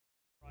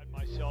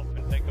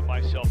think of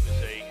myself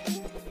as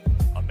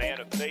a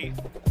man of faith.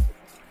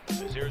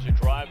 As there's a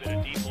drive in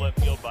a deep left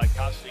field by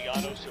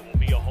Castellanos, it will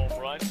be a home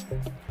run.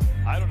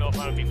 I don't know if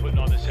I'm going to be putting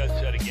on this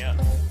headset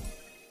again.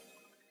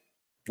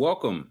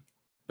 Welcome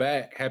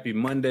back. Happy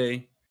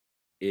Monday.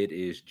 It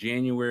is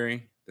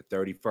January the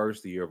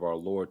 31st, the year of our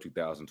Lord,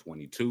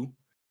 2022.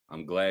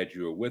 I'm glad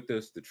you are with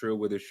us. The Trill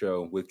Withers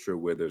Show with Trill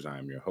Withers. I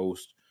am your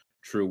host,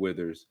 Trill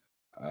Withers.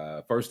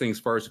 First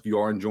things first, if you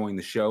are enjoying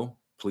the show,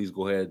 please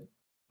go ahead,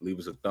 leave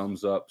us a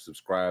thumbs up,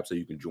 subscribe so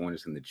you can join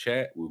us in the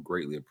chat. We'll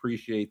greatly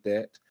appreciate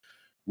that.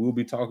 We'll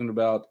be talking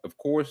about, of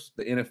course,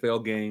 the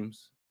NFL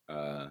games.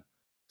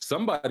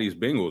 Somebody's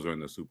Bengals are in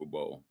the Super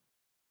Bowl.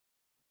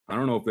 I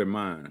don't know if they're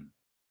mine.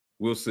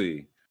 We'll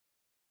see.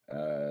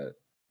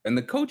 And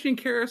the coaching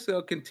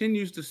carousel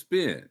continues to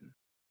spin.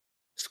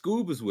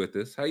 Scoob is with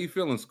us. How you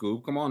feeling,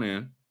 Scoob? Come on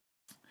in.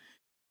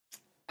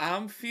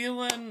 I'm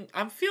feeling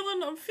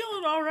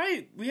all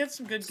right. We had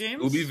some good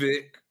games. Scooby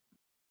Vic.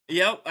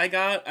 Yep,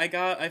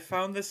 I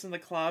found this in the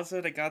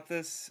closet. I got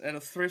this at a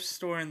thrift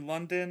store in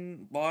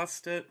London.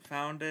 Lost it,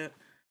 found it.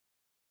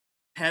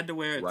 Had to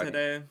wear it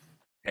today.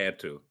 Had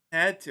to.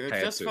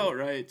 It felt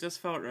right. Just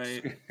felt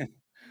right.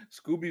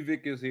 Scooby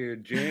Vic is here.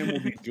 Jam will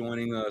be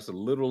joining us a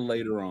little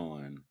later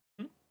on.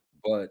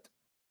 But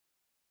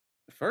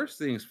first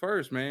things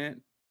first,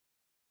 man.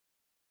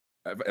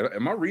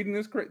 Am I reading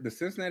this correct? The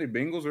Cincinnati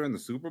Bengals are in the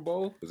Super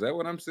Bowl? Is that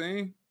what I'm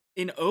saying?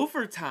 In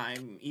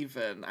overtime,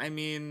 even. I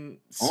mean...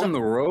 On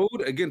the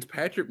road against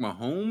Patrick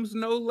Mahomes,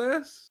 no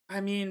less? I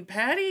mean,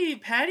 Patty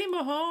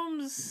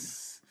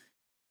Mahomes...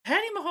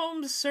 Patty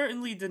Mahomes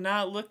certainly did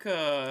not look...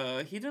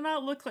 he did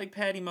not look like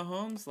Patty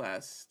Mahomes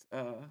last...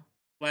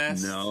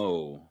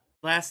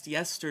 Last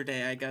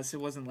yesterday, I guess. It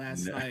wasn't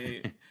last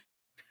night.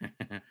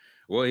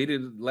 Well,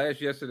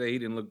 yesterday, he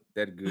didn't look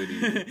that good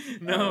either.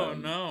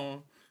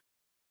 No.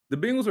 The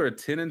Bengals are a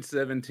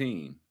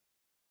 10-17.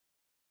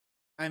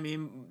 I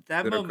mean,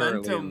 that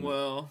momentum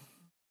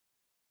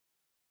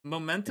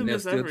Momentum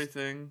is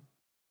everything.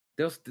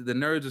 The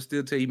nerds will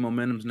still tell you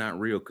momentum's not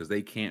real because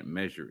they can't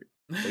measure it.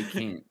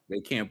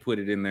 They can't put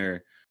it in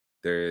their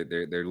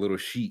little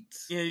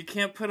sheets. Yeah, you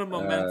can't put a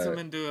momentum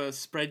into a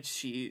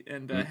spreadsheet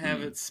and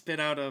have it spit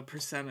out a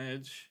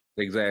percentage.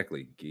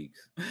 Exactly,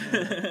 geeks.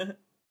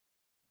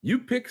 You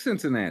picked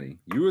Cincinnati.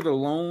 You were the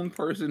lone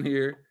person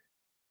here.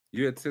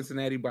 You had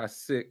Cincinnati by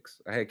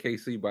 6. I had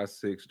KC by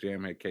 6.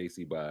 Jam had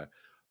KC by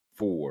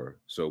 4.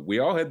 So we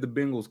all had the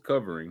Bengals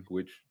covering,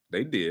 which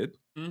they did.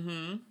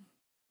 Mm-hmm.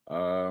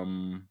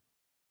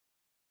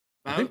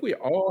 I think we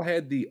all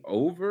had the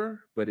over,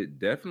 but it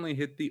definitely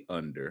hit the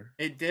under.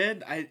 It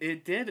did.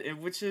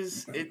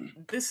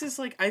 This is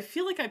like, I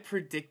feel like I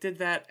predicted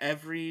that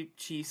every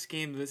Chiefs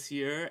game this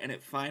year, and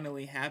it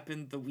finally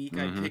happened the week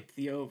I picked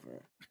the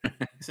over.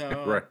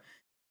 So, right.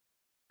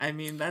 I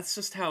mean, that's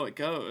just how it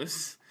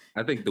goes.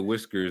 I think the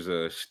whiskers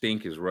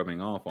stink is rubbing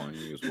off on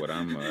you. Is what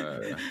I'm.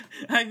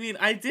 I mean,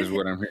 I did. Is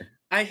what I'm hearing.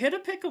 I hit a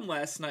pick'em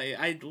last night.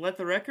 I let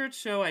the record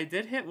show I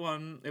did hit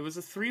one. It was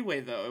a 3-way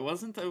though. It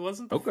wasn't the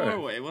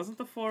 4-way. It wasn't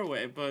the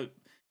 4-way, but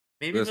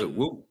maybe. Listen,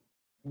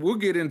 we'll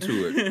get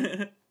into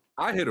it.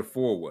 I hit a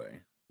 4-way.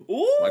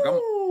 Ooh. Like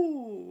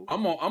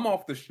I'm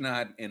off the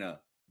schneid in a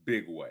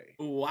big way.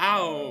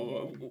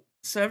 Wow.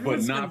 So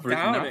everyone's not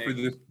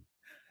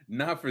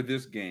for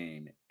this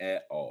game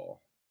at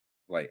all.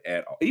 Like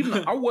at all. Even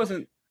though I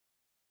wasn't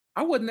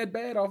that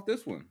bad off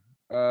this one.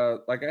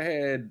 Like I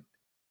had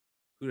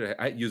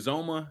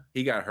Uzoma,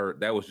 he got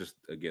hurt. That was just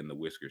again the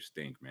whiskers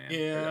stink, man.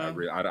 Yeah.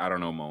 I don't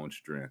know my own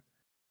strength.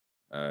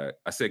 I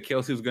said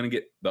Kelsey was gonna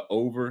get the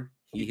over.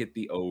 He hit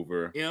the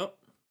over. Yep.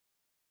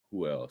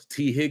 Who else?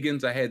 T.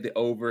 Higgins, I had the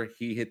over.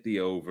 He hit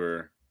the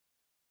over.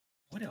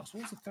 What else?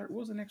 What was the third? What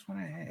was the next one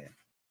I had?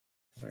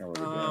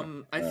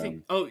 I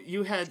think.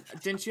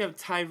 Didn't you have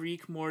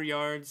Tyreek more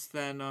yards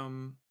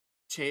than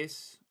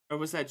Chase? Or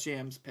was that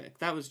Jam's pick?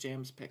 That was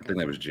Jam's pick. I think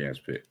that was Jam's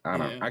pick. I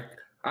don't know.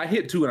 I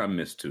hit 2 and I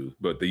missed 2,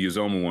 but the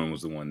Uzoma one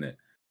was the one that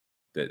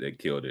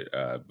killed it.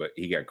 But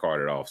he got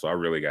carted off, so I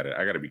really got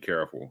to be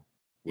careful.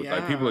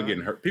 Like people are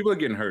getting hurt. People are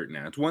getting hurt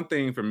now. It's one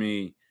thing for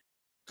me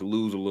to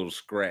lose a little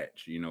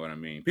scratch. You know what I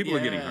mean? People are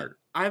getting hurt.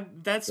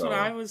 That's what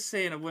I was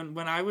saying when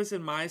I was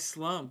in my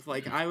slump.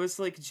 Like I was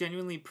like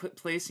genuinely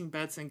placing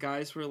bets and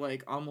guys were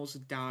like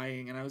almost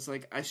dying, and I was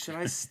like, should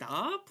I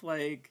stop?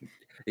 Like,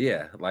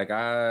 yeah, like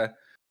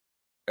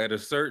at a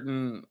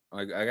certain,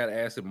 like I got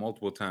asked it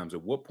multiple times.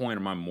 At what point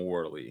am I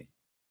morally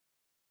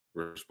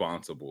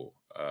responsible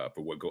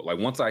for what goes? Like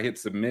once I hit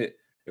submit,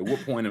 at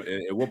what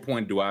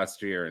point do I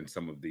share in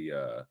some of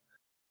the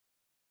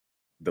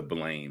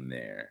blame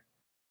there?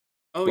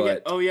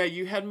 Oh yeah,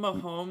 you had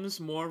Mahomes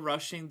more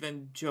rushing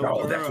than Joe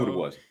Burrow. That's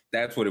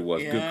what it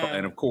was. Yeah. Good call.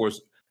 And of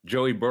course,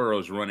 Joey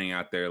Burrow's running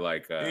out there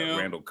like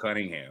Randall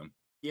Cunningham.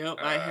 Yep,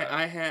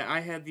 I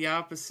had the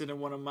opposite in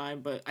one of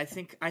mine, but I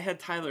think I had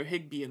Tyler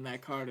Higbee in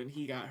that card, and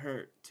he got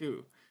hurt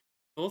too.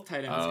 Both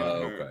tight ends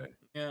got hurt. Okay.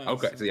 Yeah.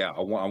 Okay. So yeah, I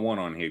won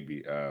on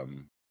Higbee.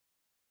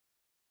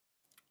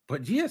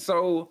 But yeah,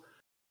 so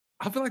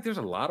I feel like there's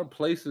a lot of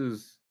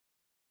places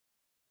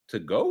to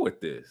go with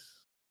this.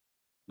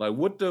 Like,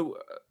 what the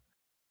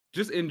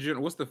just in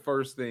general, what's the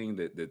first thing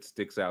that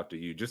sticks out to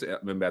you? Just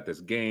about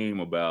this game,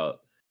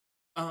 about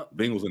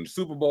Bengals in the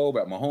Super Bowl,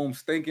 about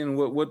Mahomes thinking.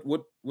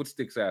 What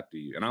sticks out to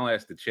you? And I'll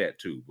ask the chat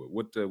too. But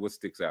what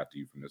sticks out to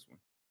you from this one?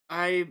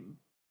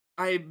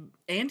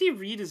 Andy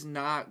Reid is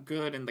not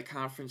good in the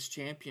conference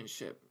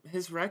championship.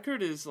 His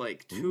record is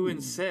like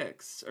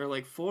 2-6 or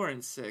like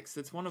 4-6.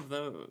 It's one of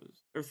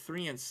those, or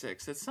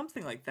 3-6. It's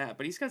something like that.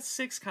 But he's got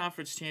 6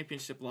 conference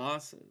championship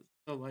losses.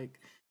 So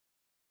like,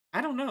 I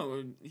don't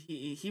know.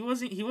 He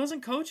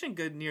wasn't coaching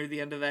good near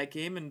the end of that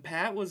game, and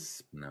Pat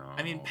was. No,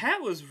 I mean,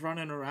 Pat was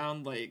running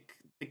around like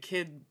the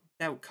kid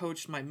that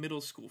coached my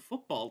middle school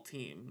football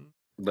team.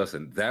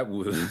 Listen, that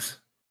was.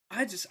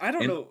 I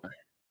don't know.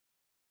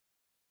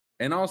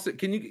 And also,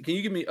 can you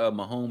give me a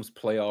Mahomes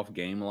playoff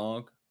game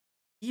log?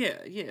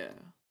 Yeah.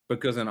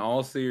 Because in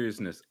all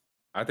seriousness,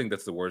 I think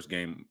that's the worst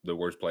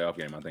playoff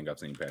game I think I've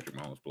seen Patrick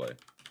Mahomes play.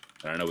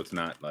 And I know it's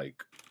not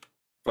like,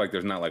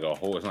 there's not like a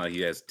whole. It's not like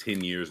he has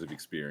 10 years of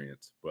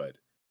experience, but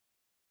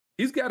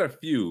he's got a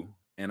few.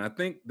 And I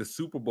think the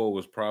Super Bowl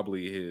was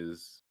probably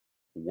his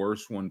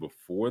worst one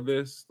before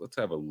this. Let's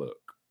have a look.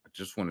 I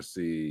just want to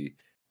see.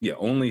 Yeah,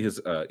 only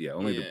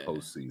the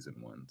postseason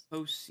ones.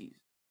 Postseason.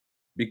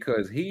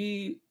 Because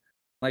he.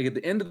 Like at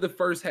the end of the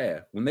first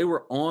half, when they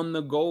were on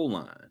the goal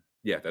line,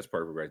 yeah, that's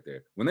perfect right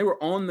there. When they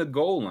were on the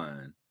goal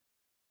line,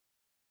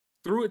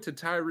 threw it to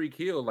Tyreek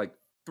Hill like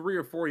 3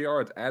 or 4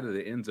 yards out of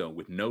the end zone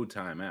with no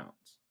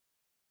timeouts.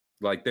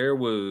 Like there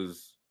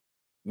was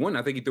one,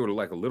 I think he threw it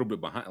like a little bit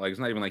behind. Like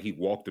it's not even like he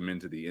walked him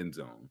into the end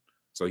zone.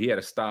 So he had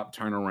to stop,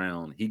 turn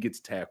around. He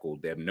gets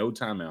tackled. They have no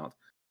timeouts.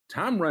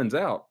 Time runs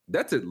out.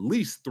 That's at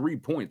least 3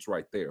 points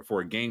right there for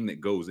a game that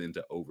goes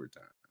into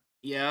overtime.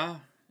 Yeah.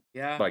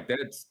 Like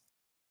that's.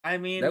 I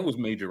mean, that was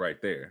major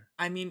right there.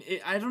 I mean,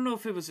 I don't know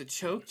if it was a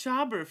choke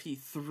job or if he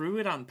threw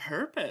it on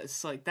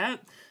purpose. Like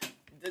that,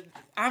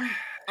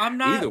 I'm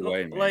not. Either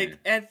way, man. Like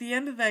at the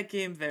end of that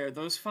game,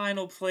 those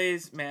final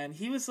plays, man,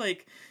 he was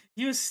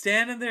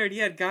standing there and he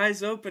had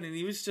guys open and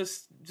he was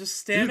just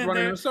standing there. He was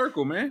running in a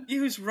circle, man. He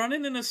was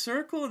running in a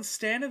circle and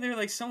standing there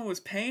like someone was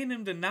paying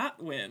him to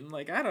not win.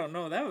 Like I don't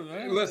know. That was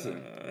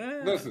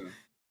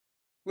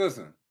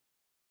listen.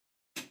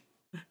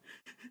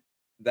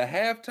 The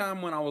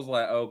halftime when I was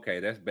like, okay,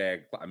 that's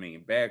bad. I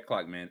mean, bad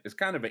clock, man. It's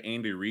kind of an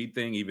Andy Reid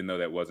thing, even though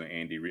that wasn't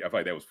Andy Reid. I feel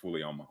like that was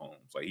fully on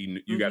Mahomes. Like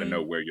you got to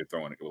know where you're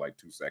throwing it with like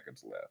 2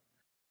 seconds left.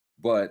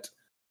 But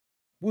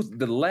was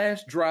the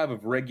last drive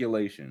of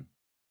regulation?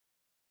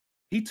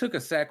 He took a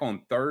sack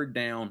on 3rd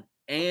down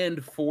and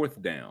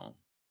 4th down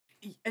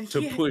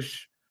to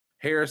push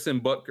Harrison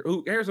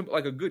Butker.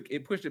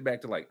 It pushed it back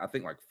to like I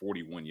think like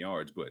 41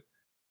 yards, but.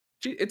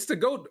 It's to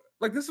go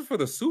like this is for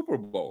the Super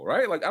Bowl,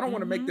 right? Like I don't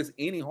want to make this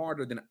any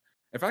harder than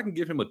if I can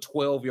give him a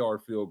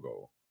 12-yard field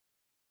goal.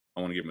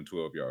 I want to give him a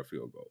 12-yard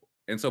field goal,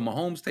 and so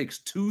Mahomes takes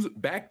 2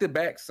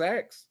 back-to-back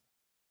sacks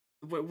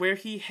where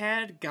he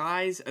had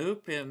guys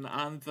open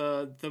on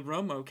the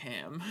Romo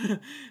cam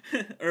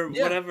or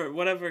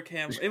whatever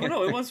cam.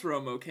 No, it was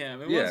Romo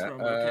cam. It was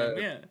Romo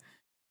cam. Yeah,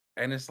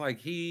 and it's like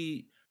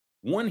he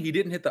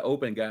didn't hit the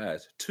open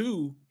guys.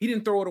 2, he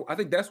didn't throw it. I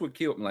think that's what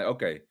killed him. Like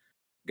okay.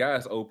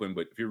 Guy's open,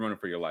 but if you're running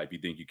for your life, you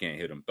think you can't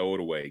hit him, throw it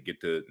away, get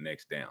to the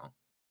next down.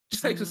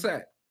 Just takes a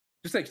sack.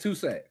 Just takes 2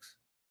 sacks.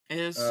 And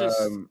it's just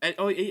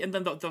and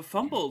then the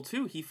fumble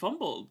too. He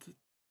fumbled.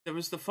 There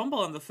was the fumble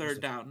on the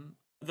third down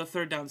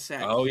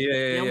sack. Oh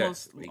yeah,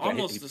 he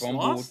almost just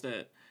lost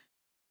it.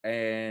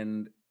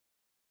 And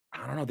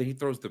I don't know. Then he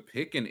throws the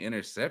pick and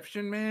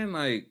interception, man.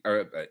 Like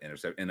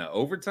interception in the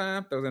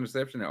overtime. Throws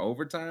interception in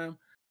overtime.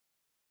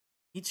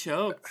 He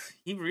choked.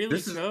 He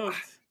really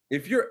choked.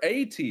 If you're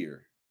A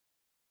tier.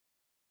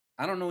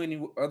 I don't know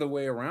any other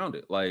way around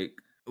it. Like,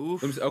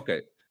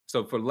 okay.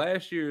 So for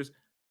last year's,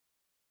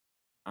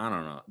 I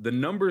don't know. The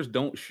numbers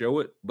don't show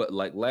it, but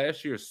like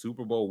last year's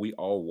Super Bowl, we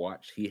all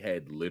watched. He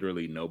had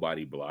literally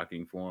nobody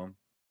blocking for him.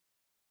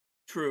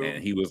 True.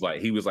 And he was like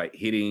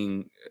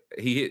hitting.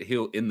 He hit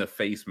Hill in the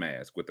face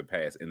mask with the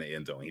pass in the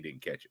end zone. He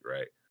didn't catch it,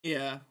 right?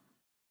 Yeah.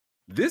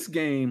 This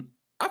game,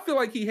 I feel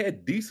like he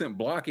had decent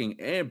blocking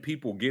and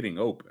people getting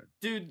open.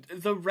 Dude,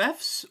 the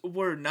refs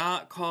were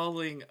not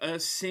calling a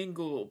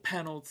single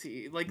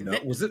penalty. Like, no,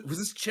 was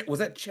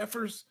that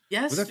Cheffers?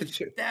 Yes, was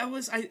that that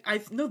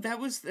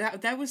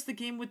was the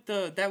game with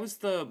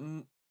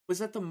was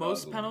that the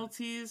most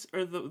penalties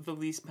or the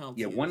least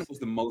penalties? Yeah, one was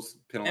the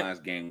most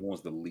penalized game, one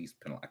was the least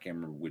penalized. I can't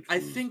remember which.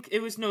 Think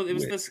it was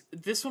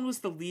this one was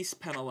the least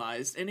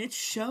penalized, and it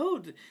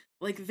showed.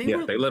 Like they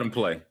let him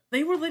play.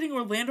 They were letting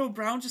Orlando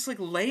Brown just like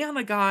lay on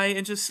a guy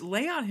and just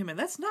lay on him, and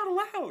that's not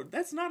allowed.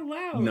 That's not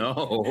allowed.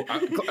 No,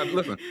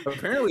 listen.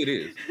 Apparently, it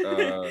is.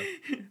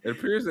 It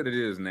appears that it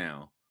is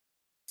now.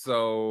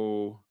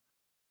 So,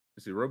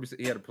 let's see. Roby said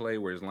he had a play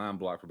where his line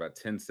blocked for about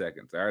 10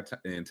 seconds. The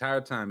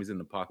entire time he's in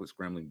the pocket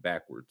scrambling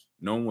backwards.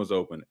 No one was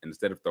open. And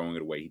instead of throwing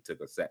it away, he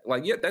took a sack.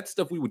 Like, yeah, that's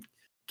stuff we would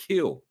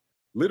kill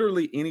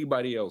literally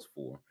anybody else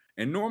for.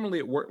 And normally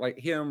it worked like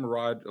him,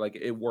 Rod, like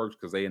it works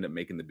because they end up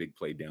making the big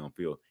play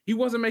downfield. He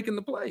wasn't making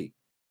the play.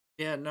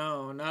 Yeah,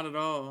 no, not at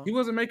all. He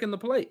wasn't making the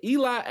play.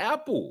 Eli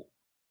Apple.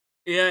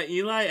 Yeah,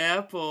 Eli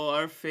Apple,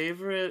 our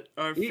favorite,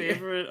 our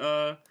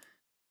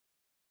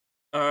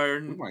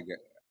Oh my God.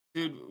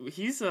 dude.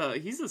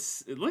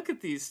 Look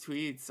at these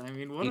tweets. I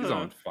mean, what He's a.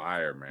 on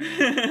fire, man.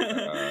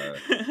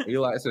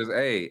 Eli says,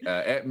 "Hey,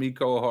 at me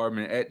Cole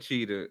Hardman, at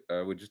Cheetah,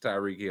 which is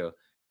Tyreek Hill.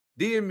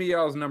 DM me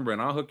y'all's number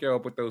and I'll hook y'all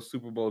up with those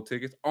Super Bowl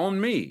tickets on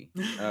me.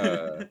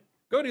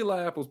 Go to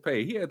Eli Apple's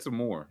page. He had some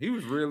more. He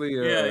was really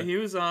yeah, he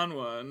was on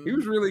one. He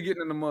was really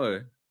getting in the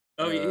mud.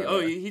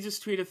 He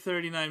just tweeted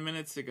 39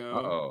 minutes ago.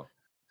 Uh-oh.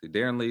 So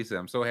Darren Lee said,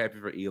 I'm so happy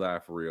for Eli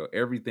for real.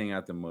 Everything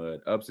out the mud,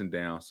 ups and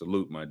downs.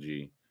 Salute, my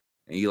G.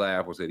 And Eli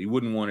Apple said he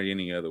wouldn't want it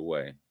any other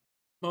way.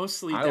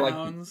 Mostly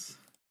downs.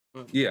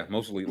 Yeah,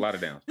 mostly a lot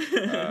of downs.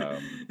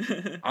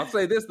 I'll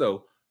say this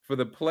though. For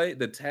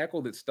the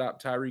tackle that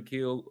stopped Tyreek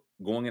Hill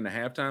going into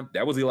halftime,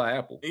 that was Eli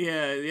Apple.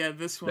 Yeah,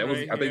 this one.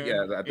 I think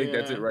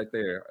that's it right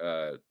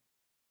there.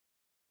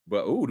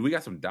 But do we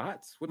got some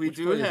dots? We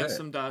do have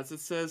some dots. It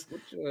says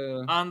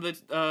on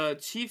the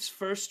Chiefs'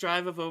 first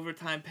drive of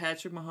overtime,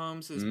 Patrick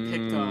Mahomes is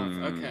picked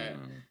off. Okay,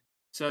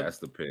 so that's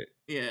the pick.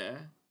 Yeah,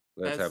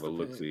 let's have a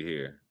look see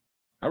here.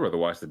 I'd rather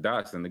watch the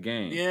dots than the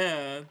game.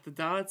 Yeah, the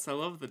dots. I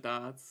love the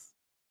dots.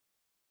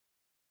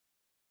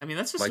 I mean,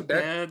 that's just a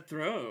bad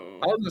throw.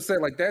 I was gonna say,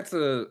 like, that's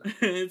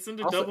it's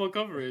into double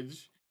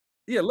coverage.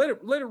 Yeah, let it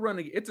run.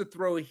 It's a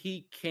throw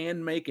he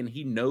can make and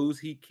he knows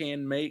he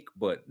can make,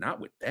 but not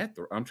with that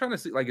throw. I'm trying to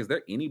see, like, is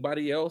there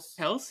anybody else?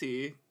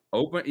 Kelsey.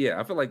 Open? Yeah,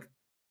 I feel like,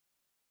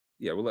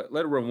 yeah, well,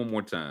 let it run one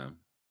more time.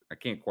 I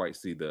can't quite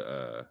see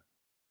the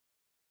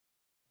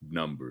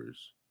numbers,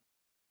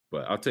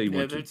 but I'll tell you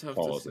when to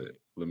pause it.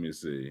 Let me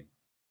see.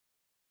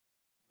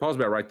 Pause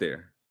about right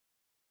there.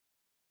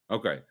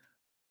 Okay.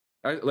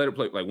 Let it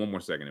play like one more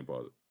second and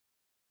pause it.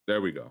 There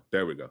we go.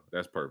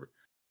 That's perfect.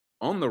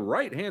 On the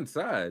right-hand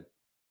side,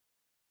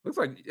 looks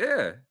like,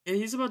 yeah,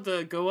 he's about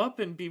to go up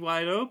and be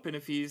wide open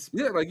if he's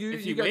like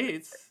if he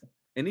waits.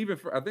 And even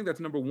for, I think that's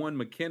number 1,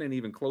 McKinnon,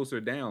 even closer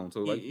down.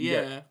 So like,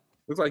 yeah,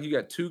 looks like you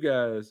got 2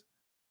 guys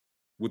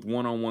with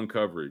one-on-one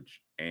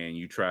coverage, and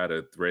you try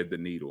to thread the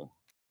needle,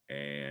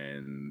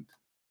 and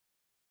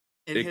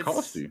it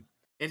costs you.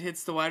 It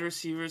hits the wide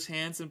receiver's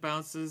hands and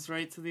bounces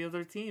right to the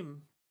other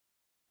team.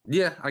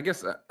 Yeah, I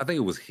guess I think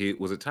it was Hill.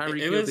 Was it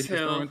Tyreek Hill? It was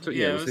Hill.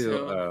 Yeah, it was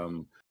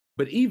Hill.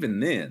 But even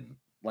then,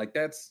 like,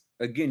 that's,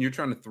 again, you're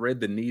trying to thread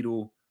the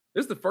needle.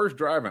 This is the first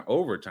drive in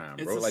overtime,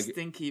 bro. It's a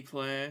stinky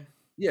play.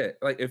 Yeah,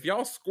 like, if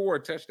y'all score a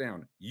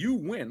touchdown, you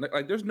win.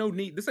 Like, there's no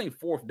need. This ain't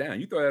 4th down.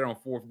 You throw that on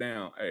 4th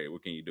down. Hey,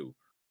 what can you do?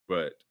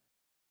 But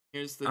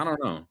here's I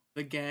don't know.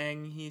 The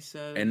gang, he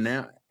says. And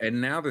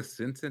now the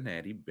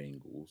Cincinnati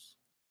Bengals.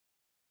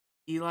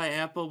 Eli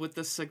Apple with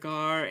the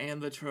cigar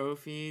and the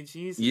trophy.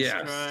 Jesus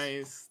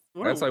Christ.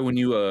 That's like when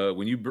you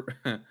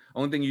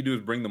only thing you do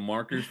is bring the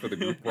markers for the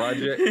group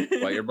project,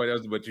 like everybody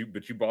else, but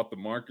you bought the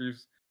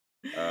markers.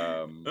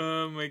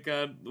 Oh my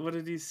God, what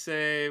did he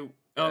say?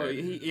 Oh,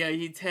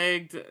 he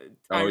tagged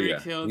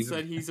Tyreek Hill and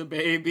said he's a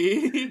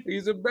baby.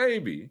 He's a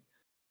baby.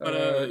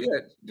 But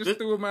just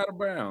threw him out of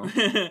bounds.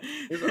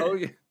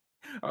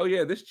 Oh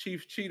yeah, this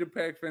Chiefs cheetah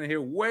pack finna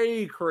hit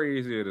way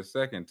crazier the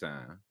second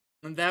time.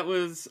 And that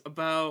was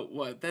about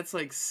what? That's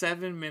like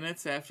 7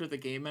 minutes after the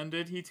game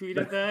ended. He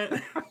tweeted that.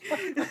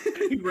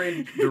 He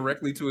ran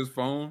directly to his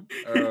phone.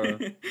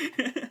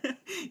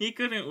 He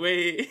couldn't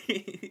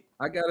wait.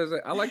 I gotta say,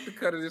 I like the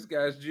cut of this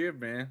guy's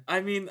jib, man.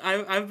 I mean,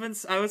 I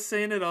was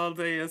saying it all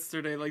day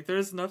yesterday. Like,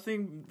 there's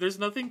nothing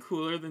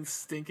cooler than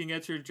stinking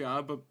at your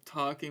job but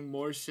talking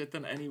more shit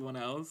than anyone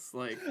else.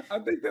 Like, I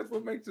think that's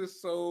what makes it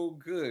so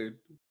good.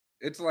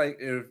 It's like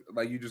if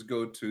you just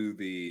go to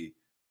the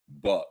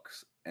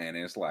Bucks. And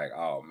it's like,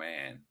 oh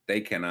man, they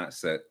cannot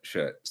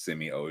shut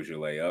Semi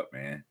Ojeleye up,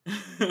 man.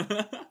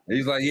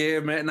 He's like,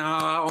 yeah, man,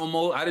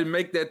 I didn't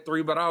make that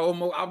 3, but I'm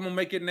gonna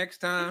make it next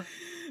time.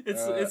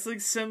 It's like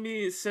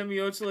Semi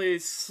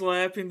Ojeleye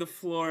slapping the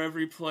floor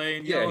every play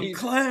and yelling,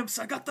 clamps,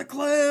 I got the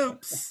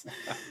clamps.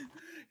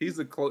 He's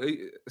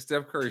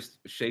Steph Curry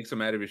shakes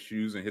him out of his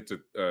shoes and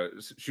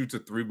shoots a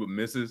 3 but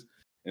misses,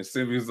 and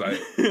Semi's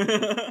like.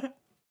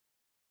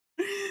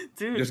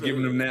 Dude, just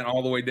giving him that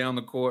all the way down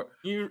the court.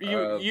 You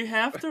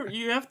have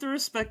to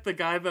respect the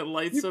guy that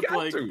lights up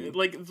like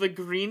the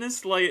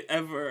greenest light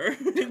ever.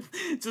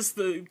 Just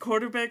the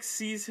quarterback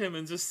sees him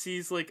and just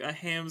sees like a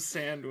ham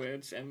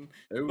sandwich,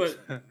 but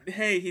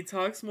hey, he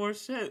talks more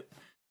shit.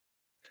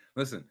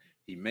 Listen,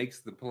 he makes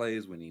the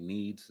plays when he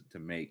needs to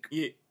make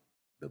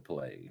the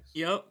plays.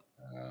 Yep.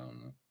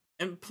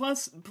 And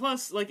plus,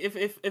 like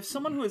if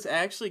someone who is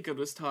actually good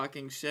was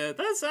talking shit,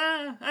 that's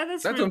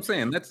what I'm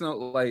saying. That's not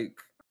like.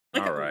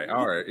 All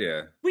right,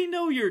 yeah. We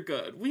know you're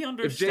good. We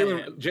understand.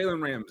 If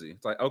Jalen Ramsey,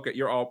 it's like, okay,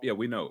 you're all, yeah,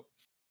 we know.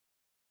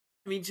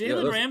 I mean,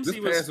 Jalen Ramsey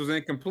this pass was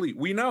incomplete.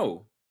 We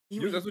know.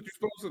 That's what you're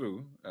supposed to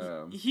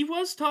do. He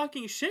was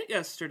talking shit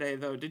yesterday,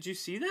 though. Did you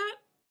see that?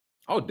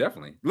 Oh,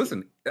 definitely.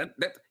 Listen, that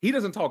he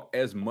doesn't talk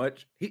as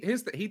much.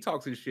 He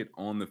talks his shit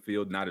on the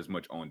field, not as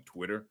much on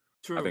Twitter.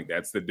 True. I think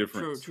that's the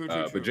difference. True.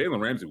 But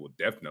Jalen Ramsey will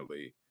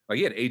definitely Like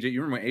he had AJ.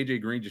 You remember when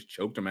AJ Green just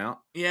choked him out?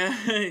 Yeah,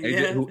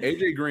 yeah.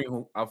 AJ Green,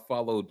 who I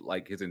followed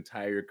like his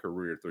entire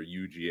career through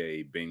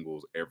UGA,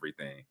 Bengals,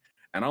 everything,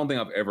 and I don't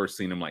think I've ever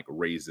seen him like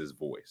raise his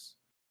voice.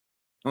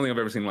 I don't think I've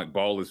ever seen him like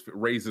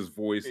raise his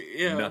voice,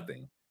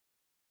 nothing.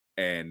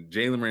 And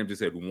Jalen Ramsey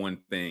said one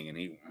thing, and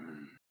he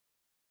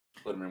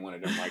put him in one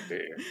of them right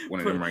there.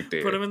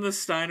 Put him in the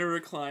Steiner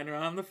recliner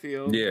on the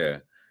field. Yeah.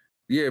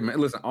 Yeah, man.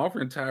 Listen,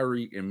 offering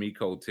Tyreek and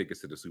Mecole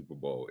tickets to the Super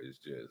Bowl is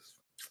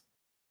just...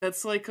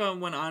 That's like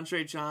when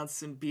Andre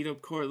Johnson beat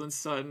up Cortland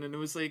Sutton, and it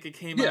was like it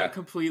came out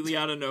completely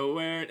out of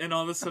nowhere, and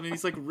all of a sudden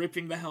he's like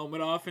ripping the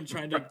helmet off and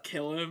trying to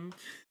kill him.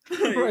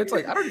 Right, it's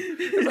like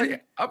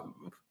I've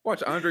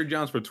watched Andre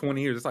Johnson for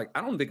 20 years. It's like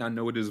I don't think I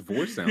know what his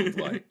voice sounds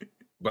like,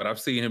 but I've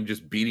seen him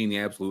just beating the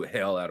absolute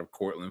hell out of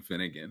Cortland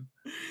Finnegan.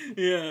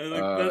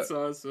 Yeah, that's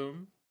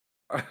awesome.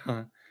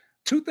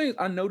 Two things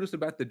I noticed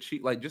about the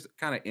Chiefs, like just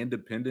kind of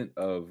independent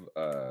of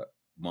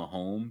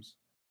Mahomes.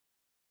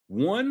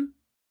 One,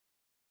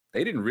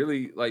 they didn't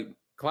really like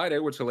Clyde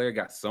Edwards-Helaire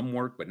got some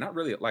work, but not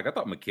really. Like I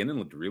thought McKinnon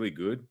looked really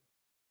good.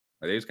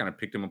 Like, they just kind of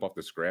picked him up off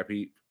the scrap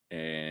heap,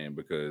 and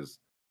because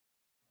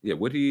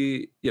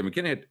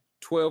McKinnon had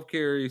 12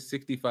 carries,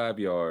 65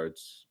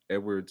 yards.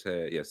 Edwards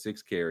had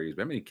 6 carries.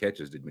 But how many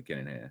catches did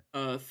McKinnon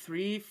have?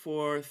 3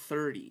 for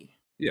 30.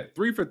 Yeah,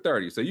 3 for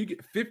 30. So you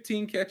get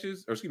 15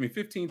 touches,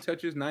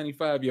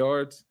 95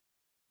 yards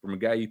from a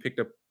guy you picked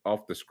up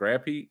off the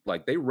scrap heap.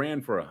 Like they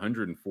ran for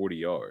 140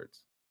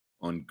 yards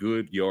on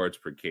good yards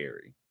per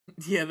carry.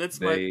 Yeah, that's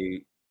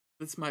my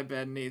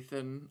bad,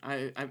 Nathan.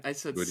 I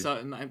said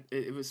Sutton.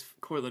 It was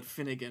Cortland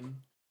Finnegan.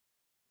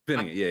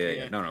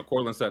 Yeah. No.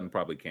 Cortland Sutton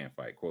probably can't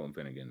fight. Cortland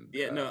Finnegan.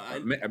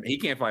 He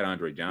can't fight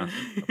Andre Johnson.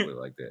 I put it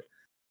like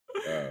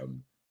that.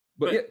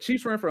 But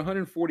Chiefs ran for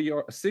 140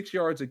 yards, 6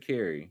 yards a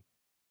carry.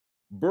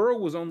 Burrow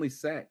was only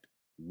sacked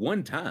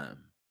one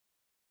time.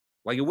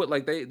 Like it would,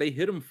 like they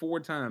hit him 4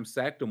 times,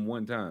 sacked him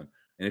 1 time.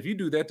 And if you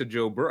do that to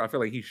Joe Burrow, I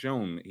feel like he's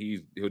shown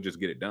he'll just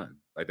get it done.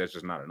 Like that's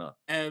just not enough.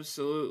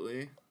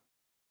 Absolutely.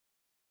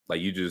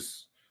 Like you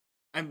just.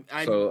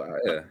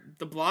 The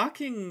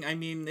blocking. I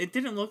mean, it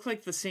didn't look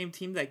like the same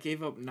team that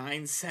gave up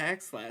 9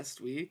 sacks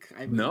last week.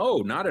 No,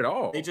 not at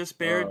all. They just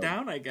bared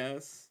down, I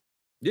guess.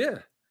 Yeah,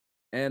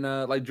 and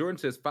like Jordan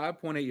says,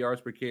 5.8 yards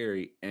per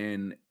carry,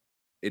 and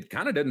it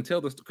kind of doesn't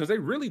tell this because they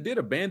really did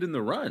abandon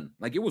the run.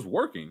 Like it was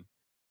working.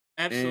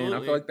 Absolutely. And I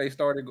feel like they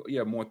started,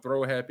 more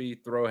throw happy.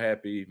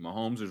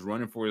 Mahomes is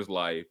running for his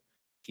life.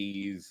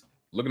 He's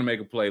looking to make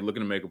a play.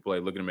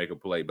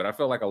 But I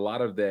felt like a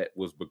lot of that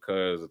was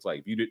because it's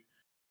like you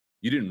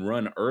didn't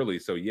run early,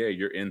 so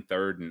you're in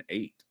 3rd and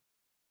 8.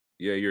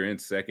 Yeah, you're in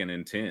 2nd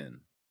and 10.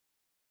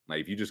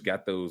 Like if you just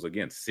got those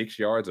again 6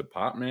 yards a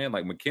pop, man.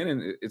 Like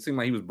McKinnon, it seemed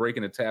like he was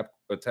breaking a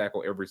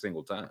tackle every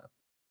single time.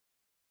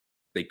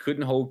 They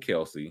couldn't hold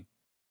Kelsey.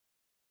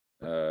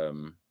 I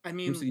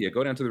mean,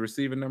 go down to the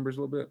receiving numbers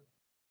a little bit.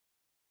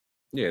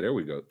 Yeah, there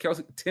we go.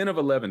 Kelsey, 10 of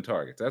 11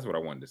 targets. That's what I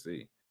wanted to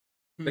see.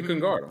 They couldn't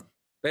guard him.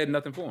 They had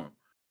nothing for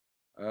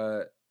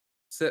him.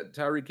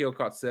 Tyreek Hill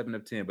caught 7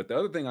 of 10. But the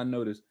other thing I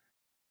noticed,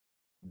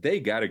 they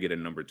got to get a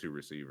number 2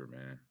 receiver,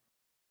 man.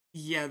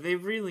 Yeah, they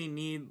really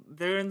need.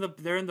 They're in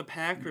the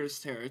Packers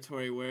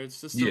territory where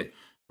it's just a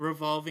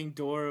revolving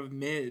door of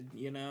mid,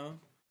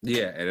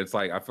 Yeah, and it's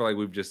like I feel like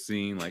we've just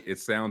seen like it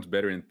sounds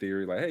better in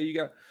theory. Like, hey, you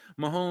got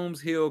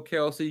Mahomes, Hill,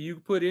 Kelsey. You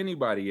put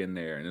anybody in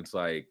there, and it's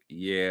like,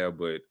 yeah,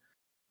 but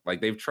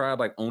like they've tried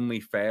like only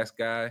fast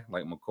guy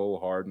like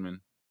McCole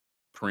Hardman,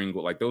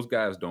 Pringle. Like those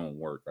guys don't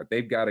work. Like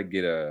they've got to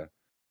get a.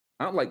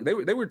 I don't like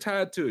they were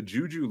tied to a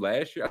Juju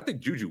last year. I think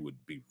Juju would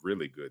be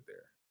really good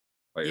there,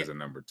 like as a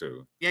number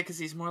 2. Yeah, because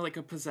he's more like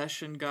a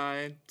possession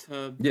guy.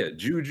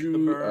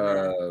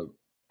 Juju,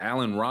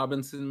 Allen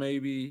Robinson,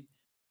 maybe.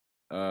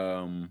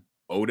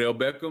 Odell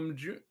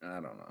Beckham,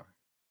 I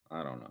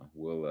don't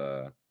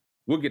know.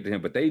 We'll get to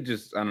him, but they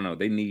just, I don't know.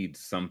 They need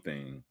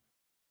something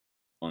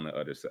on the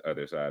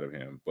other side of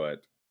him.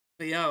 But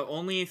yeah,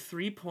 only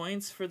 3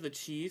 points for the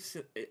Chiefs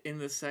in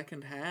the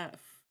second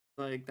half.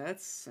 Like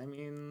that's, I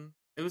mean,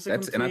 it was a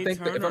complete and I think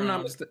turnaround. if I'm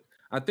not mistaken,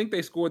 I think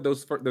they scored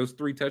those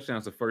 3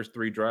 touchdowns the first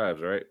 3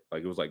 drives, right?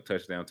 Like it was like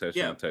touchdown,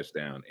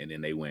 and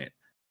then they went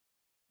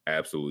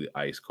absolutely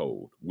ice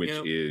cold, which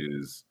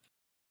is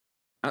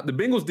the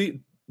Bengals.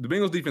 The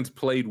Bengals defense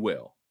played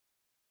well.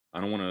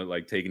 I don't want to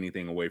like take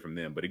anything away from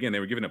them, but again, they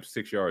were giving up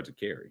 6 yards a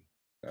carry.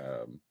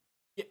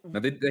 Now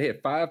they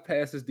had 5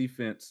 passes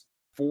defense,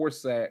 4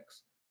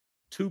 sacks,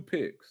 2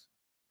 picks,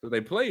 so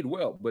they played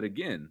well. But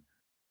again,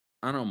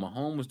 I don't know.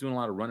 Mahomes was doing a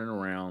lot of running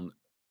around.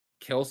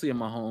 Kelsey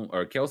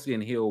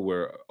and Hill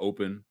were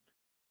open.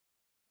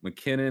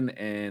 McKinnon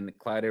and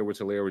Clyde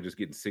Edwards-Helaire were just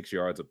getting 6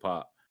 yards a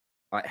pop.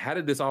 Like, how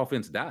did this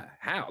offense die?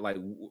 How? Like,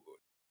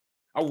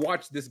 I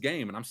watched this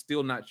game and I'm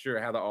still not sure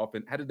how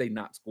did they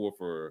not score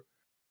for,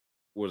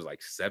 what was it,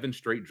 like 7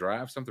 straight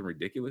drives? Something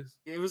ridiculous.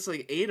 It was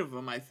like 8 of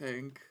them, I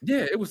think.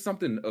 Yeah, it was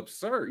something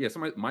absurd. Yeah,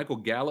 Michael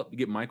Gallup, you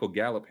get Michael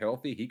Gallup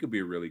healthy, he could be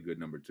a really good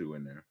number 2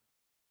 in there.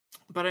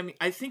 But I mean,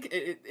 I think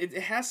it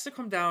has to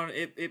come down.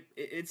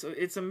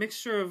 It's a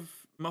mixture of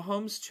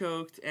Mahomes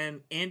choked,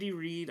 and Andy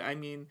Reid, I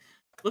mean,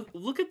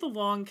 look at the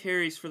long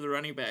carries for the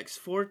running backs.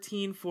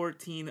 14,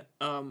 14.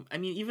 I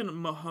mean, even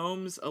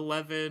Mahomes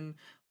 11,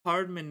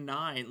 Hardman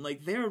 9.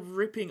 Like, they're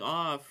ripping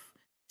off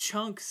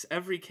chunks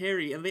every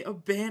carry, and they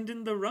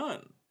abandoned the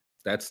run.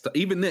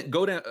 Even then.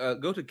 Go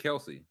to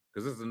Kelsey,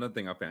 because this is another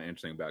thing I found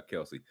interesting about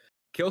Kelsey.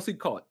 Kelsey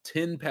caught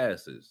 10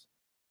 passes,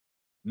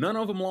 none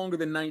of them longer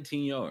than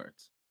 19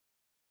 yards.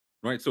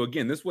 Right. So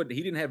again,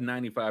 he didn't have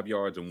 95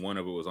 yards, and one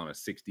of it was on a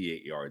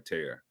 68-yard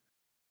tear.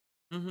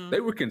 Mm-hmm.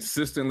 They were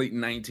consistently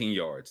 19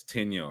 yards,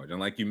 10 yards. And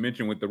like you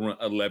mentioned with the run,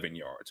 11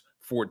 yards,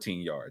 14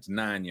 yards,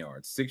 9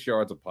 yards, 6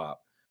 yards a pop.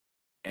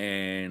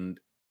 And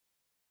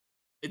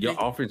your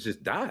offense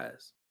just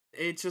dies.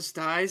 It just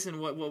dies. And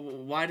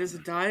why does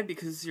it die?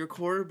 Because your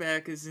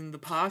quarterback is in the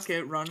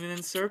pocket running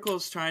in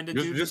circles trying to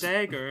do the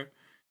dagger.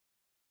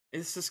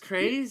 It's just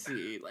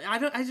crazy. Like,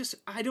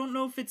 I don't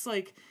know if it's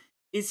like,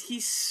 is he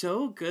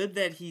so good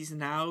that he's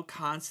now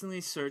constantly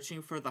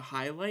searching for the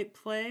highlight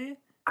play?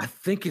 I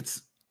think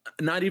it's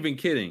not even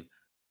kidding.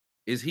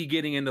 Is he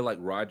getting into like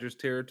Rodgers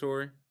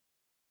territory?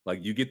 Like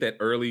you get that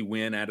early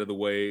win out of the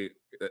way,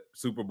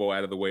 Super Bowl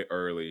out of the way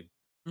early.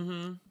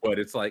 Mm-hmm. But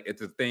it's like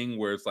it's a thing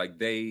where it's like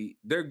they've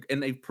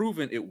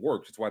proven it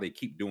works. It's why they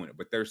keep doing it.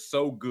 But they're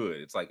so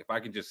good. It's like if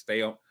I can just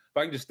stay on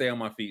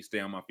my feet,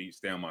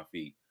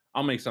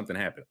 I'll make something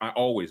happen. I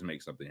always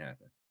make something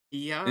happen.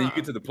 Yeah. Then you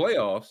get to the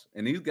playoffs,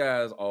 and these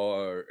guys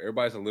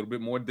everybody's a little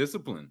bit more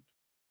disciplined.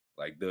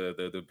 Like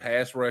the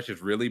pass rush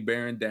is really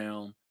bearing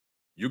down.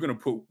 You're gonna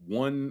put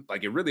one,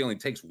 like it really only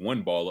takes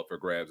one ball up for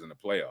grabs in the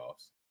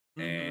playoffs.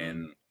 Mm-hmm.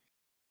 And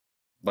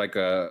like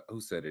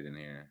who said it in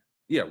here?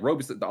 Yeah,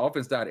 Roby said the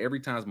offense died every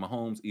time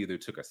Mahomes either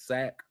took a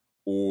sack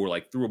or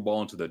like threw a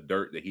ball into the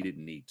dirt that he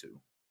didn't need to.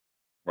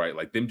 Right?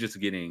 Like them just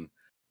getting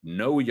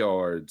no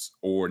yards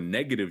or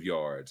negative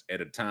yards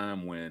at a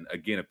time when,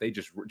 again, if they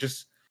just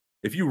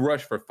if you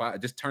rush for 5,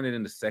 just turn it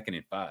into 2nd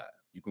and 5.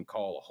 You can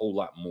call a whole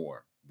lot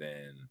more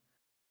than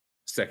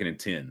 2nd and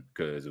 10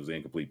 because it was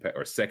incomplete,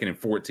 or 2nd and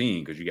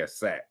 14 because you got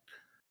sacked.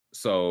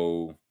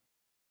 So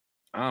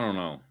I don't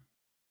know.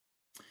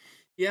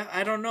 Yeah,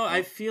 I don't know.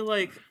 I feel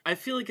like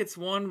it's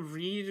one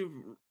Reid.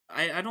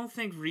 I don't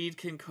think Reid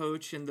can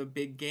coach in the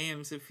big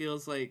games. It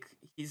feels like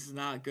he's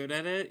not good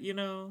at it. You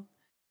know.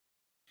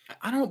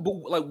 I don't.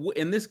 But like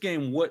in this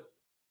game, what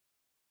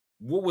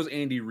was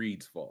Andy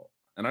Reid's fault?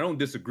 And I don't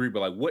disagree,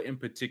 but like what in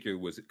particular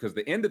was it? Because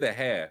the end of the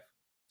half,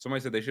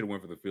 somebody said they should have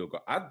went for the field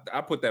goal.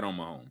 I put that on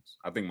Mahomes.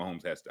 I think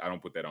Mahomes has to. I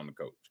don't put that on the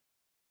coach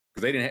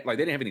because they didn't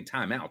have any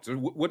timeouts.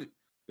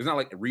 It's not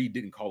like Reid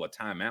didn't call a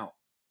timeout,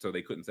 so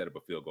they couldn't set up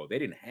a field goal. They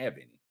didn't have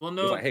any. Well,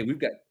 no. It was like, hey, we've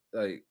got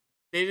like.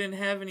 They didn't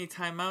have any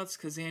timeouts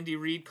because Andy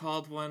Reid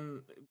called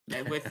one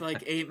with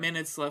like 8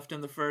 minutes left in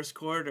the first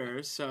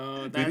quarter.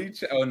 So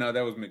oh no,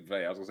 that was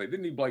McVay. I was gonna say,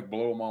 didn't he like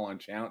blow them all on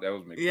count? That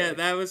was McVay. Yeah,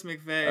 that was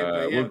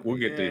McVay. We'll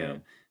get to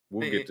him.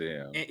 We'll get to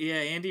him. Yeah,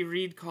 Andy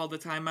Reid called a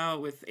timeout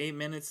with 8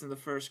 minutes in the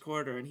first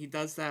quarter, and he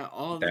does that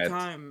all the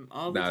time.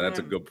 That's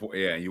a good point.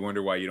 Yeah, you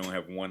wonder why you don't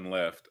have one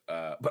left.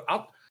 But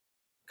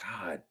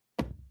God,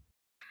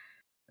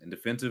 and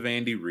defensive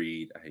Andy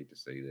Reid. I hate to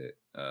say that.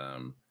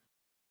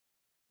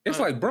 It's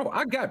like, bro,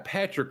 I got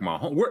Patrick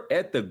Mahomes. We're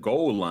at the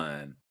goal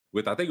line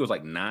with, I think it was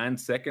like 9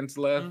 seconds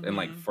left, and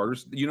like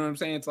first, you know what I'm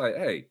saying? It's like,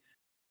 hey,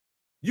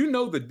 you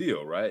know the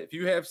deal, right? If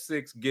you have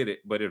 6, get it.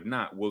 But if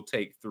not, we'll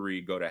take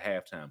 3, go to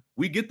halftime.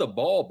 We get the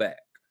ball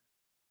back.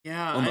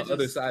 Yeah. On the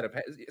other side of,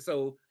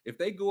 so if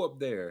they go up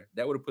there,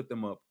 that would have put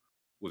them up,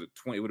 was it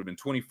 20? It would have been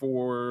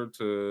 24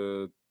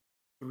 to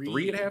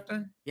 3 at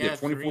halftime? Yeah,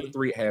 24 to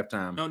 3 at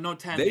halftime. No,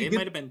 10. It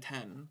might have been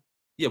 10.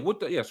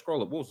 Yeah,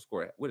 scroll up. What was the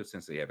score? What did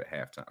Cincinnati have at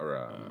halftime?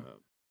 Or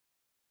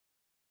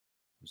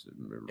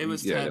it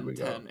was 10. There we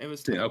go. 10. It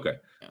was 10. Okay.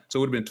 Yeah. So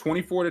it would have been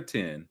 24 to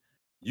 10.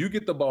 You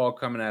get the ball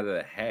coming out of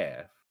the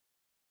half,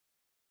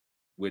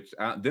 which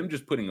them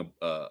just putting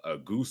a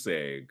goose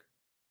egg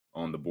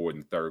on the board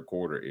in the third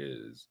quarter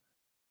is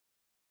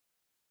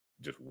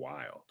just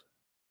wild.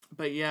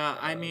 But yeah,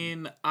 I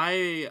mean,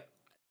 I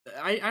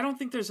don't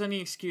think there's any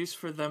excuse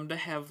for them to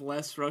have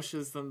less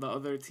rushes than the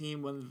other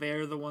team when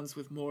they're the ones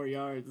with more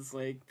yards.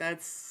 Like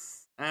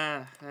that's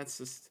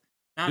just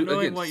not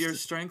knowing what your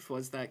strength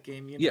was that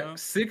game. You know,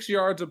 6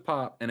 yards a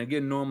pop. And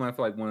again, normally I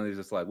feel like one of these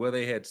is like, well,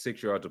 they had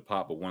 6 yards a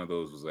pop, but one of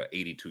those was an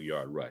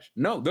 82-yard rush.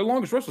 No, their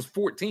longest rush was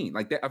 14.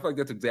 Like that, I feel like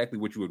that's exactly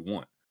what you would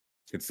want.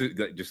 It's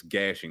like just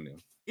gashing them.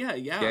 Yeah.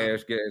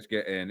 Gash,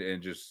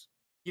 and just.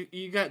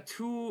 You got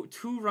two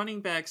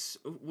running backs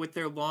with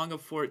their long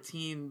of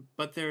 14,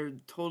 but their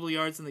total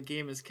yards in the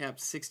game is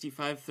capped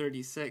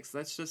 65-36.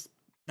 That's just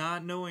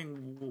not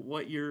knowing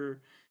what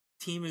your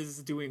team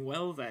is doing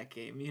well that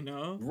game, you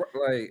know?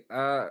 Like,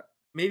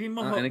 maybe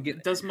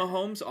Mahomes does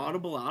Mahomes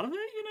audible out of it,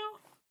 you know?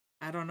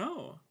 I don't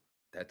know.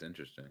 That's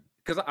interesting.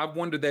 Because I've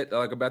wondered that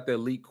like about the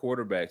elite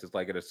quarterbacks. It's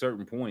like at a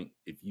certain point,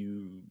 if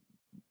you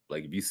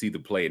Like if you see the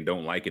play and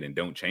don't like it and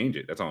don't change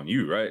it, that's on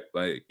you, right?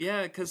 Like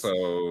Yeah, because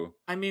so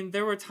I mean,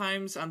 there were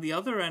times on the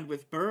other end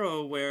with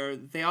Burrow where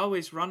they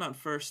always run on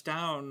first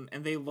down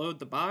and they load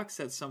the box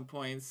at some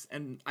points,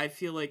 and I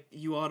feel like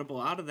you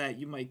audible out of that,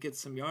 you might get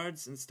some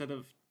yards instead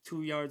of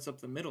 2 yards up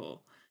the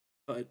middle.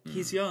 But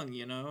he's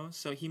young,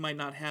 so he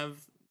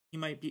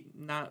might be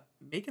not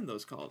making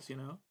those calls,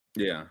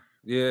 yeah,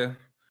 yeah.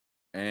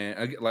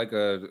 And like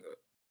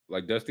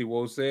Dusty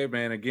Wold said,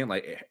 man, again,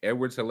 like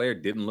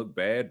Edwards-Helaire didn't look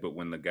bad, but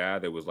when the guy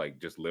that was like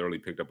just literally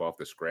picked up off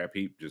the scrap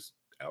heap just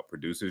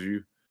outproduces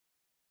you,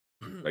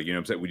 like you know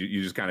what I'm saying,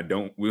 you just kind of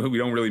don't we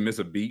don't really miss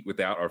a beat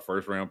without our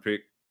first round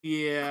pick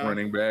Yeah.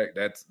 running back.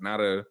 That's not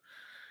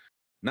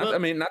Well- I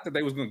mean, not that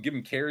they was gonna give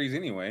him carries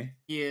anyway.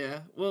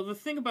 Yeah. Well, the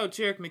thing about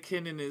Jerick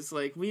McKinnon is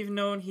like we've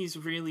known he's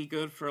really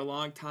good for a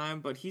long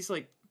time, but he's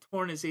like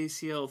torn his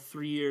ACL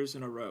 3 years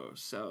in a row,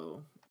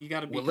 so you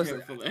got to be Well, listen,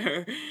 careful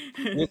there.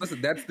 Well,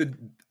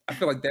 listen, I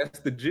feel like that's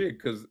the jig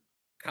because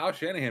Kyle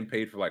Shanahan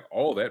paid for like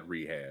all that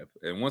rehab,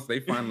 and once they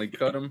finally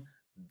cut him,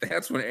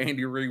 that's when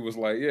Andy Reid was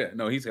like, "Yeah,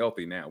 no, he's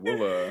healthy now.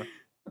 We'll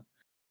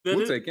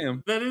take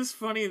him." That is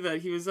funny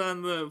that he was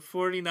on the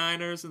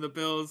 49ers and the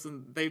Bills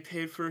and they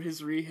paid for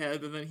his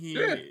rehab, and then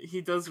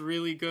he does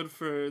really good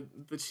for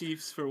the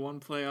Chiefs for one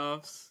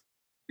playoffs.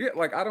 Yeah,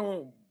 like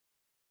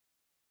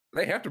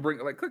they have to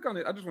click on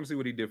it. I just want to see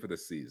what he did for the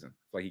season.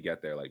 Like he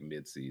got there like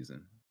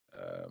mid-season.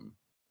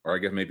 Or I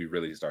guess maybe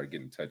really started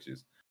getting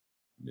touches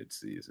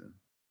mid-season.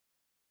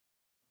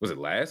 Was it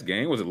last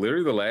game? Was it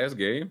literally the last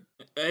game?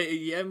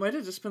 Yeah, it might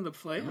have just been the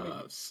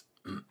playoffs.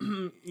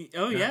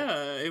 Oh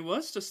yeah, it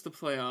was just the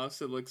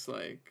playoffs. It looks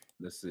like.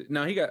 Let's see.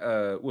 No, he got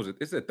what was it?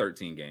 It's a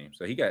 13 game,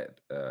 so he got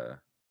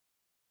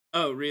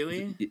Oh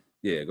really?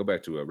 Yeah, go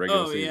back to a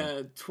regular season.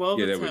 Yeah, 12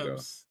 yeah, attempts. There we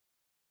go.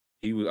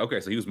 He was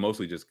okay, so he was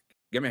mostly just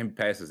how many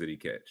passes did he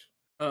catch?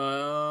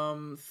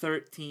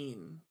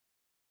 13.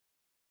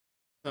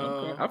 So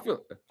okay. I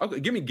feel okay.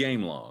 Give me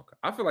game log.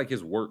 I feel like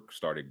his work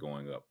started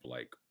going up.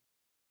 Like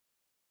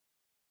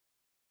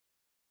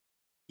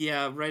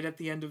yeah, right at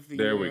the end of the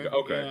there year. we go.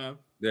 Okay,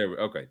 Yeah. Okay,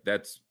 okay.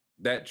 That's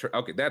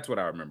what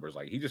I remember. Is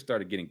like he just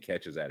started getting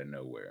catches out of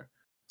nowhere.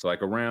 So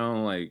like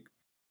around late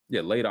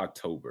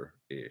October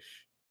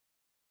ish.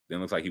 Then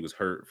it looks like he was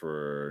hurt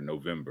for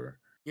November.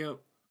 Yep.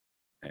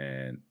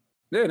 And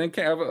yeah, then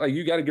like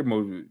you got to give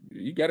him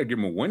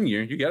a 1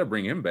 year. You got to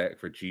bring him back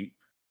for cheap.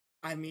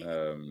 I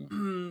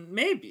mean,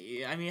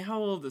 maybe. I mean, how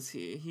old is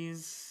he?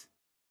 He's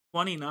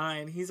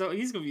 29. He's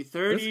gonna be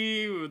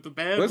 30 with a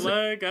bad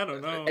leg. I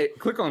don't know. Hey,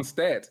 click on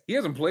stats. He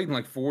hasn't played in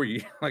like 4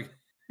 years. Like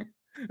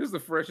this is the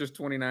freshest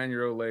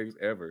 29-year-old legs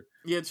ever.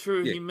 Yeah,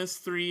 true. Yeah. He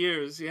missed 3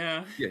 years.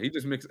 Yeah. Yeah, he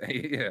just mixed.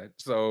 Yeah.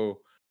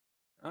 So,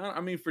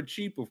 I mean, for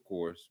cheap, of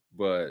course,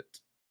 but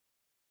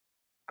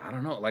I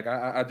don't know. Like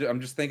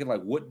I'm just thinking,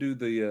 like, what do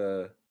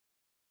the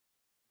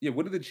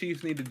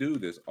Chiefs need to do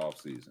this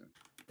offseason?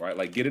 Right,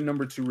 like get a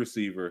number 2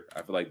 receiver.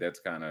 I feel like that's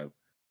kind of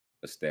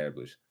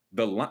established.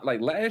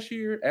 Like last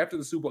year after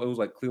the Super Bowl, it was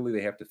like clearly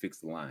they have to fix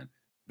the line.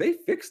 They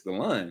fixed the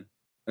line.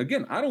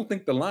 Again, I don't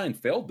think the line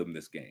failed them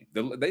this game.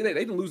 They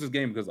didn't lose this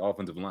game because of the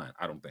offensive line.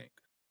 I don't think.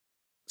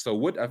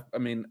 So I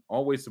mean,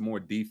 always some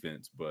more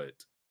defense,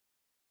 but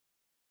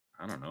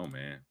I don't know,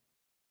 man.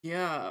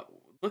 Yeah,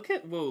 look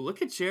at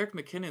Jerick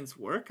McKinnon's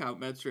workout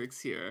metrics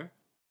here.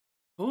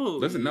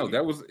 Holy.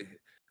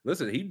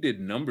 Listen, he did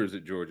numbers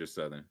at Georgia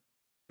Southern.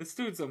 This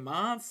dude's a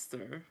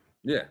monster.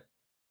 Yeah.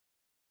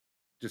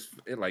 Just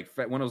like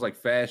one of those like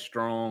fast,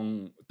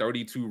 strong,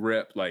 32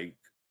 rep, like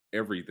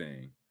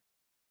everything.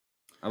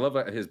 I love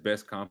his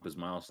best comp is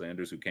Miles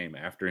Sanders, who came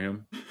after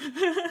him.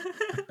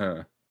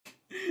 Yeah,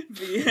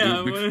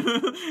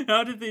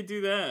 how did they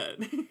do that?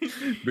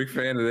 Big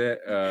fan of that.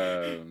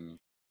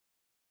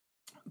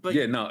 But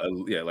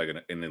like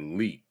an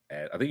elite.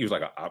 I think he was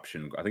like an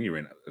option. I think he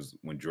ran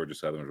when Georgia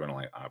Southern was running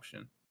like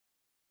option.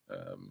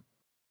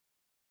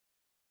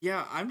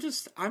 Yeah,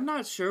 I'm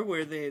not sure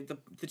where the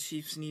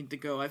Chiefs need to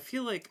go. I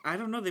feel like, I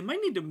don't know, they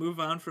might need to move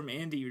on from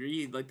Andy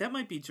Reid. Like, that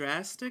might be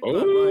drastic, but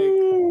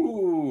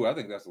I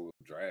think that's a little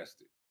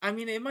drastic. I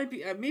mean, it might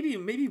be,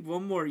 maybe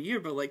one more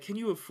year, but like, can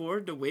you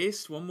afford to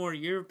waste one more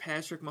year of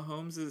Patrick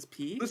Mahomes'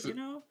 peak,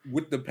 Listen,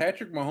 with the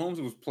Patrick Mahomes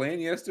who was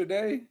playing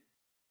yesterday,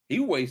 he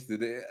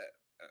wasted it.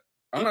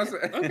 I'm not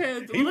saying,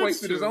 well, he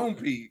wasted his own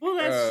peak. Well,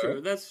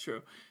 that's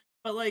true.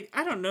 But like,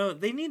 I don't know.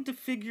 They need to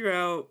figure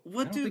out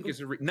what I don't think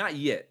it's not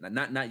yet.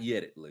 Not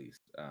yet, at least.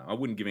 I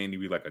wouldn't give Andy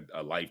Reid like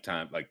a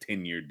lifetime, like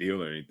 10-year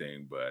deal or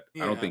anything. But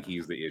I don't think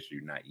he's the issue.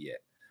 Not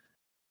yet.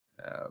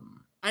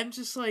 I'm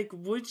just like,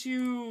 would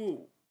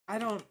you? I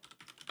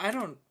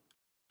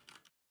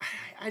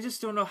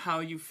just don't know how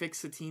you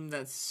fix a team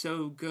that's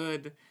so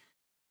good,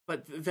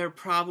 but their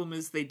problem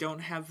is they don't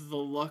have the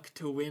luck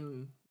to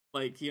win.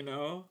 Like, you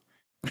know.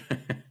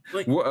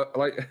 Like,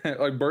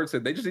 like Bird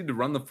said, they just need to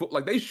run the foot.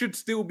 Like they should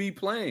still be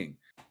playing.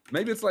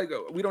 Maybe it's like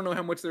we don't know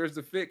how much there is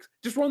to fix.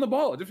 Just run the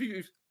ball. If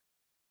you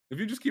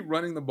just keep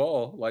running the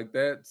ball, like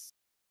that's.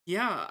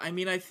 Yeah, I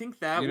mean, I think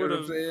that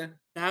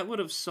would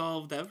have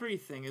solved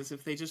everything. Is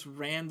if they just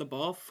ran the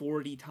ball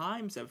 40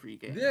 times every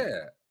game.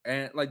 Yeah,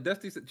 And like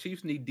Dusty said,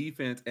 Chiefs need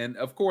defense, and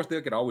of course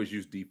they could always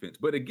use defense.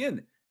 But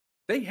again,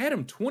 they had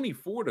him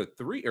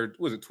 24-3, or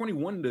was it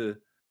 21-3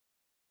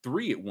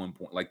 at one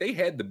point? Like they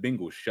had the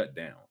Bengals shut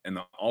down, and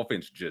the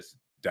offense just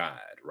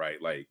died.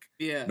 Right? Like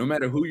no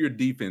matter who your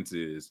defense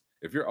is,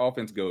 if your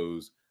offense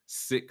goes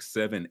 6,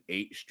 7,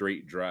 8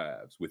 straight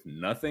drives with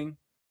nothing,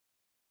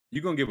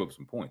 you're gonna give up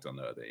some points on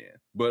the other end.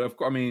 But of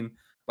course, I mean,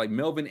 like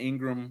Melvin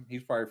Ingram,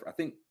 he's probably, I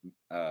think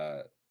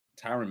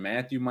Tyrann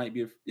Mathieu might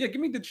be. Give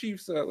me the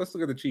Chiefs. Let's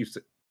look at the Chiefs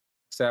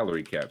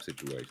salary cap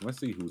situation. Let's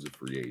see who's a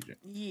free agent.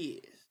 Yes.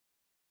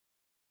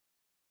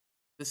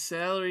 The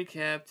salary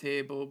cap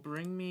table.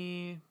 Bring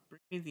me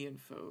the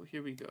info.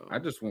 Here we go. I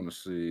just want to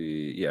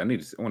see. I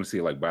want to see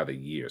it like by the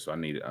year. So I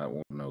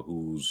want to know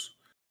who's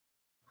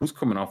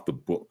coming off the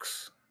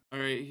books. All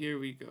right, here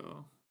we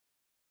go.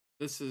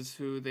 This is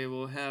who they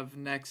will have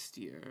next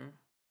year.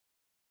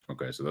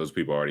 Okay, so those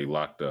people are already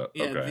locked up.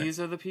 Yeah, okay. These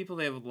are the people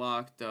they have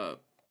locked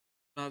up.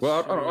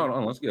 Well,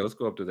 sure. Let's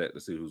go up to that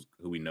to see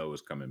who we know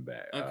is coming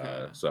back.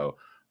 Okay. So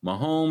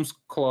Mahomes,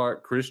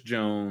 Clark, Chris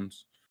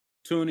Jones,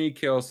 Tooney,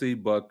 Kelsey,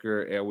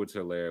 Butker,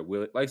 Edwards-Helaire,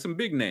 Will, like some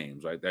big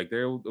names, right? Like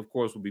they of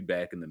course will be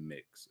back in the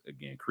mix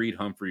again. Creed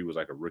Humphrey was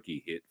like a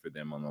rookie hit for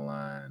them on the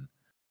line.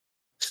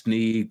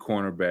 Snead,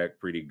 cornerback,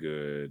 pretty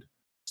good.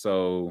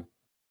 So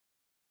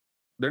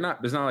there's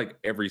not like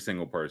every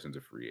single person's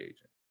a free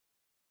agent.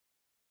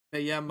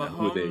 But yeah,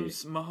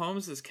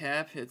 Mahomes'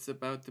 cap hit's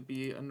about to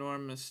be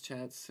enormous,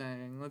 chat's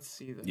saying. Let's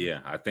see that. Yeah,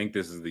 I think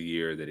this is the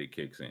year that it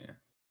kicks in.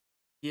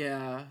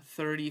 Yeah,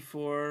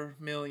 34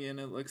 million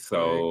it looks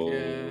so like.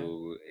 Yeah.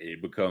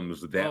 It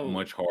becomes that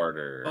much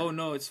harder. Oh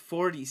no, it's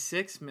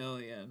 46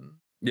 million.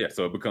 Yeah,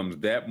 so it becomes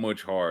that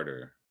much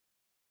harder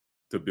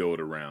to build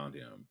around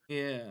him.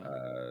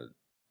 Yeah.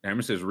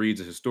 Hammer says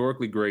Reed's a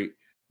historically great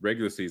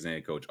regular season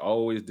head coach,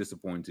 always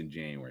disappoints in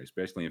January,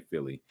 especially in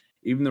Philly.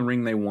 Even the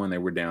ring they won, they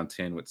were down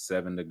 10 with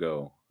 7 to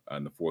go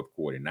in the fourth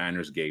quarter.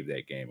 Niners gave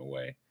that game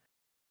away.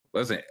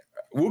 Listen,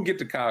 we'll get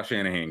to Kyle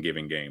Shanahan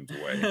giving games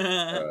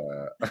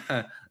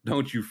away.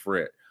 Don't you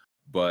fret.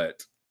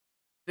 But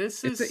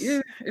it's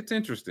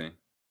interesting.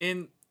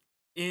 In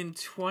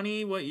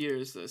 20, what year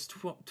is this?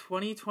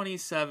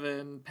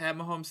 2027, Pat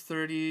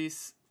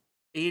Mahomes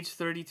age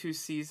 32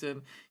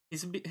 season.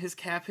 His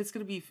cap hit's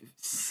going to be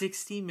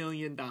 $60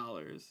 million.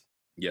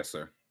 Yes,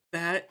 sir.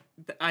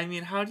 I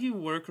mean, how do you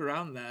work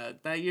around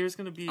that? That year's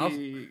going to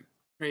be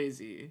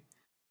crazy.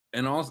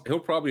 And also, he'll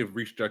probably have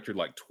restructured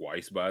like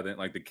twice by then.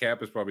 Like the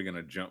cap is probably going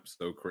to jump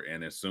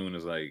and as soon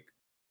as like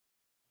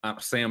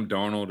Sam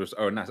Darnold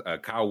or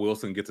Kyle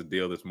Wilson gets a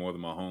deal that's more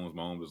than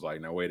Mahomes is like,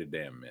 now wait a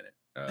damn minute.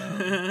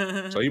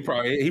 So he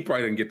probably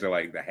didn't get to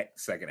like the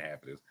second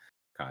half of this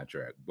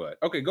contract. But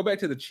okay, go back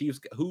to the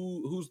Chiefs.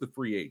 Who's the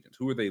free agents?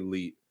 Who are they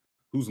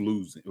Who's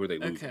losing? Who are they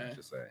losing? I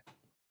should say.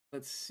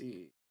 Let's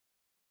see.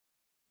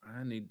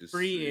 I need to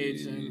free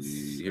agents.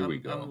 Here we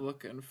go. I'm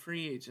looking.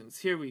 Free agents.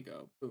 Here we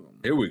go. Boom.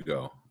 Here we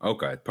go.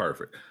 Okay,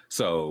 perfect.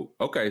 So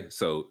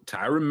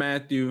Tyrann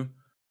Mathieu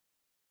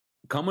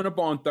coming up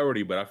on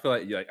 30, but I feel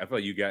like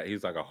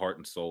he's like a heart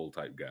and soul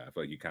type guy. I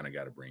feel like you kind of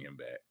got to bring him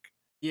back.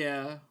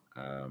 Yeah.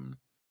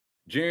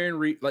 Jarran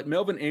Reed, like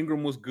Melvin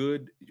Ingram was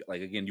good.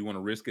 Like again, you want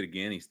to risk it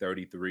again? He's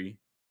 33.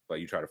 Like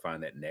you try to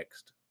find that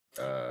next.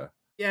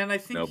 Yeah, and I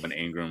think Melvin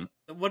Ingram.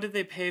 What did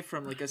they pay for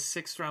him? Like a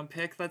 6th round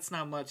pick? That's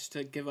not much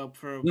to give up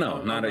for.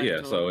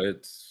 So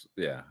it's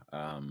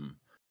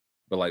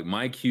But like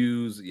Mike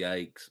Hughes,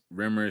 yikes.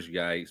 Rimmers,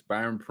 yikes.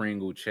 Byron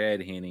Pringle,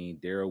 Chad Henne,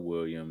 Darrell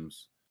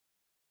Williams,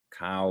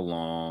 Kyle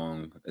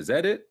Long. Is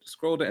that it?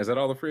 Scroll down. Is that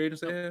all the free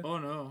agents they have? Oh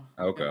no.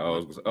 Okay.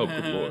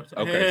 Good lord.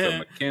 Okay,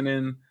 so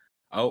McKinnon.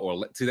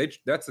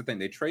 That's the thing.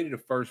 They traded a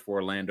first for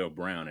Orlando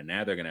Brown, and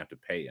now they're gonna have to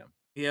pay him.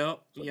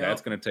 Yep. So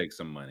that's gonna take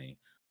some money.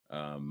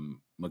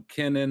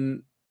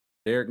 McKinnon,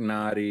 Derek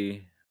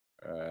Nottie,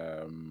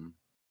 some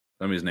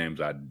of his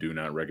names I do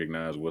not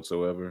recognize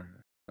whatsoever.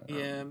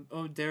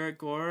 Derek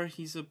Gore,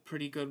 he's a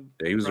pretty good.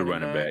 Yeah, he was a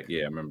running back.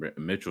 Yeah, I remember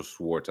Mitchell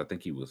Schwartz. I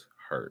think he was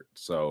hurt.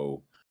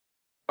 So,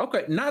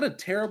 okay, not a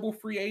terrible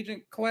free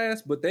agent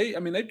class, but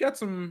they've got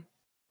some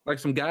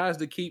guys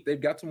to keep. They've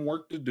got some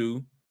work to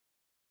do.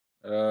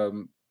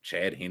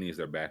 Chad Henne is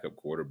their backup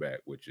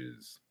quarterback, which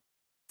is.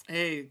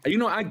 Hey,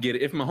 I get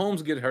it. If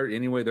Mahomes get hurt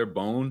anyway, they're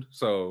boned.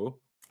 So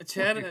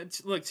Chad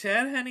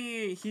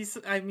Henne, he's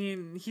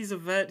a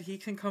vet. He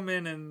can come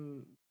in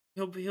and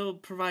he'll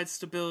provide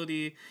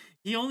stability.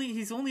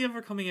 He's only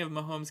ever coming in if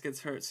Mahomes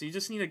gets hurt. So you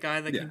just need a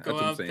guy that can go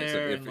out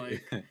there and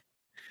like. And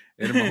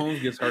if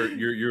Mahomes gets hurt,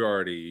 you've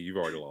already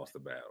lost the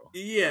battle.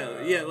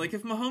 Yeah. Like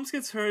if Mahomes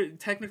gets hurt,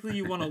 technically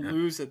you want to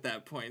lose at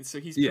that point. So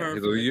he's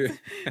perfect. So you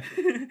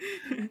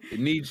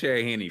need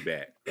Chad Henne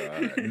back,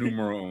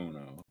 numero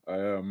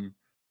uno.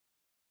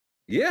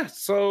 Yeah,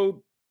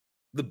 so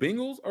the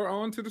Bengals are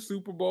on to the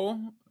Super Bowl.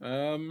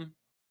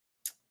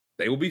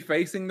 They will be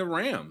facing the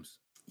Rams.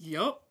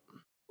 Yep.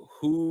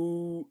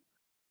 Who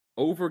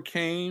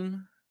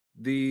overcame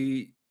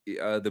the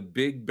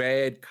big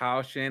bad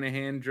Kyle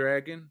Shanahan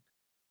dragon,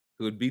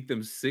 who had beat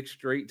them 6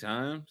 straight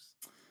times.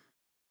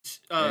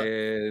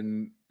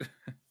 And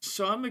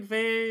Sean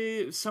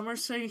McVay, some are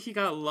saying he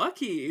got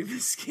lucky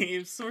this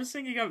game. Some are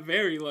saying he got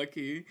very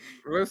lucky.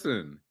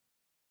 Listen,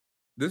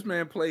 this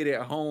man played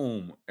at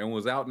home and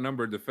was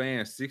outnumbered the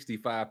fans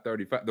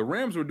 65-35. The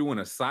Rams were doing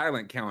a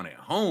silent count at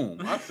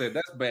home. I said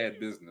that's bad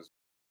business.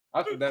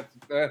 I said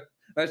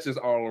that's just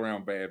all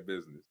around bad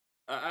business.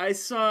 I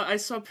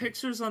saw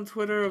pictures on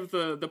Twitter of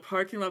the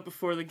parking lot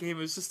before the game.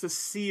 It was just a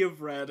sea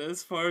of red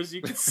as far as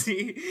you could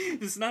see.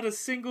 There's not a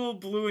single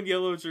blue and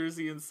yellow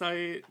jersey in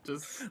sight.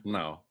 Just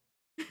no,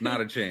 not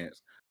a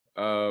chance.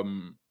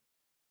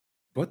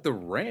 But the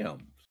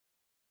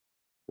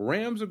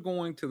Rams are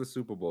going to the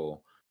Super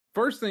Bowl.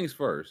 First things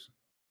first.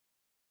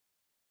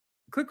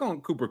 Click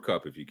on Cooper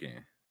Kupp if you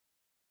can.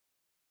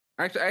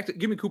 Actually,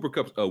 give me Cooper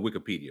Kupp's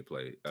Wikipedia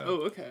play.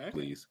 okay.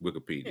 Please,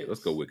 Wikipedia. Yes. Let's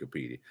go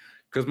Wikipedia.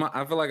 Because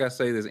I feel like I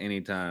say this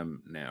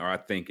anytime now, or I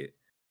think it.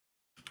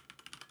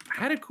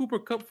 How did Cooper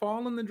Kupp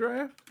fall in the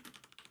draft?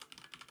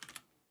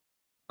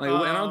 Like,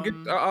 and I'll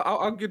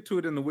get to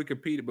it in the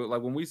Wikipedia, but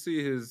like when we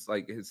see his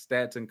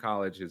stats in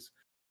college, his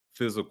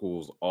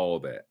physicals, all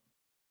that.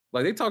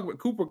 Like they talk about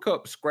Cooper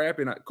Kupp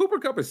scrapping. Cooper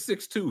Kupp is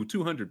 6'2",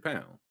 200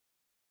 pounds.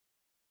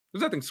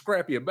 There's nothing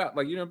scrappy about,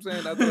 like, you know what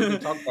I'm saying? I think they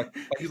talk like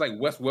he's like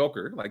Wes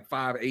Welker, like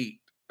 5'8".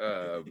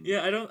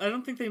 Yeah, I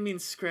don't think they mean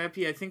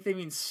scrappy. I think they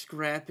mean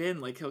scrap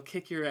in, like he'll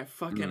kick your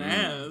fucking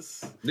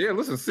ass. Yeah,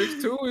 listen,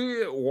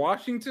 6'2",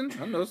 Washington.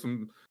 I know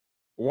some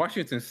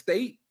Washington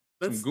State,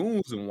 some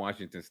goons in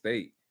Washington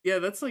State. Yeah,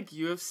 that's like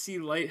UFC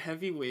light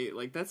heavyweight.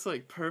 Like that's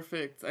like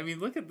perfect. I mean,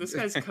 look at this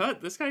guy's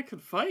cut. This guy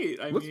could fight.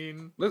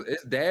 Listen,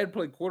 his dad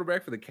played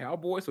quarterback for the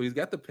Cowboys, so he's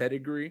got the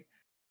pedigree.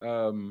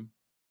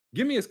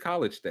 Give me his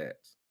college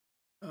stats.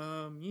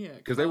 Yeah,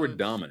 because they were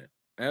dominant.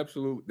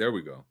 Absolutely. There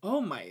we go. Oh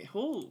my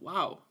whole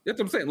wow. That's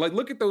what I'm saying. Like,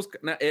 look at those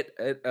now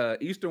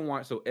at Eastern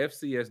Watch, so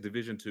FCS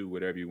Division II,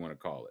 whatever you want to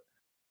call it.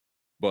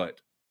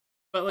 But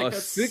like a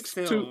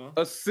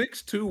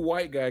 6'2"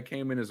 white guy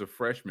came in as a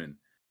freshman,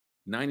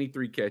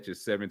 93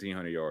 catches,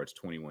 1,700 yards,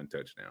 21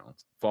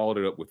 touchdowns. Followed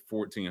it up with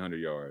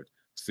 1,400 yards,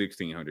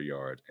 1,600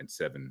 yards, and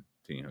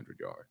 1,700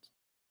 yards.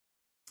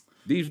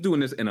 He's doing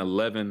this in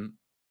 11,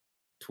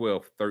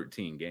 12,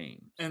 13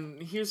 games.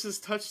 And here's his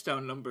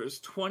touchdown numbers: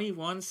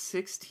 21,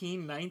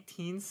 16,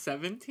 19,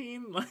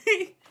 17.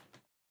 Like,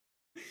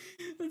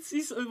 let's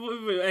see.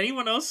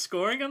 Anyone else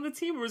scoring on the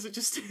team, or is it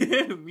just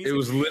him? It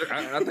was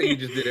literally. I think he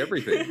just did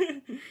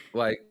everything.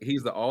 Like,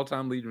 he's the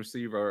all-time leading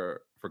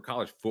receiver for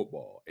college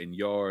football in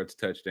yards,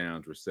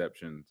 touchdowns,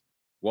 receptions.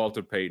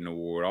 Walter Payton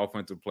Award,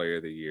 Offensive Player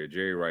of the Year,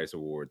 Jerry Rice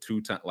Award,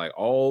 2 times, like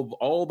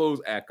all those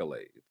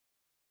accolades.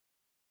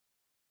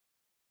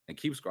 And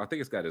I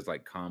think it's got his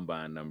like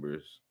combine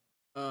numbers.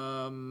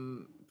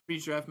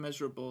 Pre-draft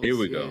measurables. Here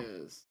we go.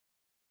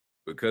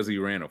 Because he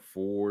ran a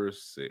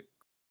 4.6.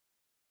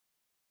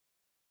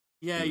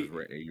 Yeah,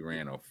 he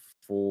ran a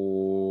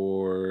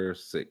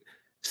 4.6.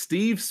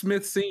 Steve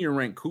Smith Sr.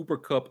 ranked Cooper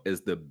Kupp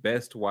as the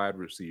best wide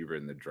receiver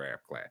in the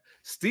draft class.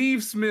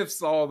 Steve Smith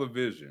saw the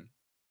vision.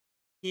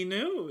 He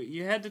knew.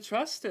 You had to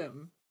trust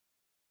him.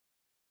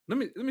 Let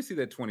me see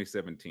that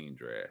 2017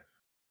 draft.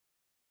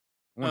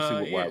 I want to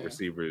see what wide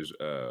receivers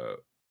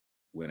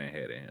went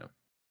ahead of him.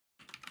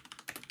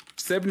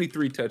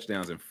 73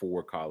 touchdowns in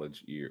 4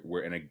 college years,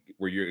 where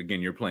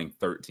you're playing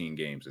 13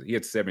 games. He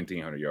had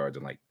 1,700 yards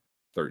in like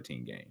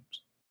 13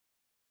 games.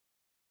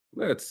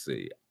 Let's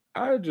see.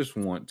 I just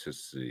want to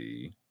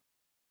see.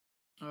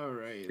 All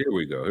right. Here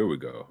we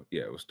go.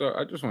 Yeah, we'll start.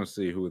 I just want to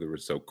see who there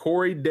was. So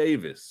Corey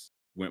Davis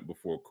went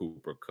before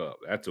Cooper Kupp.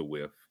 That's a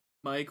whiff.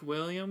 Mike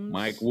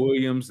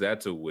Williams.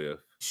 That's a whiff.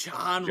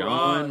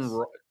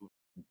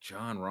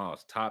 John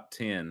Ross, top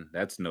 10.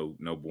 That's no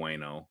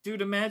bueno.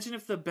 Dude, imagine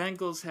if the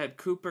Bengals had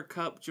Cooper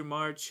Kupp,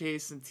 Jamar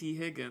Chase, and T.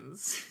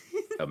 Higgins.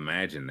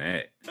 Imagine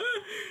that.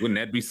 Wouldn't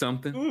that be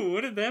something? Ooh,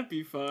 wouldn't that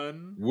be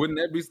fun? Wouldn't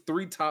that be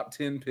 3 top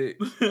 10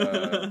 picks?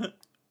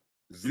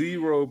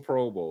 0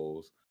 Pro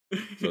Bowls.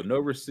 So no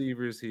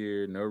receivers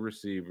here. No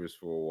receivers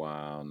for a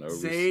while. No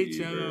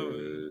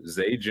receivers.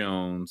 Zay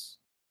Jones.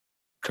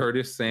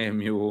 Curtis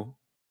Samuel.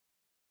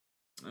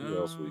 Who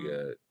else we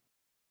got?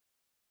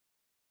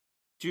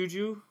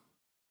 Juju.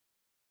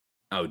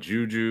 Oh,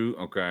 Juju.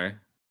 Okay.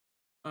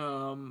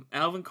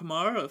 Alvin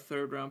Kamara, a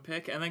 3rd round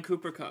pick, and then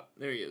Cooper Kupp.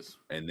 There he is.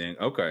 And then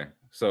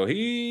so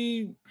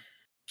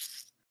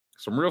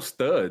some real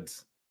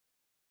studs.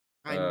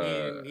 I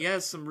mean, yeah,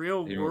 some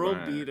real world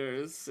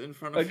beaters in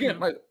front of him. Again,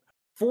 like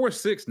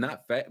 4'6",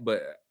 not fat,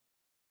 but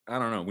I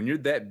don't know. When you're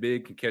that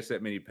big, can catch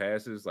that many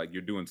passes, like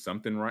you're doing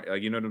something right.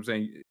 Like, you know what I'm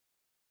saying?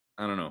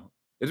 I don't know.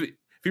 If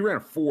he ran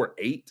a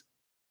 4'8",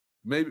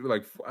 maybe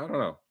like, I don't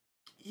know.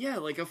 Yeah,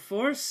 like a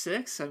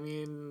 4'6". I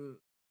mean,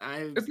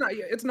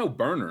 it's no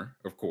burner,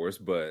 of course,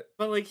 but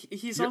like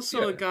he's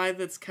also a guy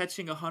that's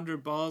catching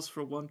 100 balls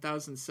for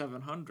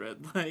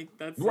 1,700. Like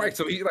that's right.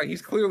 So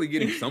he's clearly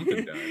getting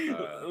something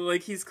done.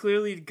 Like he's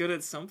clearly good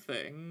at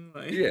something.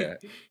 Like, yeah.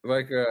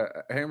 Like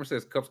Hammer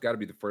says, Kupp's got to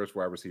be the first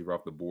wide receiver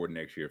off the board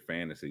next year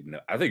fantasy. No,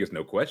 I think it's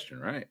no question,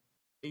 right?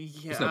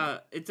 Yeah,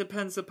 it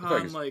depends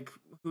upon like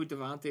who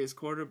Devontae's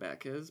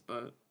quarterback is,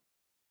 but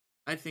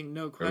I think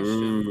no question.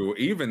 Ooh,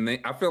 even then,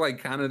 I feel like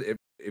kind of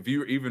if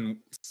you're even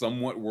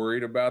somewhat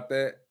worried about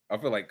that, I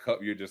feel like Cup,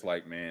 you're just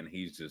like, man,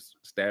 he's just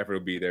Stafford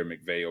will be there,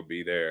 McVay will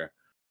be there.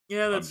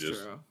 Yeah, I'm that's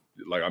just true.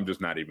 I'm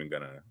just not even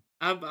gonna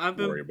I've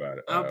worry been about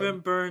it. I've been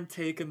burned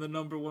taking the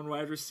number one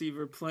wide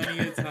receiver plenty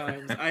of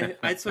times.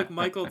 I took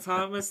Michael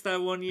Thomas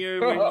that one year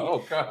when he.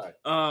 Oh God.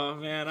 Oh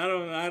man, I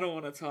don't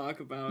want to talk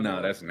about No,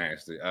 it. that's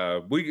nasty.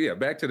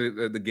 Back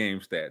to the game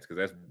stats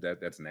because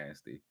that's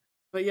nasty.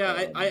 But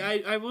yeah,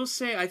 I will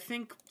say I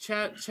think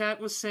chat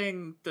was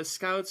saying the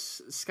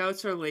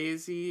scouts are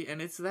lazy,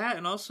 and it's that,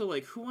 and also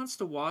like who wants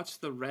to watch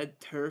the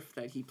red turf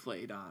that he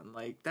played on?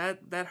 Like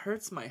that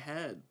hurts my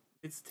head.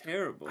 It's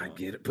terrible. I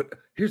get it, but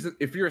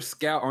if you're a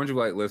scout, aren't you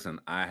like,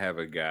 listen, I have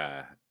a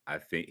guy. I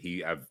think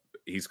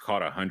he's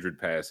caught 100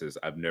 passes.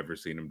 I've never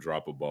seen him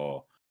drop a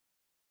ball,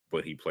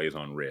 but he plays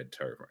on red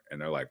turf,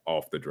 and they're like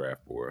off the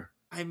draft board.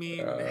 I mean,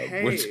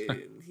 hey,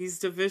 he's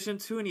Division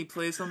II and he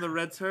plays on the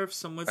red turf.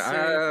 Some would say,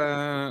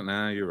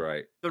 nah, you're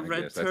right. The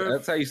red turf.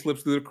 That's how he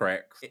slips through the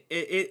cracks.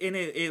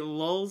 It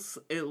lulls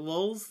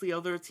the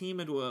other team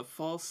into a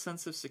false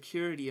sense of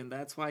security, and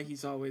that's why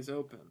he's always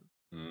open.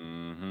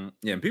 Mm-hmm.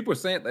 Yeah, and people are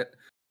saying that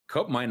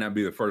Cup might not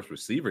be the first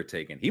receiver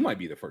taken. He might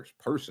be the first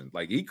person.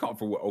 Like he caught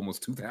for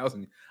almost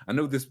 2,000. I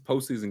know this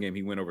postseason game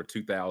he went over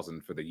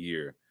 2,000 for the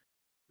year.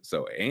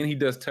 So and he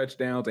does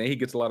touchdowns and he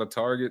gets a lot of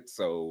targets.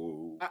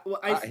 So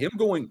him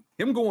going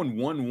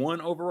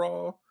 1-1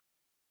 overall,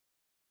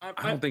 I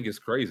don't think it's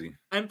crazy.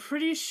 I'm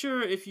pretty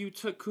sure if you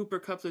took Cooper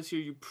Kupp this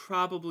year, you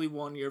probably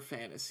won your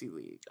fantasy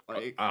league.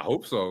 Like I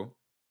hope so.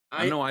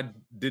 I know I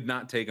did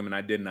not take him and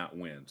I did not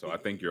win. So I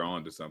think you're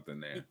on to something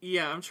there.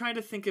 Yeah, I'm trying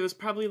to think. It was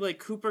probably like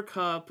Cooper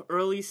Kupp,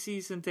 early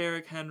season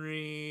Derrick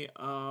Henry,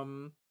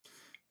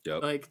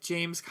 Yep. like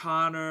James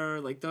Conner,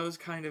 like those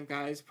kind of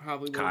guys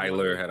probably.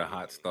 Kyler had a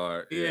hot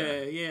start.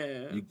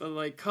 Yeah. But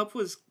like Kupp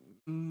was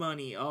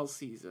money all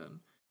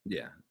season.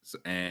 Yeah, so,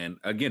 and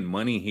again,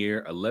 money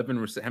here.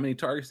 11. How many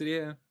targets did he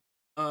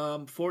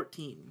have?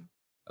 14.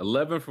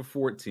 11 for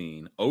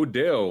 14.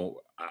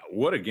 Odell,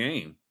 what a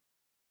game!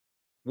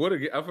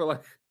 I feel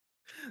like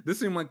this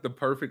seemed like the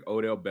perfect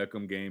Odell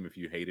Beckham game if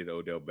you hated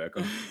Odell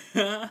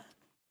Beckham.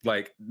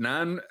 Like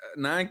nine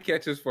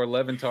catches for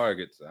 11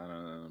 targets. I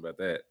don't know about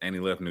that. And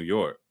he left New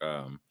York.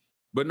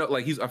 But no,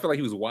 like I feel like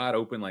he was wide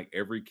open like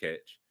every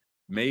catch,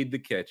 made the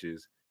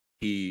catches.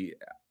 He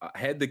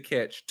had the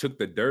catch, took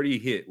the dirty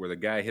hit where the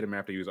guy hit him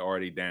after he was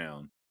already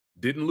down.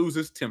 Didn't lose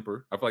his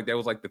temper. I feel like that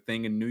was like the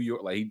thing in New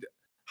York. Like he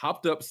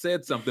hopped up,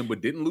 said something,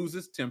 but didn't lose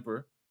his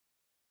temper.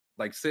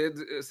 Like said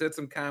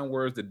some kind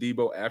words to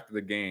Debo after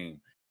the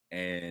game.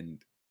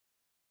 And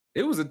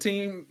it was a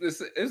team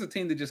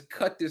that just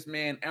cut this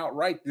man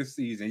outright this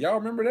season. Y'all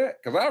remember that?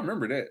 Because I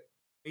remember that.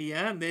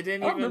 Yeah, they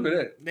didn't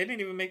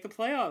even make the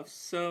playoffs.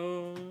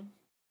 So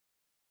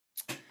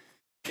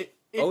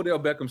Odell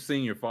Beckham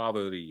Sr.,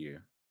 Father of the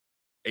Year,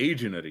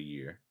 Agent of the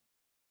Year.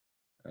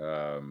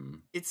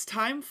 It's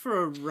time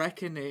for a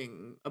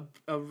reckoning.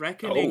 A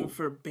reckoning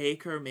for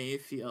Baker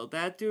Mayfield.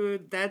 That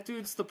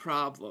dude's the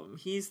problem.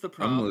 He's the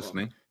problem.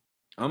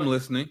 I'm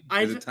listening.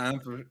 Is it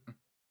time for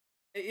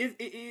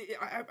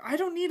I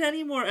don't need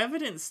any more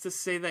evidence to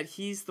say that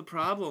he's the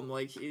problem.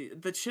 Like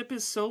the chip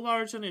is so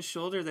large on his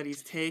shoulder that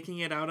he's taking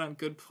it out on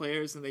good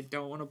players, and they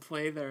don't want to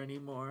play there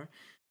anymore.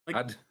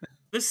 Like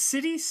the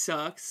city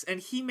sucks, and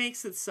he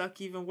makes it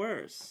suck even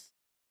worse.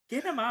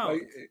 Get him out.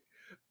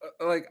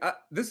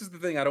 This is the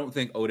thing. I don't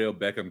think Odell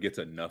Beckham gets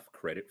enough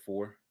credit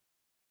for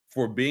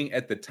being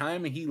at the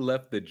time he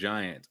left the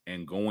Giants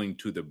and going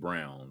to the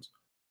Browns.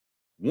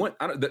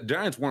 The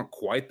Giants weren't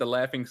quite the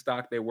laughing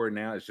stock they were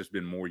now. It's just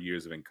been more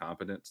years of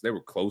incompetence. They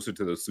were closer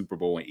to the Super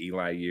Bowl and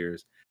Eli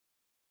years.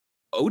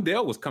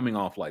 Odell was coming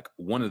off like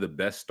one of the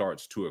best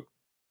starts to a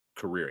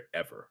career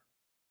ever.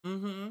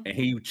 Mm-hmm. And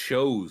he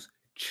chose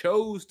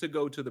to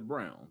go to the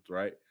Browns,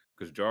 right?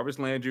 Because Jarvis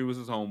Landry was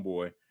his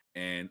homeboy.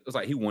 And it's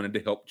like he wanted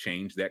to help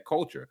change that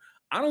culture.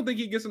 I don't think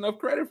he gets enough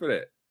credit for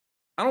that.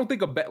 I don't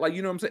think you know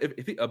what I'm saying?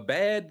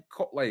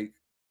 If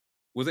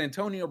was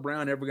Antonio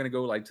Brown ever going to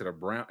go like to the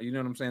Brown? You know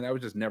what I'm saying? That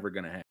was just never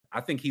going to happen.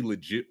 I think he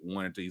legit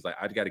wanted to. He's like,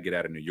 I got to get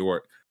out of New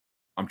York.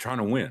 I'm trying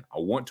to win. I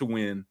want to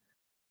win.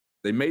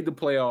 They made the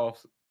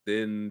playoffs.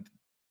 Then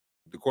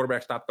the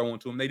quarterback stopped throwing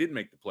to him. They didn't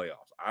make the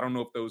playoffs. I don't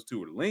know if those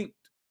two are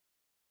linked,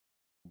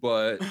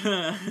 but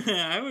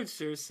I would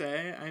sure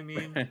say. I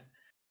mean,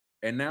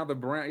 and now the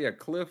Brown,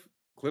 Cliff,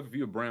 if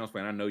you're a Browns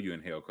fan, I know you're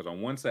in hell because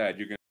on one side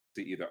you're going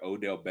to see either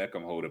Odell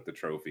Beckham hold up the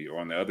trophy, or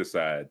on the other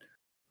side,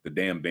 the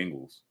damn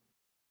Bengals.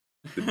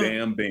 The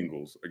damn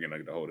Bengals are going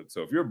to hold it.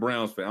 So if you're a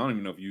Browns fan, I don't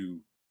even know if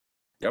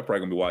y'all probably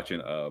going to be watching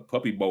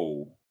Puppy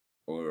Bowl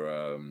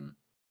or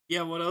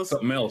what else?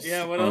 Something else.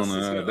 Yeah, what else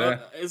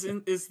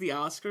is the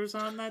Oscars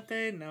on that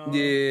day? No.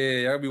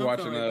 Yeah, I'll be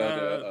watching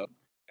the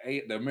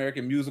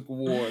American Music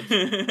Awards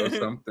or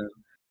something.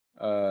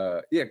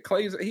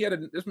 Clay's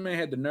this man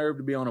had the nerve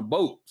to be on a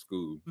boat,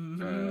 Scoob.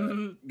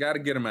 Mm-hmm. Got to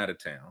get him out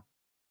of town.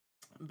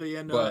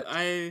 But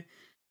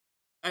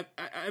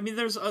I mean,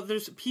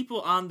 there's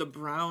people on the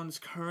Browns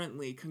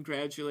currently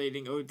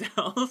congratulating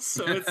Odell,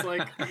 so it's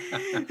like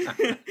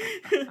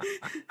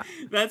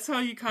that's how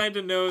you kind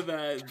of know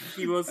that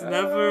he was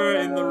never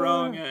in the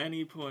wrong at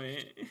any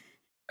point.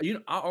 I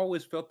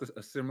always felt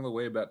a similar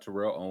way about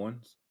Terrell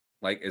Owens.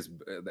 Like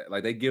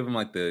they give him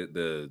like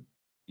the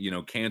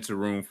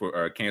cancer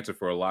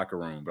for a locker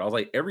room, but I was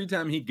like, every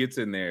time he gets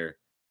in there,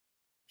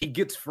 he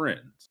gets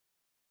friends.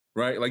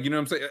 Right? Like, you know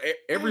what I'm saying?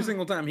 Every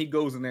single time he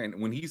goes in there, and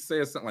when he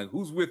says something like,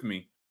 "Who's with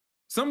me?"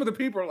 Some of the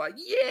people are like,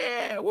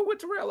 "Yeah, we're with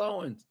Terrell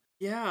Owens."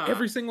 Yeah.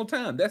 Every single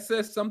time. That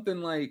says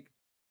something like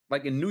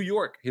in New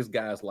York, his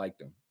guys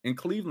liked him. In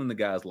Cleveland, the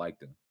guys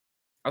liked him.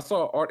 I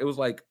saw art. It was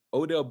like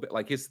Odell,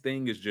 like his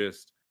thing is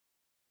just,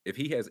 if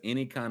he has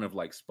any kind of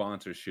like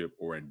sponsorship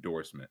or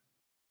endorsement,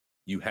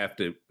 you have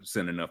to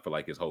send enough for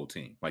like his whole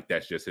team. Like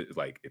that's just it.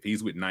 Like if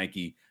he's with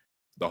Nike,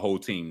 the whole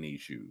team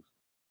needs shoes.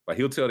 Like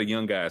he'll tell the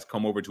young guys,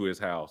 come over to his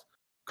house,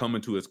 come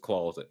into his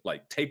closet,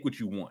 like take what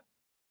you want.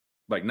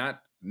 Like not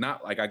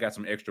like I got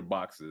some extra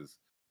boxes,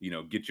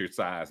 get your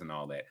size and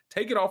all that.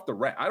 Take it off the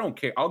rack. I don't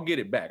care. I'll get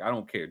it back. I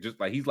don't care. Just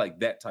like he's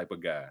like that type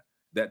of guy,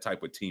 that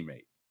type of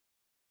teammate.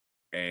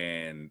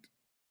 And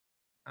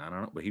I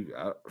don't know, but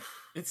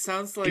it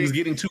sounds like he was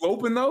getting too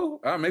open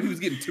though. Maybe he was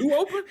getting too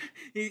open.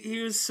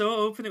 he was so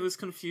open it was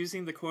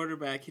confusing the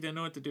quarterback. He didn't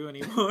know what to do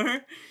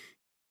anymore.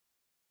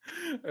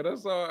 And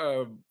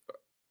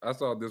I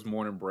saw this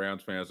morning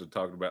Browns fans were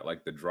talking about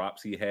like the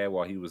drops he had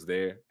while he was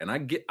there. And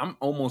I'm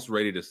almost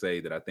ready to say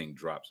that I think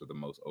drops are the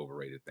most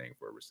overrated thing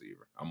for a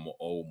receiver. I'm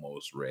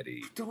almost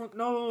ready. Don't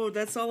know.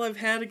 That's all I've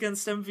had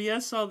against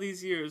MVS all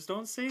these years.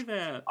 Don't say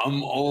that.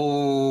 I'm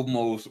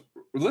almost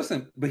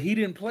listen, but he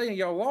didn't play and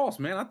y'all lost,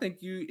 man. I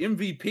think you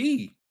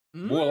MVP.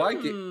 More like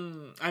it.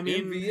 I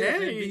mean,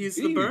 MVP. He's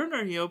the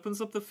burner. He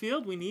opens up the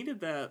field. We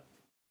needed that.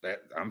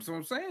 That's what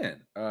I'm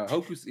saying.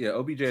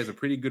 OBJ has a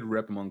pretty good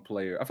rep among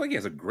players. I feel like he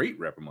has a great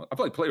rep among. I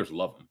feel like players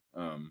love him.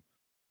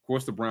 Of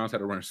course, the Browns had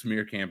to run a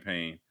smear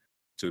campaign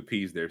to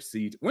appease their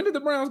seat. When did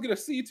the Browns get a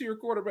C-tier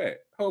quarterback?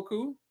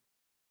 Hoku?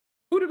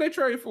 Who did they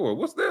trade for?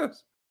 What's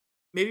this?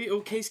 Maybe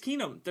Case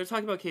Keenum. They're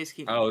talking about Case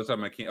Keenum. Oh, they're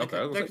talking about Keenum.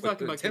 Okay, they're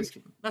talking about Case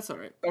Keenum. That's all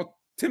right. Oh,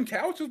 Tim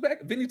Couch was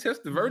back. Vinny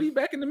Testaverde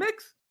back in the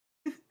mix.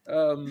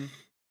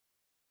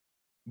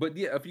 But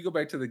yeah, if you go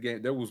back to the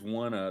game, there was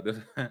one.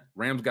 The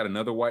Rams got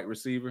another white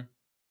receiver.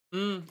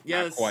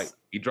 Yes, not quite.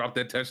 He dropped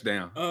that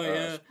touchdown. Oh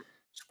yeah,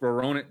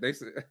 Squirronic. They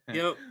said.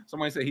 Yep.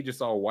 Somebody said he just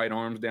saw white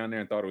arms down there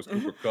and thought it was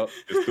Cooper Kupp.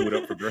 Just threw it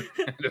up for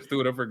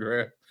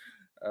grab.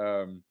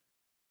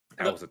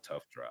 That was a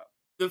tough drop.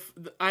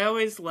 I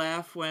always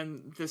laugh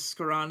when the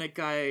Squironic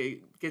guy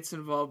gets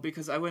involved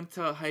because I went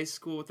to high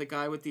school with a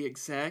guy with the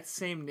exact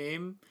same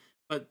name,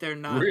 but they're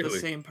not the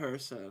same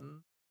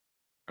person.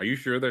 Are you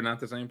sure they're not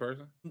the same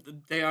person?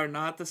 They are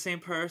not the same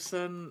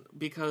person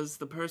because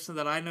the person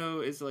that I know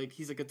is like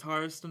he's a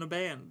guitarist in a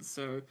band,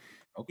 so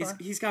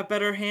he's got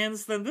better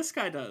hands than this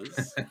guy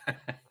does.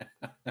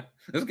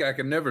 This guy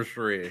can never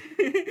shred.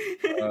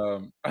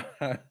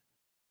 I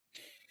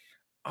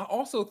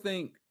also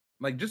think,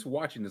 like, just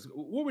watching this,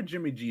 what were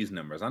Jimmy G's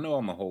numbers? I know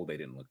on the whole they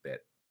didn't look that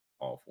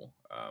awful.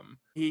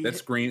 That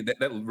screen,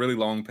 that really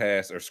long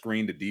pass or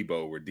screen to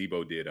Debo where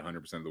Debo did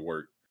 100% of the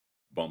work,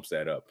 bumps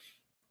that up.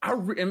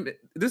 And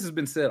this has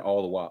been said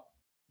all the while.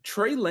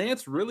 Trey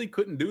Lance really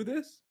couldn't do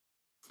this.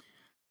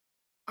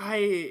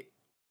 You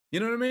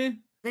know what I mean?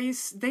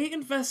 They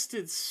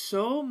invested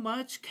so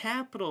much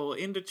capital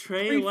into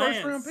Trey 3 Lance.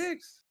 First-round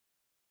picks.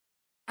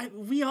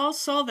 We all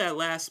saw that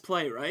last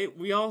play, right?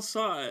 We all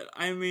saw it.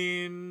 I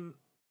mean,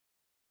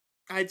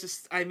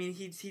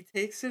 he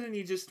takes it and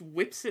he just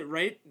whips it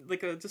right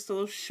like just a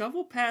little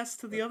shovel pass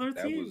to the other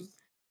team.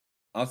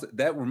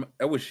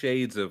 That was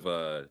shades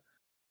of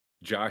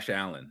Josh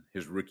Allen,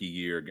 his rookie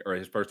year or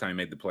his first time he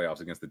made the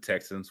playoffs against the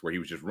Texans, where he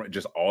was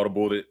just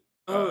audibled it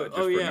for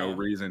no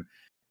reason.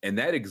 And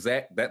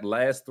that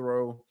last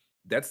throw,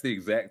 that's the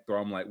exact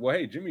throw. I'm like, well,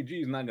 hey, Jimmy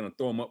G is not going to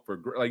throw him up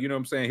for, like, you know what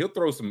I'm saying? He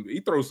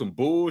throws some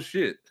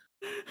bullshit.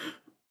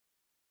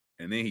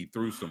 And then he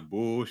threw some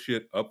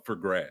bullshit up for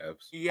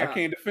grabs. Yeah. I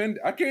can't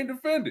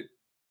defend it.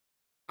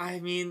 I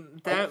mean,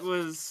 that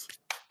was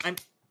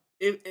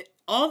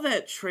all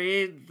that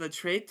the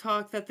trade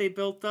talk that they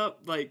built up,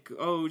 like,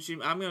 oh,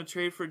 I'm going to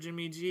trade for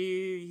Jimmy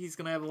G. He's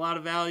going to have a lot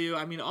of value.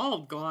 I mean,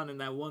 all gone in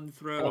that one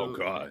throw. Oh,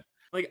 God.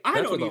 Like,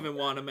 I don't even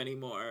want him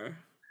anymore.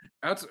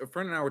 A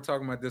friend and I were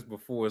talking about this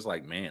before. It's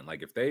like, man,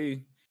 like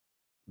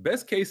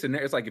best case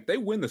scenario, it's like if they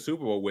win the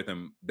Super Bowl with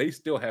him, they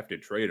still have to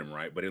trade him,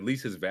 right? But at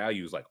least his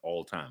value is like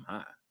all time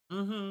high.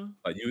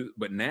 Mm-hmm.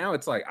 But now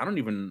it's like,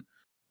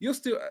 you'll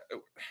still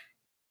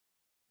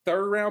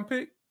 3rd round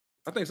pick.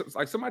 I think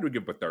like somebody would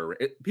give up a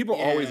 3rd. People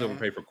always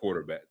overpay for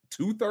quarterback.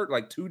 2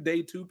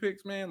 day 2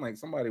 picks, man. Like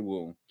somebody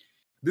will.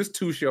 This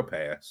 2 shall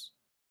pass.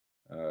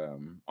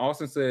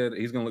 Austin said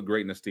he's gonna look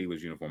great in the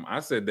Steelers uniform. I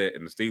said that,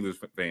 and the Steelers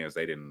fans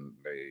they didn't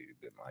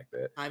like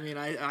that. I mean,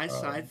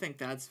 I think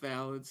that's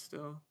valid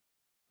still.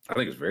 I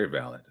think it's very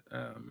valid.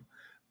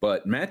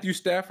 But Matthew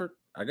Stafford,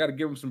 I got to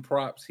give him some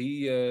props.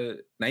 He had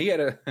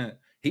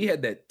He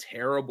had that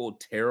terrible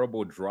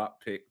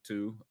drop pick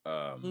too.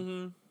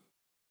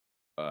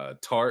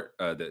 Tart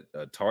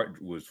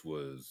Tart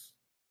was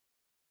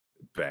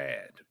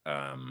bad.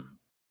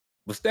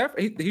 But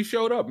Stafford, he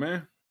showed up,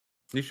 man.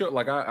 He showed,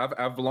 like,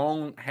 I've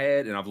long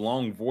had and I've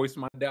long voiced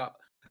my doubt.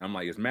 I'm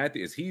like,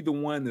 is he the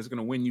one that's going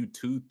to win you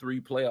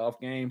 2-3 playoff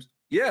games?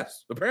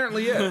 Yes,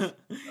 apparently yes.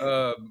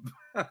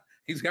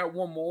 He's got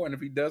one more, and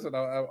if he doesn't,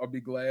 I'll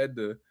be glad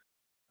to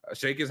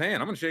shake his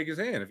hand. I'm going to shake his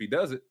hand if he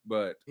does it,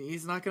 but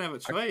he's not going to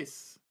have a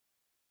choice.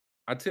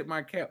 I tip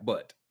my cap,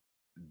 but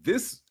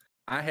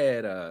I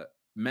had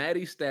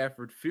Matty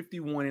Stafford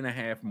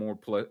 51.5 more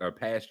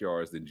pass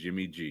yards than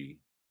Jimmy G.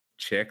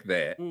 Check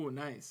that. Ooh,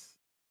 nice.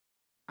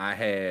 I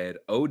had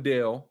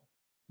Odell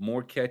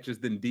more catches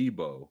than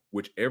Debo,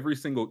 which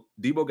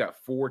Debo got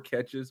 4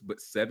 catches, but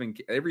 7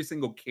 every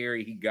single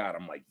carry he got.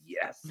 I'm like,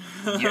 yes,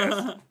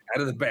 out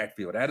of the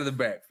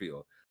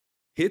backfield.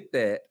 Hit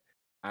that.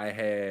 I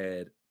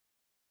had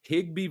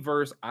Higbee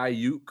versus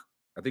Ayuk.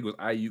 I think it was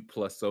Ayuk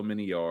plus so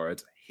many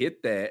yards.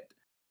 Hit that,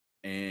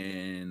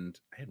 and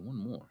I had one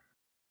more.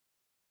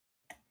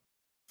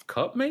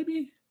 Cup,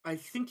 maybe? I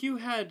think you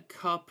had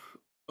Cup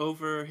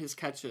over his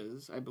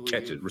catches, I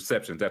believe.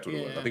 Receptions, that's what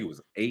it was. I think it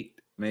was 8,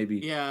 maybe.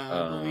 Yeah,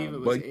 I believe it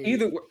was 8.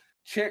 Either way,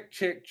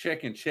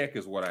 check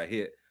is what I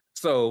hit.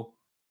 So,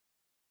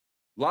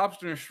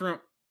 lobster and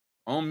shrimp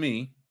on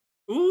me.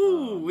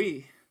 Ooh,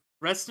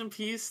 rest in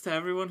peace to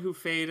everyone who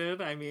faded.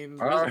 I mean,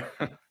 I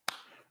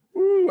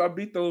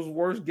beat those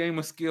worst game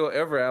of skill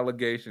ever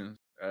allegations.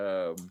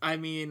 I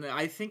mean,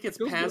 I think it's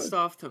passed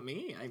off to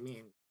me. I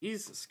mean,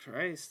 Jesus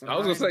Christ. I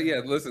was gonna say,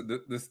 yeah.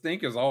 Listen, the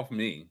stink is off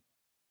me.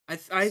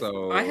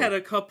 I had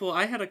a couple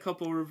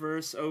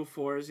reverse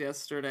 04s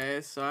yesterday,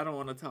 so I don't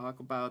want to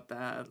talk about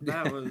that.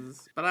 That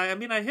was, but I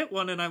mean, I hit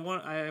one and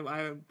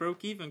I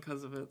broke even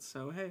because of it.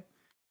 So hey,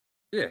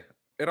 yeah,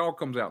 it all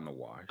comes out in the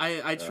wash.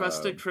 I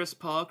trusted Chris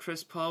Paul.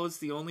 Chris Paul was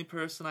the only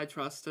person I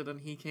trusted, and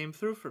he came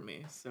through for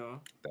me. So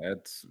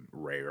that's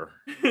rare.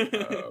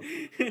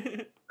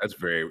 That's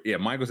very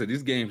Michael said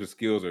these games of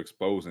skills are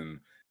exposing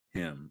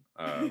him.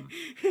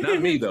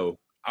 Not me though.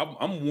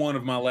 I'm one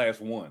of my last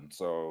one,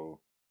 so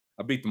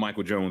I beat the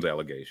Michael Jones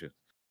allegation.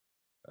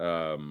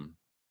 I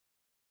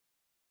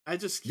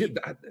just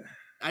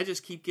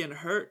keep getting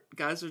hurt.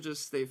 Guys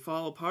they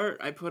fall apart.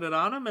 I put it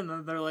on them, and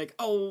then they're like,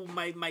 "Oh,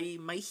 my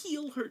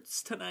heel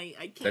hurts tonight.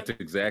 I can't." That's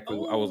exactly.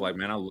 I was like,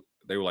 man.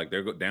 They were like,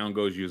 down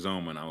goes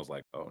Uzoma, and I was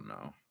like, oh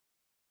no.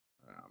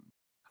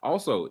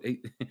 Also,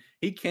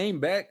 he came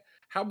back.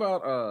 How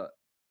about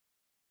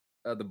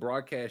the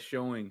broadcast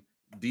showing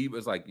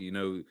Debo's like,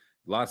 a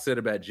lot said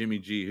about Jimmy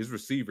G. His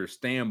receivers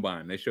stand by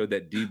him. They showed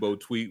that Debo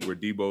tweet where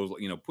Debo's,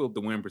 pull up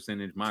the win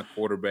percentage, my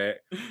quarterback,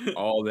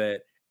 all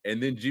that.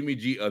 And then Jimmy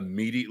G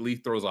immediately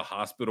throws a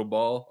hospital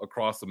ball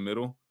across the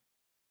middle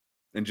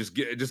and just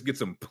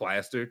gets him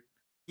plastered.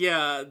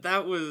 Yeah,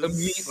 that was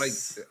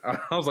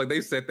I was like,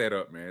 they set that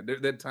up, man.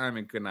 That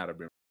timing could not have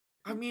been.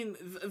 I mean,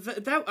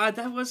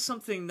 that was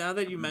something. Now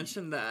that you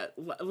mentioned that,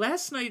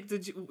 last night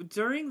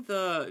during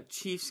the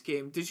Chiefs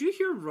game, did you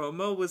hear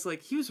Romo was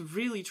like he was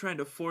really trying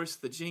to force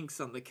the jinx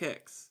on the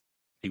kicks?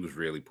 He was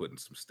really putting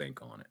some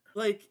stink on it.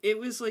 It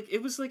was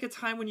like a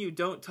time when you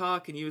don't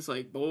talk, and he was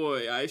like,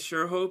 "Boy, I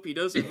sure hope he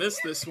doesn't miss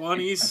this one.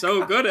 He's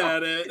so good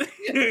at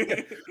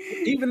it."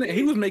 Even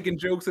he was making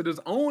jokes at his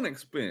own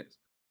expense,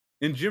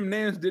 and Jim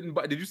Nantz didn't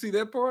buy. Did you see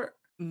that part?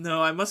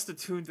 No, I must have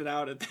tuned it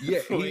out at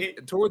that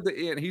point. Toward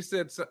the end, he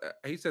said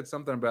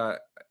something about,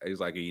 he's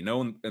like, in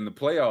the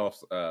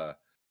playoffs,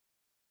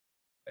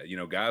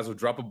 guys will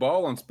drop a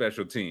ball on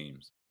special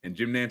teams, and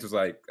Jim Nantz was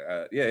like,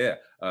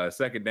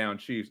 second down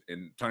Chiefs,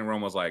 and Tony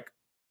Romo was like,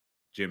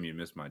 Jim, you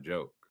missed my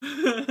joke.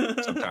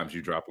 Sometimes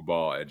you drop a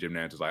ball, and Jim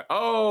Nantz was like,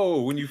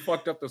 oh, when you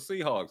fucked up the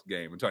Seahawks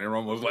game, and Tony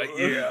Romo was like,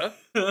 yeah.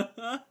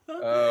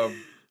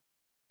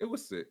 It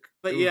was sick.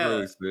 But it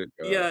was really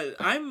sick.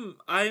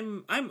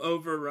 I'm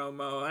over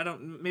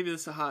Romo. Maybe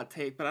this is a hot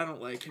take, but I don't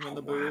like him in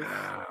the booth.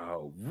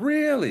 Wow,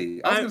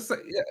 really? I was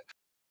gonna say, yeah.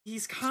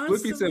 He's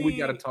constantly. Flippy said we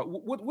gotta talk.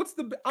 What's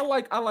the? I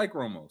like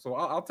Romo, so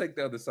I'll take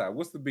the other side.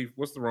 What's the beef?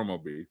 What's the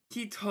Romo beef?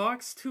 He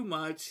talks too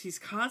much. He's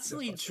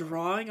constantly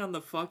drawing on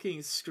the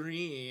fucking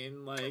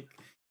screen. Like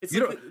it's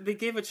they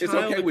gave a child.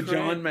 It's okay when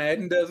John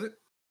Madden does it.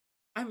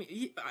 I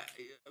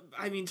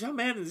mean, John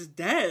Madden's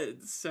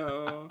dead,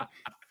 so.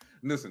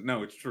 Listen,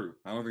 no, it's true.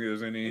 I don't think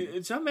there's any.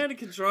 John Madden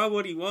can draw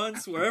what he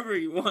wants wherever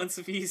he wants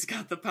if he's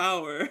got the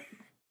power.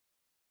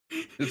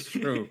 It's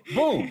true.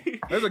 Boom!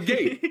 There's a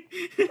gate.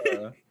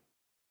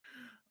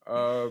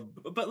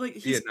 But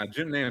like, now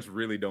Jim Nantz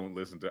really don't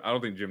listen to. I don't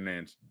think Jim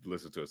Nantz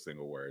listens to a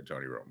single word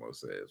Tony Romo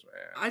says,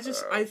 man.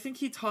 I think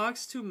he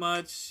talks too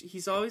much.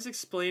 He's always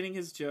explaining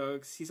his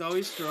jokes. He's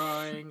always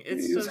drawing.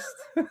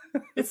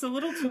 It's a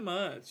little too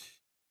much.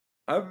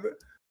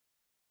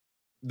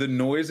 The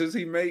noises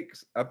he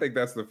makes, I think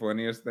that's the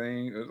funniest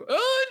thing.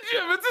 Oh,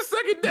 Jim, it's a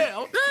second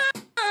down.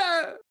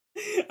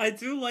 I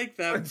do like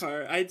that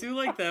part. I do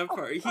like that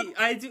part.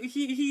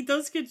 He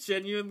does get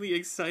genuinely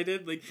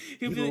excited. Like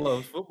He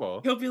loves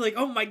football. he'll be like,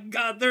 "Oh my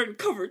god, they're in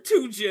cover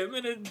 2, Jim."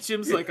 And then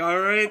Jim's like, "All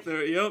right,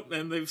 they're yep,"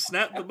 and they've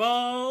snapped the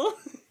ball.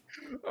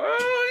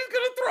 Oh, he's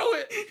gonna throw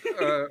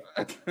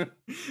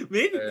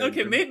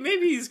it.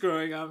 Maybe he's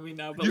growing on me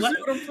now. But you see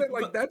what I'm saying?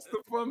 Like that's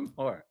the fun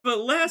part. But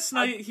last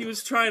night he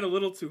was trying a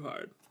little too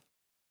hard.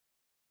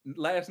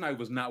 Last night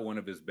was not one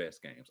of his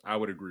best games. I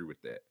would agree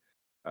with that.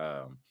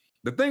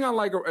 The thing I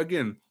like,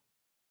 again,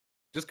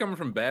 just coming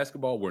from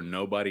basketball where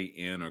nobody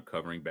in or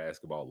covering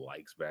basketball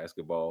likes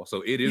basketball.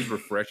 So it is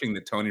refreshing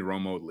that Tony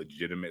Romo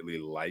legitimately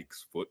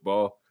likes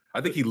football. I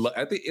think he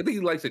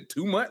likes it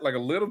too much, like a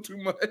little too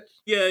much.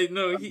 Yeah,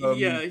 no,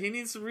 he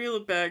needs to reel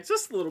it back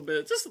just a little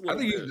bit,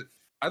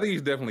 I think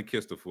he's definitely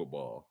kissed a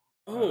football.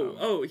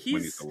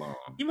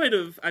 He might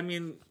have. I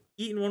mean,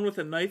 eaten one with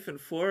a knife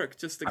and fork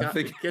just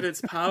to get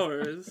its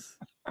powers.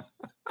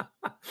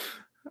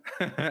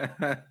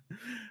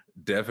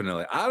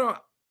 Definitely. I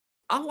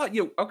like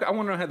you. Okay, I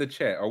want to know how the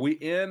chat. Are we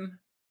in?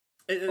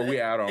 Are we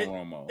out on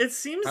Romo? It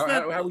seems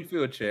how we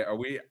feel, chat. Are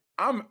we?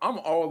 I'm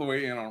all the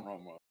way in on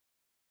Romo.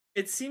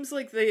 It seems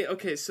like they.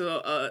 Okay,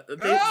 so I don't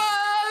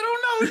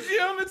know,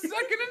 Jim. It's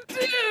 2nd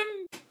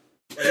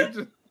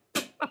and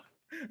 10.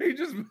 He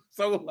just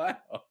so loud.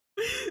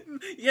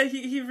 Yeah,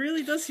 he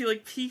really does. He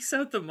like peeks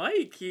out the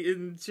mic.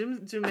 And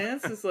Jim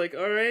Nance is like,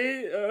 all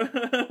right.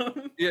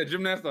 Yeah,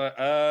 Jim Nance like,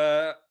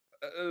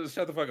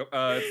 shut the fuck up.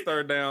 It's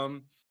 3rd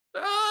down.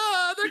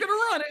 They're gonna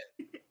run it.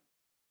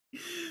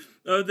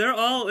 Oh, they're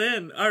all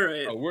in. All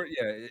right. Oh,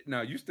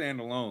 no, you stand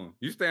alone.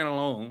 You stand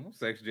alone,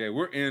 Sex J.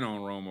 We're in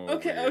on Romo.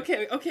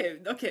 Okay.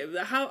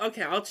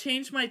 I'll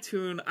change my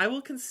tune. I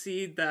will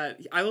concede that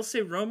I will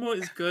say Romo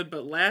is good,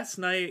 but last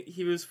night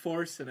he was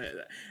forcing it.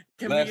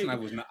 Last night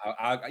was not.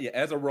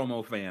 As a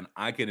Romo fan,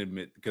 I can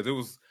admit because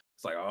it's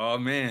like, oh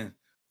man,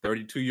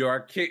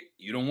 32-yard kick.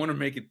 You don't want to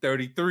make it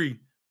 33.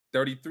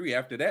 33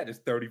 after that is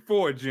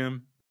 34,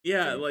 Jim.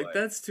 Yeah, like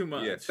that's too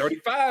much. Yeah,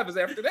 35 is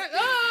after that.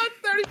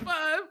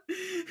 35.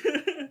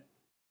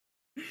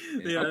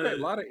 Yeah,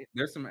 okay,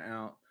 there's some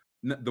out.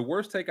 The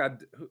worst take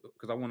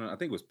because I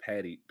think it was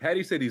Patty.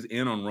 Patty said he's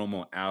in on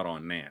Romo, out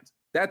on Nance.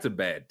 That's a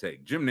bad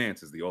take. Jim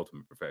Nance is the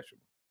ultimate professional.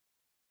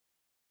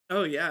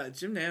 Oh yeah,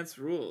 Jim Nance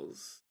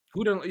rules.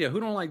 Who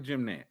don't like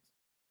Jim Nance?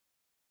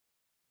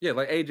 Yeah,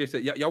 like AJ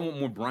said, y'all want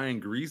more Brian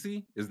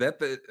Greasy? Is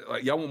that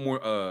y'all want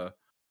more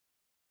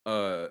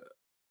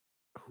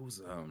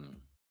who's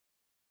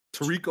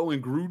Tirico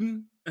and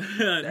Gruden?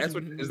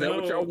 Is that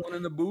what y'all want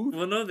in the booth?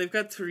 Well, no, they've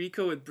got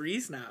Tirico with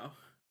Breeze now.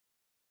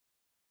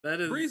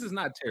 Breeze is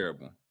not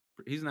terrible.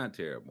 He's not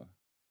terrible.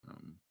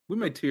 We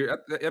may tier.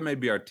 That may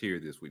be our tier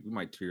this week. We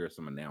might tier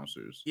some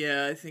announcers.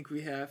 Yeah, I think we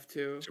have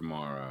to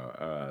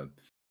tomorrow.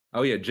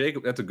 Oh yeah,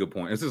 Jacob. That's a good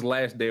point. It's his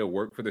last day of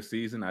work for the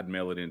season. I'd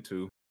mail it in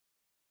too.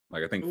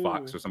 Like I think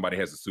Fox or somebody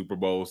has a Super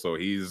Bowl, so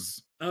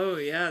he's. Oh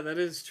yeah, that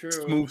is true.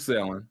 Smooth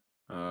selling.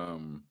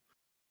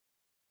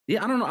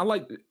 Yeah, I don't know. I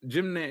like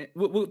Jim Nance.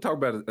 We'll talk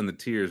about it in the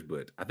tiers,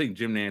 but I think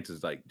Jim Nance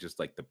is just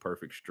like the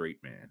perfect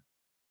straight man.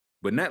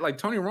 But not like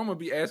Tony Romo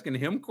be asking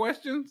him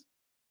questions.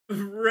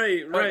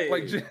 Right.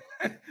 Like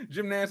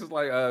Jim Nance is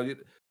like,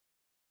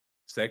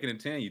 2nd and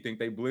 10. You think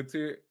they blitz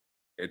here?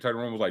 And Tony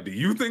Romo was like, do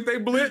you think they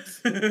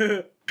blitz?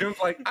 Jim's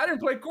like, I didn't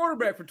play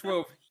quarterback for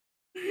 12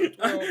 years.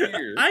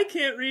 I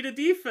can't read a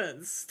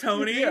defense,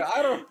 Tony. Yeah,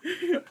 I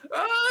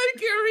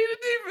can't read a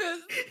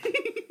defense.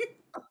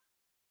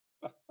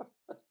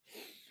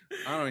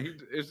 I don't know.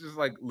 It's just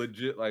like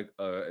legit. Like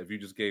if you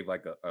just gave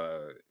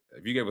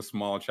if you gave a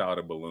small child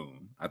a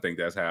balloon, I think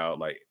that's how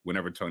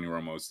whenever Tony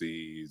Romo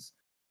sees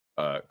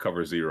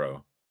cover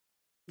 0.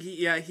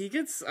 He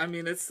gets. I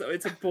mean, it's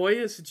a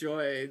boyish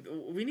joy.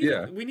 We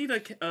need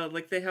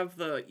like they have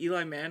the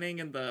Eli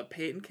Manning and the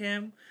Peyton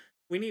cam.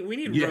 We need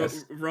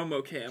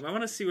Romo cam. I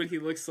want to see what he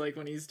looks like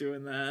when he's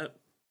doing that.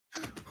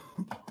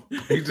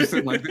 He's just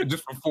sitting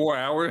just for 4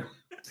 hours,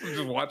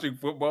 just watching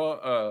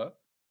football.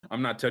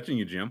 I'm not touching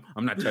you, Jim.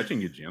 I'm not touching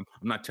you, Jim.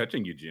 I'm not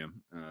touching you,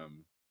 Jim.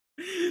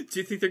 Do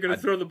you think they're going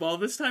to throw the ball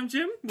this time,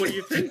 Jim? What do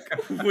you think?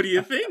 What do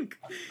you think?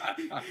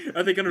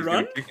 Are they going to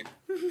run?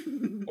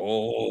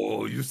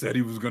 Oh, you said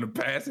he was going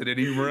to pass it and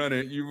he run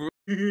it. You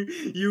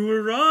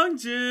were wrong,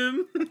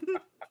 Jim.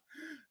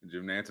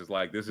 Jim Nance is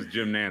like, this is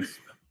Jim Nance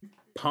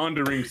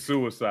pondering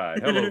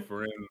suicide. Hello,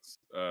 friends.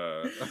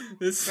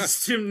 This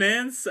is Jim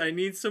Nance. I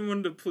need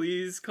someone to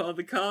please call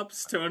the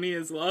cops. Tony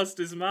has lost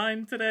his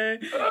mind today.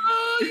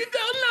 Oh, you down 9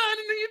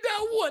 and then you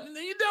down 1 and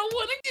then you down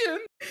 1 again.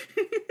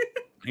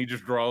 He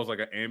just draws like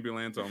an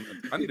ambulance on.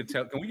 I need to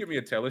can we get me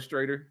a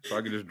telestrator so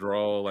I can just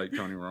draw like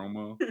Tony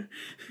Romo?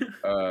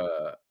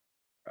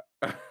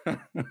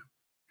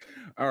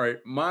 All right,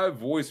 my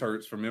voice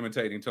hurts from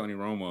imitating Tony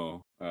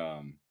Romo.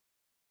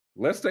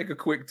 Let's take a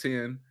quick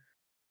 10.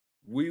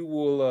 We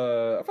will.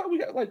 I thought we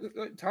got like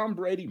Tom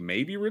Brady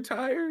maybe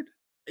retired.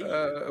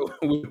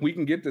 We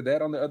can get to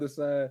that on the other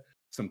side.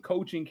 Some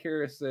coaching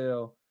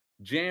carousel.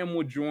 Jam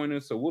would join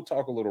us, so we'll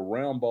talk a little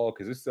round ball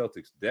because this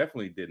Celtics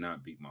definitely did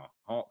not beat my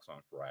Hawks on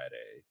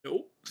Friday.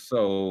 Nope.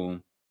 So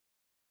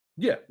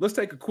Yeah, let's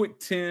take a quick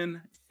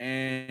 10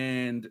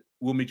 and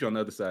we'll meet you on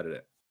the other side of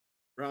that.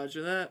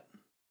 Roger that.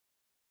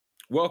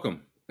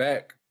 Welcome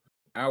back.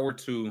 Hour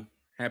 2.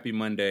 Happy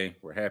Monday.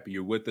 We're happy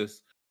you're with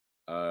us.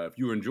 If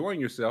you're enjoying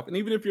yourself, and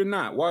even if you're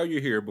not, while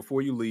you're here,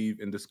 before you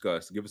leave and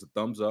discuss, give us a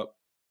thumbs up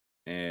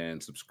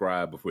and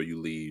subscribe before you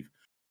leave.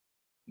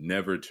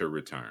 Never to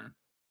return.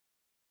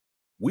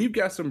 We've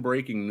got some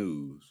breaking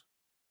news.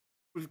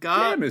 We've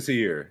got Jam is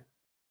here.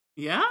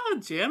 Yeah,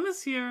 Jam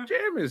is here.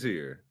 Jam is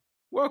here.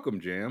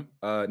 Welcome, Jam.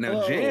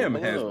 Now, Jam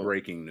has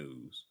breaking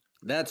news.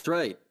 That's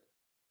right.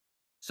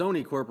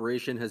 Sony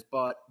Corporation has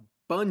bought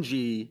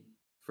Bungie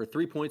for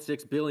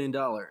 $3.6 billion.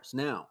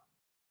 Now,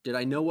 did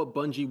I know what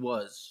Bungie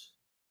was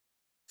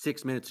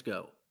 6 minutes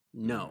ago?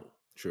 No.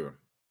 Sure.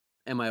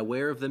 Am I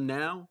aware of them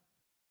now?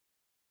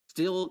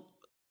 Still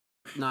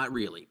not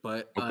really,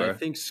 but I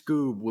think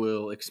Scoob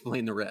will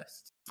explain the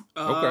rest.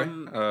 Okay.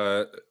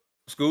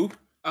 Scoob?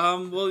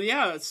 Well,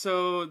 yeah,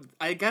 so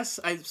I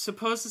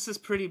suppose this is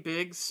pretty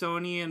big.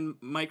 Sony and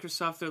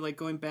Microsoft are like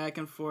going back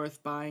and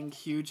forth buying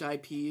huge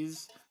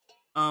IPs.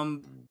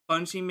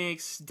 Bungie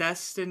makes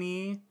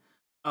Destiny.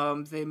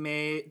 They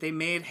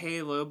made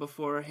Halo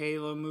before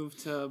Halo moved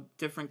to a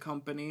different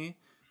company.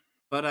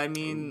 But I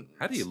mean,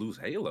 how do you lose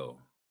Halo?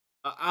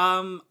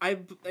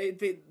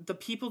 The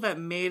people that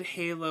made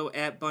Halo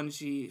at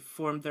Bungie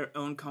formed their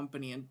own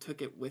company and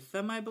took it with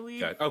them, I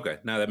believe. Okay,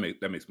 now that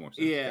makes more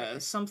sense. Yeah,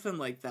 something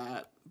like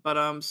that.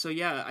 But so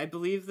yeah, I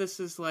believe this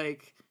is I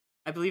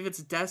believe it's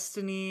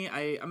Destiny.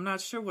 I'm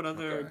not sure what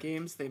other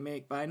games they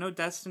make, but I know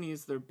Destiny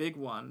is their big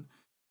one.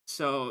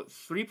 So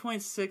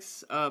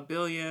 3.6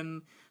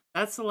 billion.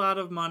 That's a lot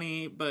of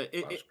money, but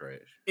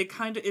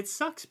it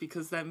sucks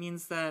because that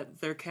means that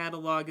their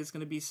catalog is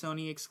going to be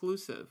Sony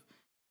exclusive.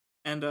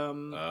 And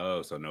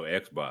so no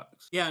Xbox.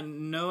 Yeah,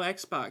 no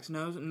Xbox.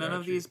 None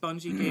of these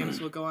Bungie games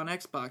will go on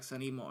Xbox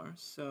anymore.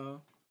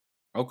 So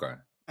okay.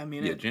 I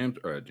mean,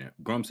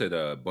 Grum said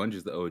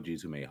Bungie's the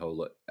OGs who made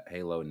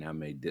Halo and now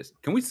made this.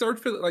 Can we search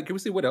for can we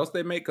see what else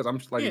they make? Because I'm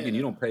just like again,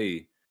 you don't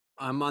pay.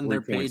 I'm on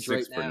their page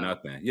right now for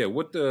nothing. Yeah,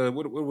 what do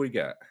we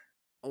got?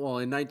 Well,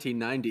 in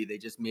 1990, they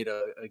just made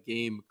a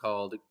game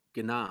called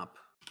Gnop,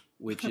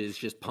 which is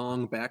just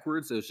Pong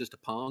backwards. So it's just a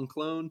Pong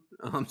clone.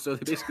 So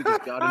they basically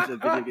just got into the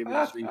video game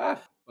industry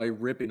by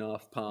ripping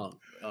off Pong.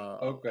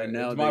 Okay, and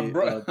now it's my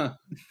brother.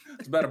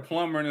 It's about a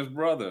plumber and his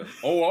brother.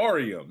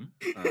 Orium.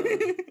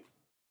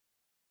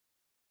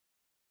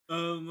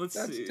 Let's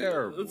That's see.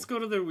 terrible. Let's go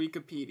to their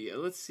Wikipedia.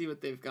 Let's see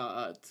what they've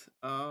got.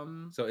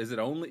 So is it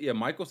only? Yeah,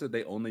 Michael said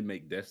they only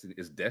make Destiny.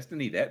 Is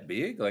Destiny that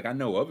big? Like I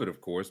know of it,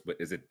 of course, but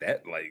is it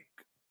that like?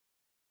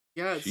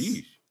 Yeah,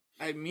 sheesh.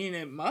 I mean,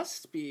 it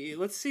must be.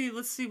 Let's see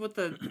what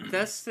the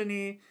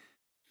Destiny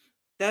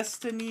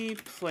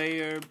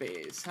player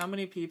base. How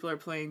many people are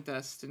playing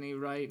Destiny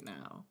right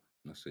now?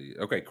 Let's see.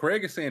 Okay,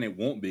 Craig is saying it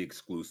won't be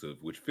exclusive,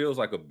 which feels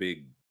like a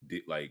big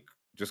like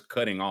just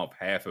cutting off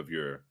half of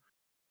your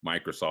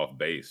Microsoft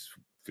base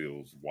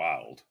feels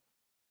wild.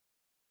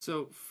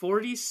 So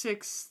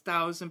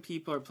 46,000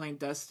 people are playing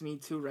Destiny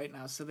 2 right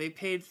now. So they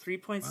paid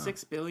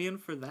 3.6 billion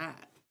for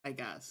that, I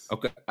guess.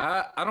 Okay,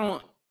 I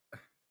don't.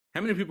 How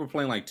many people are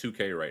playing like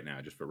 2K right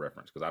now, just for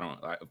reference? Because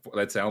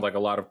that sounds like a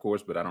lot, of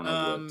course, but I don't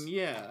know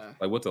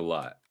what's a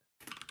lot.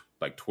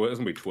 Like 12. It's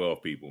gonna be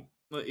 12 people.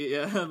 Well,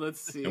 yeah,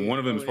 let's see. And one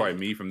of them is probably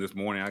me from this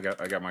morning. I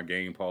got my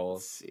game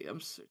paused. Let's see,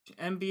 I'm searching.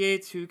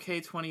 NBA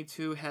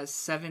 2K22 has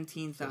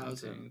 17,000.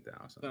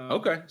 17,000.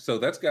 Okay, so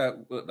that's got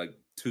like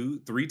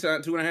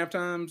 2.5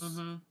 times.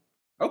 Mm-hmm.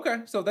 Okay,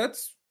 so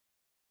that's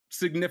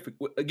significant.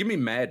 Give me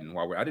Madden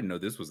while I didn't know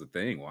this was a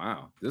thing.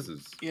 Wow, this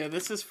is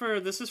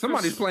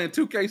somebody's playing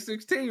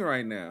 2K16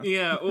 right now.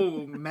 Yeah.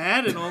 Oh,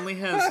 Madden only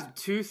has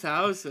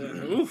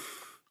 2,000.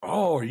 Oof.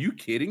 Oh, are you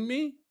kidding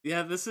me?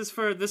 Yeah, this is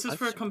for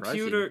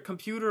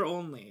computer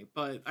only.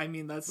 But I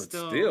mean, that's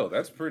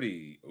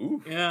pretty.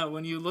 Oof. Yeah,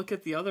 when you look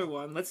at the other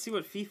one, let's see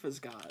what FIFA's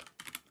got.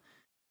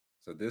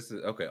 So this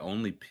is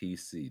only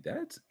PC.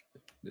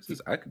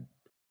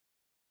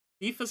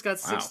 FIFA's got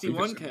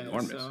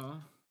 61K. So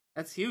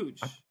that's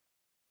huge.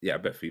 I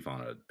bet FIFA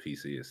on a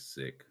PC is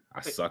sick.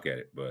 I suck at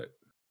it, but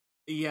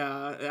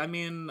yeah, I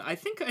mean, I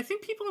think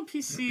people on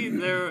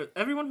PC,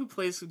 everyone who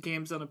plays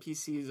games on a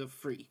PC is a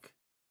freak.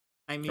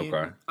 I mean,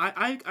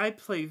 I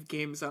play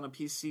games on a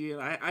PC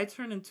and I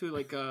turn into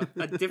like a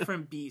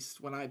different beast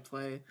when I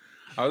play.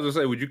 I was gonna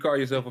say, would you call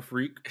yourself a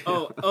freak?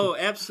 Oh,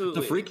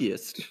 absolutely. The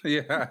freakiest.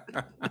 Yeah.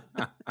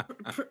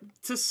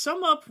 To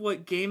sum up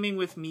what gaming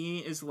with me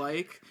is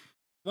like,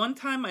 one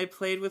time I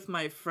played with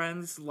my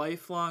friend's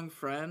lifelong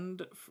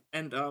friend,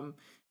 and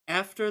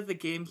after the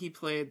game he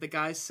played, the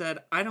guy said,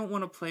 "I don't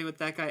want to play with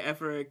that guy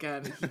ever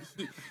again.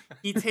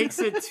 He takes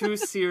it too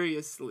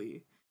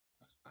seriously."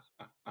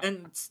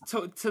 And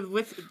to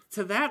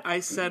that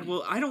I said,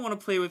 "Well, I don't want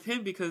to play with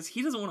him because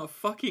he doesn't want to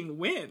fucking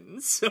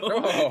win." So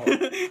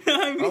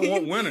I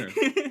want winners.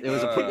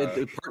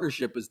 The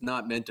partnership was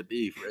not meant to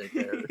be right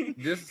there.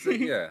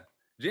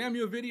 Jam,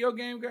 you a video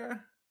game guy?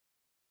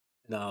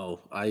 No,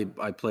 I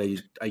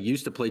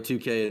used to play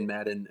 2K and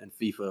Madden and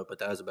FIFA, but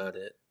that was about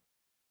it.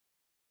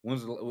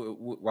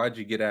 Why'd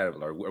you get out of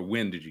it, or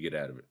when did you get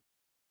out of it?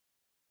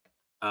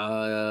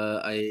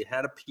 I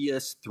had a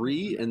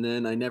PS3 and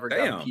then I never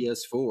got a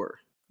PS4.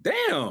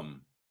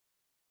 Damn.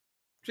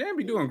 Jam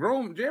be doing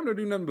grown. Jam don't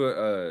do nothing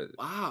but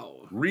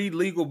wow. Read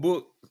legal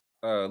book.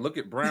 Look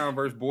at Brown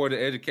versus Board of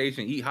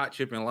Education. Eat hot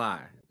chip and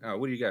lie.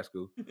 What do you got,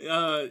 School?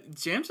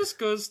 Jam just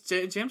goes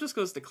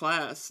to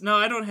class. No,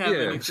 I don't have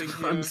anything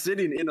here. I'm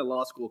sitting in a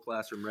law school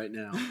classroom right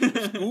now.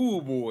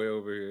 Schoolboy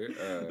over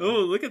here.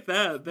 Oh, look at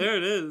that! There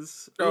it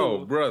is.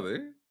 Oh,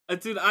 brother.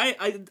 Dude,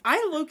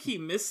 I low key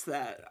miss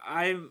that.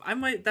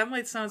 That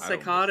might sound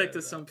psychotic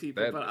to some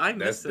people, but I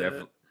miss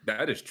it.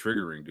 That is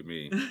triggering to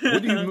me.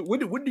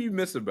 What do you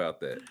miss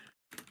about that?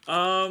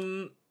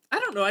 I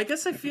don't know. I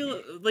guess I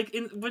feel like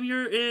when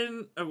you're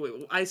in.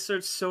 I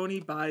searched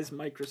Sony buys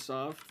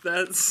Microsoft.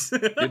 That's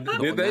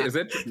did they? Is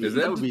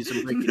that would be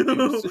some breaking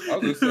news? I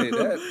was gonna say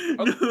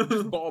that.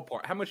 Just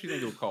ballpark. How much do you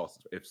think it would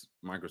cost if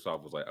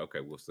Microsoft was like,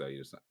 okay, we'll sell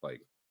you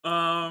like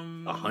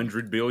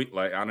 $100 billion?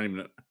 Like I don't even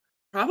know.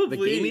 Probably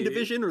the gaming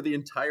division or the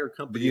entire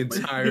company.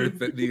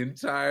 The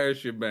entire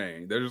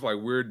shebang. They're just like,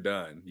 we're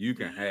done. You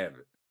can have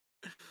it.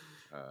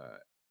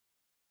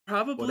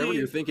 Probably whatever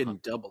you're thinking,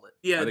 double it.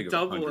 Yeah,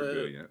 double it.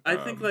 Billion. I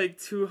think like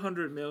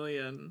 200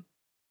 million.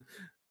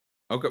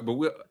 Okay, but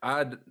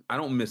I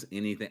don't miss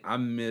anything. I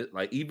miss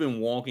like even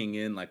walking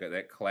in like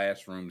that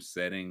classroom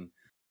setting,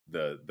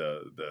 the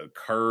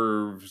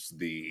curves,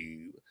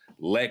 the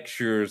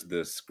lectures,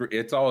 the script.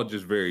 It's all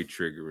just very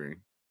triggering.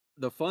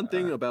 The fun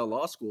thing about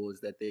law school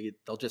is that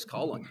they'll just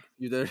call on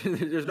you.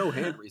 There's no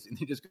hand raising.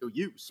 They just go,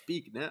 "You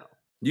speak now."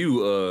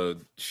 You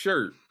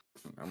shirt.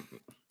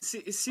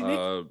 See,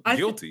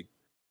 guilty.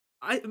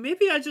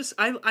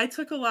 I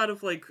took a lot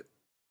of like,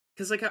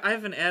 because like I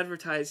have an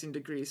advertising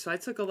degree, so I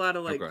took a lot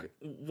of like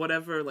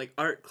whatever like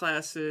art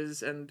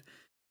classes and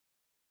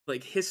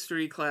like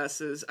history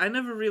classes. I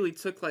never really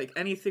took like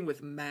anything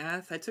with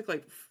math. I took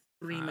like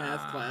 3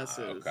 math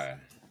classes.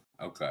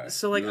 Okay.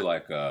 So like you're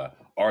like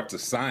arts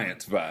of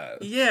science vibes.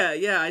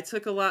 Yeah. I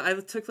took a lot. I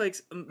took like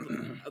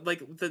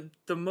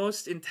the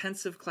most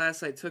intensive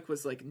class I took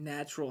was like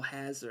natural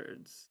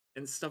hazards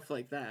and stuff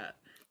like that.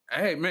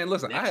 Hey man,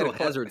 listen, natural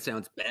hazard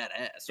sounds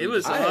badass. It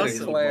was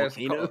awesome.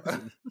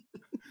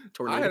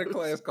 I had a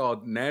class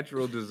called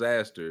Natural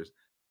Disasters,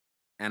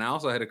 and I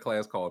also had a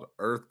class called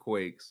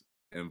Earthquakes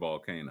and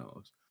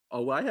Volcanoes.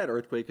 Oh, I had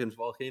earthquakes and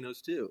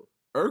volcanoes too.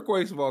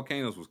 Earthquakes and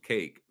volcanoes was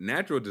cake.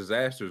 Natural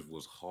disasters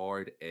was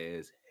hard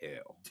as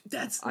hell.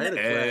 I had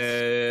a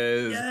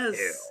class.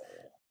 Hell.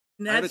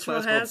 Natural I had a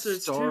class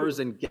hazards called Stars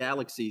too. and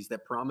Galaxies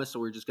that promised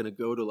we were just going to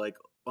go to like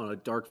on a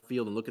dark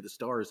field and look at the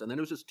stars, and then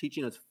it was just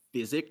teaching us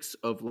physics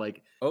of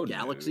like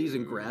galaxies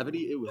and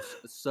gravity. It was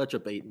such a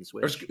bait and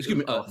switch. Excuse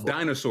me,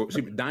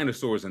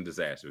 dinosaurs and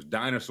disasters.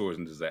 Dinosaurs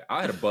and disasters.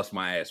 I had to bust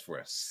my ass for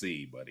a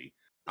C, buddy.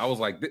 I was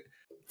like,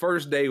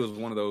 first day was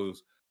one of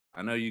those.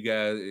 I know you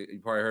guys, you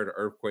probably heard of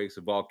earthquakes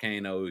and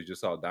volcanoes. You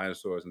just saw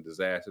dinosaurs and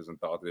disasters and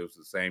thought that it was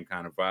the same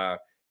kind of vibe.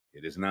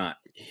 It is not.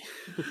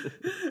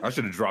 I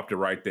should have dropped it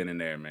right then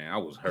and there, man. I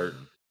was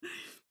hurting.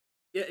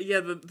 Yeah.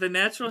 The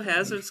natural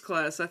hazards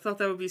class, I thought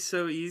that would be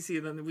so easy.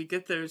 And then we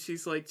get there and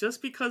she's like,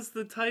 just because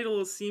the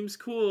title seems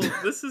cool,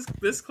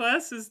 this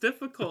class is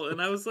difficult.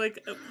 And I was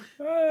like,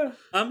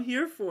 I'm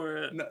here for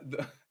it. No,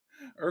 the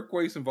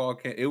earthquakes and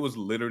volcanoes, it was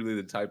literally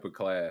the type of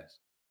class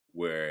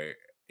where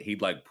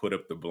he'd like put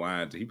up the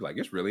blinds. He'd be like,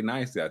 it's really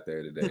nice out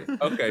there today.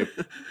 Okay,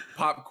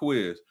 pop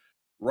quiz.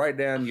 Write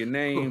down your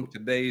name,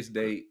 today's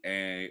date,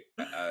 and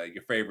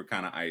your favorite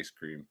kind of ice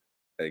cream.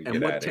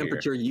 And what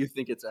temperature you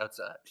think it's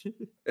outside.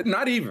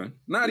 Not even.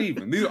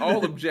 These are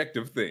all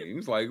objective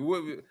things. Like,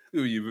 what,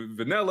 you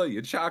vanilla,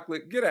 your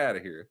chocolate, get out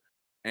of here.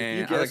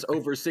 And if you guess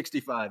over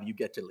 65, you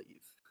get to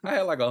leave. I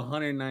had like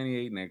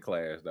 198 in that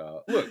class,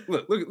 dog.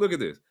 Look at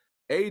this.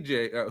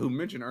 AJ, who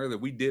mentioned earlier,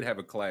 we did have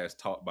a class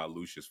taught by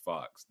Lucius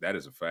Fox. That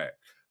is a fact.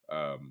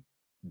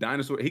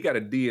 Dinosaur, he got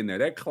a D in there.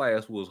 That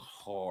class was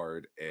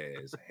hard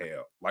as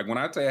hell. Like when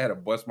I tell you I had to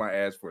bust my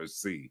ass for a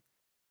C,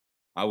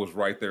 I was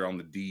right there on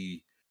the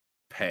D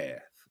path.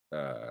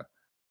 I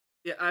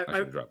should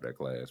have dropped that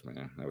class,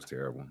 man. That was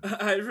terrible.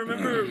 I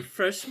remember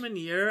freshman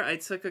year, I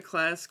took a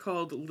class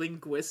called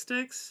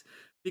linguistics.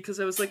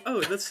 Because I was like,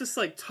 oh, that's just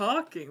like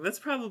talking. That's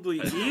probably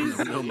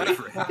easy. No, my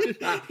friend.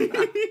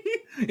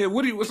 Yeah,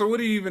 what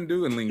do you even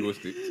do in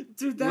linguistics?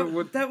 Dude,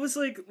 that was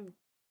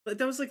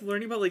like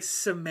learning about like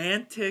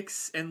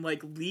semantics and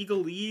like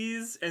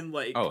legalese and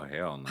like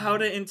hell no. How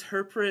to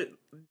interpret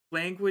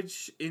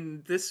language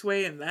in this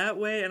way and that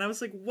way. And I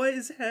was like, what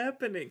is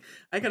happening?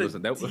 I got a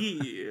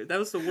D. That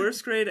was the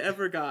worst grade I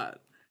ever got.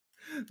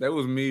 That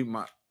was me,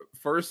 my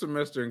first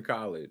semester in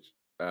college.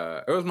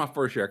 It was my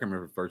first year. I can't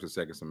remember first or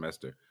second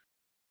semester.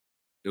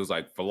 It was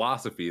like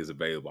philosophy is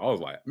available. I was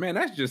like, man,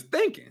 that's just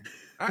thinking.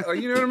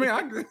 You know what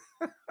I mean?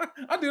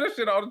 I do that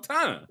shit all the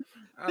time.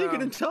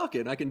 Thinking and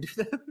talking. I can do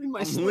that in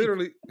my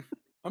sleep.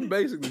 I'm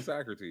basically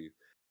Socrates.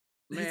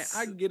 Man,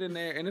 I get in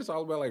there and it's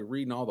all about like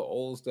reading all the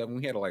old stuff. And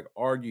we had to like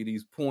argue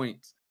these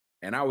points.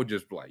 And I would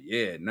just be like,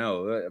 yeah,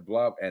 no,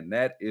 blah. And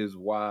that is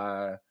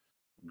why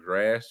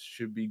grass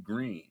should be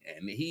green.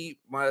 And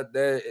my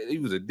dad, he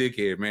was a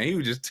dickhead, man. He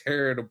was just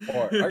tearing it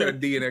apart. I got a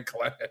D in that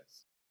class.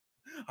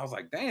 I was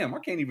like, damn, I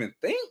can't even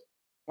think.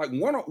 Like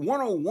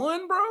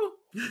 101, bro.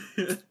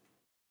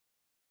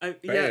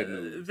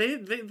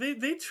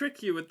 They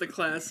trick you with the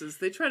classes.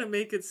 They try to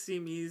make it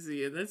seem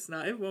easy, and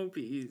it won't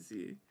be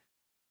easy.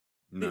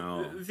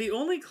 No. The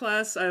only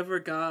class I ever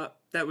got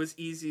that was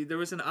easy, there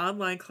was an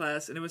online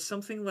class, and it was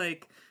something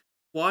like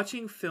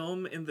watching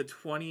film in the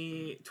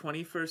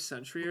 21st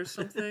century or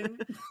something.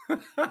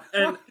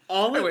 And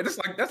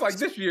that's like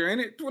this year, ain't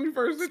it?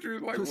 21st century,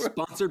 like what?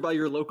 Sponsored by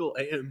your local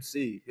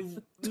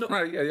AMC. No,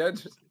 right, yeah. You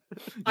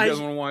guys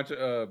want to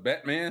watch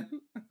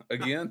Batman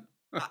again?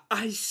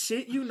 I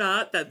shit you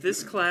not that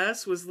this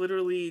class was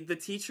literally, the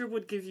teacher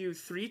would give you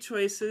 3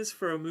 choices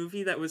for a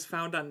movie that was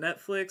found on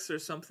Netflix or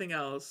something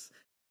else.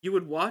 You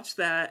would watch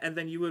that, and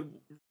then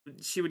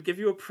she would give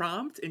you a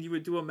prompt, and you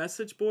would do a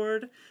message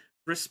board,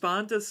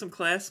 respond to some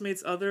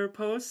classmates' other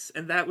posts,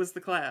 and that was the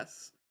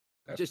class.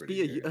 That's just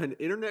be an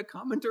internet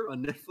commenter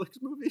on Netflix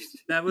movies?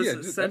 That was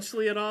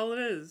essentially all it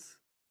is.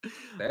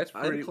 That's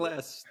pretty. I had a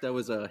class that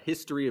was a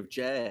history of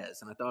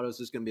jazz, and I thought it was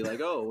just going to be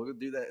like, oh, we'll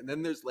do that. And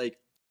then there's like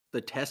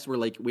the tests where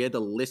like we had to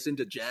listen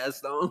to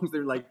jazz songs.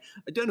 They're like,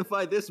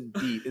 identify this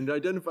beat and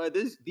identify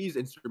these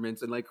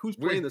instruments and like who's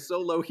playing the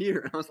solo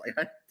here. And I was like,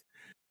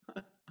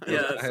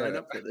 I signed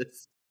up for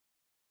this.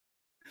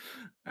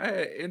 I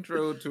had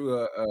intro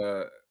to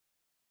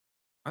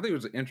I think it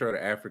was an intro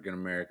to African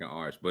American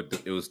arts,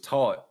 but it was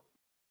taught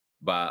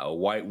by a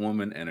white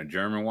woman and a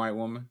German white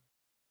woman.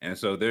 And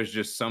so there's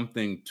just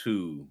something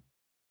to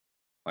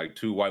like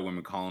 2 white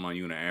women calling on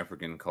you in an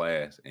African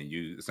class and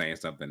you saying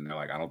something, and they're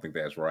like, I don't think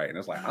that's right. And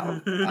it's like,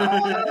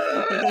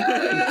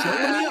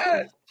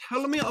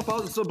 tell me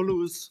about the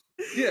blues.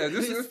 Yeah,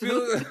 this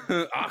feels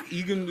who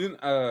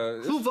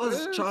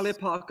was Charlie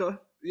Parker?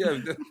 Yeah.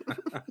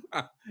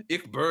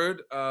 Ich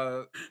Bird.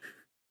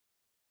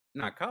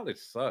 College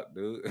sucked,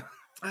 dude.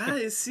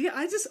 I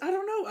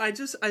don't know. I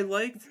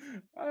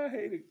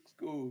hated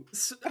school.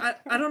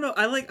 I don't know.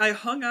 I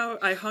hung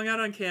out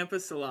on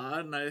campus a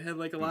lot, and I had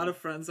like a lot of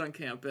friends on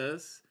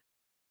campus.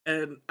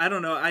 And I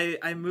don't know,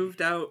 I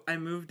moved out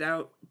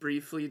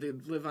briefly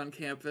to live on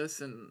campus,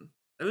 and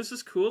it was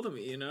just cool to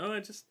me, you know? I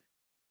just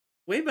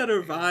way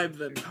better vibe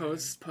than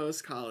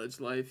post college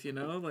life, you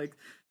know? Like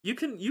you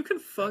can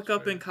fuck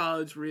up in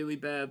college really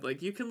bad.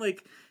 Like you can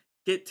like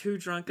get too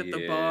drunk at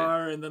the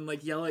bar and then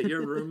like yell at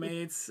your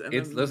roommates. And I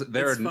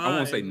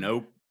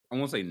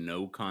won't say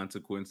no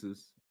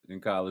consequences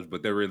in college,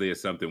 but there really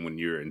is something when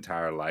your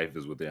entire life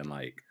is within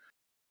like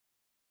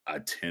a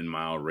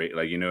 10-mile rate.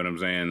 Like, you know what I'm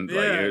saying? Yeah,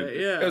 like,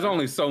 there's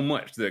only so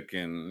much that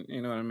can,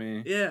 you know what I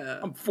mean? Yeah.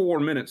 I'm 4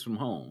 minutes from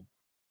home.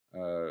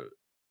 That's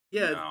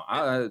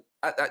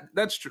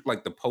true.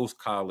 Like the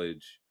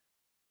post-college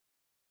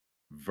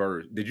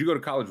verse. Did you go to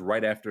college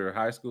right after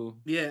high school?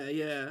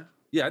 Yeah.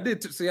 Yeah, I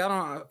did. See, I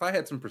don't. If I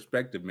had some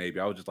perspective, maybe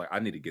I was just like, I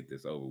need to get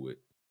this over with.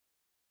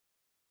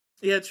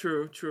 Yeah,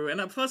 true.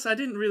 And plus, I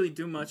didn't really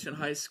do much in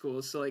high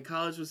school, so like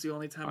college was the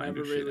only time I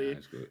ever really.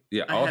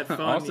 Yeah, I had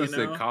fun. Austin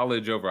said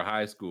college over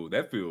high school.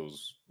 That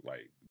feels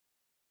like,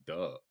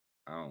 duh.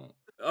 I don't.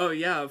 Oh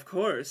yeah, of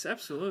course,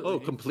 absolutely. Oh,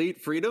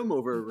 complete freedom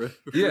over.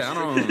 Yeah, I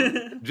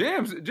don't.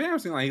 Jam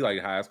seemed like he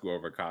liked high school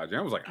over college.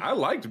 Jam was like, I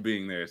liked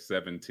being there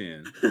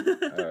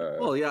 7-10.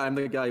 Well, yeah, I'm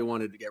the guy who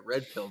wanted to get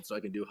red pilled so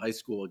I could do high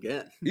school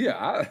again.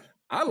 Yeah,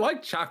 I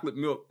like chocolate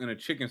milk and a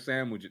chicken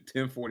sandwich at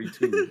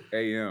 10:42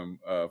 a.m.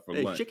 For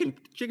lunch.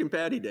 Chicken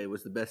patty day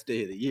was the best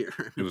day of the year.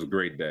 It was a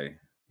great day.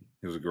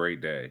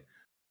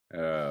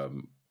 Yeah,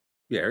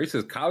 he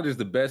says college is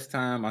the best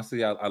time. I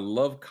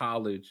love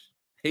college.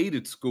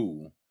 Hated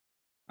school.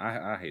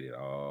 I hated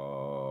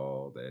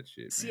all that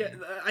shit. See,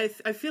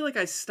 I feel like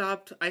I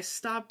stopped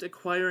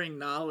acquiring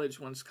knowledge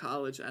once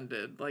college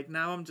ended. Like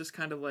now I'm just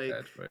kind of like,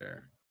 that's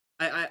fair.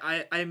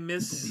 I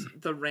miss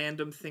the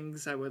random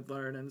things I would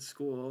learn in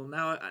school.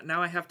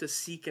 Now I have to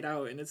seek it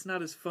out, and it's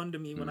not as fun to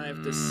me when I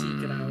have to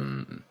seek it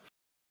out.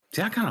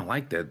 See, I kind of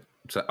like that.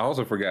 So I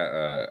also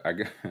forgot I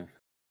got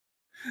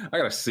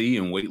a C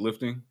in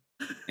weightlifting,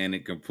 and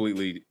it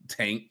completely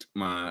tanked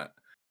my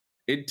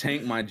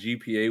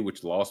GPA,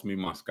 which lost me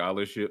my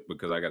scholarship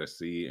because I got a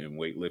C in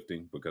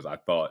weightlifting because I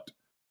thought,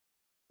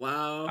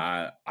 wow,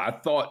 I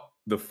thought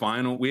the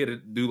final, we had to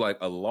do like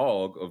a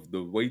log of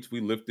the weights we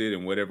lifted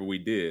and whatever we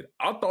did.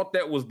 I thought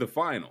that was the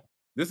final.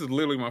 This is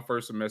literally my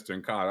first semester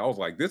in college. I was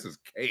like, this is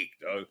cake,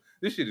 dog.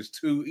 This shit is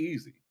too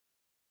easy.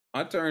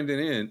 I turned it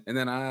in, and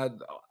then I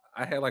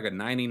had like a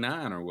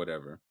 99 or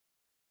whatever.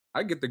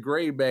 I get the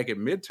grade back at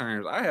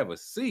midterms. I have a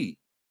C.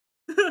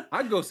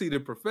 I go see the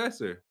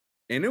professor.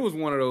 And it was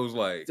one of those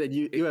like said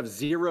you have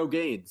zero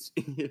gains.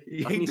 I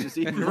need to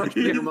see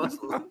your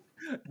muscles.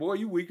 Boy,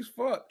 you weak as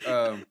fuck.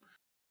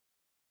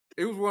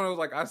 It was one of those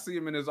like I see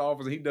him in his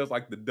office and he does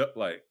like the duck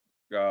like,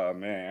 oh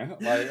man.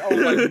 Like I was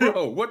like,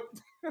 bro, what?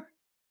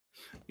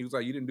 He was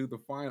like, you didn't do the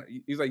final.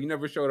 He's like, you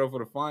never showed up for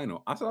the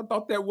final. I said, I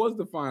thought that was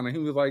the final. He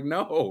was like,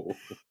 no.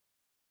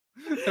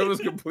 It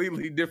was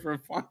completely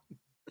different final.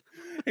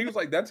 He was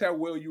like, that's how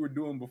well you were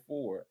doing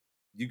before.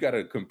 you got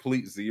a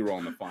complete 0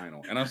 on the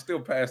final, and I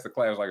still passed the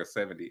class like a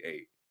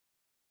 78.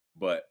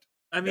 But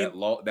I mean,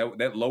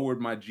 that lowered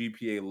my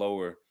GPA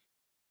lower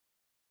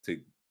to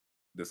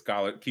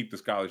keep the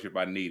scholarship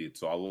I needed,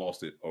 so I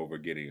lost it over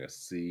getting a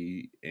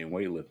C in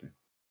weightlifting.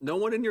 No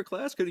one in your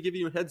class could have given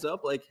you a heads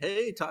up, like,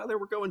 "Hey, Tyler,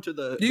 we're going to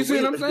the." You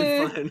see what I'm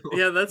saying? Final.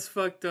 Yeah, that's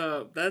fucked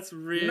up. That's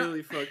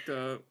really fucked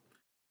up,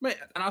 man.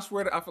 And I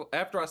swear,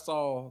 after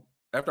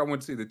I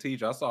went to see the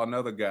teacher, I saw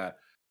another guy.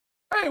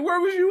 Hey,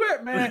 where was you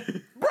at,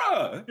 man?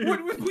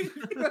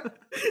 Bruh,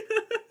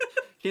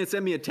 Can't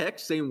send me a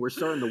text saying we're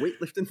starting the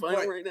weightlifting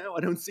final right now. I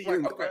don't see you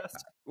in class.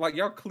 Like,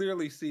 y'all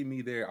clearly see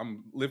me there.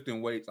 I'm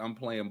lifting weights. I'm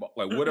playing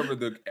like whatever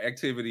the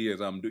activity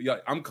is I'm doing.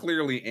 I'm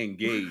clearly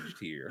engaged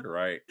here,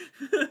 right?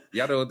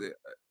 Y'all know,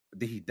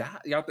 did he die?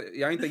 Y'all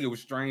ain't think it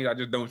was strange? I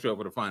just don't show up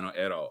for the final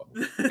at all.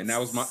 And that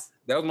was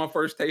my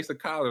first taste of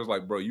college. I was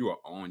like, bro, you are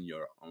on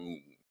your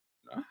own.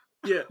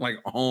 Yeah, like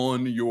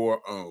on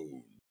your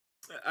own.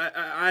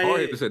 I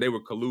hard to say they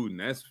were colluding.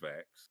 That's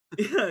facts.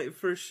 Yeah,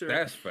 for sure.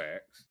 That's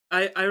facts.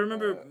 I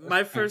remember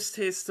my first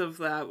taste of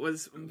that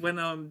was when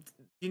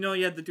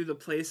you had to do the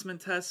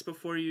placement test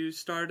before you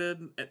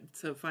started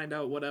to find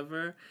out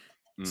whatever.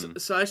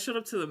 So I showed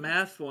up to the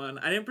math one.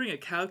 I didn't bring a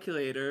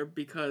calculator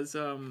because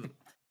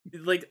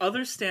like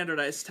other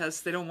standardized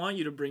tests, they don't want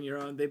you to bring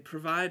your own. They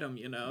provide them,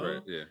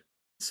 Right, yeah.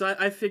 So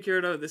I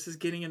figured, this is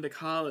getting into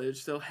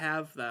college. They'll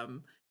have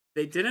them.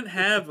 They didn't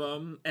have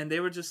them, and they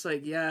were just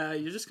like, yeah,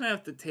 you're just going to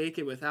have to take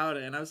it without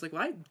it. And I was like,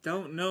 well, I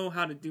don't know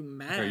how to do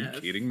math. Are you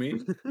kidding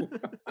me?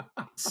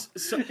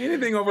 So,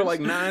 anything over like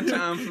 9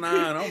 times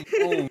 9, I'm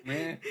home,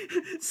 man.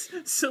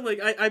 So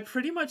like I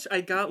pretty much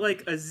got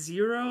like a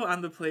 0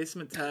 on the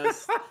placement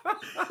test.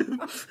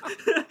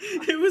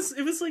 it was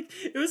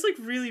like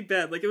really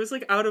bad. Like it was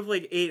like out of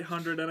like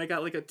 800, and I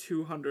got like a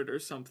 200 or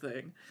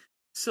something.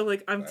 So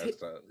like they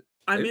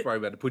probably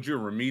about to put you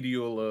in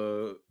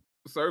remedial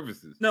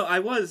services. No, I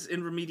was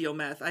in remedial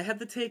math. I had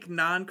to take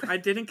I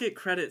didn't get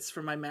credits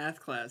for my math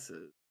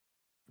classes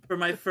for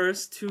my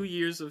first 2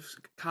 years of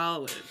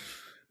college.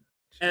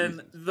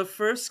 And the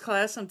first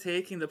class I'm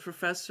taking, the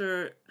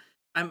professor,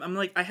 I'm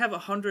like, I have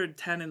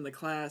 110 in the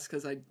class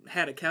because I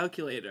had a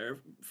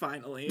calculator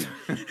finally.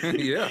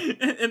 Yeah.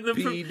 and the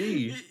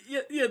PED.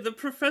 The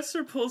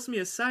professor pulls me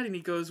aside and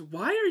he goes,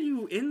 "Why are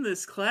you in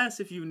this class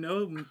if you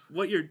know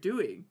what you're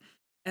doing?"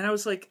 And I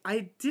was like,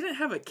 "I didn't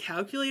have a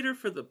calculator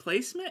for the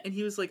placement." And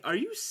he was like, "Are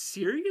you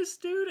serious,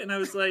 dude?" And I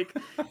was like,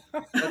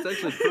 "That's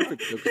actually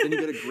perfect, though, because then you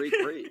get a great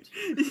grade."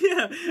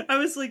 Yeah, I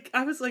was like,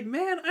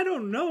 man, I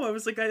don't know. I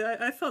was like,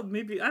 I thought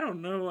maybe, I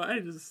don't know. I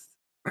just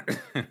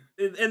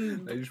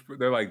and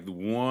they're like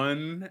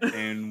 1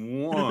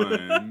 and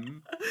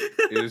 1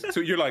 is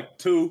 2. You're like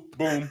 2,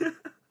 boom.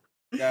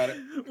 Got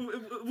it.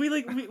 We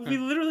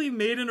literally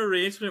made an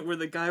arrangement where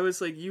the guy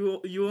was like,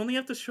 you only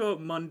have to show up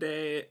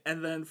Monday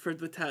and then for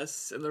the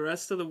tests, and the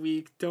rest of the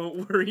week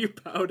don't worry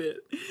about it,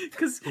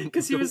 because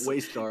he was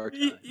waste our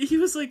time. He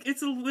was like,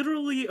 it's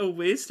literally a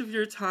waste of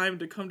your time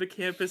to come to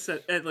campus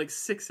at like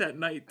 6 at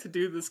night to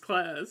do this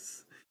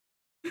class.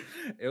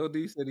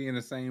 LD said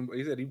he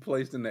said he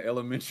placed in the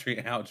elementary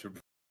algebra.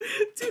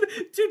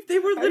 Dude, they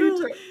were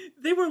literally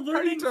they were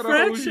learning fractions.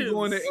 How you tell the hoes you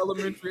going to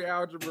elementary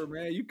algebra,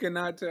 man? You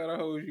cannot tell the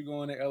hoes you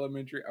going to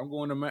elementary. I'm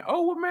going to math.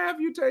 Oh, what math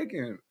you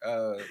taking?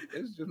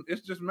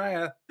 It's just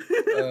math.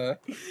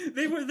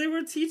 They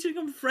were teaching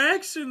them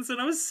fractions,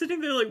 and I was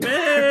sitting there like,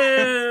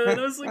 man,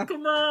 I was like,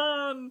 come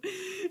on.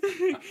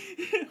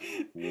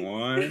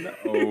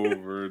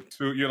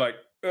 1/2. You're like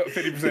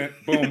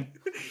 50%. Boom.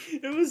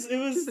 It was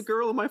She's the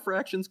girl in my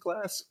fractions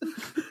class.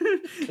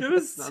 It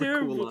was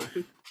terrible.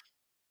 Cool.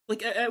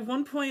 Like at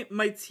one point,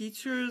 my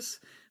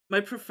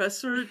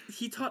professor,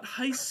 he taught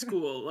high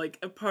school, like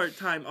a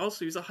part-time. Also,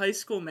 he was a high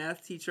school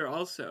math teacher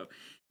also.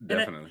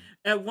 Definitely.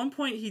 At one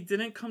point, he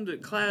didn't come to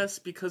class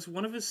because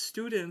one of his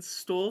students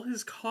stole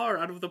his car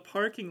out of the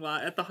parking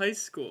lot at the high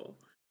school.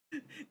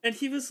 And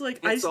he was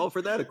like, "I solved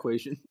for that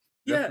equation."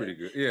 That's pretty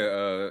good.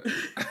 Yeah.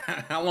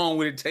 How long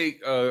would it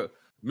take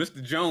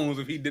Mr. Jones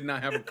if he did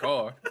not have a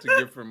car to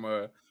get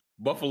from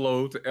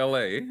Buffalo to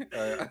LA?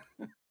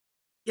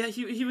 Yeah,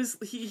 he was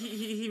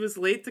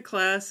late to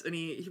class, and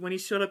when he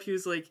showed up, he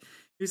was like,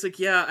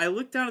 yeah, I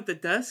looked down at the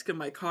desk and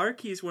my car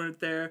keys weren't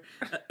there,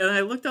 and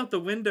I looked out the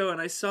window and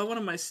I saw one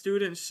of my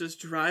students just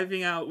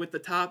driving out with the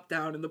top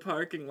down in the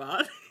parking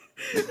lot.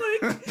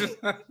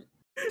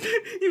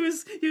 He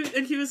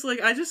was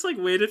like, I just like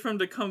waited for him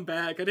to come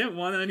back. I didn't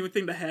want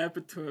anything to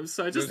happen to him,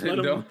 so I just let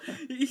him.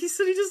 He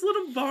said he just let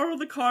him borrow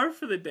the car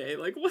for the day.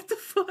 Like, what the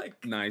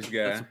fuck? Nice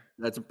guy.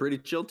 That's a pretty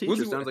chill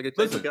teacher. Sounds like a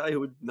type of guy who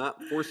would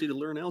not force you to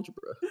learn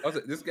algebra.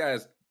 This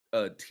guy's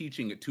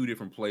teaching at 2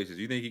 different places.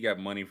 You think he got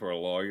money for a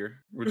lawyer?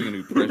 We're just gonna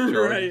do press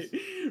charges.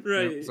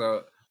 Right. You know,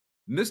 so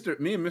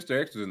me and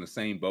Mr. X was in the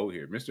same boat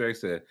here. Mr.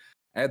 X said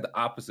I had the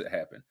opposite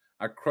happen.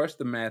 I crushed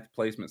the math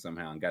placement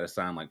somehow and got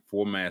assigned like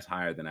 4 maths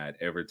higher than I had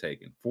ever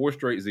taken. 4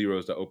 straight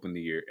zeros to open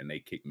the year, and they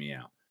kicked me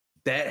out.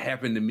 That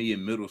happened to me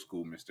in middle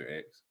school, Mr.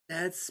 X.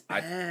 That's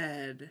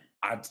bad.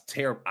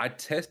 I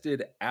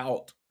tested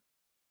out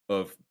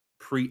of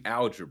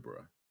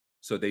pre-algebra,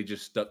 so they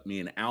just stuck me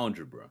in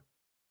algebra.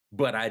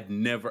 But I'd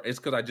never. It's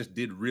because I just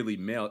did really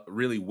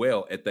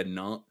well at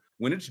the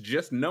when it's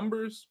just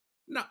numbers.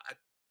 No,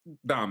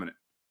 dominant.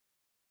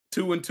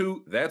 2 and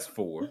 2, that's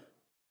 4.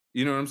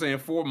 You know what I'm saying?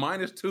 4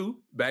 minus 2,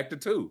 back to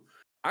 2.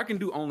 I can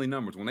do only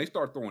numbers. When they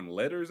start throwing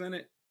letters in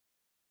it,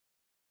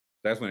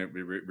 that's when it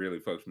really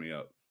fucks me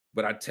up.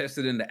 But I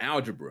tested into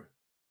algebra,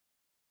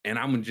 and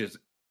I'm just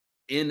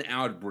in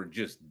algebra,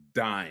 just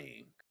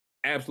dying,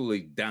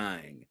 absolutely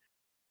dying.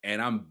 And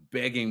I'm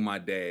begging my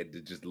dad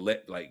to just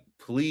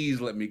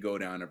please let me go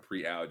down to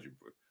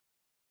pre-algebra.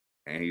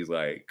 And he's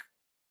like,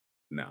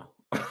 no.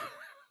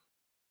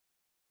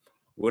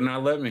 Would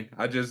not let me.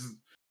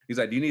 He's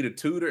like, do you need a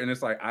tutor? And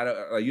it's like,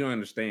 you don't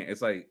understand.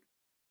 It's like,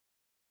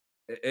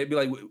 it'd be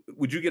like,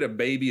 would you get a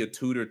baby a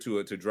tutor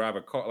to drive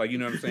a car? Like, you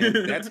know what I'm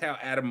saying? That's how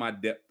out of my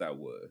depth I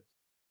was.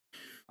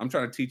 I'm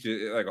trying to teach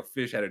it like a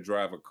fish how to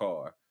drive a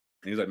car.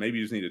 And he's like, maybe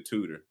you just need a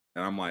tutor.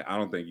 And I'm like, I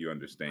don't think you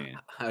understand.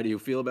 How do you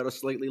feel about a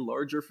slightly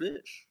larger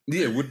fish?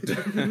 Yeah.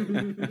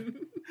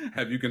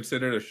 Have you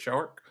considered a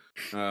shark?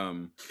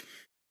 And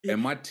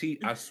my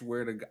I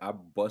swear to God, I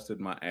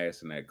busted my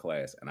ass in that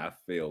class, and I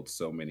failed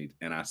so many.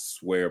 And I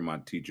swear my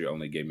teacher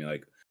only gave me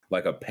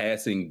like a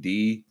passing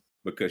D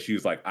because she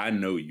was like, I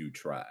know you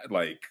tried.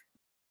 Like,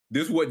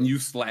 this wasn't you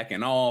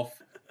slacking off.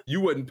 You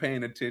wasn't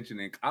paying attention.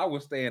 And I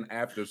was staying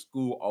after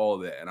school, all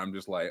that. And I'm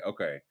just like,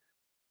 okay,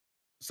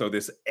 so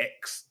this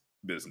X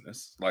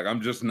business, like,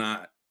 I'm just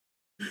not.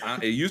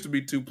 It used to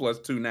be 2 plus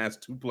 2, now it's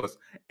 2 plus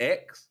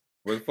X.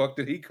 Where the fuck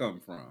did he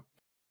come from?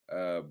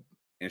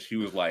 And she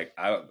was like,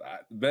 the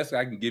best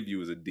I can give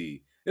you is a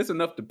D. It's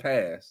enough to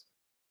pass.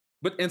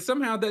 And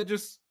somehow that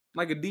just,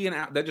 like a D and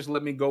out, that just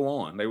let me go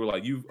on. They were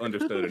like, you've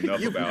understood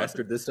enough You've about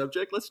mastered this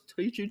subject. Let's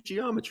teach you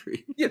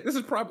geometry. Yeah, this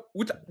is probably,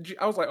 which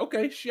I was like,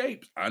 okay,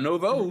 shapes. I know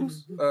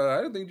those. I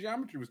didn't think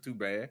geometry was too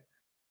bad.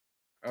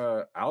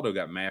 Aldo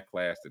got math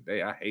class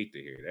today. I hate to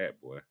hear that,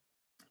 boy.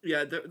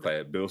 Yeah,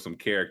 class build some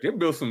character. It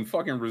built some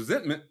fucking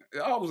resentment.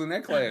 I was in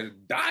that class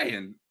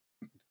dying.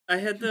 I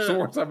had the so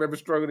once I've ever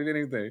struggled at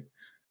anything.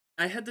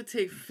 I had to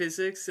take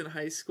physics in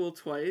high school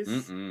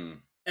twice.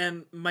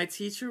 And my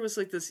teacher was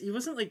like this. He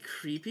wasn't like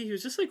creepy. He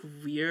was just like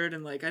weird,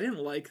 and like I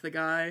didn't like the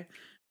guy.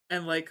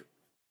 And like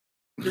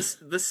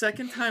the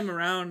second time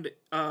around,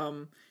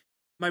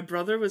 my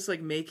brother was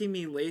like making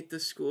me late to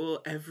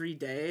school every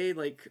day.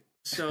 Like,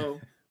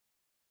 so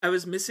I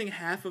was missing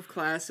half of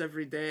class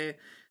every day.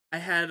 I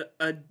had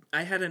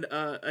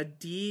a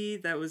D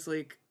that was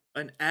like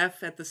an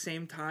F at the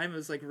same time. It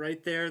was like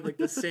right there, like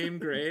the same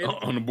grade.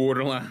 On the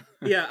borderline.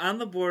 Yeah, on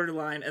the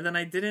borderline. And then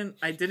I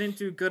didn't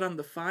do good on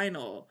the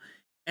final.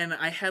 And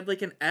I had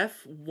like an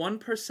F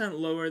 1%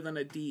 lower than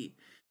a D.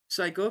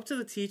 So I go up to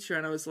the teacher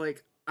and I was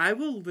like, I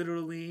will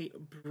literally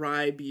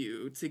bribe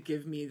you to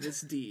give me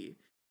this D.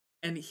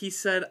 And he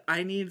said,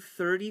 I need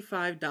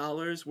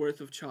 $35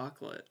 worth of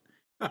chocolate.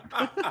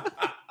 That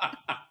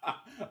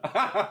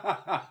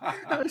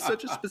is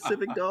such a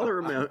specific dollar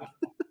amount.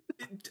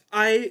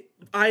 I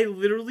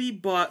literally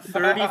bought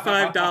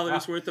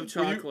 $35 worth of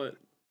chocolate.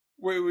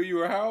 Were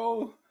you how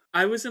old?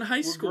 I was in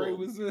high school. What grade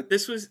was it?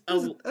 This was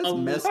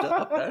messed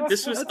up.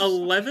 This was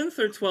 11th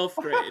or 12th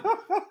grade.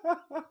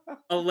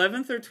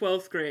 11th or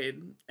 12th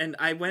grade, and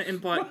I went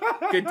and bought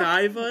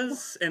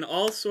Godivas and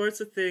all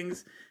sorts of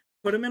things,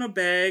 put them in a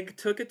bag,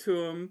 took it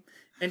to him,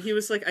 and he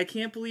was like, I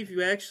can't believe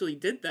you actually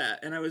did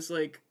that. And I was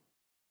like,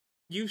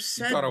 you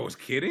thought I was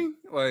kidding?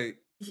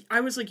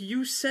 I was like,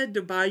 you said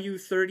to buy you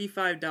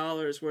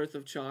 $35 worth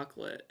of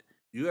chocolate.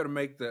 You got to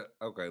make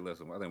okay,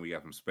 listen, I think we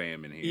got some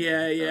spam in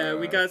here. Yeah,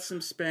 we got some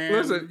spam.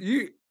 Listen,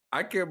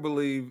 I can't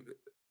believe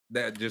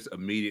that just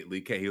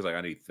immediately came. He was like,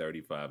 I need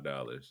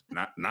 $35.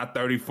 Not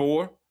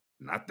 34,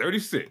 not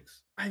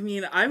 36. I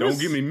mean, Don't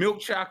give me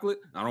milk chocolate.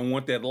 I don't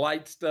want that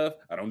light stuff.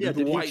 I don't do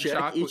the white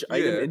chocolate. Each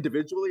item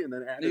individually and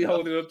then add it up.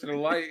 Hold it up to the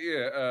light.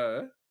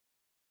 Yeah.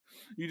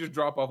 You just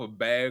drop off a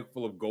bag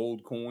full of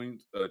gold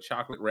coins,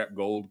 chocolate wrapped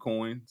gold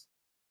coins.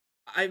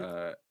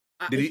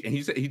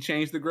 He said he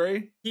changed the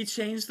grade? He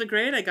changed the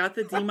grade. I got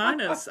the D-. I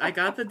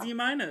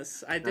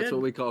did. That's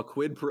what we call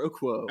quid pro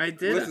quo. I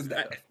did.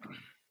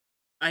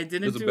 I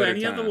didn't do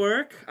any of the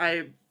work.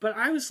 But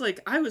I was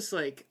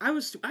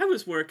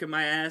working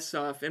my ass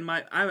off, and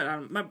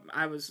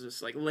I was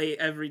just like late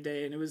every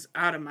day, and it was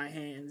out of my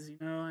hands, you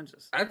know.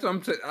 I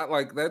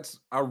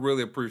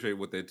really appreciate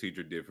what that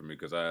teacher did for me,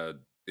 because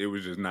it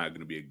was just not going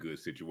to be a good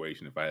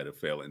situation if I had to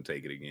fail it and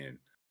take it again.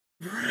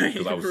 Right.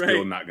 Because I was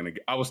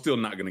still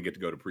not going to get to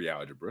go to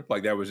pre-algebra.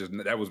 Like that was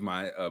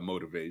my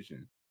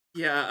motivation.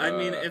 Yeah, I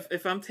mean,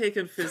 if I'm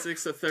taking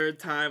physics a third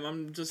time,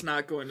 I'm just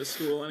not going to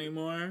school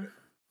anymore.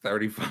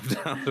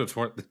 $35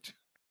 worth of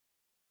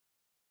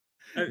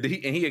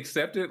he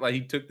accepted? Like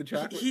he took the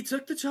chocolate? He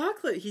took the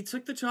chocolate.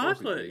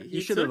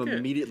 He should have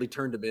immediately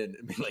turned him in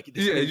and been like,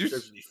 this man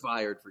deserves to be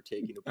fired for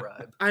taking a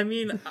bribe. I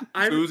mean,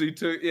 Susie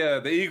took,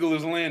 the eagle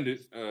has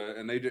landed,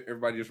 and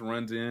everybody just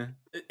runs in.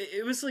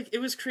 It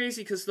was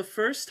crazy, because the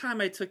first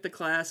time I took the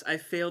class, I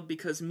failed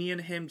because me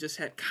and him just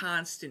had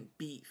constant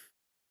beef.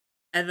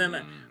 And then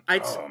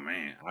oh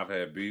man, I've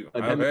had the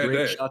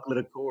great that. chocolate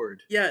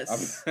accord.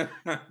 Yes.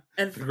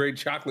 And the great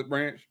chocolate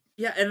branch.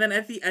 Yeah, and then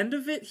at the end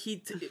of it,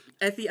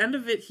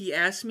 he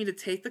asked me to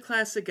take the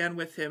class again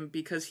with him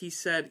because he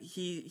said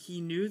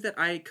he knew that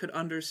I could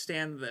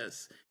understand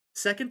this.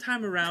 Second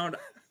time around,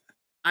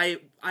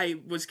 I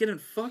was getting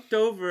fucked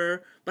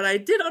over, but I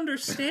did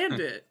understand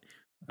it.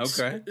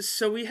 Okay.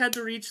 So we had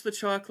to reach the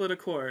chocolate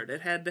accord.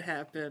 It had to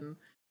happen.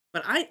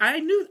 But I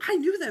knew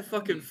that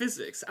fucking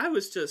physics. I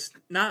was just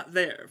not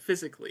there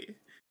physically.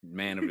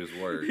 Man of his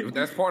word.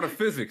 That's part of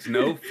physics.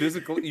 No,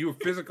 physically, you were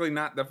physically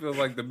not. That feels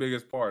like the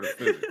biggest part of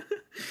physics.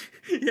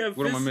 Yeah,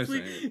 what am I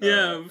missing?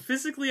 Yeah,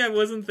 physically I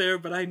wasn't there,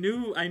 but I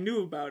knew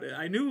about it.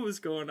 I knew what was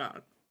going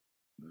on.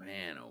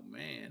 Man, oh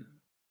man.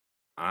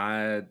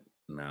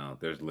 No,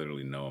 there's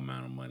literally no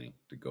amount of money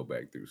to go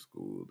back through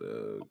school.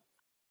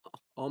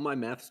 All my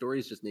math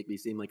stories just make me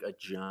seem like a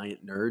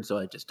giant nerd, so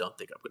I just don't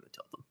think I'm going to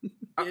tell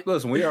them.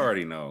 Listen, we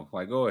already know.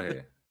 Like, go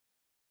ahead.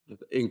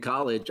 In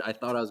college, I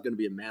thought I was going to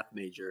be a math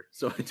major,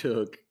 so I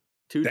took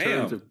 2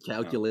 terms of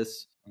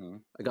calculus.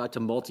 I got to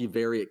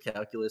multivariate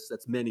calculus.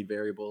 That's many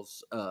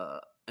variables.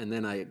 And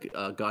then I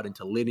got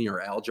into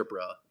linear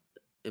algebra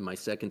in my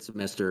second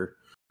semester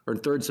or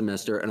third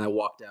semester, and I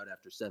walked out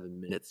after 7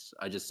 minutes.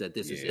 I just said,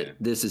 "This is it.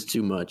 This is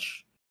too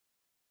much.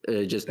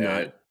 Just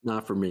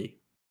not for me."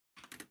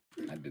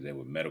 I did that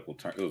with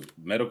it was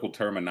medical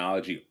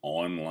terminology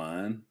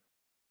online,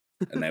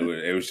 and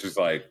it was just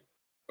like,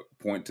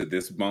 point to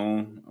this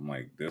bone. I'm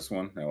like, this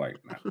one. They're like,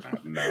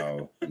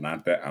 no,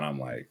 not that. And I'm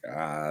like,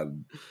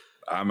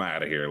 I'm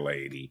out of here,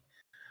 lady.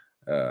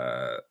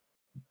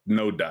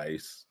 No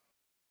dice.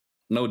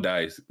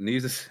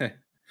 Needs to say,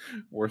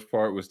 worst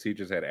part was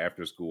teachers had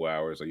after school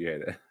hours, so you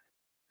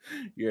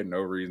had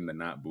no reason to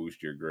not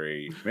boost your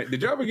grade. Man,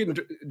 did y'all get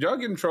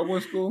in trouble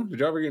in school? Did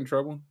y'all ever get in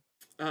trouble?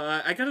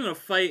 I got in a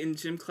fight in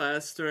gym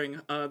class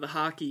during the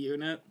hockey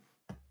unit.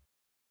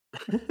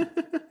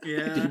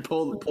 Yeah. Did you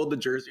pull the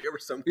jersey over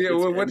something? Yeah,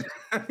 what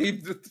he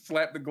just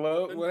slapped the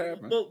glove? What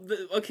happened? Well,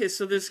 okay,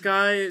 so this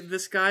guy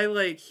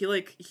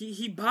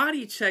he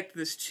body checked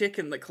this chick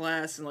in the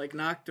class and like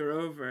knocked her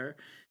over,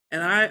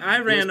 and I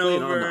ran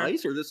over on the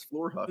ice or this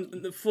floor hockey.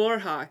 The floor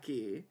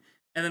hockey,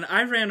 and then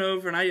I ran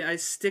over and I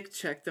stick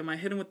checked him. I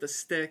hit him with the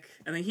stick,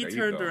 and then he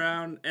turned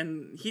around,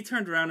 and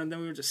then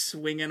we were just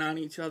swinging on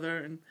each other,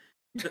 and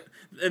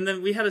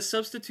then we had a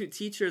substitute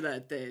teacher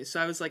that day, so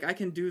I was like, I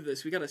can do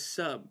this. We got a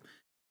sub.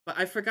 But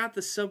I forgot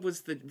the sub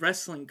was the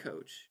wrestling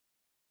coach.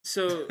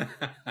 So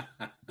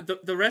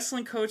the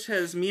wrestling coach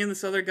has me and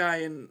this other guy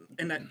in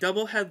that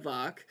double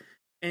headlock,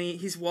 and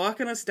he's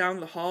walking us down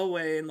the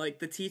hallway, and like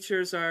the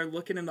teachers are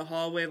looking in the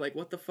hallway like,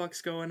 what the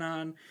fuck's going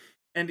on?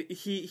 And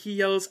he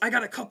yells, I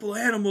got a couple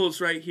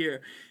animals right here.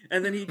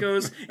 And then he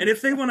goes, and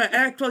if they want to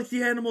act like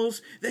the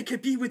animals, they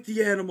could be with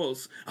the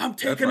animals. I'm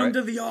taking them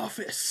to the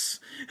office.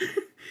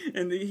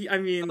 And I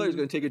thought he was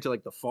going to take it to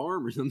like the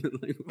farm or something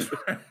like.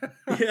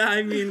 Yeah,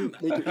 I mean,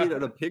 they could eat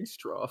out of pig's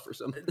trough or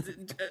something.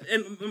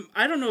 And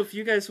I don't know if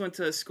you guys went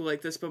to a school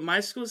like this, but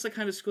my school is the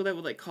kind of school that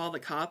would like call the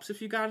cops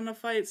if you got in a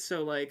fight.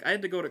 So like, I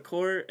had to go to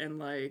court and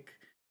like.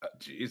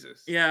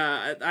 Jesus.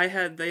 Yeah,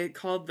 they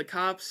called the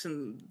cops,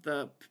 and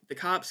the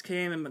cops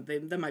came, and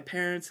then my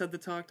parents had to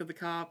talk to the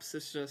cops.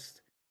 It's just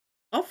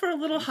for a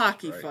little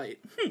hockey fight.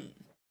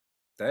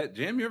 That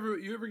Jim, you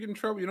ever get in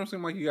trouble? You don't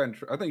seem like you got in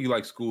trouble. I think you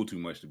like school too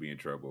much to be in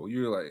trouble.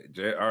 You're like,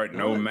 all right,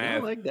 no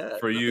math like that.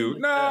 for you.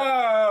 Like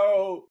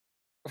no.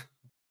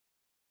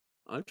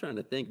 I'm trying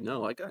to think.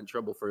 No, I got in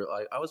trouble for.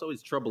 I was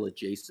always trouble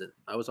adjacent.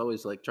 I was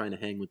always like trying to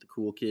hang with the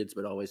cool kids,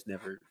 but always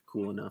never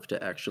cool enough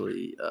to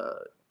actually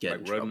get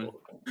in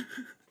trouble.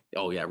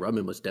 Oh yeah,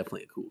 Rudman was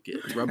definitely a cool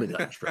kid. Rudman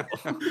got in trouble.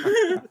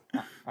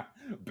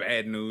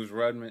 Bad news,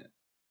 Rudman.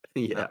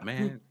 Yeah,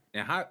 man.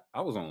 And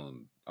I was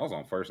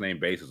on first name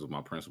basis with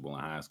my principal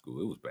in high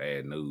school. It was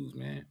bad news,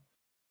 man.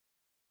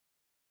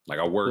 Like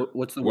I worked.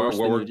 What's the worst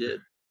thing you did?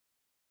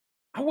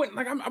 I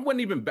wouldn't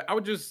even. I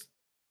would just.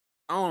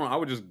 I don't know. I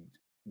would just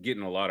get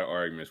in a lot of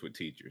arguments with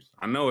teachers.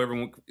 I know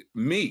everyone.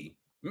 Me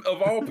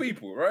of all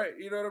people, right?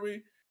 You know what I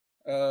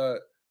mean?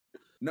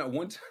 No,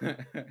 one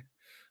time.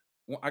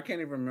 I can't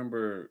even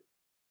remember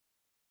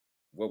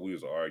what we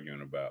was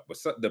arguing about, but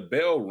the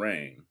bell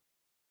rang,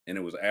 and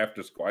it was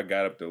after school. I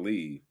got up to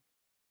leave,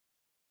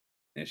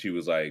 and she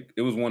was like,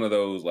 it was one of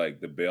those, like,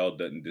 the bell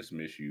doesn't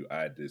dismiss you,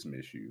 I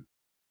dismiss you.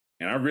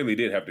 And I really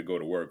did have to go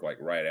to work, like,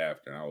 right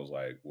after. And I was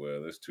like,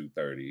 well, it's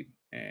 2:30,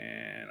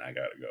 and I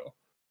got to go.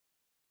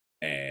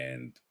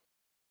 And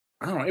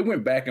I don't know, it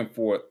went back and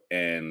forth,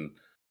 and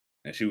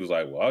she was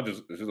like, well,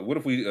 what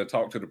if we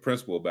talk to the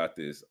principal about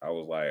this? I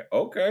was like,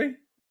 okay.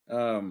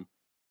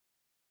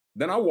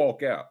 Then I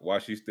walk out while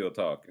she's still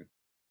talking.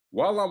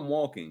 While I'm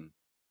walking,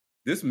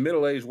 this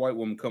middle-aged white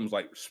woman comes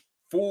like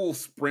full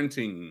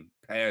sprinting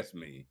past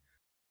me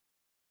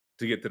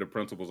to get to the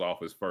principal's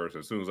office first.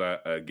 As soon as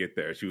I get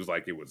there, she was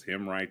like, it was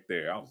him right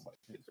there. I was like,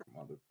 this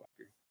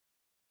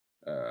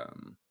motherfucker.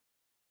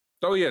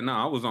 So yeah, no,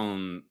 I was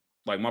on,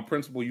 like, my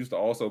principal used to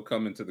also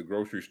come into the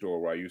grocery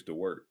store where I used to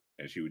work,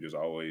 and she would just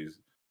always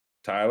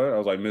Tyler. I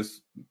was like,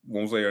 Miss,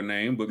 won't say her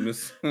name, but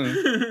Miss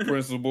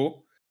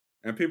Principal.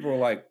 And people were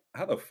like,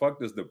 how the fuck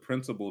does the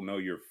principal know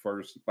your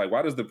first? Like,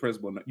 why does the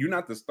principal know? You're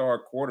not the star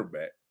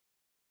quarterback,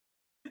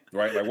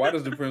 right? Like, why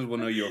does the principal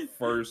know your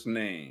first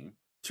name?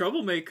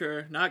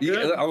 Troublemaker, not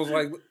good. Yeah, I was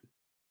like,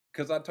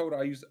 because I told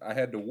her I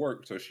had to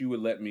work, so she would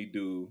let me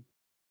do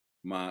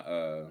my.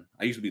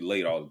 I used to be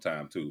late all the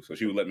time too, so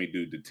she would let me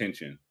do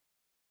detention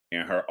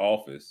in her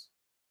office,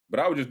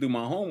 but I would just do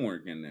my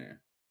homework in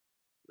there.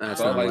 That's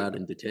So not like- allowed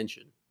in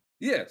detention.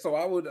 Yeah, so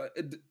I would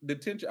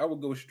detention. I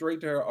would go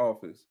straight to her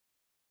office,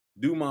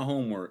 do my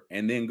homework,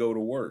 and then go to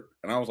work.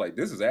 And I was like,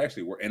 this is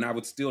actually work, and I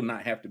would still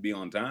not have to be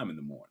on time in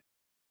the morning.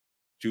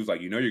 She was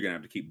like, you know, you're gonna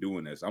have to keep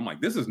doing this. I'm like,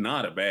 this is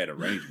not a bad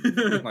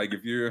arrangement. Like,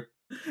 if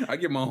I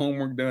get my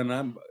homework done,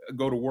 I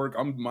go to work.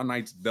 My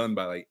night's done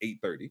by like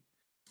 8:30.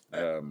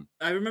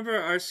 I remember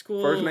our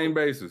school First name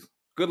basis,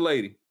 good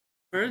lady.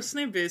 First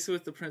name basis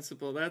with the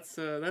principal. That's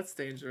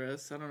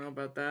dangerous. I don't know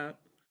about that.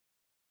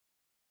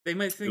 They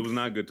might think It was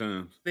not good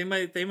times. They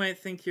might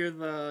think you're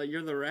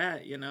the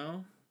rat. You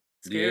know,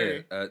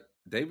 scary. Yeah,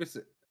 Davis.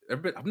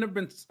 I've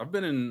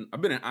been in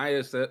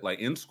ISS, like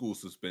in school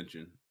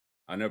suspension.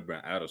 I never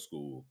been out of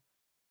school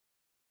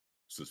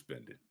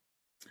suspended.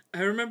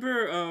 I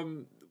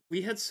remember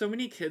we had so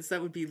many kids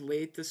that would be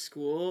late to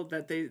school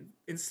that they,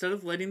 instead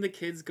of letting the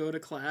kids go to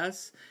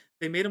class,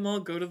 they made them all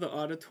go to the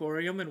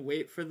auditorium and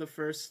wait for the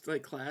first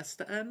like class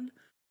to end.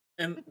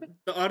 And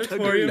the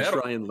auditorium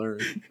Try and learn.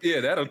 Yeah,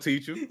 that'll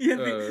teach them. Yeah,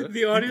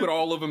 the audio. You put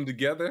all of them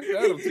together.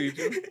 That'll teach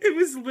them. It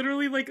was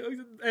literally like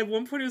at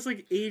one point it was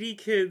like 80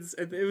 kids,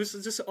 and it was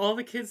just all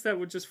the kids that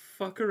would just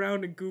fuck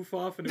around and goof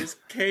off, and it was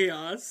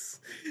chaos.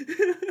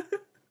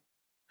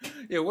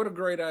 Yeah, what a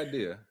great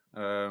idea.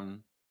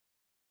 I'm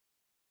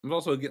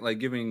also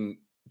giving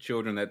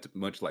children that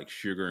much like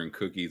sugar and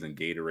cookies and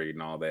Gatorade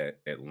and all that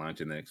at lunch,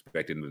 and then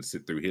expecting them to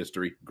sit through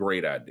history.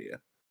 Great idea.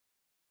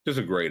 Just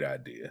a great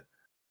idea.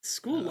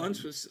 School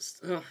lunch was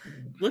just,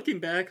 looking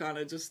back on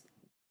it, just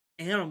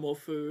animal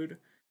food.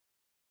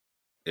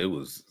 It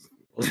was.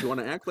 Well, if you want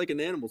to act like an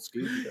animal,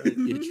 Scoop,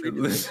 you treat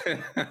it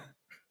like...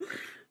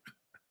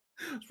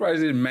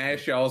 Surprised they didn't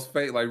mash y'all's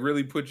face, like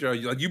really put y'all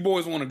like, you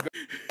boys want to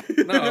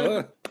go?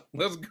 No,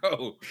 let's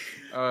go.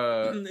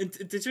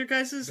 Did your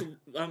guys'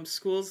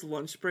 school's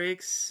lunch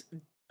breaks,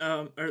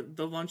 or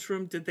the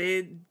lunchroom? Did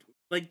they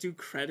like do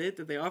credit?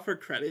 Did they offer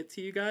credit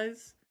to you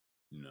guys?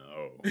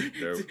 No,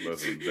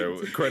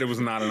 credit was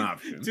not an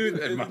option.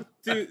 Dude,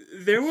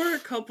 there were a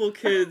couple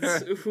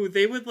kids who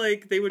they would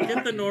get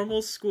the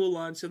normal school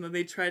lunch, and then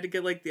they tried to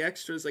get like the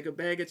extras, like a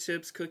bag of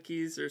chips,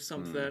 cookies, or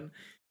something.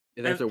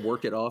 And have to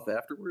work it off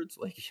afterwards.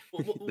 Like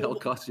that'll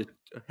cost you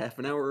half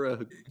an hour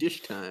of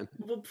dish time.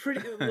 Well,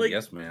 pretty like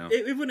yes, ma'am.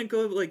 It wouldn't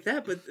go like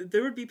that, but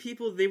there would be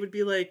people. They would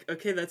be like,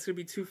 "Okay, that's gonna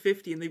be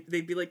 $2.50," and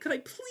they'd be like, "Could I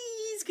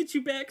please get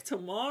you back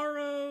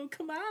tomorrow?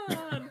 Come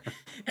on!"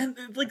 And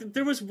like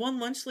there was one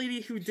lunch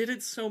lady who did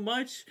it so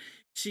much.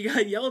 She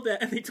got yelled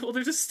at, and they told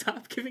her to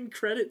stop giving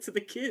credit to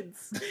the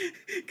kids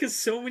because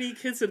so many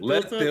kids had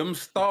let them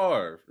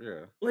starve.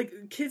 Yeah,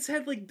 like kids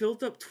had like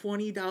built up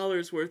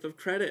 $20 worth of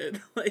credit,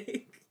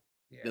 like.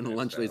 Yeah, then the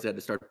lunch ladies had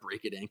to start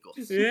breaking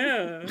ankles.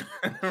 Yeah,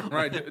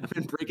 right.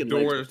 Breaking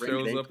Doors legs,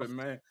 shows ankles. up and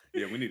man,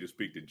 yeah, we need to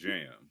speak to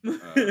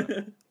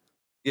Jam.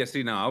 Yeah,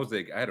 see, now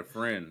I had a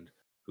friend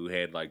who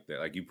had like that,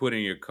 like you put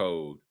in your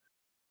code,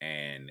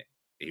 and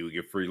he would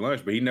get free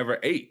lunch, but he never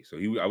ate. So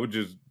I would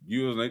just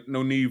use like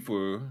no need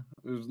for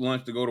his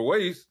lunch to go to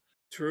waste.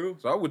 True.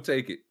 So I would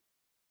take it.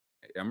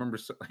 I remember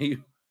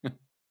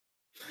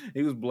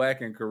he was Black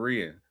and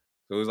Korean,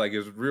 so it was like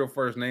his real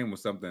first name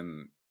was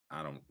something.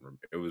 I don't remember.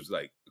 It was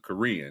like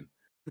Korean.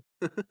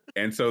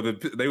 And so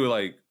they were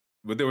like,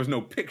 but there was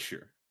no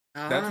picture.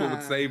 That's what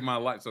would save my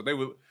life. So they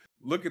would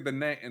look at the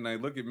name and they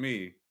look at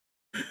me,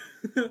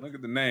 look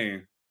at the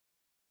name.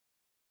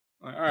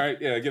 Like, all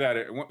right, yeah, get out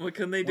of here. What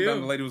can they One do?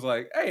 time the lady was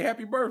like, hey,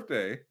 happy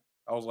birthday.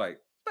 I was like,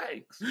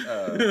 thanks.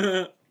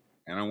 And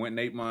I went and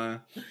ate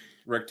my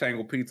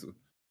rectangle pizza.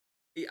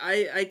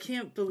 I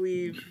can't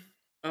believe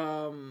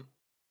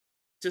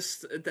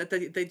just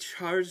that they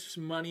charge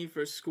money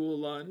for school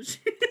lunch.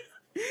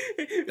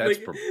 That's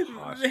like,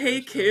 preposterous.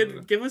 Hey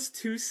kid, give us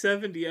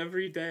 $2.70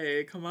 every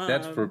day. Come on.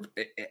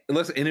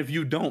 Listen, and if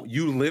you don't,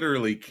 you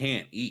literally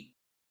can't eat.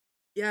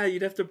 Yeah,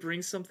 you'd have to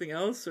bring something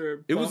else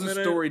or. It was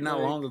a story not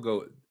not long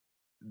ago.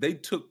 They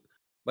took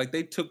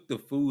the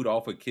food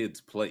off a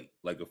kid's plate.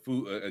 Like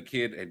a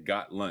kid had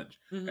got lunch,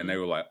 and they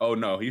were like, "Oh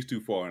no, he's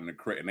too far in the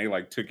crate," and they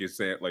like took his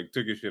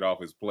shit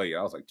off his plate.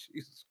 I was like,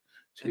 Jesus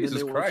and then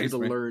they Christ, want you to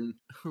man.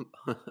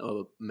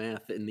 learn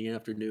math in the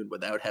afternoon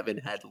without having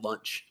had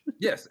lunch.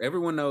 Yes,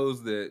 everyone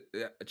knows that.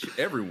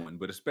 Everyone,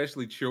 but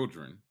especially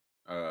children,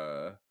 do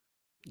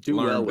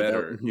learn well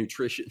better. without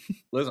nutrition.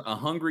 Listen, a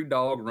hungry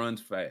dog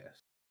runs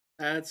fast.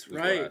 That's Is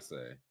what right. I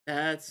say.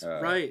 That's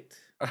right.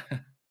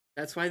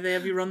 That's why they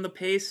have you run the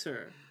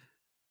pacer.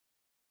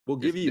 We'll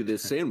give you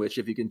this sandwich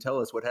if you can tell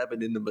us what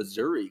happened in the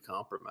Missouri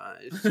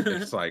Compromise.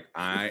 It's like,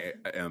 I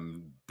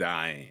am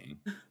dying.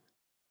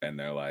 And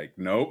they're like,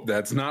 nope,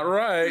 that's not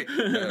right.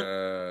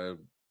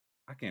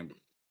 I can't.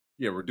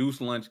 Yeah, reduced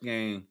lunch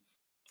game,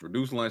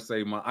 reduced lunch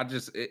save money.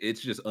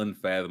 It's just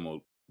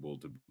unfathomable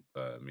to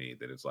me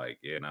that it's like,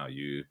 yeah, now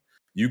you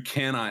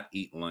cannot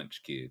eat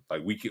lunch, kid.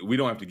 Like we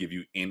don't have to give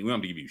you we don't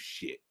have to give you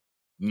shit,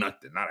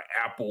 nothing, not an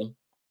apple,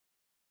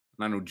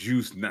 not no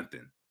juice,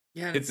 nothing.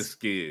 Yeah, Hit the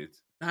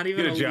skids. not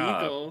even Get a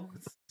illegal.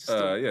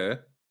 job. Yeah.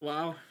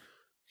 Wow.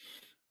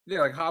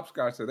 Yeah, like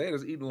Hopscotch said, they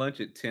just eat lunch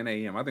at 10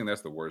 a.m. I think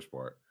that's the worst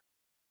part.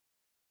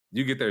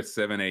 You get there at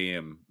 7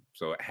 a.m.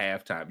 So at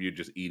halftime, you're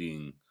just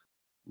eating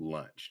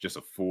lunch, just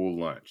a full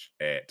lunch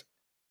at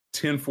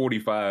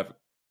 10:45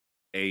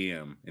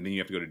 a.m. and then you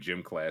have to go to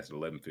gym class at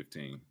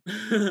 11:15.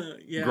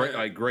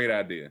 Yeah, great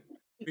idea.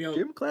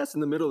 Gym class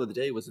in the middle of the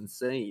day was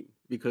insane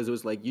because it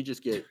was like you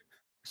just get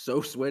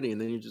so sweaty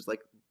and then you're just like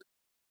a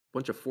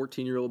bunch of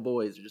 14-year-old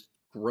boys are just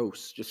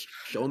gross, just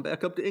showing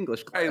back up to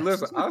English class. Hey,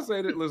 listen, I'll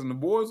say that. Listen, the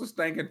boys were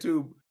stinking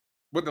too,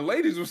 but the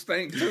ladies were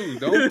stink too.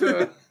 Don't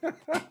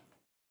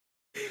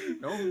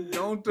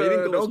they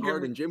didn't go as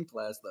hard in gym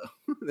class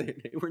though. they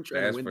weren't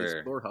trying to win fair.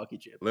 this floor hockey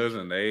championship.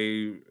 Listen,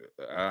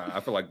 I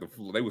feel like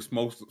they were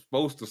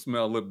supposed to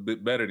smell a little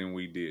bit better than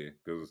we did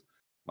because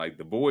like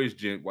the boys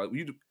gym,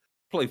 you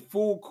play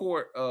full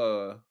court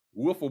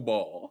wiffle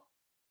ball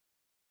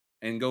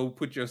and go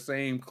put your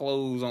same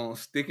clothes on,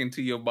 sticking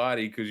to your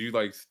body because you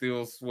like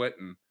still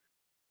sweating,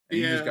 and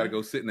you just got to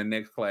go sit in the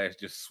next class,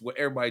 just sweat.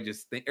 Everybody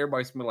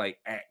smell like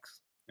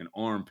Axe and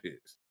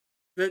armpits.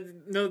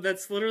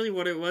 That's literally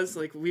what it was.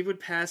 Like we would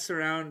pass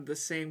around the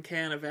same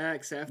can of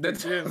Axe after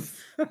gym.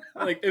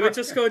 Like it would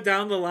just go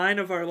down the line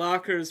of our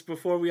lockers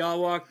before we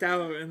all walked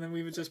out, and then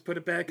we would just put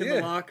it back in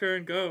the locker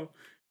and go.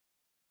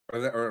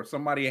 Or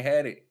somebody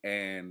had it,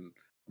 and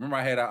remember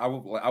I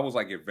was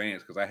like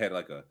advanced because I had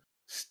like a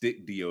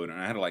stick deodorant.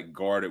 I had to like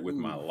guard it with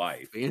my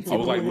life. I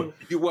was like,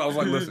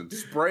 listen,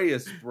 spray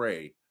is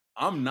spray.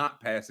 I'm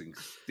not passing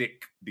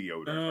stick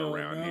deodorant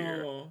around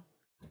here.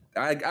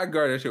 I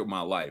guard that shit with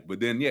my life. But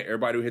then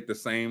everybody would hit the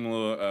same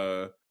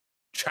little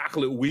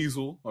chocolate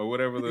weasel or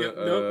whatever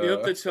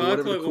the chocolate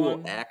whatever the cool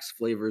one. Axe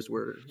flavors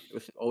were.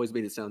 It always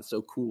made it sound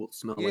so cool. It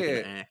smelled like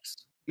an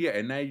Axe. Yeah,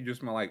 and now you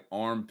just smell like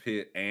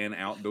armpit and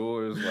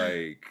outdoors.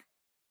 Like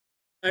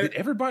did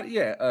everybody?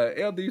 Yeah,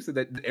 LD said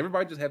that. Did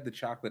everybody just have the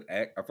chocolate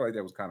Axe? I feel like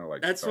that was kind of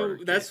like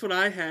that's what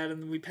I had,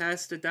 and we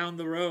passed it down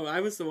the row.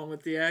 I was the one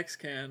with the Axe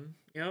can.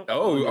 Yep.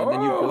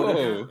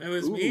 It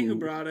was me who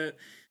brought it.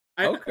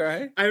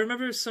 Okay. I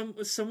remember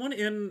someone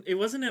it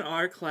wasn't in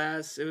our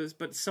class.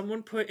 But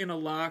someone put in a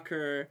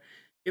locker.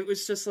 It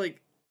was just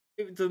like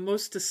the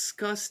most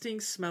disgusting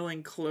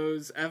smelling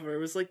clothes ever. It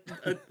was like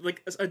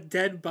a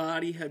dead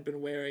body had been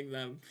wearing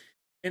them.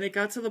 And it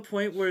got to the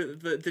point where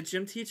the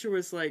gym teacher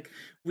was like,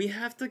 we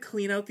have to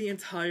clean out the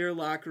entire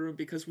locker room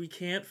because we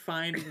can't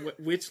find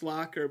which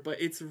locker,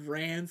 but it's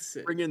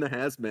rancid. Bring in the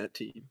hazmat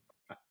team.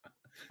 I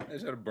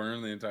just had to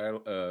burn the entire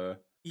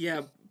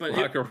but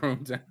locker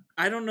room down.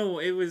 I don't know.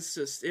 It was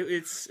just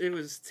it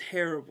was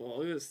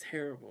terrible. It was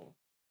terrible.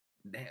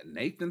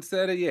 Nathan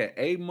said it. Yeah,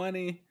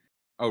 A-Money.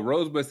 Oh,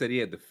 Rosebud said he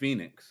had the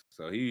Phoenix,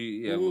 so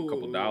he had a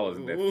couple dollars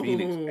in that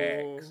Phoenix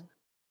Axe.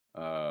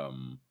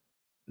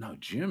 No,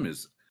 Jim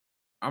is.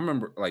 I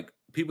remember like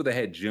people that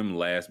had gym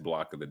last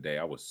block of the day.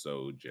 I was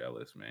so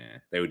jealous,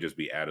 man. They would just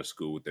be out of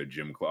school with their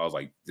gym clothes. I was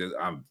like,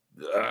 I'm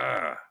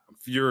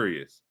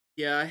furious.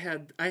 Yeah, I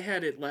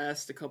had it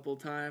last a couple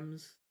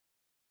times.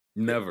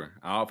 Never.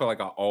 I feel like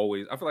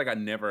I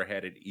never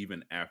had it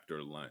even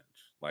after lunch.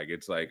 Like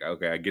it's like,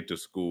 okay, I get to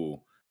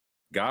school.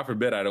 God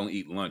forbid I don't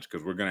eat lunch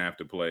because we're gonna have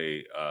to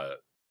play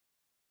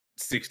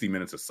 60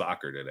 minutes of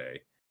soccer today.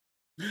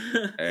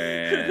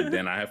 And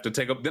then I have to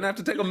take a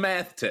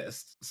math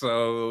test.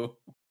 So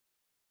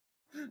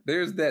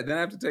there's that. Then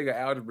I have to take an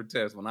algebra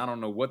test when I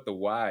don't know what the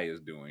Y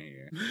is doing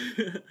here.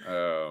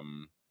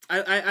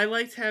 I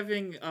liked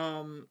having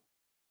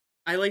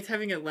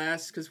it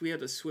last because we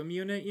had a swim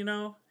unit, you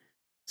know.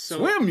 So,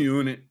 swim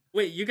unit.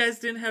 Wait, you guys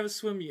didn't have a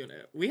swim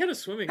unit? We had a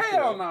swimming pool.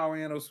 Hell no,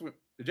 we had no swim.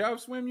 Did y'all have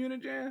a swim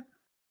unit, Jan?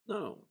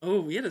 No.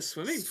 Oh, we had a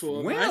swimming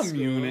pool. Swim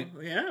unit.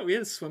 Yeah, we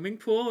had a swimming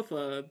pool with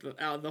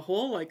the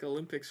whole like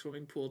Olympic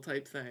swimming pool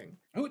type thing.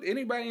 Would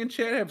anybody in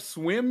chat have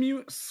swim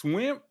unit?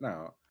 Swim?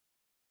 No.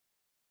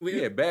 We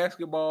had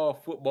basketball,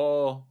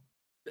 football.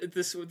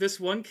 This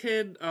one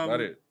kid.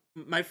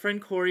 My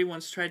friend Corey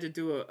once tried to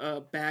do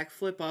a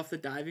backflip off the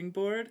diving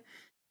board.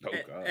 Oh,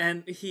 God.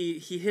 And he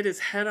hit his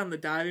head on the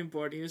diving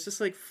board. He was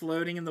just like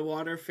floating in the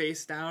water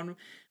face down,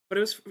 but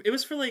it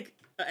was for like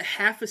a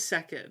half a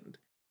second.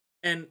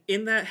 And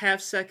in that half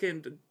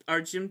second,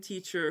 our gym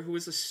teacher, who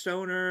was a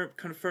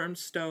confirmed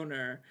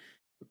stoner,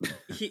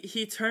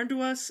 he turned to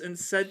us and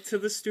said to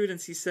the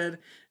students, he said,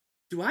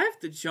 "Do I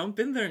have to jump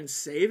in there and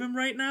save him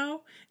right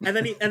now?" And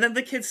then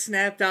the kid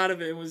snapped out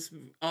of it and was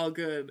all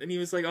good. And he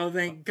was like, "Oh,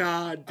 thank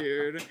God,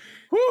 dude."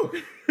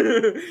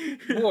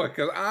 Boy,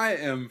 because I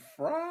am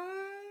fried.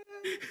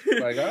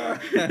 Like,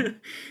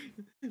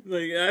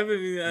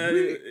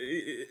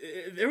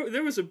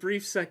 there was a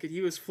brief second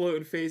he was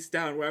floating face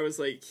down where I was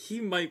like,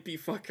 he might be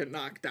fucking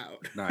knocked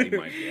out. Nah, he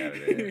might be out of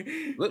there.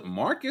 Look,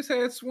 Marcus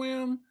had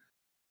swim.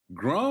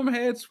 Grum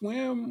had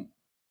swim.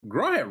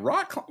 Gron had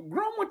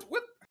Gron went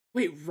what?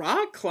 Wait,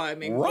 rock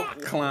climbing?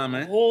 Rock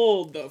climbing.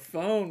 Hold the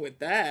phone with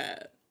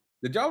that.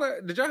 Did y'all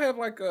have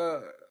like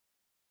a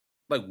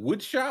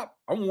wood shop?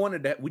 I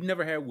wanted that. We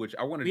never had wood.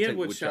 I wanted to take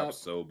wood shop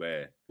so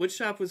bad. Wood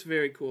shop was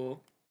very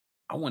cool.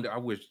 I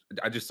wish.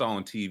 I just saw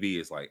on TV.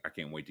 It's like I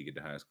can't wait to get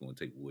to high school and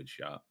take wood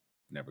shop.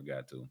 Never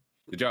got to.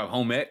 Did y'all have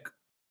home ec?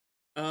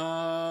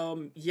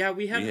 Yeah,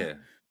 we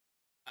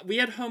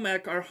had home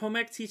ec. Our home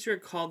ec teacher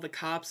called the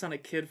cops on a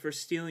kid for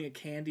stealing a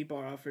candy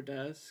bar off her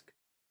desk.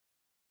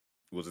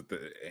 Was it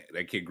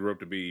that kid grew up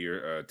to be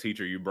your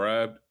teacher you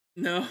bribed?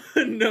 No,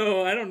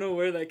 no, I don't know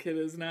where that kid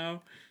is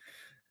now.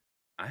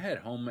 I had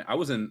home ec. I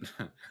was in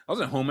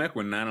home ec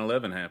when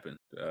 9/11 happened,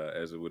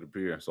 as it would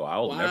appear. So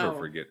I'll never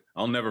forget.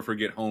 I'll never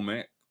forget home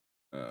ec.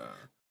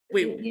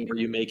 Wait, what were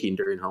you making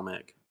during home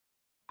ec?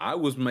 I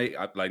was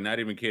not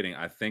even kidding.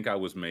 I think I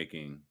was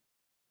making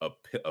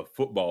a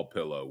football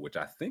pillow, which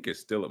I think is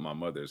still at my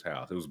mother's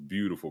house. It was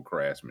beautiful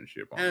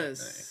craftsmanship on that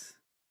thing.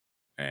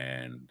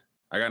 And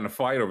I got in a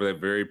fight over that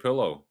very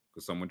pillow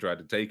because someone tried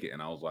to take it,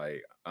 and I was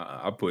like,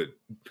 I put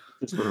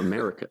it's for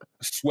America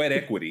sweat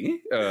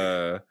equity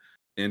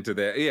into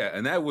that. Yeah,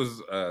 and that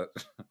was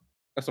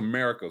that's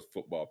America's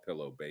football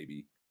pillow,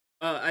 baby.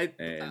 I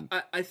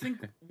think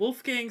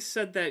Wolfgang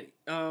said that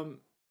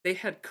they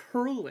had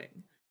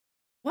curling.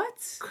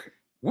 What?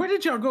 Where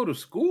did y'all go to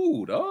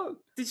school, dog?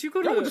 Did you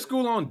go to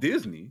school on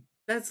Disney?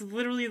 That's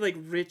literally like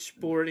rich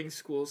boarding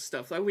school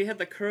stuff. Like we had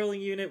the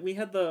curling unit, we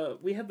had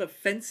the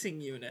fencing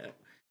unit.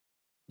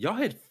 Y'all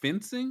had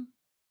fencing?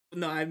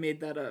 No, I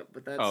made that up,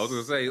 but that's. Oh, I was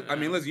gonna say. I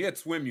mean, listen, you had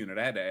swim unit.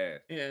 I had to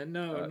ask. Yeah,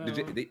 no.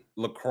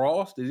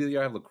 Lacrosse? Did you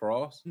have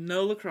lacrosse?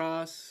 No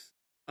lacrosse.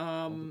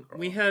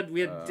 We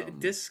had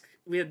disc.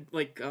 We had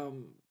like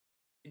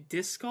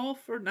disc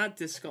golf or not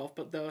disc golf,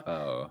 but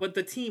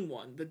the team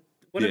one.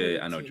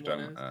 I know what you're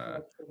talking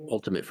about.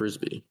 Ultimate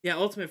Frisbee. Yeah,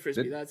 Ultimate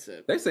Frisbee. That's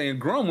it. They saying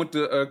Grum went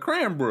to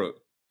Cranbrook.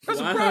 That's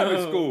a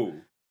private school.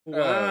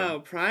 Wow,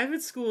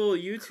 private school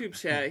YouTube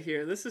chat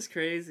here. This is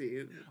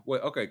crazy. Well,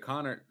 okay,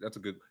 Connor, that's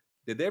a good.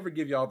 Did they ever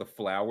give y'all the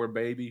flower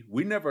baby?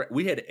 We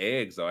had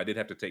eggs though. I did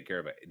have to take care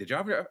of it. Did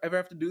y'all ever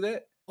have to do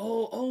that?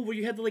 Oh, where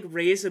you had to like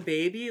raise a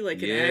baby,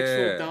 like an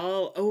actual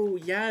doll. Oh,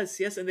 yes,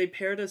 and they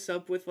paired us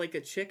up with like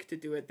a chick to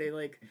do it. They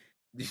like,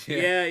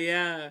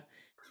 yeah.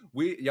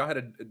 Y'all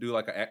had to do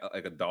like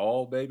a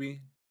doll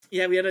baby.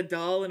 Yeah, we had a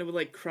doll and it would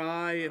like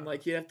cry and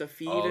like you'd have to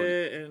feed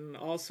it and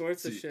all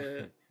sorts of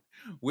shit.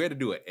 We had to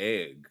do an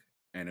egg,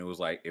 and it was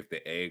like if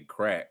the egg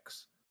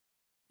cracks,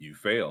 you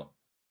fail.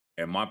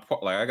 And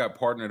I got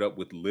partnered up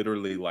with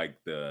literally like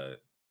the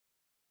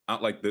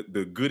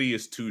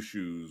goodiest two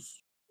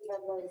shoes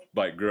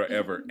like girl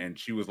ever, and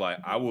she was like,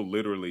 I will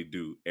literally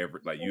do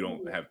you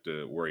don't have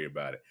to worry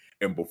about it.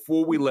 And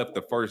before we left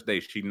the first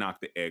day, she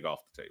knocked the egg off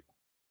the table.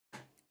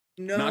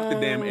 No. Knocked the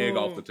damn egg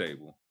off the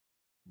table.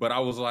 But I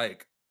was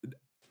like,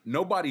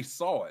 nobody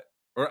saw it.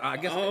 Or I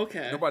guess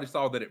nobody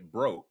saw that it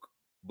broke,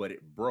 but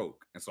it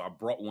broke. And so I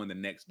brought one the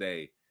next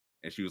day,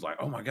 and she was like,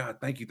 oh my God,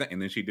 thank you.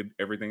 And then she did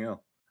everything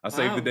else. I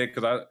saved the day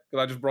because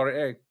I just brought an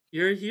egg.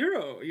 You're a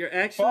hero. You're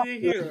actually a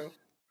hero.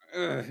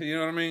 You know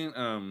what I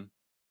mean?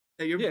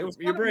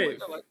 You're brave.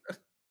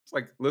 It's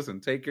like, listen,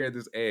 take care of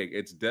this egg.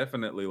 It's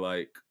definitely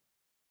like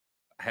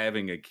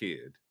having a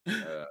kid.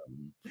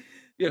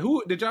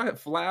 Who did y'all have?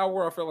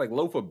 Flour? I felt like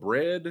loaf of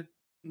bread.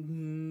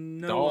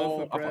 No, doll.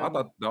 Loaf of bread. I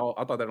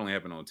thought that only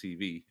happened on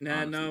TV.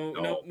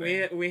 No.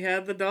 We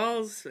had the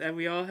dolls, and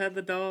we all had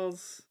the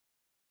dolls.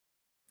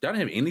 Y'all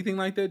didn't have anything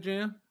like that,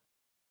 Jam?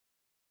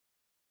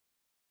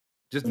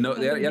 Just no,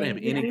 y'all didn't have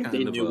any kind of.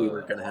 They knew we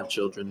were gonna have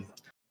children.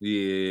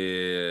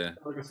 Yeah,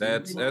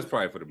 that's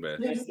probably for the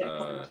best.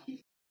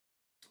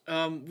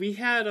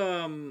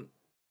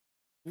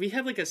 We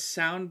had like a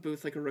sound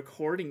booth, like a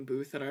recording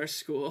booth at our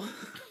school.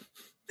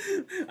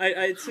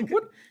 I took.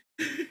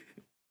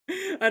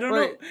 I don't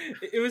know.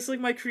 It was like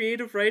my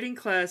creative writing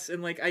class,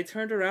 and like I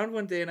turned around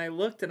one day and I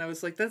looked, and I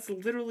was like, "That's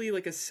literally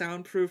like a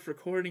soundproof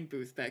recording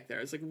booth back there."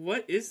 I was like,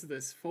 "What is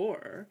this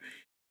for?"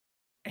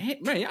 Hey,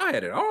 man, y'all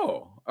had it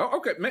all. Oh,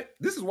 okay, man.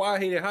 This is why I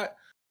hated high.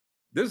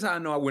 This is how I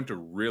know I went to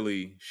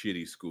really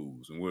shitty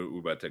schools, and we're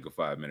about to take a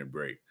 5-minute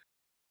break.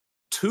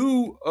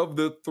 2 of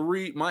the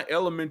 3, my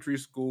elementary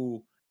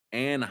school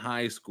and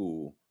high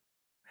school,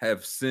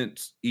 have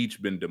since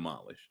each been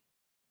demolished.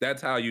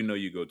 That's how you know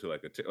you go to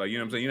like you know what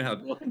I'm saying? You know how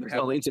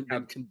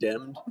been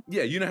condemned.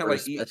 Yeah, you know how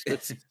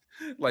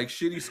like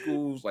shitty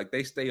schools, like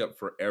they stay up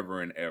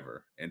forever and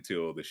ever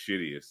until the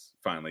shittiest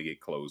finally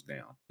get closed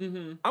down.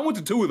 Mm-hmm. I went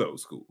to 2 of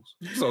those schools,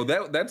 so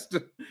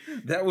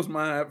that was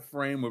my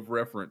frame of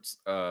reference.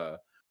 And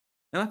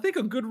I think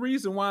a good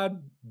reason why I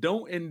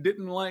don't and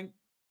didn't like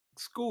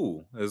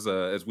school as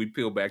we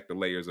peel back the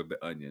layers of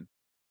the onion.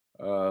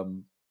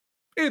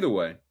 Either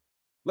way,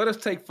 let us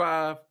take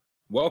 5.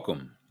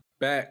 Welcome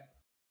back.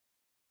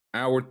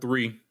 Hour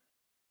 3.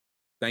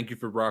 Thank you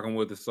for rocking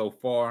with us so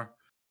far.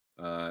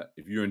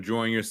 If you're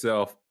enjoying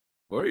yourself,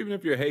 or even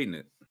if you're hating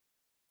it,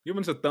 give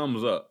us a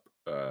thumbs up.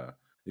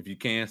 If you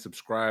can,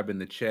 subscribe in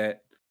the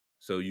chat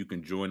so you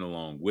can join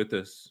along with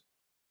us.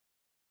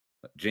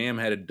 Jam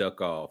had a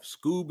duck off.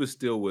 Scoob is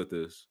still with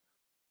us.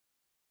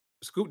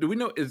 Scoob, do we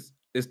know is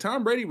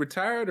Tom Brady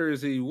retired or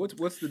is he?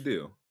 What's the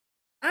deal?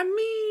 I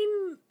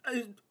mean,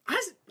 I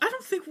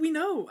don't think we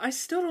know. I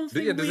still don't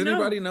think. Does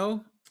anybody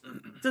know?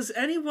 Does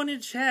anyone in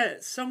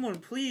chat? Someone,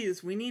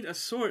 please. We need a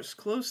source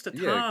close to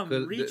Tom.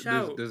 Reach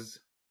out. Does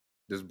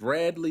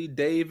Bradley,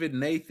 David,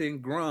 Nathan,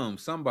 Grum,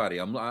 somebody?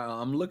 I'm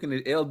looking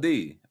at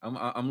LD.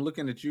 I'm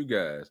looking at you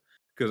guys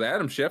because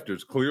Adam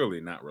Schefter's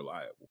clearly not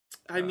reliable.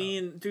 I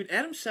mean, dude,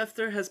 Adam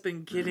Schefter has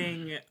been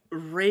getting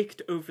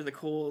raked over the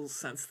coals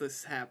since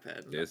this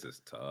happened. This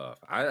is tough.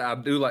 I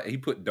do like he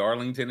put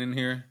Darlington in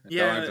here.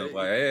 Yeah, Darlington's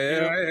like,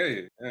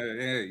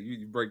 hey,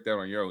 you break that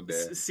on your own,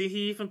 Dad. See,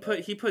 he even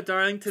put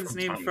Darlington's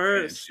name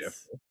first.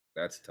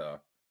 That's tough.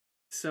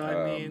 So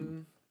I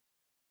mean,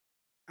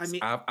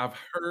 I've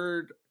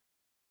heard.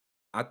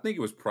 I think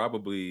it was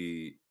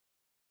probably.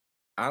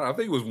 I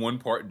think it was one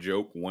part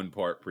joke, one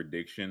part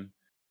prediction,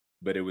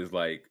 but it was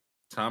like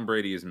Tom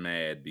Brady is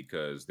mad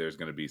because there's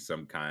going to be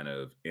some kind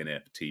of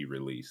NFT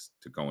release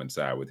to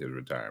coincide with his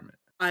retirement.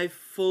 I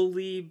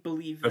fully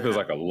believe that. That feels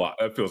like a lock.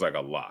 That feels like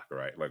a lock,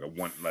 right? Like a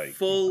one, like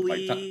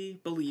fully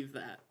believe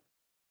that.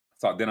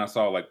 So then I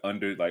saw like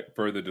under like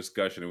further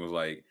discussion, it was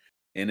like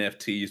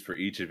NFTs for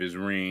each of his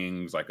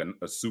rings, like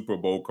a Super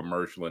Bowl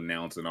commercial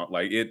announcing,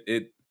 like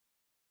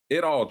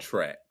it all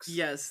tracks.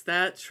 Yes,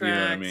 that tracks. You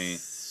know what I mean?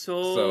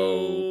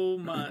 So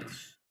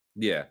much.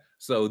 Yeah.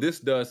 So this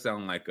does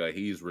sound like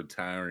he's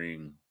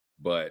retiring,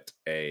 but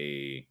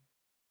you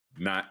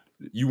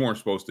weren't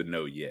supposed to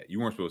know yet. You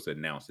weren't supposed to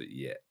announce it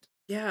yet.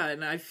 Yeah,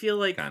 and I feel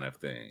like kind of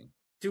thing.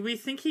 Do we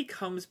think he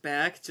comes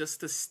back just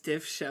to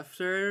stiff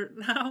Schefter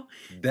now?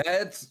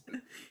 That's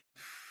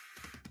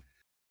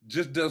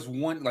just does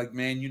one like,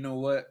 man, you know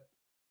what?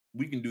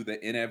 We can do the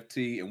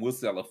NFT and we'll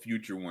sell a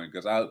future one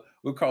because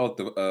we'll call it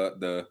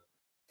the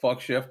fuck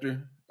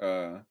Schefter.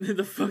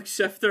 The fuck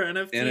Schefter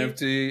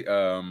NFT.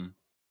 NFT.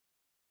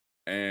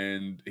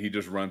 And he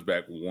just runs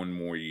back one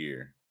more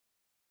year.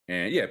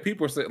 And yeah,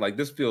 people are saying like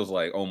this feels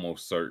like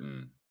almost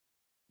certain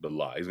the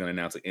law. He's gonna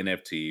announce an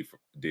NFT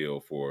deal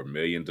for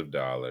millions of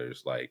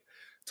dollars. Like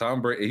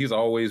Tom Brady, he's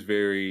always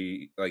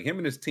very like him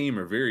and his team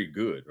are very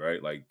good,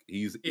 right? Like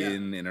he's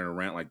in and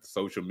around like the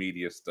social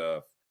media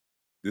stuff.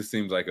 This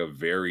seems like a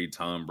very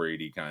Tom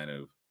Brady kind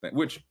of thing.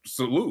 Which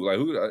salute,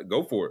 like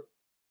go for it.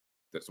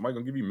 That somebody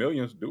gonna give you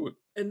millions, do it.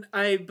 And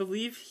I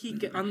believe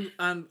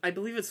I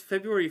believe it's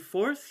February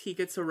 4th. He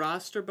gets a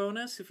roster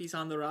bonus if he's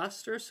on the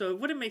roster. So it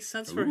wouldn't make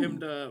sense for him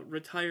to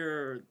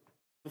retire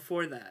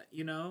before that,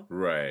 you know?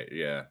 Right.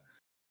 Yeah.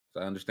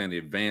 So I understand the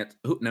advance.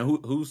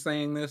 Who's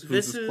saying this?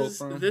 Who's this quote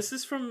from? This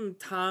is from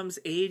Tom's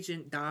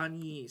agent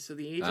Donnie. So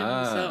the agent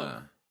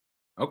himself.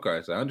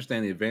 Okay, so I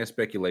understand the advanced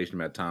speculation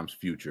about Tom's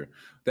future.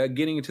 Without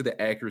getting into the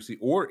accuracy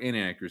or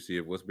inaccuracy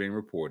of what's being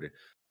reported,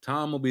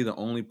 Tom will be the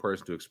only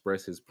person to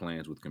express his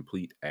plans with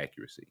complete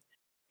accuracy.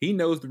 He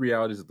knows the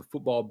realities of the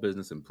football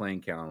business and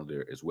playing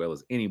calendar as well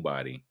as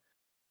anybody,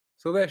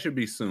 so that should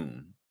be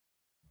soon,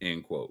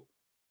 end quote.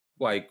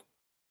 Like,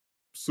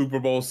 Super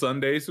Bowl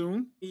Sunday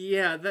soon?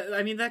 Yeah,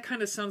 that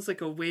kind of sounds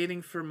like a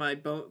waiting for my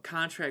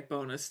contract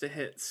bonus to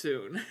hit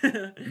soon.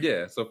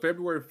 Yeah, so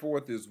February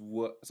 4th is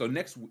what? So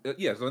next,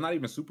 so not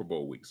even Super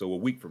Bowl week, so a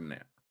week from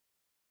now.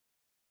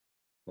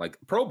 Like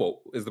Pro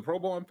Bowl, is the Pro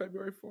Bowl on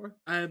February 4th?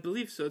 I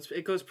believe so.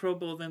 It goes Pro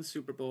Bowl then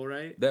Super Bowl,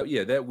 right? That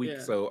week.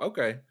 Yeah. So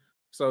okay,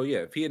 so yeah,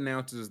 if he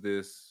announces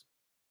this,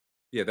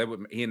 he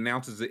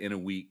announces it in a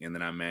week, and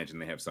then I imagine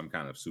they have some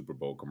kind of Super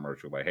Bowl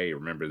commercial, like, "Hey,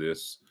 remember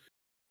this?"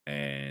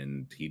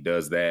 And he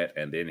does that,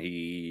 and then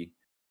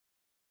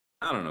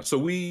I don't know.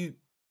 So and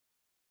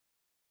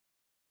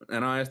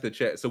I asked the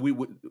chat. So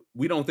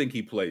we don't think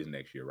he plays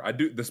next year. I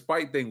do. The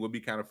Spite thing would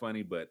be kind of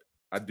funny, but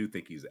I do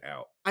think he's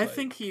out. I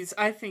think he's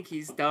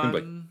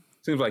done.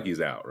 Seems like he's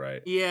out,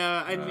 right?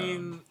 Yeah, I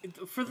mean,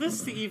 for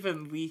this to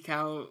even leak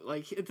out,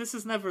 like this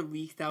has never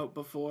leaked out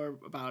before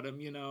about him,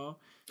 you know.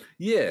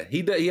 Yeah,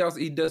 he does.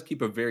 He does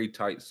keep a very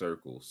tight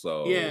circle.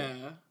 So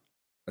yeah,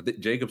 I think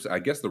Jacobs. I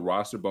guess the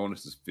roster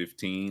bonus is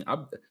 15.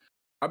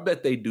 I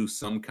bet they do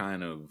some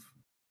kind of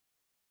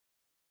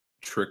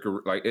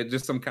trickery, like it's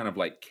just some kind of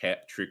like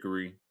cap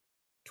trickery,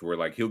 to where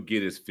like he'll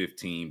get his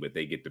 15, but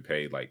they get to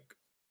pay like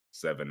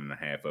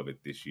 7.5 of it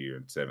this year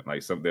and 7.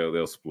 Like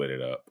they'll split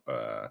it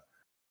up.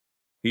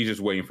 He's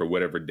just waiting for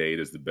whatever date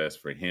is the best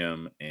for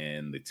him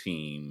and the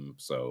team.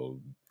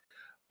 So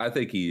I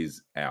think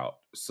he's out.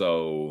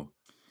 So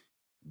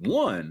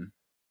one,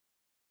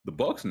 the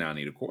Bucs now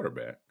need a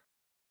quarterback.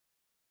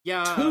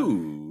 Yeah.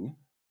 2,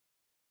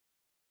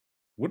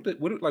 what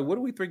do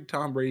we think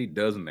Tom Brady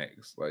does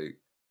next? Like,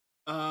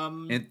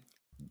 and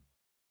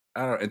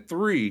I don't know. And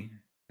 3,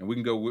 and we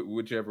can go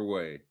whichever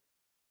way.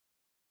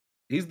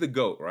 He's the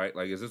GOAT, right?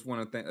 Like, is this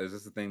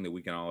the thing that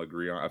we can all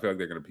agree on? I feel like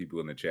there are going to be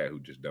people in the chat who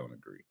just don't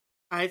agree.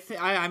 I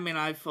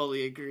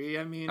fully agree.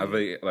 I mean, I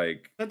think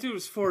like that dude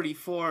was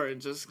 44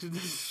 and just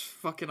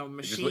fucking a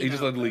machine. He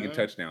just led the league in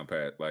touchdown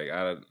pass. Like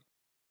I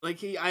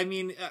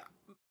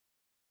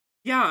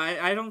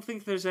don't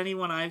think there's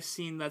anyone I've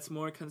seen that's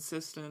more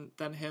consistent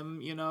than him.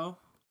 You know,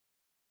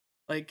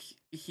 Like,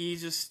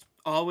 he's just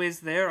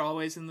always there,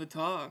 always in the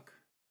talk.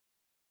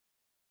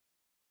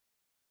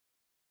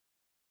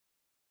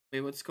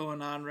 Wait, what's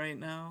going on right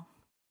now?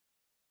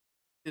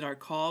 Did our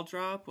call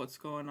drop? What's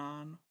going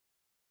on?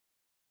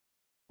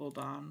 Hold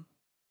on.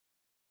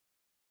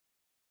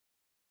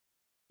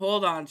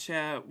 Hold on,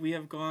 chat. We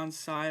have gone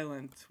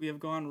silent. We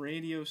have gone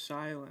radio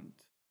silent.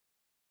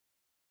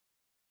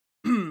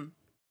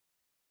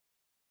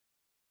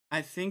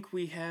 I think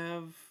we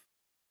have...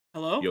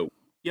 Hello?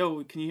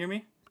 Yo, can you hear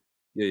me?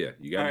 Yeah,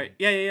 you got All me? right.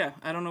 Yeah.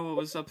 I don't know what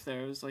was up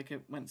there. It was like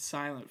it went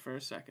silent for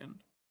a second.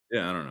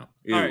 Yeah, I don't know.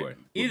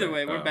 Either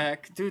way, we're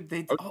back. Dude,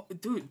 they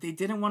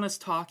didn't want us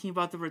talking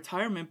about the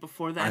retirement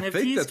before the NFTs come out. I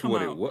think that's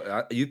what it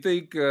was. You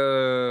think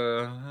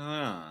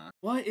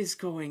What is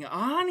going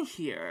on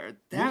here?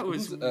 That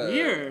was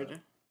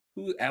weird.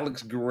 Who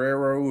Alex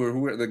Guerrero or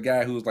who the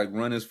guy who's like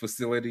run his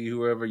facility,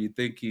 whoever, you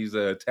think he's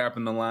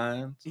tapping the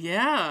lines?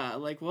 Yeah,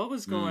 like what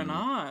was going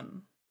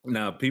on?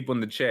 Now people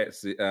in the chat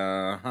say,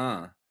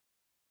 Now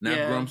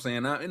Grum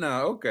saying,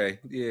 no, okay,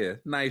 yeah,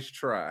 nice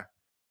try.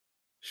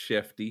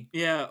 Shefty.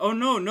 Yeah. Oh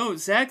no.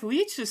 Zach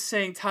Leach is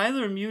saying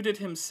Tyler muted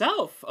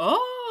himself.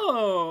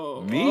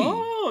 Oh. Me?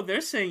 Oh,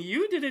 they're saying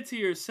you did it to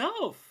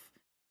yourself.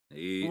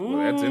 Well,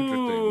 that's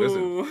interesting.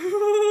 Listen,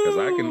 because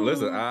I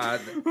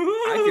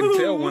can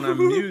tell when I'm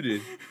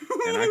muted,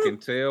 and I can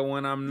tell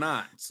when I'm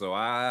not. So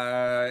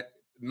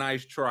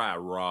nice try,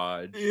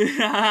 Raj.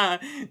 Yeah.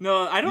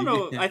 No, I don't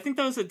know. I think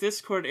that was a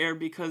Discord error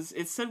because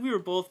it said we were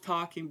both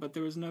talking, but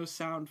there was no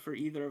sound for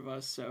either of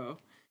us. So.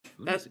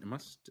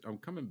 I'm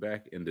coming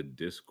back into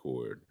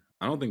Discord.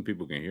 I don't think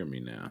people can hear me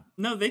now.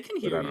 No, they can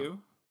hear you.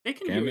 They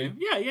can hear you.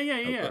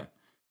 Yeah.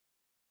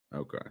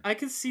 Okay. I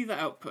can see the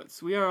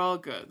outputs. We are all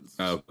good.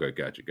 Okay,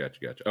 gotcha.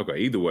 Okay,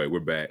 either way, we're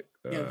back.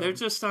 Yeah, they're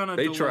just on a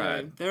delay. They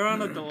tried. They're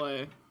on a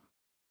delay.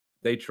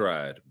 They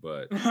tried,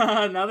 but...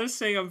 now they're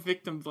saying I'm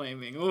victim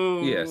blaming.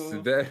 Oh. Yes,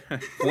 that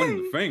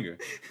pointing the finger.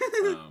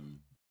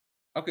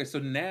 Okay, so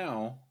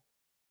now,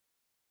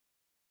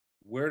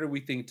 where do we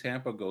think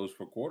Tampa goes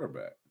for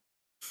quarterback?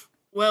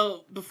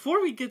 Well,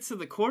 before we get to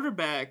the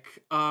quarterback,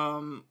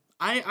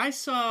 I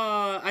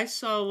saw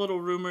a little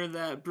rumor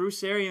that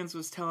Bruce Arians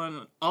was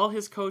telling all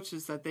his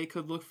coaches that they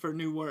could look for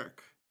new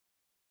work.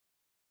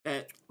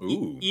 That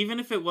even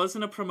if it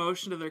wasn't a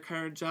promotion to their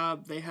current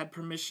job, they had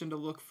permission to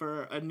look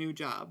for a new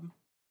job.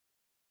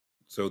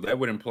 So that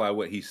would imply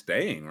what, he's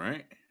staying,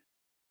 right?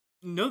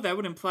 No, that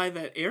would imply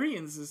that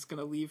Arians is going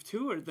to leave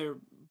too, or they're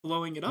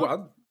blowing it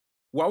up.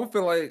 Well, I would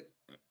feel like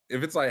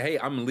if it's like, hey,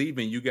 I'm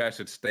leaving, you guys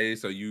should stay,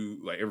 so you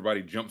like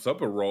everybody jumps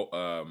up a roll.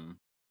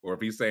 Or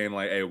if he's saying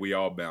like, hey, we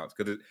all bounce,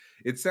 because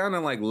it sounded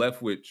like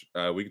Leftwich.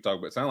 We can talk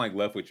about. It sounded like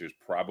Leftwich is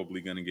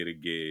probably going to get a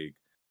gig.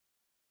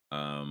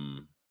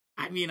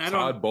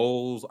 Todd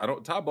Bowles.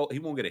 Todd Bowles. He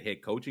won't get a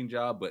head coaching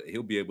job, but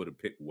he'll be able to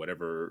pick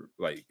whatever.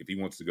 Like if he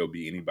wants to go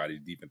be anybody's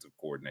defensive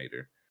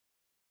coordinator,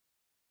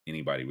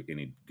 anybody with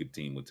any good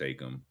team would take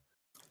him.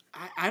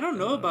 I don't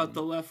know about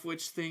the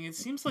Leftwich thing. It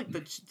seems like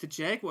the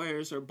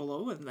Jaguars are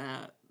blowing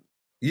that.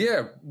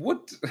 Yeah,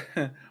 what?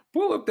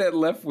 Pull up that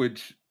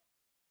Leftwich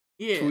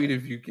tweet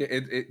if you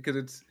can, because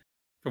it's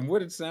from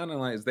what it sounded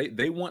like is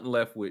they want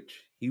Leftwich,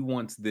 he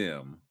wants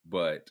them,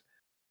 but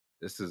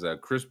this is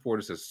Chris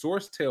Porter says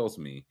source tells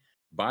me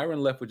Byron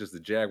Leftwich is the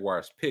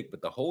Jaguars' pick,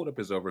 but the holdup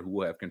is over who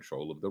will have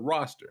control of the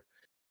roster.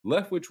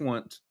 Leftwich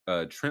wants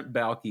Trent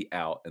Baalke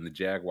out, and the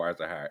Jaguars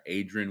are hiring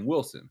Adrian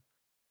Wilson,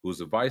 who's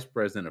the vice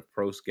president of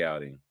pro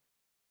scouting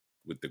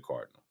with the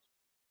Cardinals.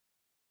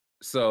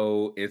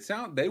 So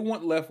they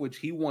want Leftwich,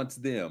 he wants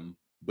them,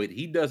 but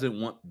he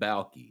doesn't want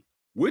Baalke,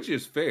 which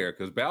is fair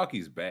because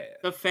Balky's bad.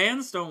 The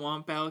fans don't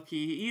want Baalke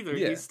either.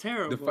 Yeah, he's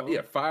terrible.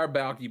 Fire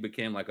Baalke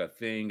became like a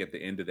thing at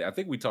the end of the. I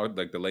think we talked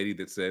like the lady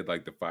that said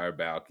like the fire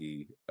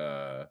Baalke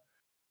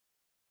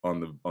on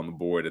the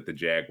board at the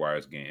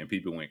Jaguars game, and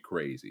people went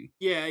crazy.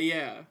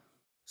 Yeah.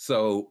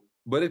 So,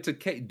 but it's a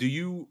case. Do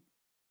you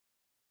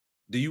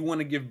want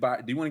to give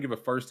a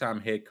first time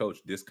head coach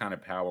this kind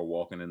of power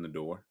walking in the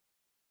door?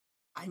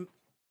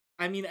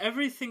 I mean,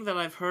 everything that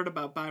I've heard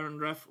about Byron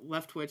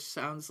Leftwich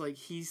sounds like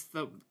he's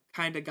the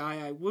kind of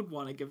guy I would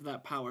want to give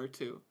that power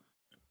to.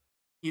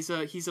 He's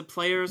a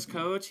player's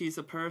coach. He's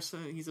a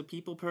person. He's a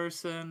people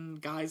person.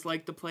 Guys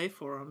like to play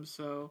for him.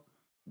 So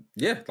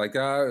yeah, like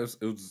I was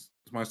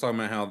talking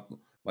about how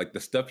like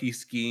the stuff he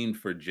schemed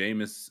for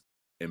Jameis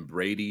and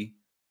Brady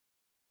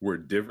were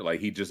different. Like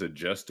he just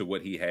adjusts to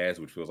what he has,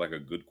 which feels like a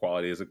good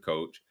quality as a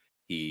coach.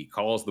 He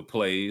calls the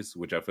plays,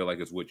 which I feel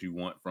like is what you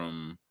want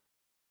from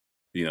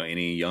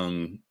any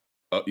young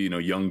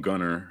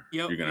gunner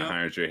you're going to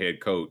hire as your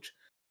head coach.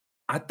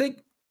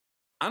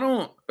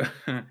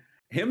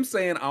 Him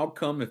saying I'll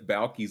come if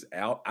Baalke's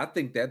out, I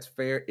think that's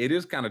fair. It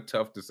is kind of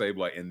tough to say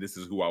like, and this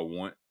is who I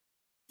want.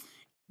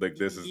 Like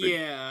this is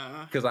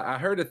because I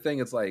heard a thing.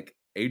 It's like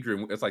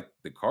it's like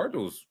the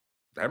Cardinals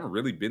haven't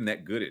really been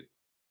that good at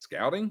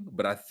scouting,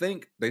 but I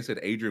think they said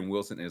Adrian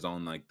Wilson is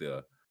on like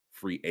the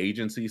free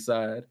agency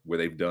side where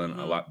they've done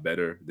a Mhm. lot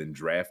better than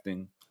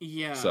drafting.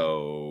 Yeah.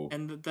 So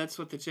And that's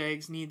what the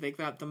Jags need. They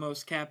got the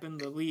most cap in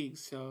the league,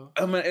 so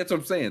I mean, that's what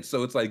I'm saying.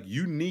 So it's like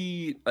you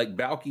need like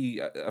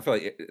Balky. I feel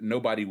like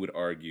nobody would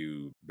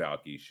argue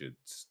Balky should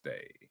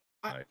stay.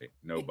 I- Like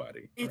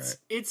nobody, right?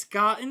 it's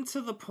gotten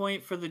to the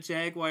point for the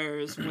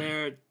Jaguars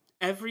where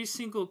every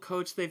single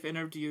coach they've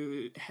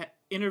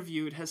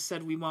interviewed has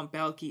said we want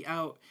Balky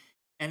out,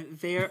 and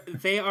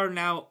they are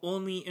now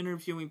only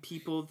interviewing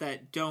people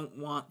that don't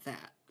want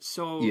that.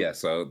 So Yeah.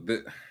 So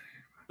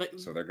like,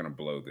 so they're gonna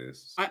blow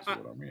this. I- Is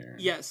what I'm hearing.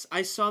 yes,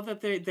 I saw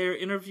that they're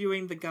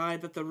interviewing the guy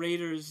that the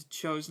Raiders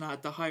chose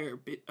not to hire,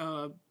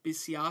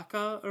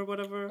 Bisiaka or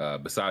whatever.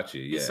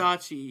 Bisaccia, yeah.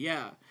 Bisaccia,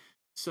 yeah.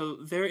 So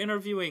they're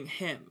interviewing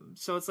him.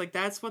 So it's like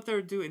that's what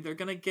they're doing. They're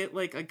gonna get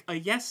like a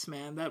yes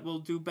man that will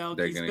do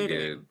Balky's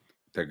bidding.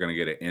 They're gonna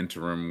get an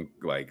interim.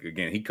 Like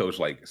again, he coached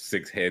like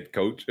 6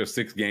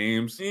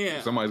 games.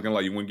 Yeah. Somebody's gonna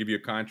like, you want to give you a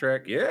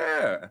contract?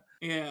 Yeah.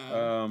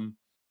 Yeah.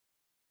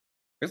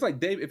 It's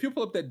like Dave. If you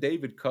pull up that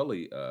David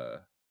Culley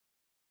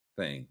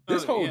thing,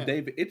 this whole yeah.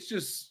 David, it's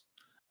just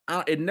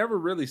it never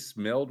really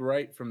smelled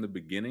right from the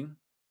beginning.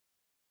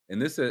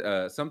 And this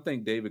some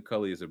think David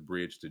Culley is a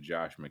bridge to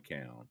Josh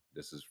McCown.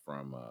 This is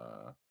from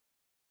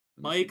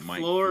Mike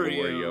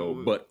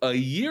Florio. But a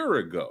year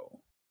ago.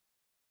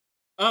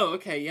 Oh,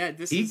 okay, yeah.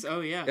 This is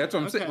yeah. That's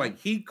what I'm saying. Like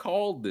he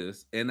called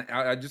this, and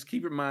I just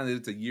keep in mind that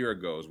it's a year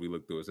ago as we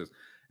look through it. It says,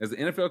 as the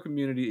NFL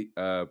community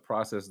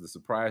processed the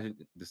surprising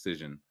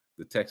decision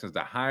the Texans to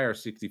hire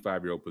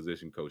 65-year-old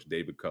position coach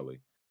David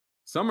Culley,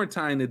 some are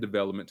tying the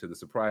development to the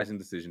surprising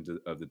decision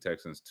of the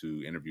Texans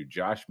to interview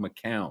Josh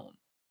McCown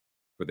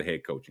for the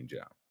head coaching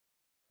job.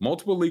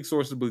 Multiple league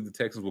sources believe the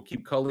Texans will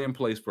keep Culley in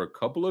place for a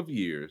couple of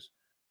years,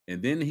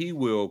 and then he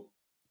will,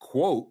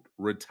 quote,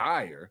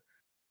 retire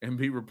and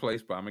be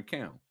replaced by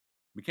McCown.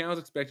 McCown is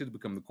expected to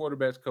become the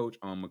quarterbacks coach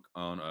on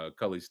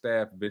Culley's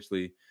staff.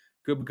 Eventually,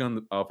 could become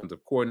the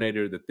offensive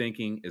coordinator. The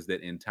thinking is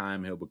that in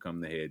time he'll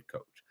become the head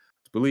coach.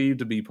 It's believed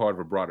to be part of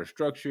a broader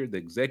structure. The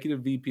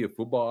executive VP of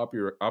football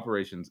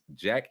operations,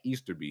 Jack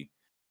Easterby,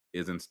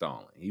 is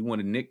installing. He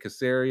wanted Nick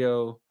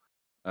Caserio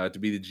to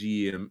be the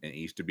GM, and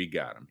Easterby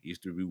got him.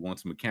 Easterby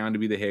wants McCown to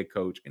be the head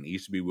coach, and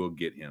Easterby will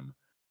get him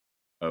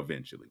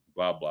eventually.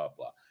 Blah, blah,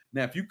 blah.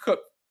 Now, if you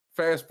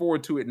fast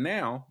forward to it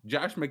now,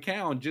 Josh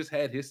McCown just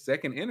had his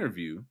second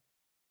interview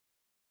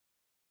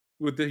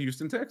with the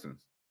Houston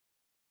Texans.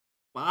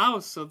 Wow,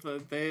 so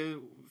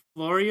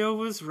Florio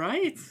was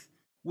right.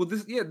 Well,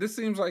 this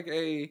seems like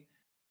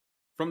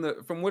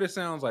from what it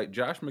sounds like,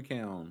 Josh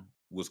McCown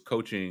was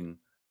coaching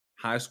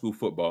high school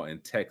football in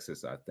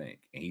Texas, I think.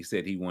 And he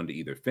said he wanted to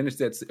either finish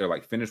that or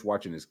like finish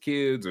watching his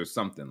kids or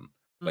something.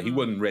 Like he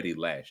wasn't ready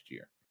last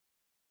year.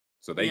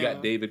 So they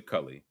got David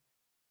Culley.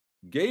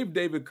 Gave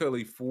David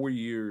Culley 4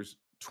 years,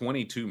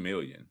 $22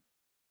 million.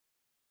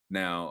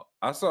 Now,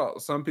 I saw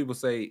some people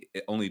say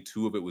only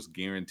 2 of it was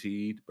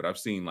guaranteed, but I've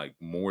seen like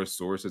more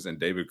sources, and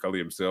David Culley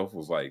himself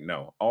was like,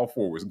 no, all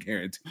 4 was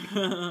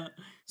guaranteed.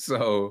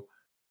 So,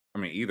 I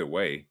mean, either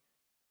way,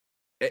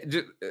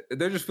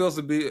 there just feels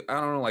to be, I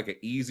don't know, like an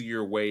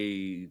easier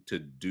way to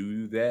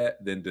do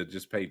that than to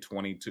just pay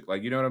 22.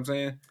 Like, you know what I'm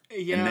saying?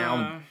 Yeah.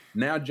 And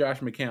now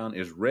Josh McCown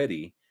is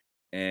ready.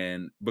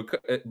 And because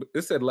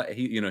it said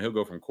he'll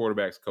go from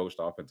quarterbacks coach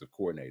to offensive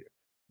coordinator.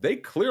 They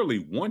clearly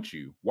want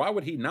you. Why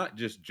would he not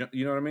just jump?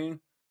 You know what I mean?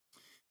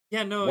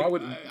 Yeah, no,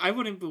 I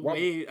wouldn't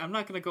wait. I'm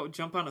not gonna go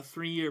jump on a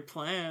 3-year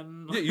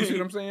plan. Yeah, you see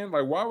what I'm saying?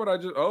 Like, why would I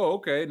just? Oh,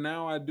 okay,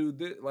 now I do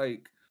this.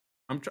 Like,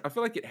 I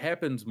feel like it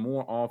happens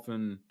more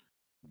often.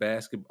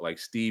 Basketball, like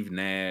Steve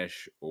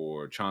Nash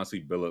or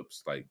Chauncey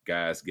Billups, like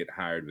guys get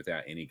hired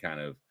without any kind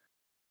of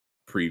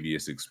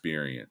previous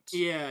experience.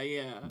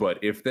 Yeah. But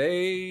if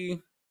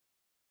they.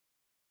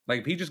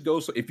 Like, if he just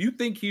goes, if you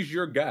think he's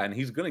your guy and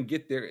he's going to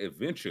get there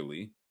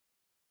eventually,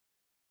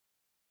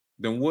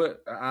 then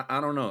what? I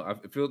don't know.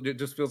 It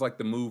just feels like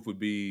the move would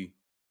be,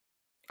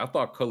 I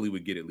thought Culley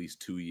would get at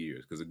least 2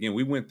 years. Because again,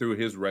 we went through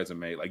his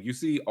resume. Like, you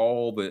see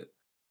all that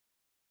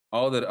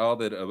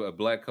a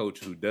black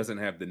coach who doesn't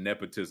have the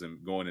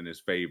nepotism going in his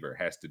favor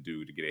has to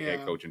do to get a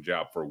head coaching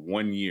job for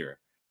 1 year.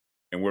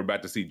 And we're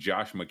about to see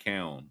Josh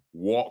McCown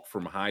walk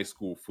from high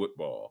school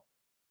football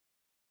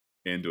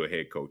into a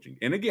head coaching.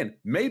 And again,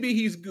 maybe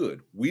he's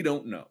good. We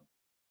don't know.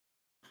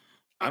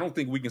 I don't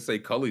think we can say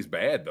Culley's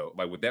bad though.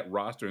 Like with that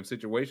roster and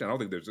situation, I don't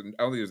think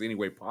there's any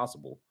way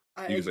possible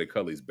you can say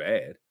Culley's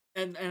bad.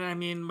 And I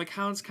mean,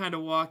 McCown's kind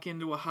of walk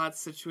into a hot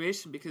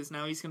situation because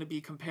now he's going to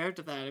be compared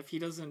to that. If he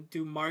doesn't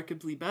do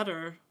markedly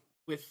better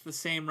with the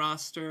same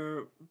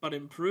roster but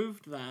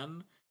improved,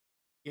 then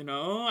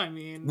I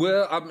mean.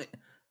 Well, I mean,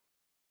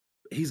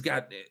 he's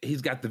got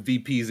the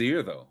VP's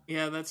ear though.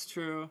 Yeah, that's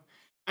true.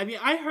 I mean,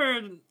 I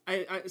heard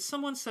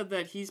someone said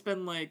that he's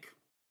been like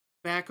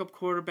backup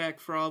quarterback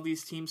for all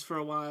these teams for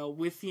a while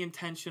with the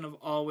intention of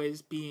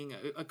always being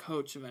a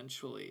coach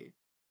eventually.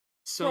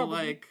 So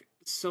Probably.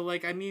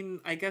 like I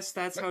mean, I guess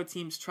that's how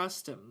teams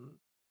trust him.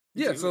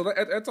 Yeah, so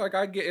that's like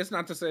I get. It's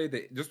not to say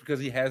that just because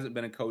he hasn't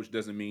been a coach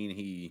doesn't mean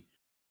he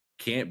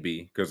can't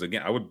be. Because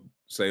again, I would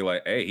say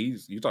like, hey,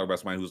 you talk about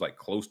somebody who's like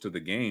close to the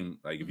game.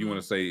 Like if you want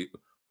to say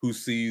who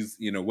sees,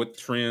 what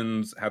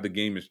trends, how the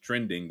game is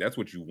trending, that's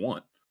what you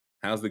want.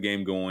 How's the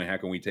game going? How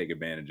can we take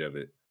advantage of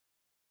it?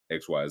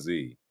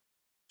 XYZ.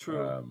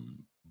 True.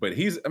 But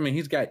he's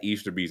got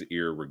Easterby's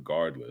ear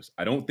regardless.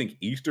 I don't think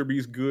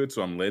Easterby's good,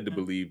 so I'm led to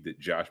believe that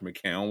Josh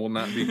McCown will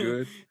not be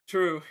good.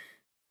 True.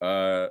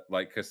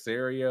 Like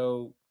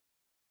Caserio,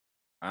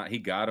 he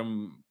got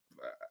him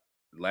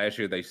last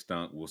year. They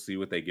stunk. We'll see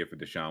what they get for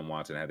Deshaun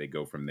Watson, how they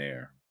go from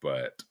there.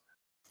 But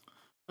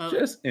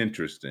just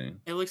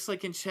interesting. It looks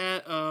like in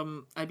chat,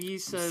 IB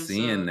says,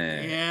 seeing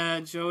that.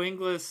 Yeah, Joe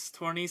Ingles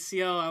torn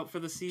ACL out for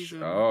the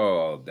season.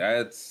 Oh,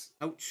 that's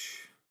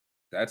ouch.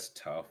 That's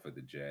tough for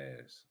the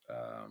Jazz.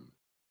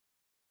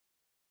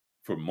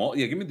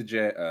 Give me the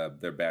Jazz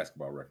their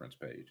basketball reference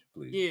page,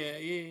 please.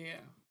 Yeah.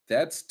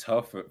 That's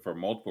tough for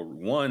multiple.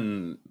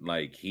 One,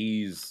 like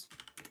he's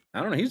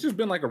just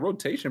been like a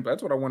rotation. But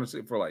that's what I want to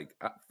say for like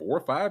 4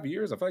 or 5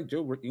 years. I feel like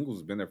Joe Ingles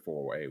has been there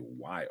for a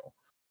while.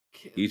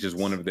 He's just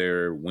one of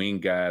their wing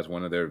guys,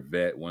 one of their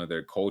one of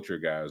their culture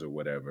guys or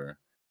whatever.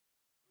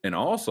 And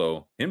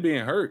also, him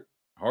being hurt,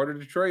 harder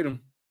to trade him.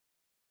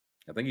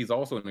 I think he's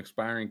also an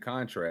expiring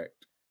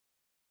contract.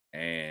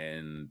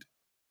 And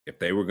if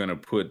they were going to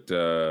put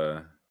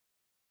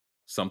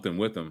something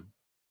with him,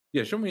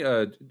 show me.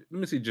 Let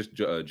me see just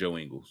Joe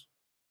Ingles.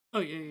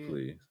 Oh, yeah.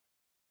 Please.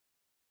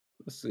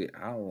 Let's see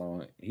how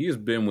long he has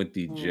been with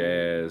the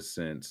Jazz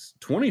since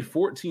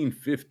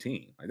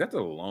 2014-15. Like that's a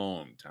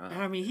long time.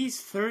 I mean, he's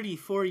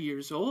 34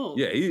 years old.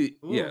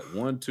 Yeah,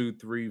 1, 2,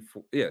 3,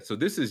 4. Yeah, so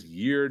this is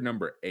year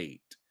number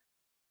 8.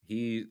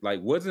 He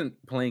wasn't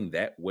playing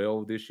that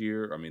well this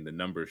year. I mean, the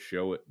numbers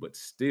show it, but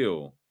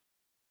still,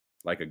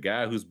 like a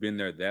guy who's been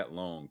there that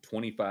long,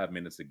 25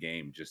 minutes a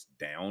game just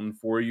down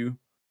for you.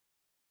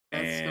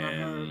 That's gonna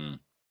hurt.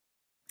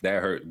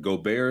 That hurt.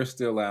 Gobert is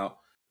still out.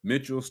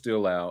 Mitchell's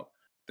still out.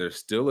 There's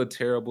still a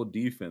terrible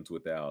defense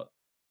without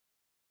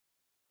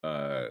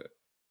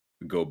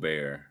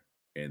Gobert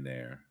in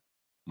there.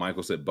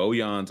 Michael said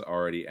Bojan's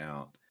already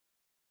out.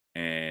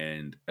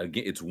 And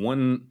again, it's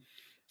one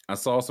I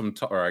saw some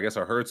talk, or I guess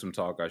I heard some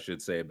talk, I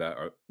should say,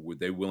 about were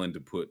they willing to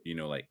put,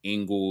 like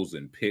Ingles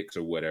and picks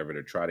or whatever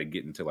to try to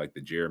get into like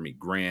the Jeremy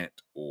Grant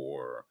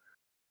or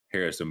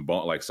Harrison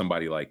Bond, like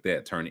somebody like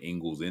that, turn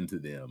Ingles into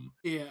them.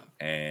 Yeah.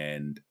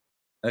 And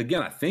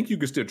again, I think you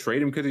could still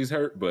trade him because he's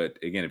hurt, but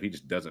again, if he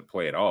just doesn't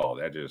play at all,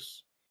 that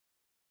just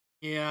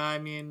I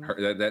mean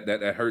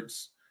that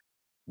hurts.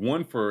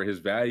 One, for his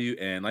value,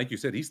 and like you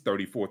said, he's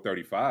 34,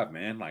 35,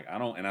 man. Like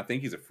I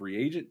think he's a free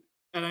agent.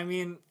 And I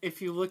mean,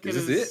 if you look at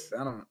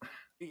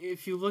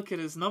if you look at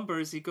his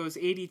numbers, he goes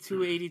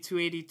 82, 82,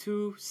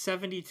 82,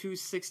 72,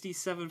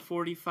 67,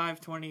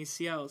 45, 20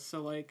 ACL.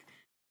 So like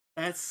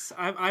that's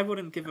I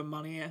wouldn't give him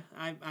money.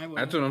 I wouldn't.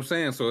 That's what I'm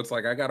saying. So it's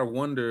like I gotta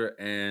wonder.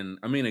 And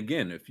I mean,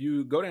 again, if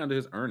you go down to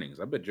his earnings,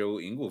 I bet Joe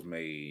Ingles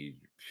made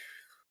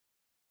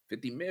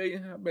 $50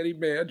 million. I bet he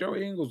made. Joe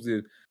Ingles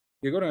did.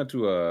 You go down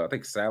to I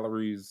think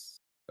salaries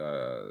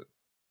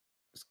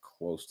is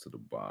close to the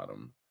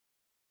bottom.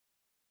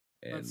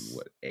 And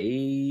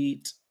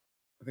 8?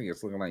 I think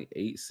it's looking like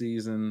 8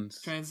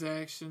 seasons.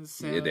 Transactions.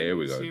 Yeah, there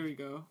we go. Here we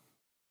go.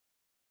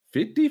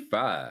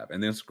 55,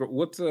 and then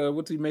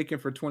what's he making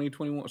for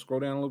 2021?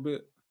 Scroll down a little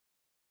bit.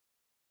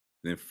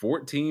 Then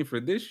 14 for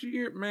this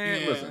year,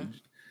 man. Yeah. Listen,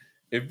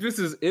 if this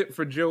is it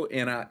for Joe,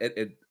 and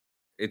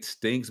it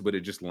stinks, but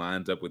it just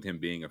lines up with him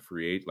being a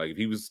free agent. Like if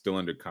he was still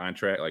under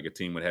contract, like a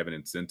team would have an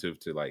incentive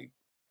to like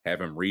have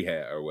him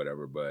rehab or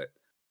whatever. But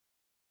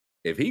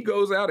if he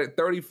goes out at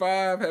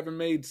 35, having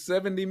made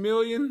 $70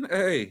 million,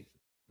 hey,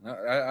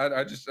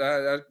 I just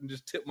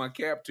tip my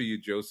cap to you,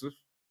 Joseph.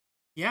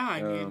 Yeah,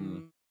 I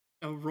mean,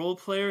 a role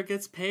player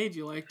gets paid.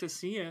 You like to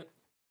see it.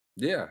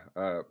 Yeah.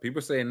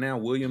 People saying now,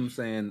 Williams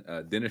saying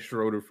Dennis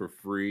Schroeder for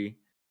free.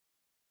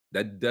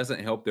 That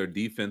doesn't help their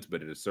defense,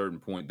 but at a certain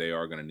point, they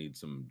are going to need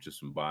some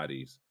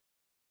bodies.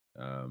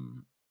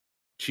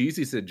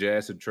 Cheesy said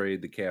Jazz should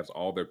trade the Cavs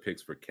all their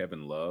picks for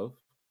Kevin Love.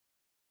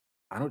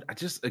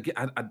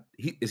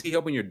 Is he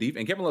helping your defense?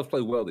 And Kevin Love's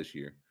played well this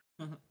year.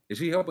 Uh-huh. Is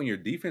he helping your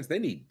defense? They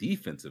need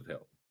defensive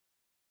help.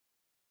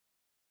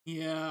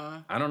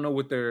 Yeah. I don't know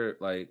what they're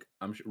like.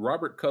 I'm sure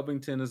Robert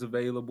Covington is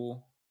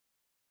available.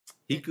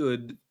 He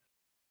could.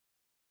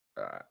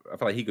 I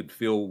feel like he could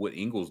fill what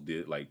Ingles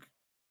did, like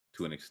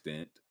to an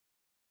extent.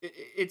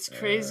 It's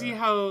crazy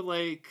how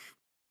like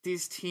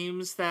these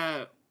teams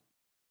that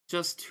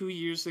just 2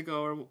 years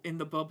ago or in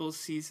the bubble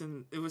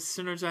season, it was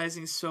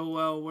synergizing so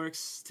well,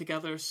 works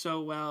together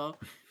so well.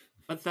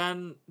 But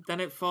then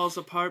it falls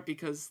apart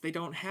because they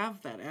don't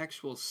have that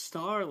actual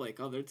star like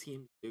other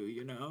teams do,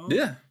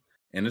 Yeah.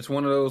 And it's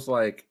one of those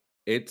like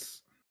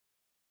it's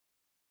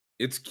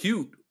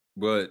cute,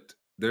 but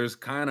there's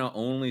kind of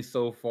only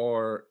so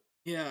far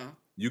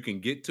you can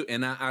get to.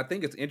 And I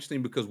think it's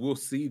interesting because we'll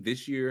see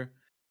this year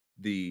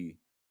the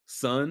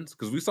Suns,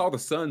 because we saw the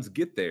Suns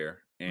get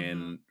there,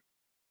 and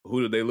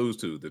who did they lose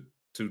to? The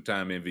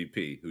 2-time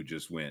MVP who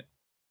just went,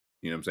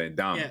 you know what I'm saying,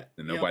 dominant,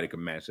 and nobody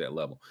can match that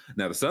level.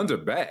 Now the Suns are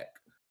back,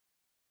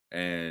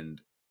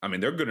 And I mean,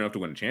 they're good enough to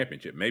win a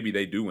championship. Maybe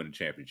they do win a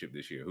championship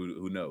this year.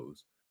 Who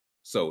knows?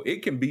 So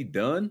it can be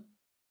done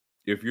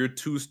if your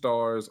 2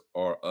 stars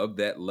are of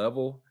that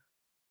level.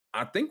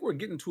 I think we're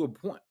getting to a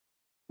point.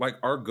 Like,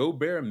 are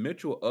Gobert and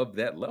Mitchell of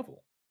that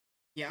level?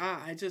 Yeah,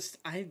 I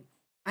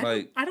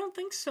don't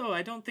think so.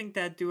 I don't think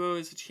that duo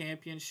is a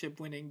championship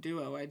winning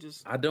duo. I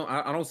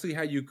don't see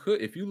how you could.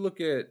 If you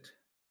look at,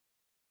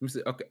 let me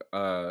see. Okay,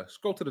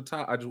 scroll to the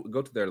top. I just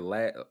go to their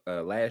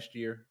last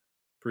year,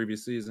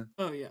 previous season.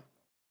 Oh yeah.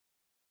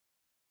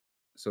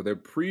 So their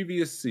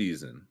previous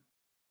season,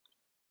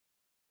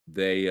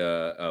 they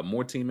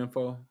more team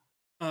info.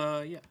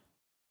 Yeah.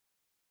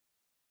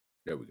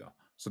 There we go.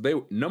 So they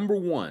number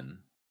 1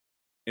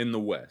 in the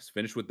West,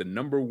 finished with the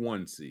number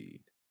 1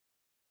 seed.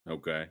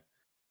 Okay.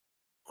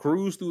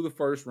 Cruised through the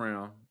first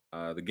round.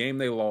 The game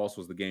they lost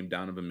was the game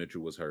Donovan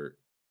Mitchell was hurt.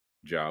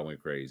 Ja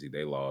went crazy.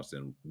 They lost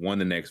and won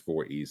the next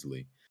 4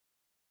 easily.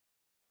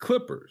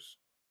 Clippers.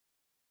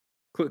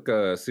 Click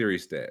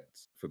series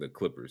stats for the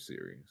Clippers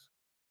series.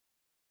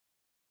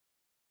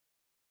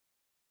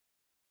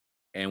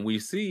 And we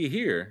see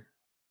here,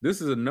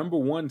 this is a number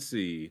 1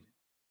 seed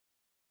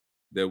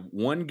that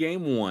won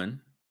game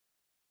 1,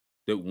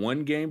 that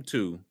won game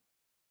 2,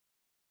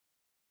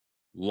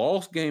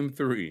 lost game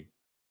 3,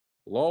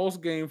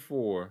 lost game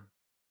 4,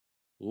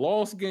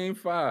 lost game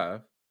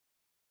 5,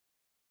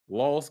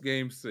 lost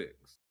game 6.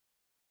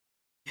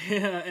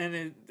 Yeah,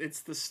 and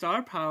it's the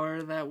star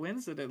power that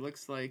wins it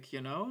looks like,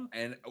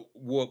 And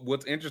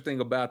what's interesting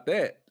about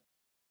that,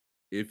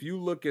 if you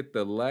look at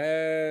the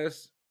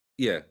last,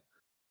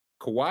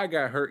 Kawhi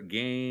got hurt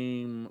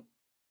game,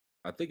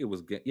 I think it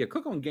was,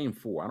 click on game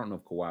 4. I don't know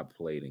if Kawhi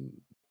played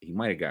he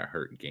might have got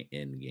hurt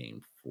in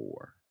game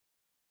 4.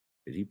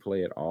 Did he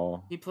play at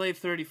all? He played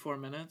 34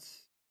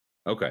 minutes.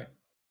 Okay.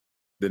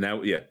 Then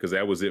because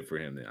that was it for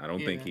him then. I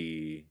don't think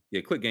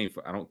click game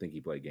 5. I don't think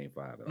he played game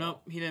 5 at all.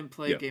 Nope, he didn't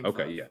play game 5.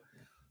 Okay, yeah.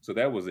 So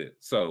that was it.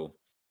 So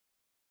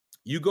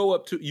you go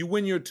up you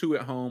win your 2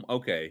 at home.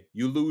 Okay.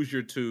 You lose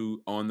your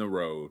 2 on the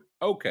road.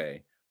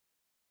 Okay.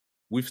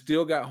 We've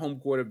still got home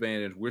court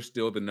advantage. We're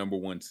still the number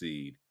 1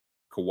 seed.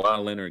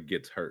 Kawhi Leonard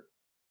gets hurt.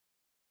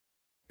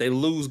 They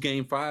lose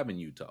game 5 in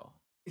Utah.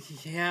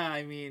 Yeah,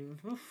 I mean,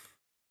 oof.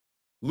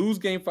 Lose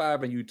game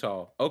 5 in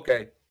Utah.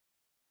 Okay.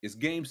 It's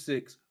game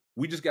 6.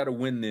 We just got to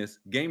win this.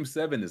 Game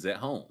 7 is at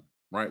home,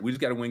 right? We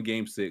just got to win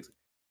game 6,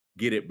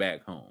 get it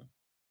back home.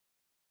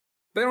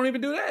 They don't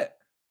even do that.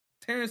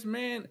 Terrence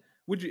Mann,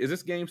 is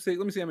this game 6?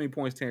 Let me see how many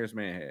points Terrence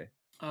Mann had.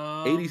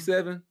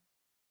 87?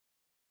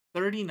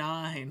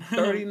 39.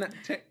 39.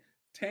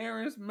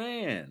 Terrence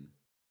Mann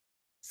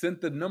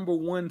sent the number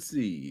 1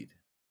 seed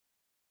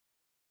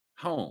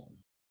home.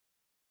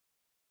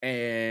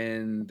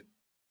 And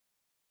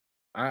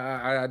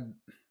I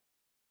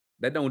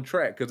that don't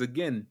track because,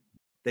 again,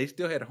 they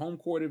still had home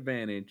court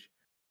advantage.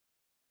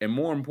 And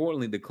more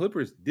importantly, the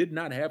Clippers did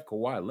not have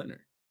Kawhi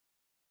Leonard.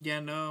 Yeah,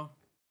 no.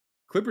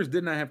 Clippers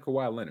did not have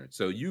Kawhi Leonard.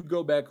 So you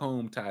go back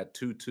home tied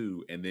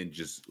 2-2 and then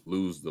just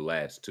lose the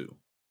last 2.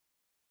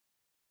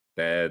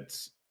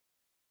 That's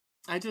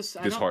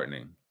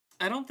disheartening.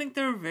 I don't think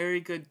they're a very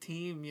good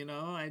team,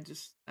 I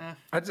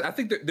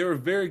think they're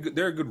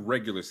a good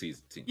regular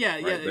season team. Yeah,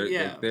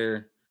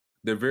 right?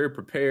 They're very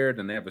prepared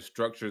and they have a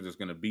structure that's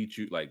going to beat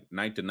you. Like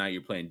night to night,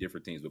 you're playing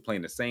different teams, but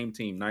playing the same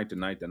team night to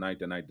night.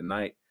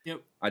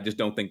 Yep. I just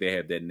don't think they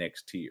have that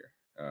next tier.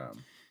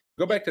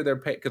 Go back to their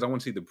pay because I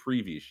want to see the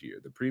previous year.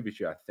 The previous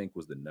year, I think,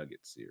 was the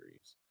Nuggets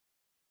series.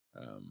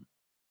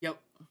 Yep.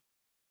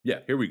 Yeah,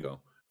 here we go.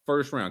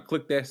 First round.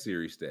 Click that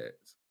series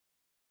stats.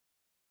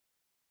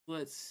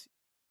 Let's see.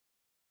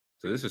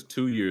 So this is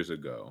 2 years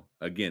ago.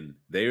 Again,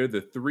 they're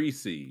the 3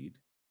 seed.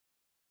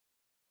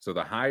 So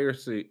the higher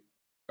seed,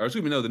 or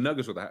excuse me, no, the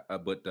Nuggets were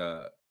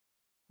the,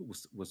 who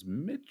was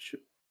Mitchell?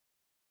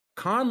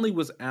 Conley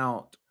was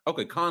out.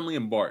 Okay, Conley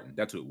and Barton.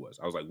 That's who it was.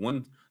 I was like,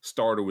 one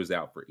starter was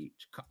out for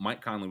each.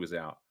 Mike Conley was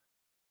out.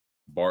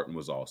 Barton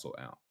was also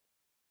out.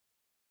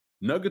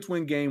 Nuggets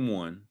win game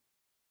 1.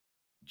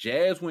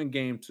 Jazz win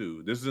game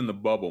 2. This is in the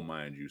bubble,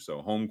 mind you.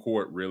 So home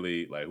court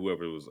really, like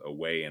whoever was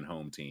away and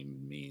home team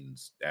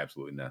means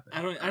absolutely nothing.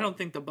 I don't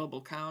think the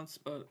bubble counts,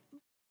 but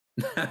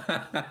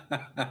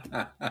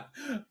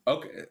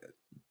okay.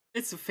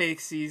 It's a fake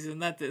season.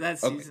 That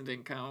season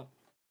didn't count.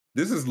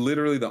 This is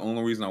literally the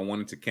only reason I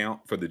wanted to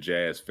count for the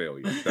Jazz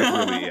failure. That's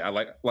really it. I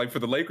like for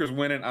the Lakers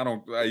winning. I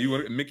don't.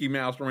 You Mickey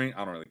Mouse ring.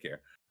 I don't really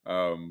care.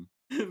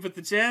 But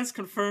the Jazz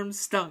confirmed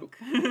stunk.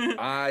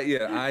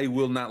 I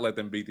will not let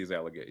them beat these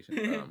allegations.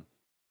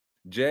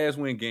 Jazz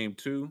win game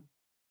 2,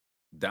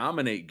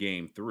 dominate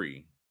game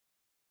 3,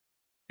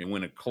 and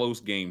win a close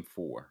game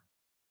 4,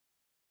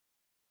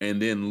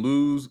 and then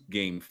lose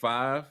game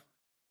 5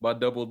 by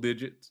double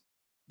digits.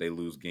 They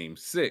lose game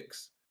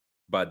 6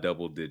 by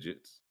double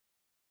digits.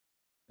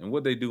 And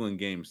what they do in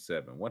game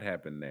 7? What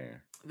happened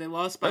there? They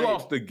lost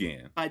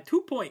again by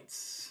 2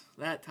 points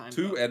that time.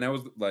 2, and that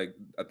was like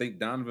I think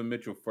Donovan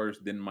Mitchell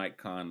first, then Mike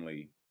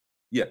Conley.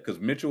 Yeah, because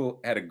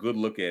Mitchell had a good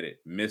look at it,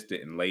 missed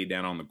it, and laid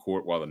down on the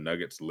court while the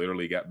Nuggets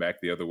literally got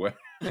back the other way.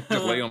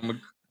 Just lay on the.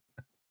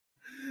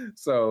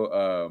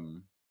 So,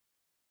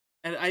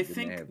 And I then they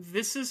think have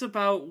this is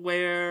about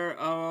where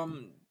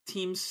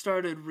teams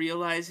started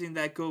realizing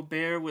that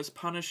Gobert was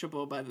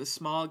punishable by the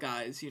small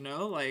guys,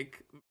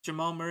 like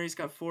Jamal Murray's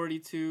got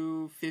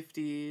 42,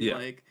 50, yeah,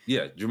 like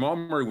yeah. Jamal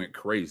Murray went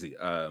crazy.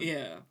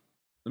 yeah.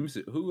 Let me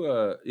see who.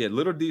 Yeah,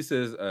 Little D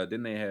says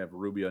didn't they have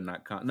Rubio?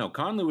 Not No,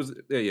 Conley was.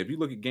 Yeah, if you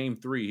look at Game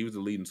 3, he was the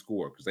leading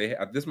scorer because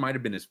this might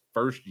have been his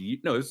first year.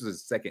 No, this is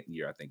his second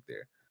year, I think.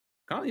 There,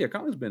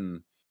 Conley's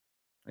been,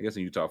 I guess,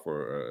 in Utah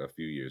for a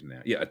few years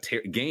now. Yeah,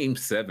 Game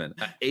 7,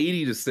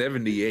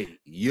 80-78.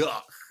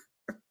 Yuck.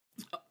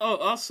 Oh,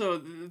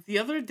 also, the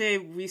other day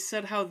we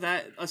said how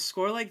that a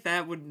score like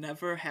that would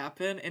never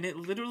happen, and it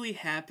literally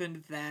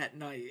happened that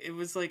night. It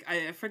was like,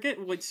 I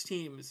forget which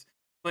teams,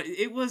 but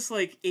it was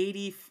like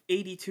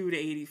 82 to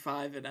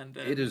 85 it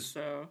ended. It is.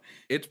 So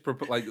It's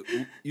like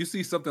you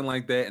see something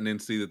like that, and then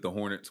see that the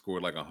Hornets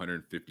scored like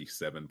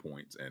 157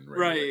 points, and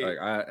right. Like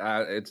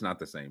it's not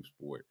the same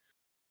sport.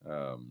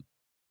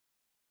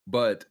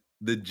 But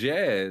the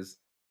Jazz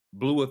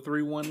blew a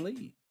 3-1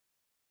 lead.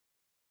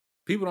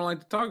 People don't like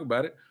to talk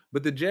about it,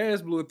 but the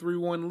Jazz blew a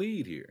 3-1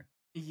 lead here.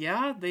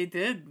 Yeah, they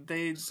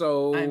did.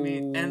 So I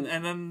mean, and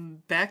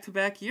then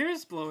back-to-back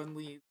years blowing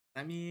leads.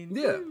 I mean,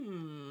 yeah.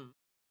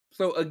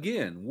 So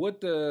again,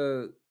 what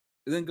then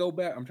go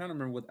back. I'm trying to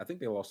remember I think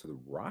they lost to the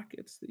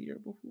Rockets the year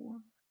before.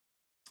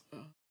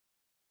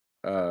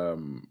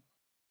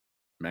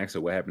 Max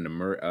said, what happened to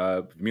Murray?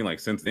 I mean, like,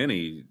 since then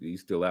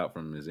he's still out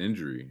from his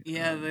injury.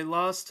 Yeah, they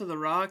lost to the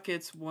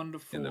Rockets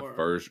 1-4 in the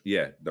first.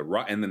 Yeah,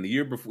 and then the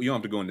year before, you don't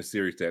have to go into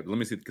series tab. Let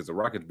me see, because the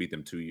Rockets beat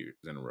them 2 years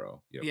in a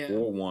row. Yeah,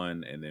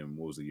 4-1, and then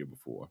what was the year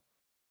before?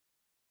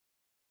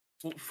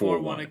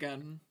 4-1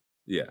 again.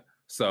 Yeah,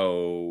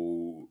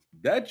 so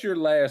that's your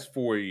last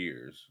 4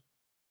 years.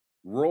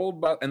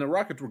 Rolled by, and the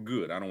Rockets were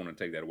good. I don't want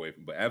to take that away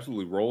from, but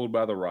absolutely rolled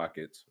by the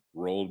Rockets.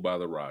 Blow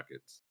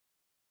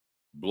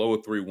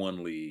a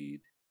 3-1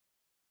 lead.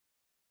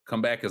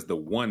 Come back as the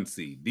 1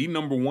 seed, the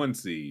number 1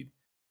 seed,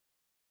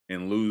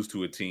 and lose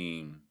to a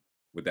team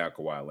without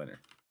Kawhi Leonard.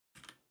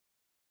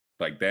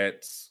 Like,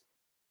 it's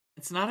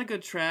not a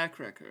good track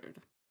record.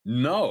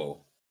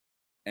 No.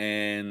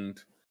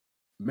 And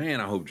man,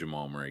 I hope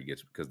Jamal Murray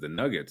gets, because the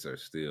Nuggets are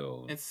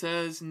still. It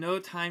says no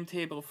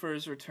timetable for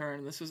his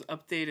return. This was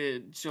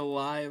updated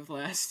July of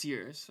last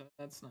year, so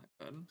that's not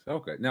good.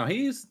 Okay. Now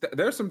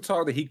there's some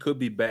talk that he could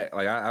be back.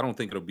 Like, I don't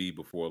think it'll be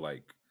before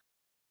like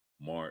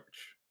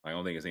March. I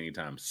don't think it's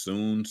anytime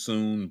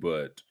soon,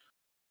 but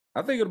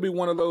I think it'll be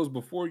one of those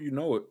before you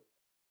know it.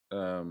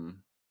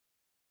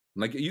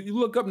 Like you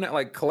look up now,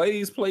 like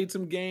Clay's played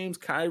some games,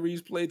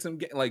 Kyrie's played some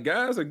games. Like,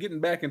 guys are getting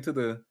back into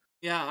the.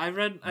 Yeah, I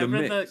read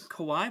that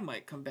Kawhi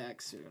might come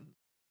back soon.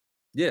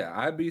 Yeah,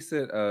 IB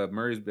said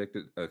Murray's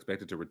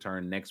expected to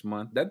return next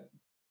month.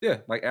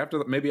 Like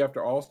maybe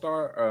after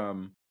All-Star.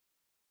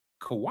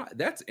 Kawhi,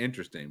 that's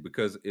interesting,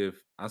 because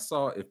if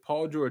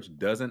Paul George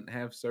doesn't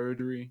have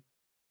surgery,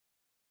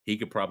 he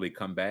could probably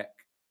come back,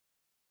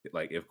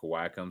 like if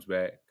Kawhi comes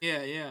back.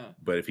 Yeah.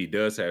 But if he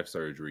does have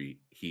surgery,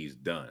 he's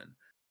done.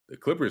 The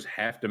Clippers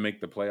have to make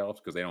the playoffs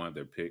because they don't have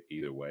their pick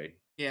either way.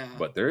 Yeah.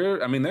 But they're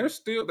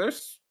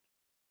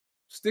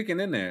sticking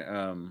in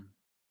there.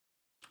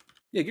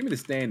 Yeah, give me the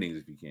standings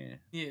if you can.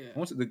 Yeah.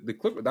 Once the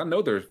Clippers, I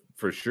know they're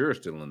for sure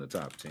still in the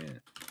top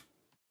 10.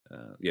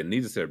 Yeah,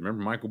 Nisa said,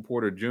 remember Michael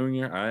Porter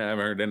Jr.? I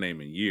haven't heard that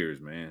name in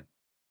years, man.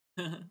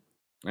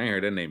 I ain't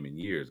heard that name in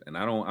years, and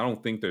I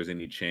don't think there's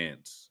any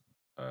chance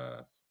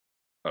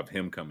of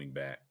him coming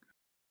back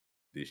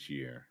this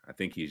year. I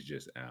think he's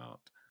just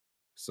out.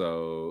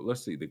 So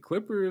let's see. The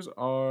Clippers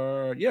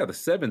are the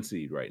 7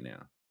 seed right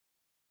now,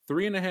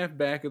 3.5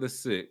 back of the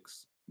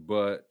 6.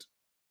 But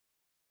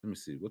let me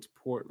see. What's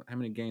Portland? How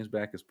many games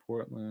back is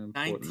Portland?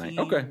 19.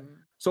 Okay,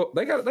 so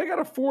they got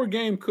a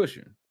 4-game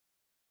cushion.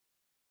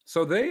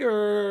 So they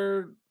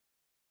are.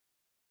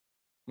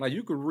 Like,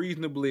 you could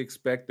reasonably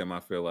expect them, I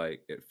feel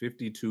like, at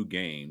 52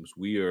 games.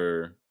 We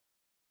are,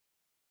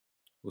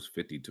 what's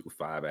 52?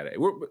 5 out of 8.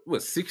 We're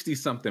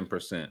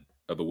 60-something%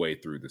 of the way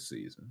through the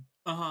season.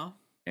 Uh-huh.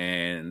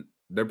 And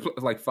they're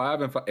like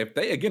 5 and 5. If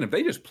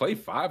they just play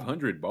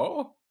 500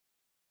 ball,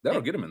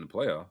 that'll get them in the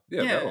playoff.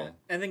 Yeah.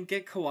 And then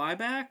get Kawhi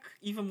back,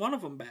 even one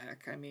of them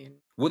back. I mean.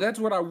 Well, that's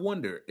what I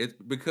wonder. It's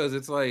because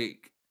it's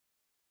like,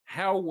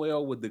 how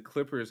well would the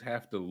Clippers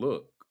have to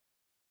look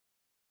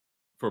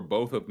for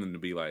both of them to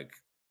be like,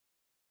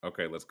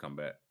 okay, let's come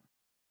back.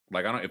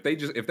 Like, I don't. If they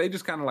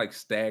just kind of like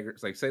stagger,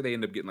 like say they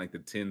end up getting like the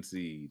 10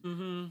 seed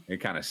and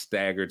kind of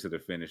stagger to the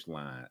finish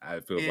line, I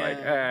feel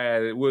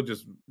like we'll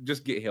just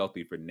get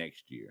healthy for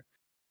next year.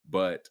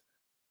 But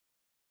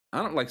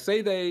I don't, like,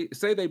 say they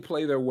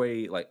play their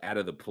way like out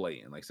of the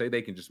play-in, like say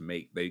they can just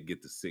they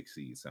get the 6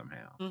 seed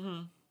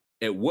somehow.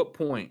 At what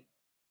point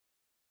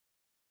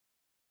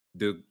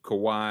do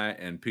Kawhi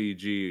and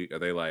PG, are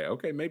they like,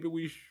 okay, maybe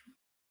we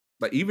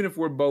like, even if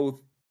we're both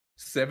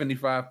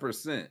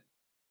 75%,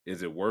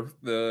 is it worth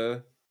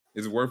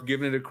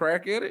giving it a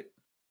crack at it?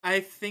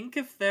 I think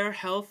if they're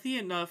healthy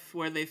enough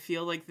where they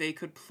feel like they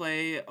could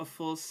play a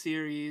full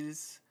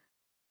series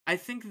I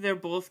think they're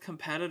both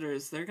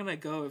competitors. They're gonna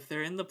go if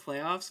they're in the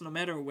playoffs, no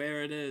matter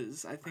where it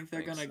is. I think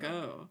they're gonna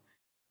go.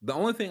 The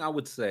only thing I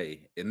would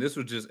say, and this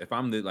was just if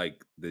I'm the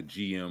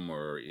GM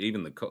or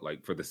even the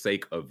like for the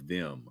sake of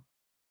them,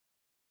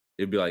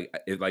 it'd be like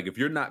if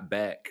you're not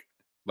back,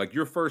 like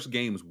your first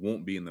games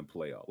won't be in the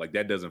playoff. Like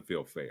that doesn't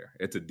feel fair.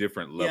 It's a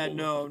different level. Yeah,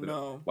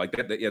 no. Like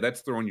that yeah,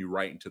 that's throwing you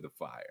right into the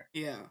fire.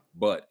 Yeah.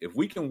 But if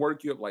we can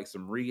work you up like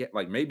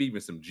like maybe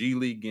even some G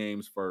League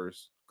games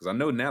first, because I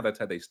know now that's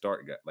how they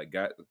start.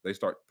 They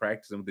start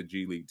practicing with the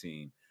G League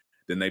team,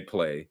 then they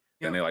play,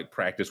 then they like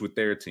practice with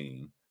their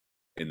team,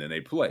 and then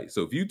they play.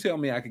 So if you tell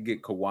me I could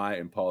get Kawhi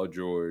and Paul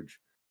George,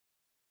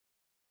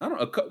 I don't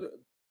know,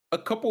 a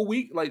couple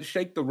weeks, like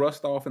shake the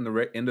rust off in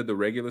the end of the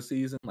regular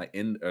season, like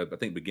I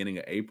think beginning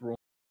of April,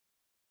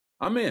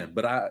 I'm in.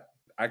 But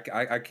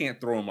I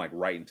can't throw them like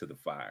right into the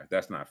fire.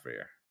 That's not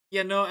fair.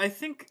 Yeah, no, I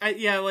think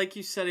like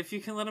you said, if you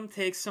can let them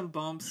take some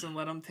bumps and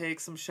let them take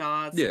some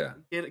shots,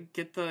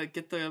 get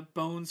the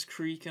bones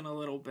creaking a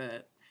little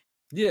bit.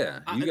 Yeah,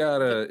 you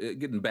gotta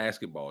get in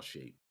basketball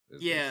shape.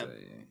 Yeah,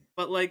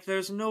 but like,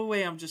 there's no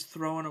way I'm just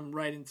throwing them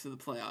right into the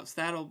playoffs.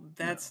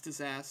 That's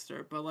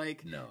disaster. But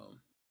like, no.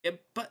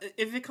 But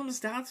if it comes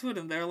down to it,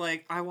 and they're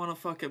like, "I want to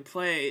fucking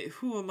play,"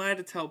 who am I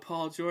to tell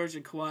Paul George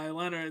and Kawhi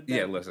Leonard?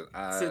 Yeah, listen,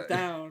 sit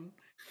down.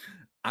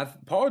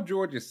 Paul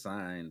George is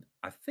signed.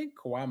 I think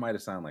Kawhi might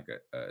have signed like a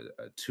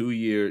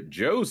 2-year.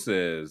 Joe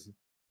says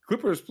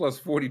Clippers plus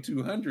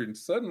 4,200, and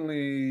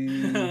suddenly.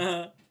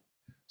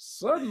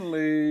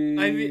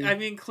 I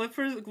mean,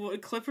 Clippers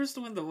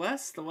to win the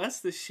West. The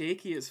West is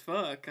shaky as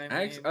fuck.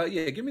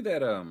 Yeah, give me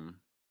that.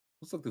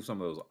 Let's look through some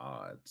of those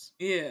odds.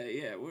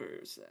 Yeah.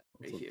 Where's that?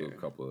 Let's look through a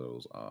couple of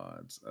those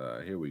odds.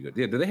 Here we go.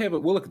 Yeah, do they have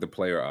it? We'll look at the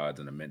player odds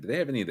in a minute. Do they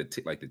have any of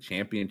the like the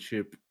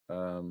championship?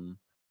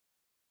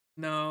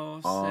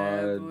 No,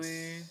 odds?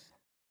 sadly.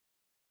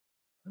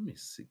 Let me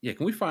see. Yeah,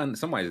 can we find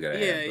somebody's got to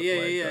have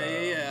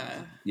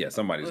yeah. Yeah,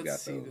 somebody's Let's got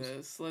see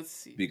those. Let's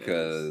see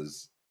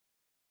because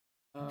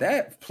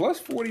that plus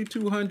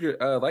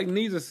 4,200. Like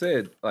Niza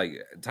said, like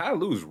Ty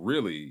Lue's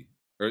really.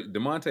 Or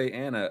DeMonte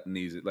Anna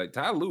needs it. Like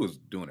Ty Lue is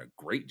doing a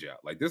great job.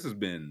 Like this has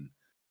been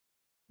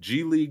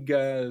G League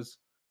guys,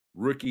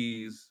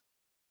 rookies,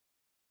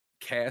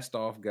 cast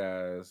off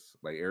guys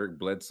like Eric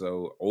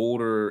Bledsoe,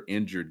 older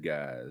injured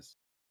guys.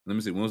 Let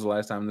me see. When was the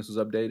last time this was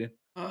updated?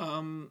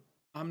 I'm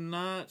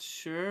not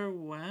sure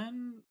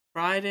when.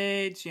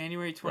 Friday,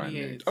 January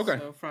 28th. Okay.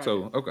 So Friday.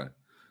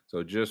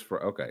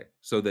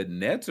 So the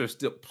Nets are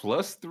still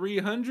plus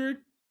 300.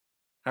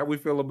 How we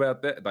feel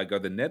about that? Like, are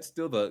the Nets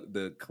still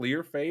the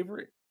clear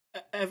favorite?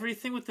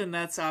 Everything with the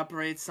Nets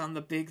operates on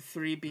the big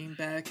three being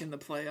back in the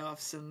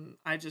playoffs, and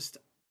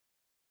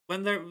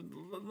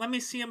let me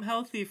see them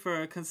healthy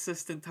for a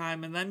consistent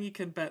time, and then you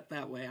can bet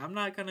that way. I'm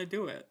not gonna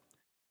do it.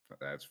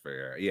 That's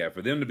fair. Yeah,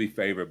 for them to be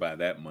favored by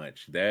that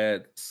much, I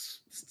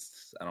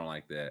don't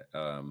like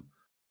that.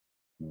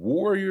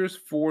 Warriors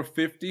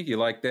 450. You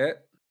like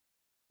that?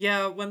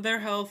 Yeah, when they're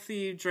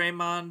healthy, if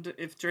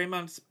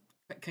Draymond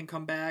can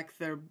come back,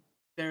 they're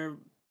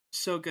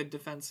so good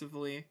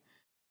defensively.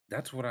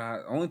 That's what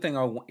only thing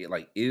I want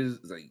is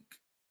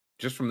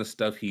just from the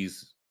stuff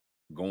he's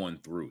going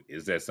through.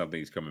 Is that something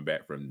he's coming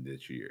back from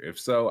this year? If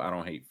so, I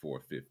don't hate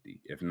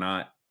 450. If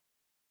not,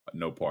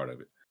 no part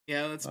of it.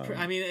 Yeah, that's.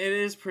 I mean, it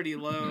is pretty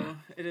low.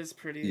 It is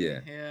pretty.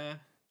 Yeah.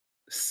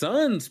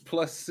 Suns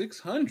plus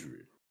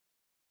 600.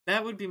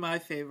 That would be my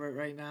favorite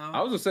right now.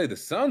 I was gonna say the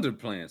Suns are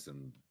playing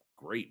some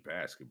great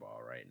basketball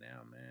right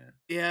now, man.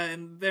 Yeah,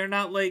 and they're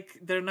not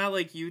like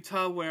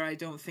Utah, where I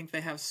don't think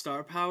they have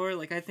star power.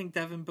 Like, I think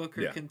Devin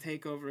Booker can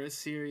take over a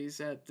series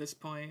at this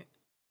point.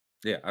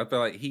 Yeah, I feel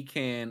like he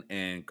can,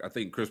 and I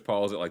think Chris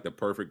Paul's at like the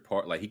perfect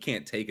part. Like, he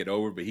can't take it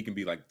over, but he can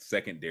be like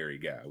secondary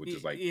guy, which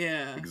is like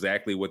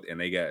exactly what. And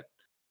they got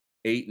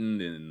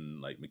Ayton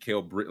and like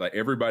Mikal Bridges. Like,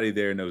 everybody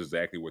there knows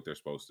exactly what they're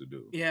supposed to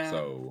do. Yeah.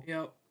 So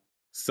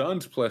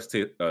Suns plus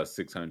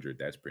 600.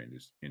 That's pretty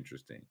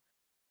interesting.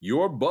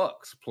 Your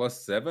Bucks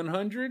plus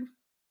 700.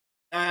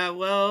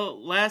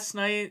 Well, last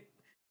night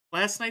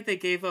they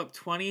gave up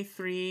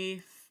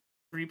 23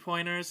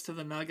 3-pointers to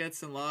the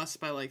Nuggets and lost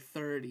by like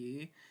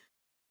 30.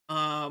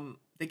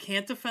 They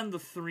can't defend the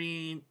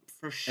three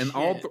for shit. And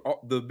all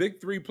the big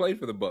three played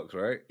for the Bucks,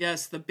 right?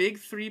 Yes, the big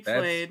three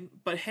played.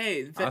 But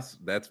hey, that's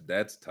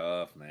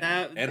tough,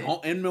 man. At home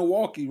in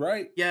Milwaukee,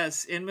 right?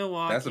 Yes, in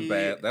Milwaukee.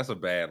 That's a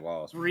bad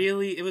loss. Man.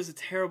 Really, it was a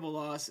terrible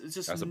loss. It's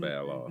just that's a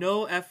bad loss.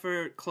 No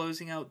effort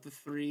closing out the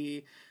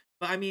three.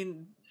 But I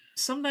mean,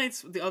 some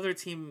nights the other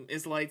team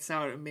is lights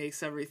out and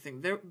makes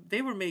everything.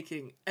 They were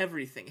making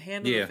everything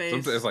hand in the face.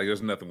 Sometimes it's like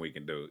there's nothing we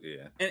can do.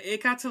 Yeah, and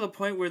it got to the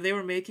point where they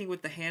were making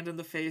with the hand in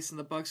the face, and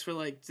the Bucks were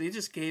like, they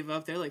just gave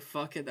up. They're like,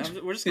 fuck it,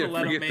 we're just gonna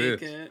let them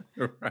make it.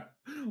 Right.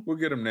 We'll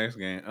get them next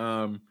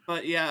game.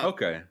 But yeah,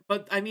 okay.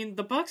 But I mean,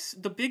 the Bucks,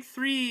 the big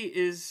three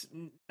is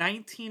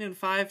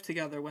 19-5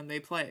 together when they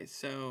play.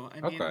 So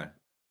I mean, okay.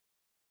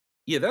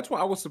 Yeah, that's why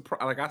I was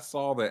surprised. Like, I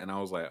saw that and I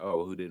was like,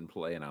 "Oh, who didn't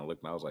play?" And I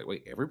looked and I was like,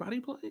 "Wait, everybody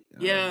played?"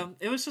 Yeah,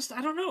 it was just,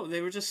 I don't know. They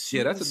were just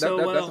shooting that's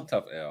a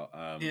tough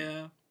L.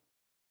 Yeah.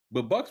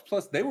 But Bucks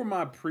Plus, they were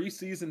my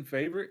preseason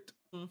favorite,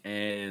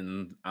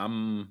 and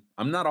I'm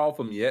not off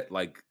them yet.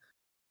 Like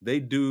they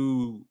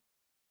do.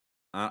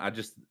 I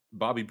just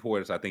Bobby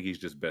Portis. I think he's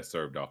just best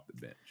served off the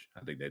bench.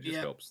 I think that just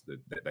helps.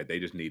 That they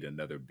just need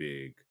another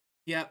big.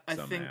 Yeah, I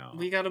think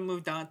we got to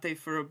move Dante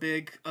for a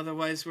big.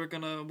 Otherwise, we're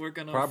gonna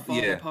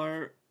fall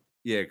apart.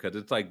 Yeah, because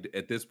it's like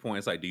at this point,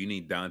 it's like, do you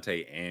need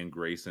Dante and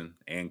Grayson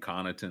and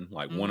Connaughton?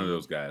 Like one of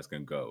those guys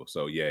can go.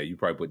 So yeah, you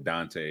probably put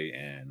Dante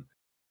and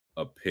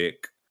a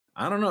pick.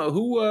 I don't know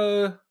who.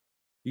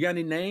 You got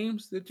any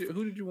names who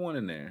did you want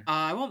in there?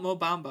 I want Mo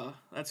Bamba.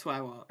 That's who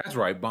I want. That's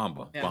right,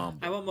 Bamba. Yeah, Bamba.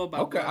 I want Mo Bamba.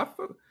 Okay.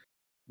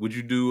 Would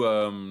you do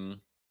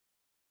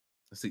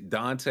let's see,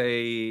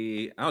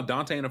 Dante?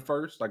 Dante in a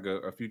first, like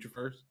a future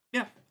first.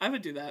 Yeah, I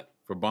would do that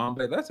for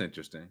Bamba. That's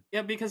interesting.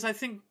 Yeah, because I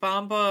think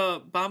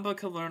Bamba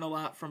could learn a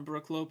lot from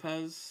Brook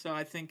Lopez. So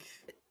I think.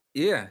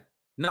 Yeah.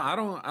 No, I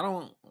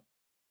don't,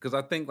 because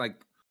I think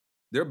like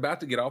they're about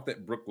to get off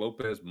that Brook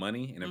Lopez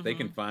money, and if they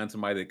can find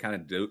somebody that kind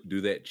of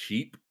do that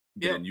cheap,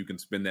 then you can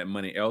spend that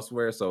money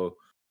elsewhere. So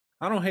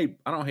I don't hate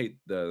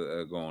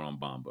the going on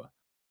Bamba.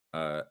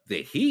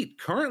 The Heat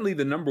currently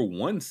the number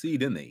 1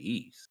 seed in the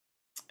East,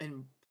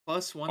 and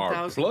plus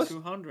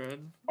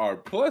 1,200 are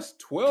plus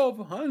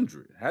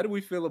 1,200. How do we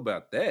feel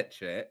about that,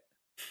 chat?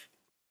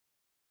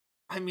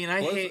 I mean,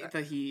 I hate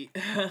the Heat.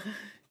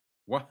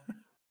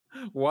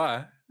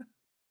 Why?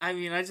 I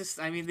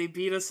mean, they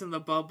beat us in the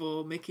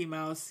bubble, Mickey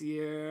Mouse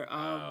year.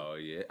 Oh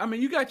yeah, I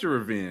mean, you got your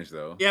revenge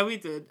though. Yeah, we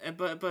did.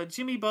 But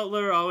Jimmy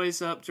Butler always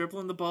up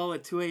dribbling the ball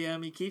at 2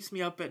 a.m. He keeps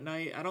me up at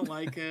night. I don't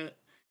like it.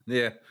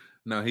 Yeah,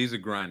 no, he's a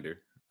grinder.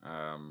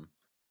 I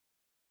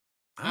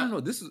don't know.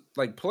 This is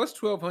like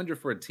plus 1,200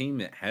 for a team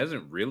that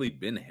hasn't really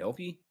been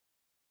healthy.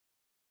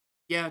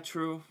 Yeah,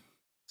 true.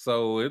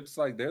 So it's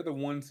like they're the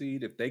 1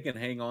 seed. If they can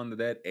hang on to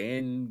that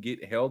and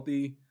get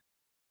healthy,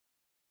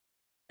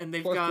 and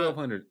they've got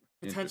 1,200.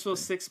 Potential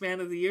 6th man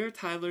of the year,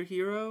 Tyler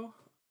Hero.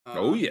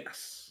 Oh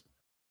yes.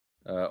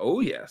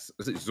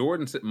 Is it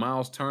Jordan?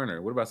 Miles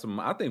Turner. What about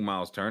I think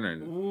Miles Turner in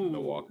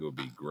Milwaukee would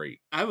be great.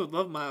 I would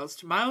love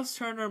Miles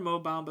Turner, Mo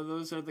Bamba.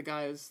 Those are the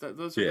guys.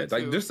 Those are the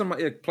like two. just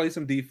play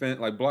some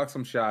defense, like block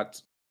some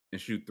shots and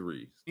shoot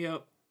threes.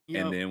 Yep.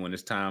 And then when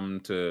it's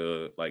time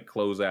to like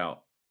close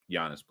out,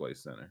 Giannis plays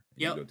center.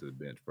 You go to the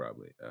bench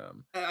probably.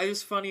 It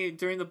was funny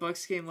during the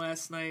Bucks game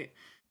last night.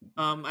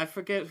 I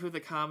forget who the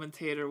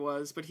commentator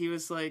was, but he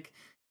was like,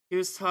 he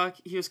was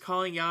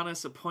calling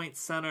Giannis a point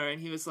center, and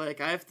he was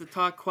like, I have to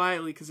talk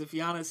quietly because if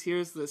Giannis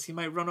hears this, he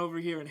might run over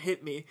here and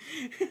hit me.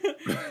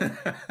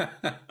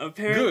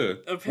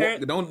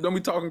 Good. Don't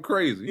be talking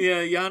crazy.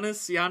 Yeah,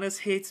 Giannis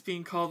hates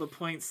being called a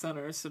point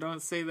center, so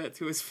don't say that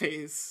to his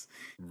face.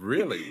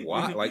 Really?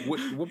 Why? Like,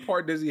 what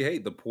part does he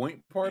hate? The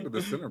point part or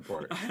the center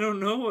part? I don't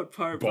know what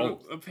part.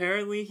 Both. But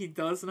apparently, he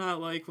does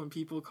not like when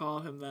people call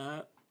him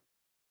that.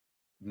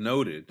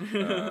 Noted.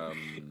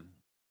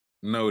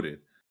 Noted.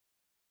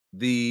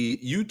 The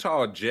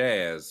Utah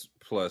Jazz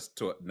plus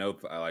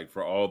like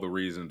for all the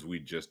reasons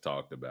we just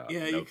talked about.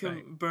 Yeah, you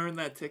can burn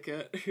that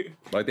ticket.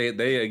 Like they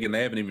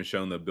haven't even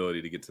shown the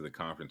ability to get to the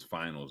conference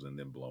finals and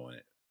then blowing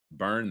it.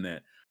 Burn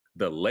that.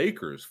 The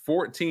Lakers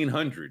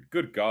 1,400.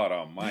 Good God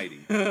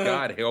Almighty!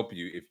 God help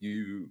you if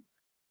you.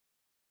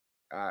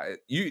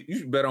 You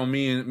should bet on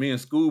me and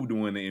Scoob to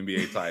win the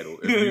NBA title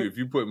if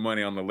you put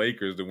money on the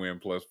Lakers to win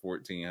plus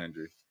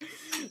 1,400.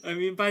 I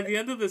mean, by the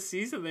end of the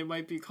season, they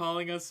might be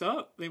calling us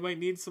up. They might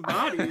need some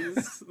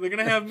bodies. They're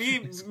gonna have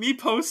me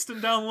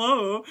posting down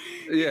low.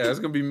 Yeah, it's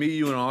gonna be me,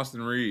 you, and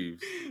Austin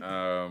Reeves.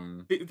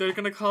 They're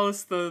gonna call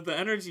us the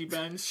energy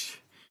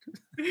bench.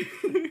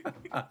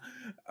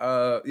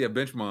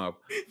 Bench mob.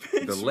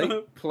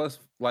 Lake plus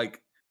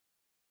like.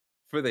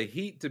 For the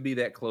Heat to be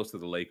that close to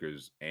the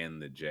Lakers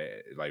and the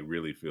Jazz, like,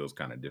 really feels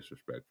kind of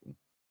disrespectful.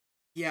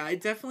 Yeah, I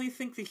definitely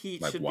think the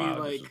Heat should be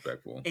like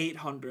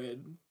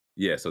 800.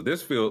 Yeah, so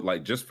this feels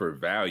like just for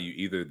value,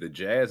 either the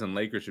Jazz and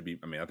Lakers should be.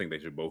 I mean, I think they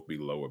should both be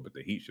lower, but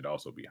the Heat should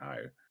also be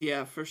higher.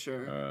 Yeah, for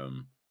sure.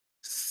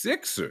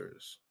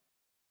 Sixers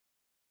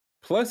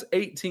plus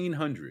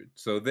 1,800.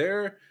 So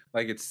they're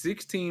like it's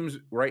 6 teams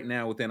right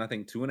now within I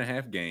think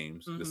 2.5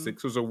 games. The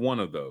Sixers are one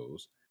of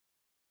those.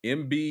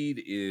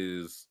 Embiid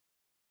is.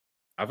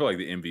 I feel like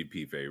the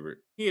MVP favorite.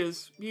 He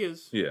is.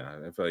 Yeah,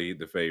 I feel like he's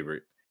the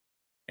favorite.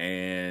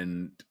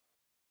 And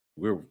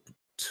we're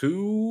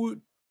 2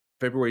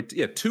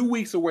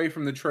 weeks away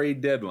from the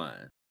trade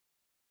deadline.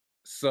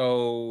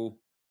 So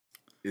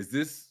is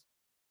this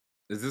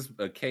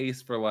a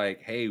case for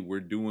like, hey, we're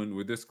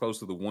this close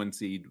to the 1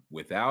 seed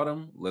without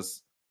him?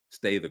 Let's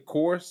stay the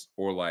course,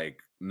 or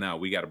like, no,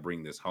 we got to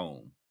bring this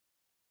home.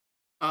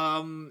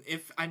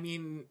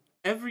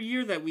 Every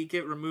year that we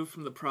get removed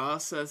from the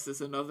process is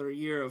another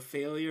year of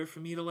failure for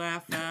me to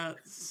laugh at.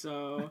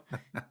 So,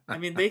 I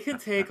mean, they can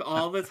take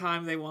all the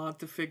time they want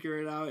to figure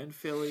it out in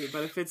Philly.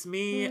 But if it's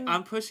me,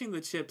 I'm pushing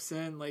the chips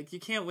in. Like, you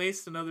can't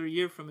waste another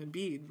year from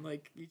Embiid.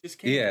 Like, you just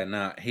can't. Yeah,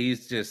 no,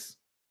 he's just,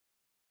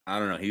 I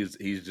don't know.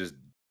 He's just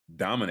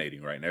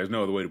dominating right now. There's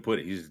no other way to put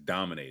it. He's just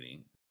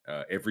dominating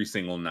every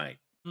single night,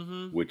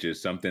 which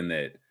is something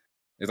that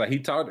It's like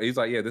he's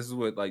like, yeah, this is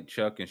what like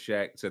Chuck and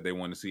Shaq said they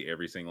want to see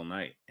every single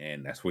night.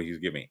 And that's what he's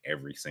giving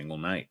every single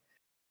night.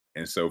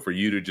 And so for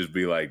you to just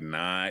be like,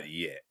 not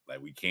yet, like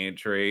we can't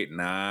trade,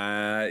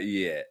 not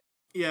yet.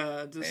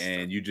 Yeah,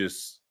 and you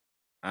just,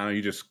 I don't know,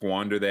 you just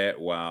squander that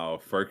while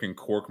Furkan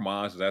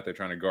Korkmaz is out there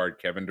trying to guard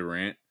Kevin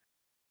Durant.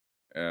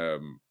 They're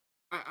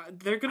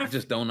gonna. I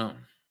just don't know.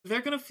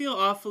 They're gonna feel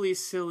awfully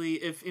silly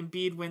if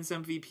Embiid wins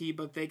MVP,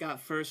 but they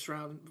got first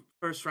round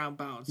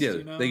bounced. Yeah,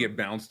 you know? They get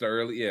bounced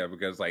early. Yeah,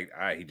 because like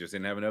he just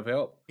didn't have enough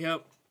help.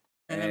 Yep.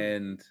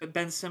 And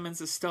Ben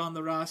Simmons is still on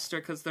the roster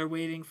because they're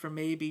waiting for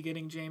maybe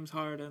getting James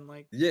Harden.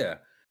 Like, yeah,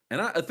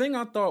 and a thing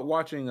I thought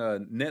watching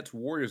Nets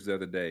Warriors the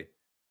other day,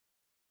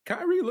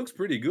 Kyrie looks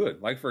pretty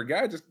good. Like for a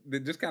guy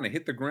that just kind of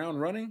hit the ground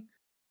running.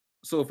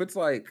 So if it's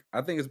like,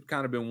 I think it's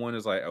kind of been one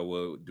is like, oh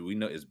well, do we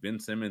know, is Ben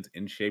Simmons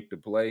in shape to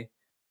play?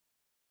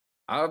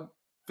 I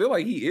feel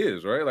like he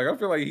is, right? Like I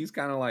feel like he's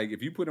kind of like,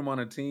 if you put him on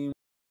a team,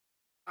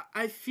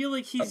 I feel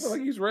like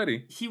he's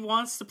ready. He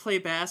wants to play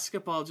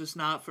basketball, just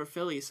not for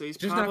Philly. So he's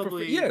just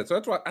probably So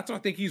that's why I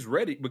think he's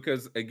ready,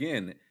 because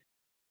again,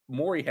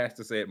 Morey has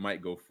to say it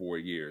might go 4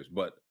 years,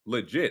 but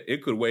legit,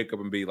 it could wake up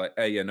and be like,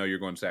 hey, yeah, no, you're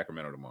going to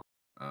Sacramento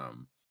tomorrow.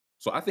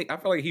 So I feel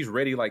like he's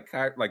ready. Like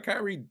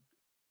Kyrie,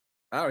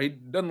 he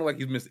doesn't look like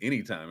he's missed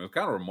any time. It's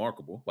kind of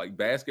remarkable. Like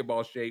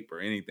basketball shape or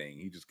anything,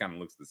 he just kind of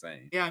looks the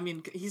same. Yeah, I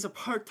mean, he's a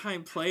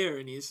part-time player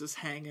and he's just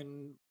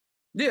hanging.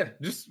 Yeah,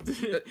 just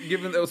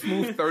giving those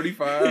smooth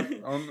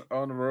 35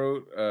 on the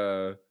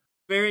road.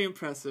 Very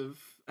impressive.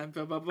 I'm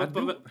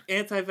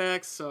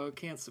anti-vax, so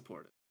can't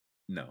support it.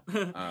 No.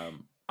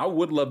 I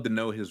would love to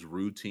know his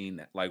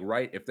routine. Like,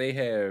 right, if they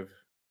have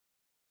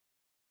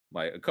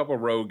like a couple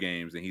of road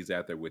games and he's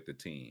out there with the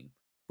team,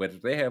 but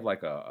if they have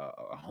like a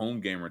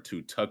home game or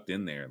two tucked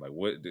in there, like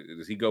what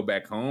does he go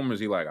back home? Or is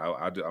he like,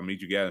 I'll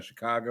meet you guys in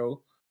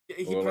Chicago?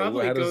 He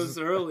probably goes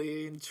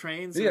early and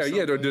trains. Yeah.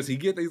 Does he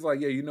get? He's like,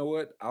 yeah, you know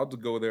what? I'll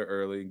just go there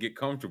early and get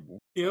comfortable.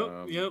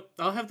 Yep.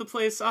 I'll have the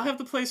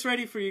place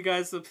ready for you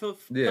guys. The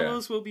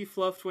pillows will be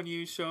fluffed when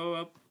you show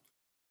up.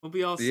 We'll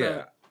be all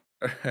set.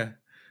 Yeah.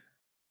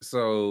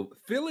 So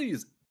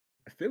Philly's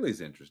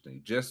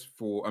interesting just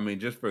for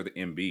the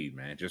Embiid,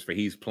 man. Just for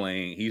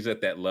he's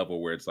at that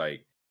level where it's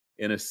like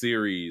in a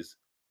series,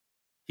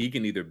 he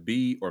can either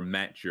be or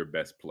match your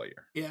best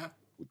player. Yeah.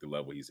 With the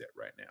level he's at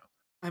right now.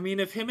 I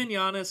mean, if him and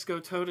Giannis go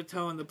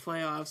toe-to-toe in the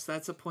playoffs,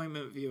 that's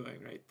appointment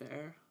viewing right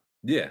there.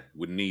 Yeah,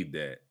 would need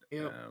that.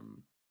 Yep.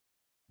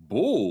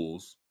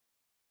 Bulls,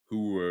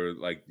 who were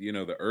like,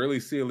 the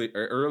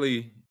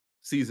early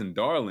season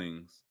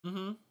darlings,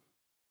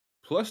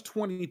 plus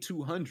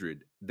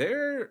 2,200.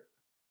 They're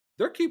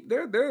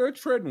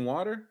treading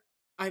water.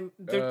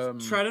 They're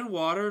treading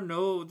water.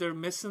 No, they're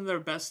missing their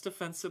best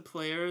defensive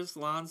players,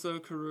 Lonzo,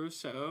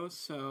 Caruso.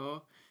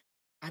 So,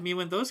 I mean,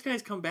 when those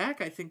guys come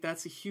back, I think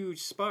that's a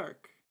huge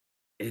spark.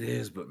 It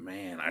is, but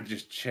man, I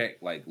just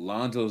checked. Like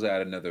Lonzo's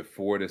out another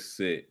 4 to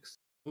 6.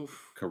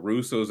 Oof.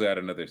 Caruso's out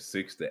another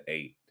 6 to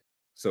 8.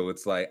 So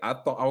it's like I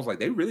was like,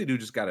 they really do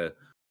just gotta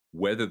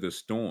weather the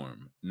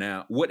storm.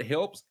 Now, what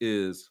helps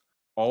is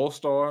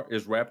All-Star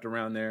is wrapped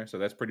around there, so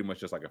that's pretty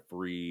much just like a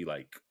free,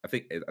 like I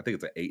think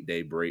it's an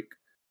 8-day break.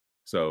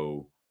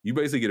 So you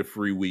basically get a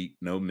free week,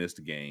 no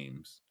missed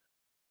games.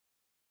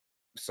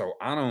 So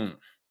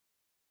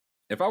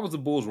if I was the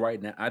Bulls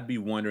right now, I'd be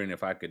wondering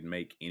if I could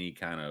make any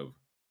kind of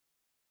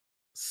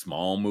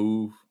small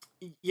move.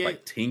 Yeah.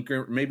 Like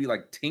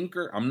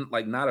tinker. I'm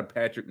like not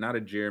a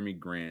Jeremy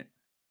Grant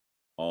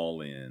all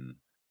in.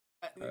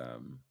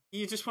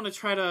 You just want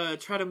to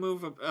try to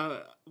move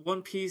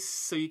one piece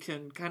so you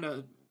can kind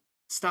of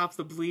stop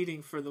the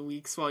bleeding for the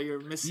weeks while you're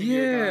missing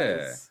your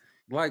guys.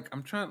 Like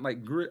I'm trying, like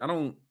I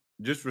don't,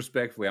 just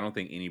respectfully, I don't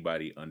think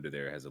anybody under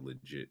there has a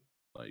legit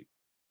like.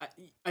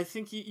 I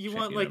think you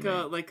want like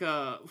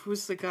a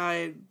who's the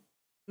guy,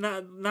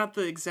 not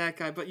the exact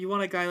guy, but you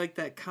want a guy like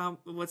that.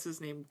 What's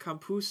his name?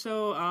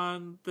 Campazzo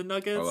on the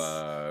Nuggets.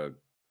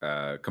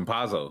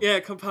 Campazzo. Yeah,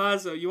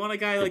 Campazzo. You want a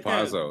guy like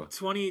that.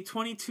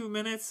 22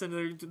 minutes,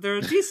 and they're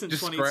a decent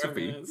 22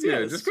 scrappy. minutes.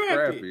 Yeah, just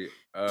scrappy.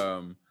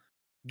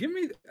 Give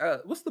me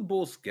what's the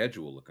Bulls'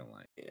 schedule looking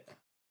like? Yeah.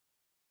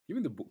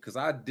 Give me because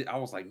I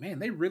was like, man,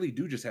 they really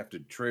do just have to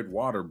tread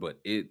water, but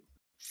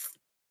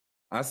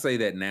I say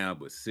that now,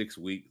 but 6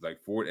 weeks,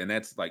 like 4, and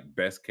that's like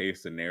best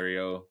case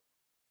scenario.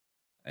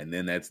 And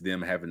then that's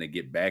them having to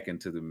get back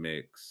into the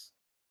mix.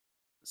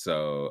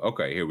 So,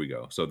 okay, here we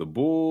go. So the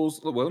Bulls,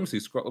 well, let me see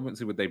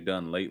what they've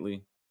done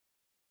lately.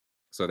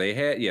 So they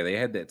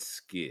had that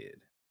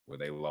skid where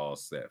they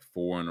lost that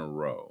 4 in a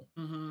row.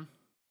 Mm-hmm.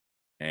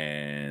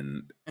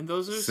 And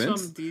those are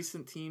some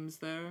decent teams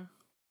there.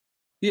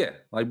 Yeah,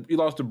 like you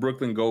lost to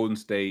Brooklyn, Golden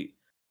State,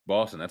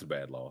 Boston. That's a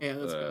bad loss. Yeah,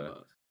 that's a bad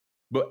loss.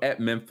 But at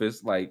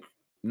Memphis, like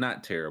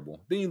not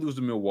terrible. Then you lose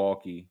to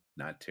Milwaukee,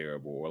 not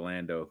terrible.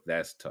 Orlando,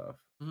 that's tough.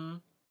 Mm-hmm.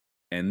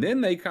 And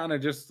then they kind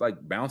of just like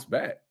bounce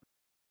back.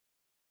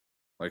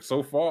 Like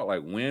so far,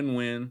 like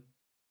win,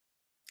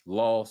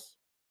 loss,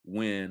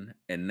 win,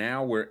 and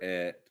now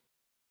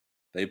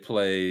they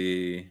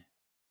play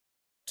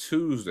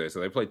Tuesday, so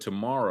they play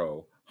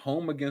tomorrow.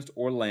 home against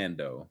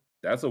Orlando.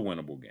 That's a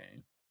winnable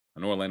game.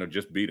 I know Orlando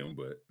just beat them,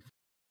 but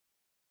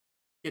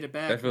Get it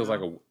back. that feels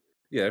now.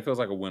 it feels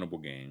like a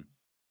winnable game.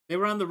 They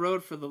were on the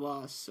road for the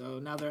loss, so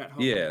now they're at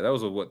home. Yeah, that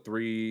was a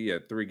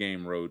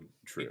 3-game road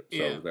trip.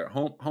 Yeah. So they're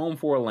home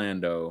for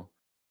Orlando,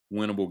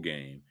 winnable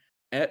game.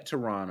 At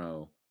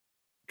Toronto's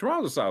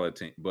a solid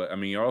team, but I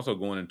mean you're also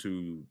going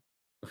into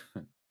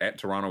at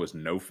Toronto with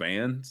no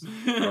fans.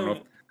 I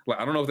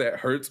don't know if that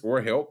hurts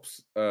or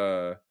helps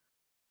the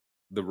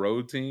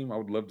road team. I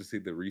would love to see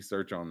the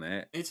research on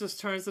that. It just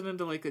turns it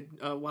into like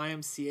a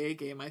YMCA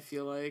game, I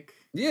feel like.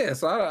 Yeah,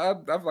 so I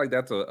feel like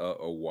that's a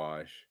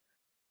wash.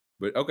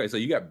 But okay, so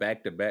you got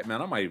back-to-back.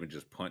 Man, I might even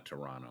just punt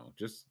Toronto.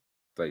 Just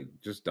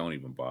don't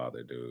even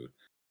bother, dude.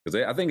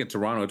 Because I think in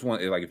Toronto, it's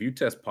one like if you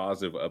test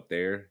positive up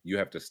there, you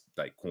have to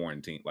like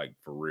quarantine like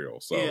for real.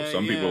 So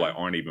some people like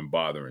aren't even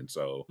bothering.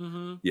 So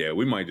yeah,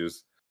 we might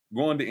just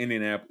go on to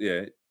Indianapolis.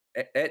 Yeah,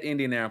 at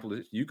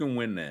Indianapolis, you can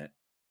win that.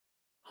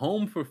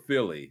 Home for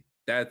Philly,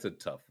 that's a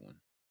tough one.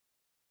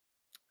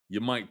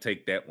 You might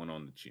take that one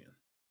on the chin.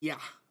 Yeah.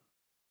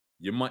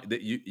 You might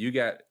you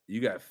got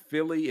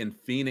Philly and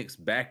Phoenix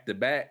back to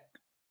back.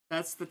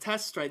 That's the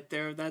test right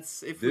there.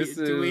 That's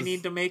do we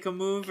need to make a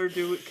move or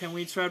can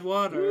we tread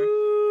water?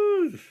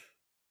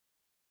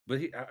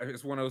 But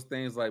it's one of those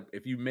things like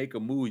if you make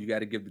a move, you got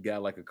to give the guy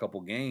like a couple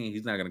games.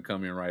 He's not going to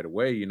come in right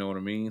away. You know what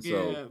I mean?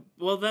 So yeah.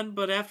 Well,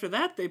 but after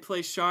that, they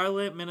play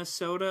Charlotte,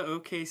 Minnesota,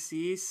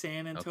 OKC,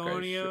 San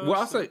Antonio. Okay. Well,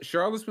 I'll say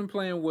Charlotte's been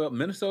playing well.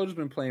 Minnesota's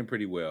been playing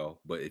pretty well.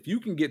 But if you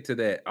can get to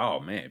that,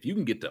 if you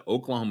can get to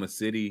Oklahoma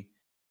City,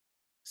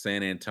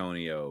 San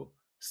Antonio,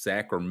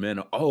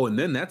 Sacramento. Oh, and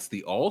then that's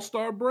the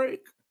All-Star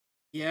break?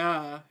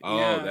 Yeah. Oh,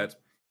 yeah.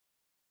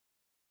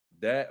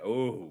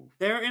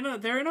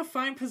 They're in a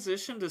fine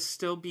position to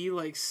still be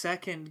like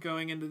second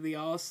going into the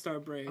All-Star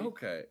break.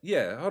 Okay.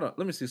 Yeah, hold on.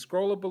 Let me see.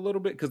 Scroll up a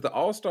little bit because the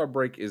All-Star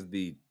break is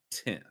the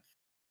 10th.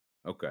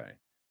 Okay.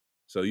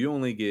 So you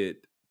only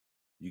get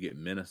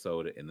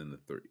Minnesota and then the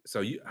 3.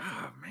 So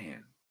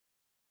man.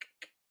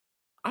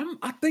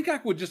 I think I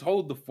would just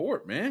hold the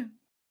fort, man.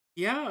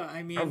 Yeah,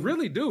 I mean I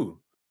really do.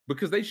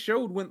 Because they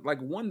showed when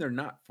like one, they're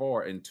not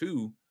far, and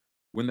two,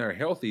 when they're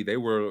healthy, they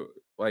were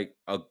like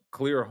a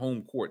clear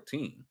home court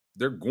team.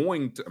 They're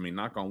going to,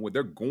 knock on wood,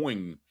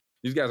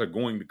 these guys are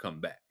going to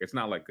come back. It's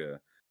not like a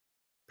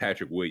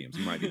Patrick Williams.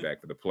 He might be back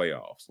for the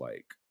playoffs.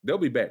 Like, they'll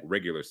be back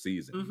regular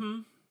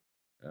season.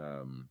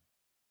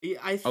 Yeah,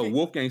 I think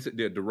Wolfgang said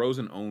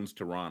DeRozan owns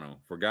Toronto.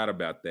 Forgot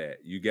about that.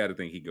 You got to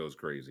think he goes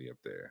crazy up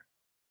there.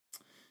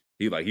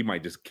 He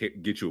might just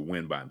get you a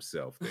win by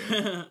himself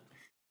there.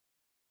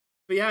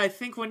 But yeah, I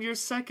think when you're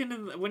second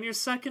in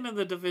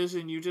the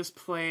division, you just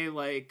play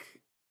like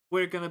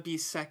we're gonna be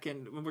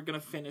second when we're gonna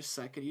finish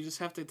second. You just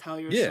have to tell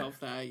yourself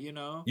that, you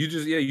know. You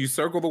just you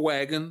circle the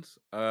wagons.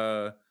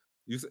 Like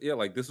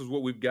this is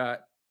what we've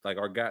got. Like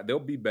our guy, they'll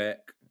be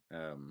back.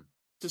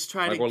 Just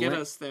try to get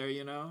us there,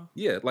 you know.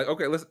 Yeah, like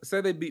okay, let's say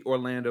they beat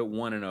Orlando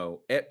 1-0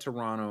 at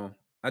Toronto.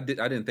 I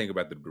didn't think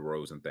about the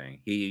DeRozan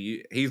thing.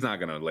 He's not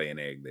gonna lay an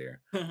egg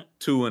there.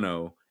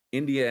 2-0.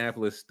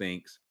 Indianapolis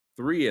stinks.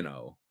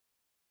 3-0.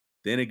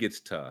 Then it gets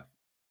tough.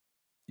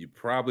 You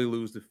probably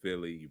lose to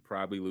Philly. You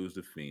probably lose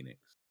to Phoenix.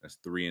 That's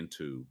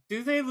 3-2.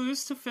 Do they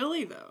lose to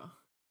Philly though?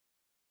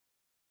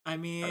 I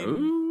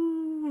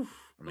mean,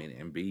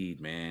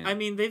 Embiid, man. I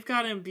mean, they've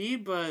got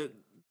Embiid, but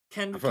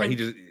can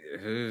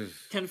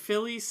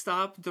Philly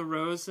stop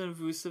DeRozan,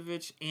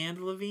 Vucevic, and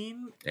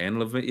LaVine?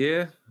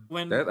 Yeah.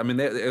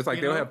 It's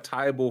like they'll have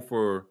Tybal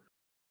for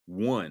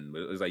one,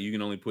 but it's like you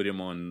can only put him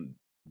on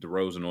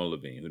DeRozan or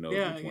LaVine. Who knows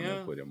which one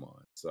they'll put him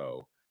on?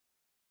 So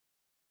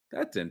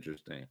that's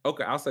interesting.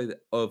 Okay, I'll say that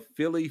of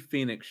Philly,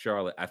 Phoenix,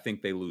 Charlotte, I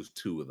think they lose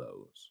 2 of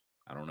those.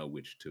 I don't know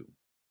which 2.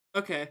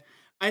 Okay,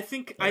 I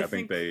think they'll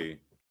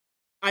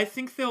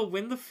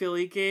win the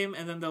Philly game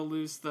and then they'll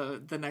lose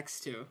the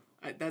next 2.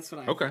 That's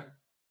what I think.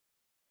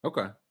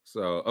 Okay.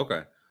 So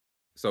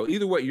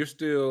either way, you're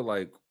still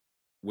like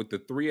with the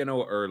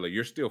 3-0 early,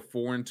 you're still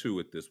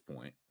 4-2 at this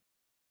point.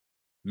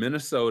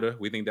 Minnesota,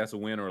 we think that's a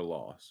win or a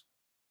loss.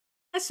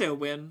 I say a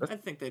win. I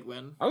think they'd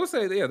win. I would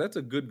say, yeah, that's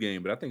a good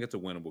game, but I think it's a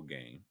winnable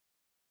game.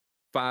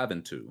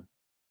 5-2.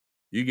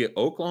 You get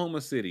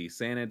Oklahoma City,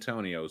 San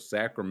Antonio,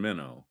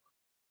 Sacramento.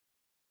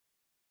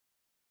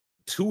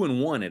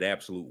 2-1 at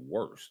absolute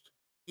worst.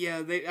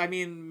 Yeah,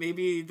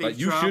 maybe they. Like,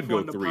 you should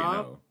go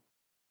 3-0.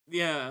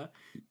 Yeah.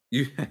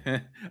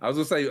 I was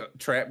gonna say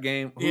trap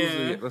game.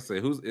 Let's say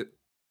who's it?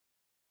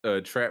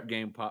 Trap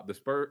game pop. The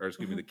Spurs, or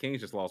excuse me, the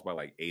Kings just lost by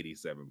like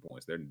 87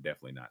 points. They're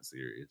definitely not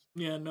serious.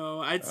 Yeah, no,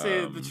 I'd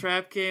say the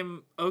trap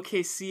game.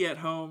 OKC at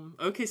home.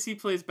 OKC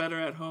plays better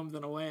at home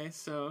than away.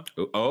 So.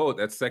 Oh,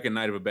 that's second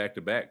night of a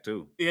back-to-back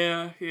too.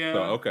 Yeah.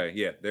 So, okay,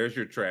 yeah. There's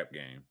your trap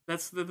game.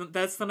 That's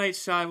the night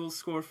Shai will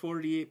score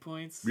 48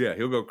 points. Yeah,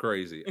 he'll go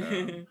crazy.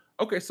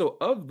 Okay, so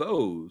of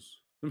those.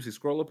 Let me see.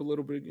 Scroll up a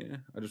little bit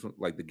again. I just want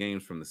like the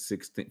games from the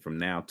 16th, from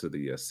now to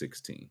the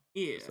 16th.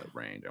 Yeah, that's that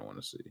range I want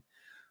to see.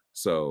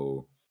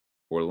 So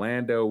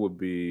Orlando would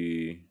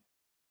be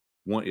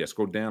 1. Yeah,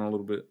 scroll down a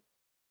little bit.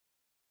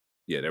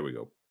 Yeah, there we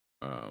go.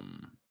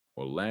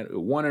 Orlando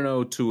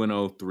 1-0,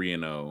 2-0,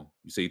 3-0.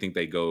 So you think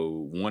they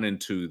go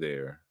 1-2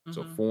 there?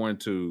 So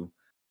 4-2,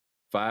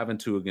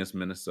 5-2 against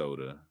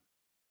Minnesota.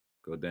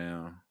 Go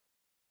down.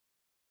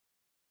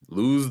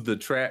 Lose the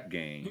trap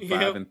game.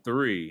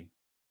 5-3.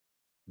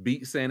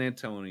 Beat San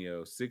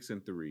Antonio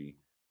 6-3.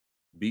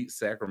 Beat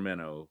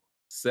Sacramento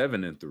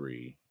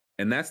 7-3.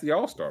 And that's the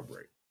All-Star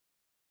break.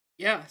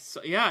 Yeah.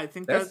 So yeah, I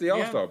think that's the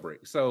All-Star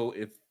break. So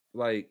if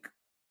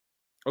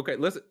okay,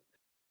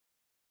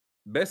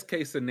 best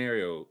case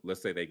scenario,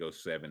 let's say they go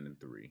 7-3.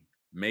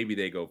 Maybe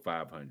they go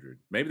 500.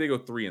 Maybe they go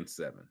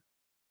 3-7.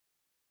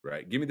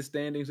 Right? Give me the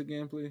standings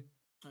again, please.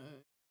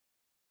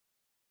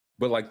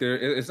 But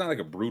it's not like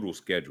a brutal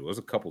schedule. There's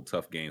a couple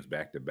tough games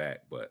back to back,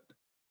 but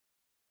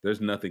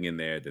there's nothing in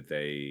there that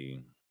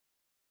they.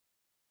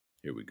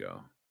 Here we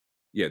go.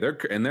 Yeah,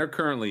 they're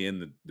currently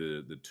in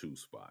the 2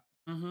 spot.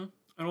 And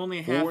only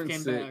a half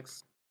game back.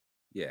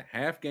 Yeah,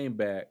 half game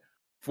back.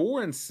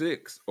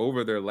 4-6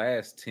 over their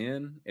last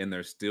 10, and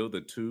they're still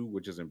the 2,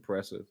 which is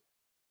impressive.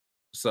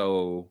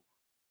 So,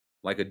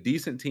 like a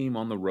decent team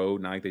on the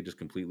road, not like they just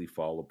completely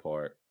fall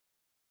apart.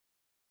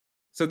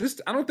 So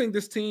I don't think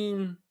this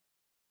team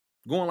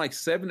going like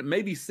 7,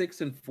 maybe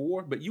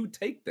 6-4, but you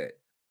take that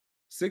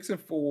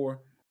 6-4.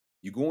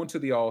 You go into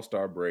the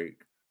All-Star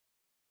break.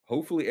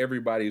 Hopefully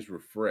everybody's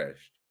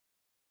refreshed,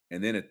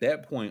 and then at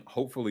that point,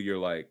 hopefully you're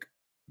like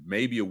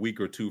maybe a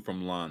week or 2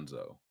 from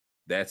Lonzo.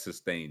 That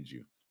sustains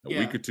you. A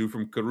week or 2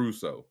 from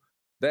Caruso.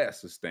 That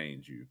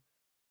sustains you.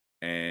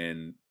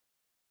 And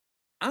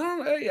I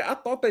don't know. I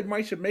thought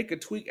they should make a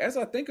tweak. As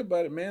I think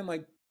about it, man,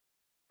 like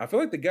I feel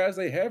like the guys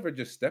they have are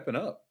just stepping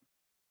up.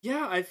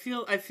 Yeah, I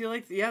feel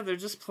like they're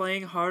just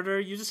playing harder.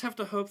 You just have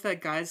to hope that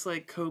guys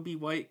like Kobe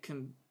White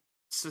can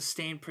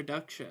sustain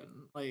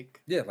production.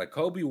 Like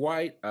Kobe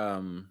White,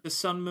 the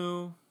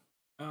Sunmu.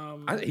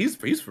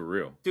 He's for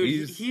real,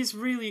 dude. He's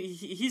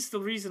the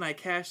reason I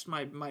cashed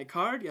my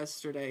card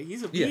yesterday.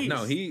 He's a beast. Yeah,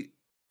 no, he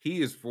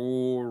is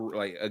for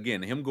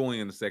again him going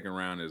in the second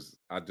round is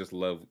I just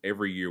love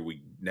every year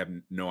we have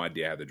no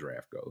idea how the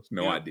draft goes.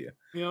 No idea.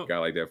 Yep. Guy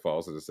like that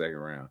falls to the second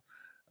round.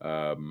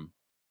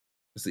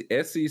 Let's see.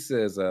 SC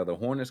says the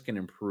Hornets can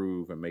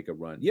improve and make a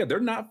run. Yeah, they're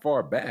not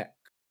far back.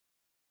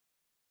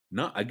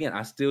 Not again.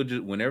 I still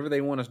just whenever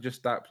they want to just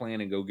stop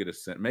playing and go get a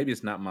center. Maybe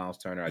it's not Miles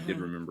Turner. I did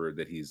remember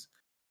that he's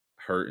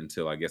hurt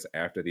until I guess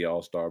after the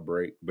All-Star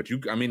break. But if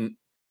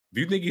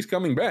you think he's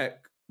coming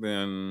back,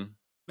 then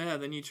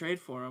then you trade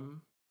for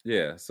him.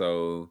 Yeah.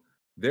 So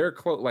they're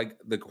close. Like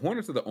the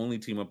Hornets are the only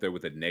team up there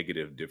with a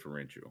negative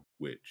differential,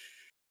 which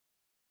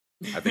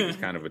I think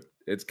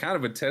it's kind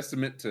of a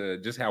testament to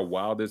just how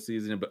wild this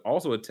season is, but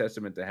also a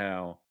testament to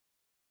how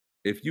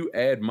if you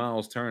add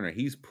Miles Turner,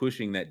 he's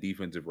pushing that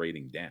defensive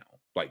rating down.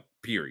 Like,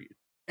 period.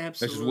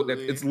 Absolutely.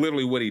 It's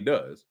literally what he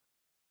does.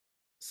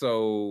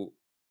 So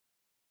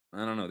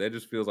I don't know. That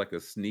just feels like a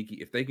sneaky.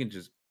 If they can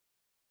just,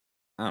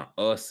 I don't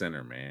know, a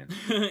center, man.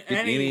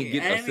 Get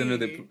a center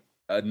that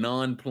a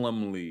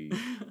non-Plumlee.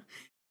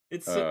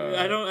 It's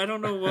I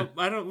don't know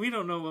what we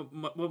don't know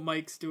what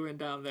Mike's doing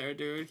down there,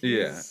 dude.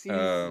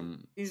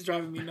 He's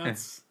driving me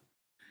nuts.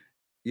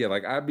 Yeah,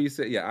 like IB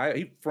said,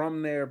 he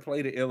from there,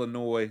 played at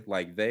Illinois.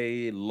 Like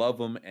they love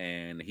him,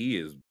 and he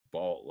is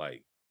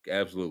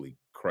absolutely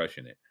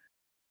crushing it.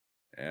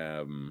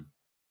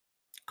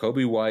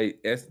 Kobe White.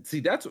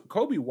 That's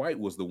Kobe White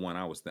was the one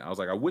I was thinking. I was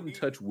like, I wouldn't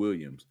touch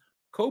Williams.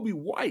 Kobe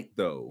White,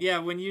 though. Yeah,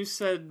 when you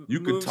said you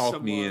could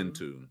talk me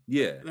into.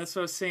 Yeah. That's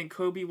what I was saying.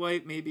 Kobe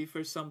White maybe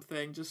for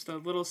something. Just a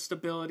little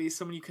stability,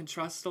 someone you can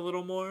trust a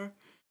little more.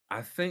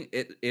 I think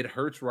it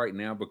hurts right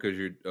now because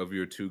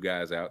your 2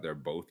 guys out there,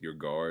 both your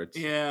guards.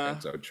 Yeah.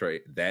 And so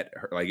that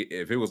like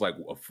if it was like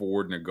a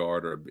forward and a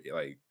guard or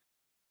like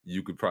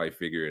you could probably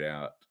figure it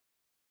out.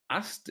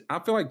 I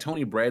feel like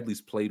Tony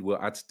Bradley's played well.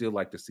 I'd still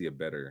like to see a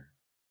better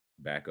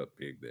backup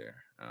big there.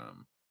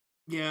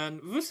 Yeah,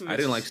 and Vucevic. I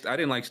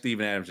didn't like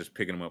Steven Adams just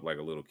picking him up like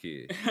a little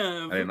kid.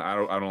 I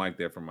don't like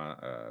that from my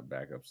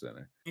backup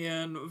center.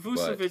 Yeah, and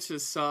Vucevic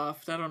is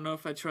soft. I don't know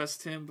if I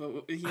trust him, but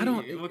what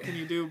can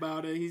you do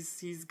about it?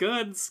 He's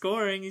good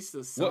scoring. He's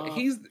just soft. Well,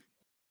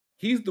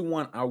 he's the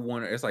one I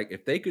wonder. It's like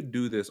if they could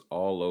do this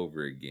all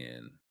over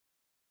again,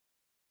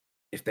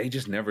 if they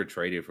just never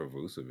traded for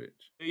Vucevic.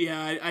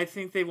 Yeah, I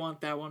think they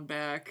want that one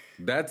back.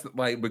 That's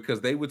like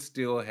because they would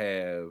still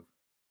have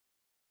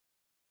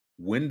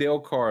Wendell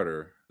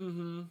Carter.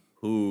 Mm-hmm.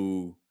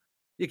 Who?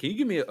 Yeah, can you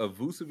give me a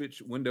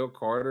Vucevic Wendell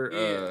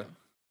Carter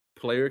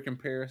player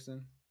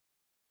comparison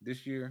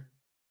this year?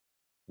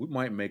 We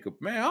might make a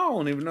man. I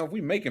don't even know if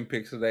we making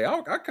picks today.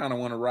 I kind of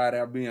want to ride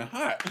out being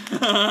hot.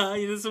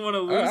 He doesn't want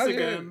to lose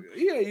again.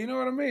 Yeah, you know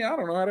what I mean. I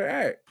don't know how to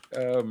act.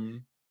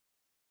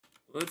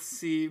 Let's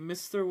see,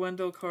 Mr.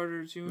 Wendell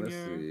Carter Jr.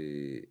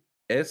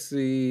 Let's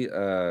see. SC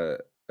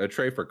a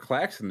trade for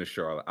Claxton to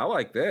Charlotte. I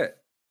like that.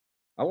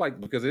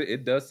 Because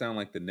it does sound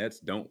like the Nets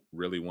don't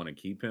really want to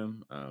keep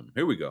him.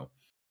 Here we go.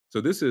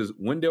 So this is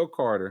Wendell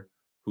Carter,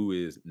 who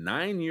is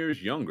 9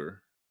 years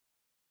younger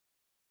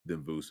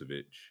than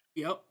Vucevic.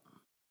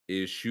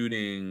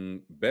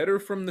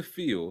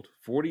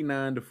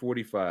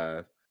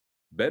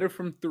 better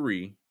from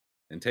 3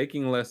 and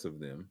taking less of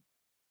them,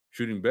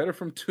 shooting better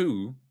from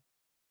 2.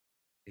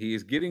 He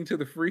is getting to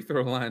the free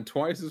throw line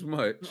twice as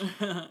much.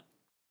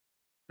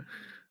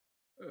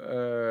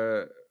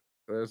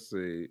 Let's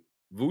see.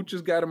 Vooch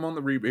has got him on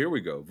the rebound. Here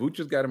we go. Vooch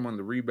has got him on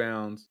the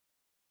rebounds,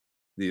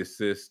 the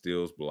assists,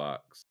 steals,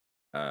 blocks.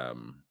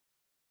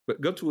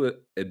 But go to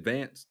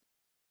advanced.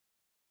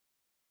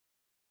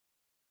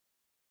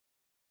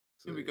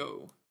 Here we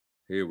go.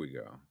 Here we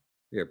go.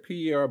 Yeah,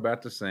 PER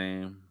about the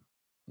same.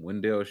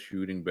 Wendell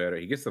shooting better.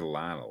 He gets to the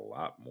line a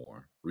lot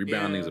more.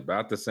 Rebounding is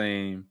about the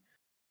same.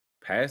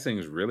 Passing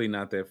is really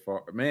not that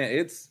far.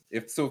 Man,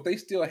 if they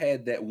still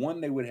had that,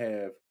 1, they would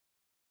have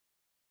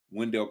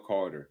Wendell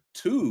Carter.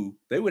 2,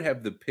 they would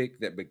have the pick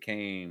that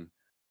became,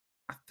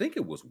 I think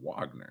it was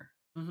Wagner.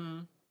 Mm-hmm.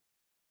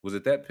 Was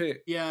it that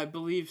pick? Yeah, I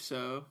believe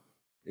so.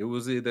 It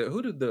was either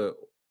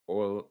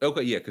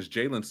okay, yeah, because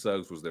Jalen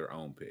Suggs was their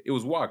own pick. It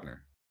was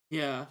Wagner.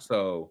 Yeah.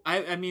 So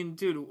I mean,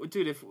 dude,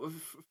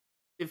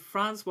 if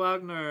Franz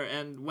Wagner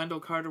and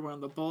Wendell Carter were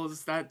on the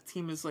Bulls, that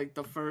team is like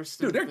the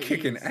first. Dude, they're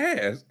kicking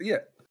ass. Yeah.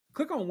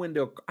 Click on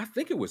Wendell. I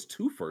think it was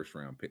 2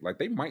 first-round picks. Like,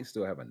 they might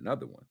still have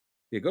another one.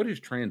 Yeah, go to his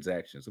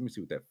transactions. Let me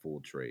see what that full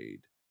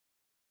trade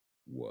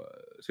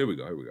was. Here we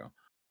go.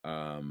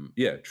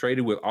 Yeah,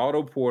 traded with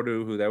Otto Porter,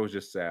 who that was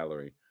just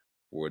salary,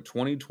 for a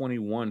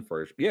 2021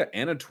 first. Yeah,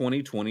 and a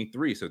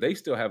 2023. So they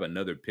still have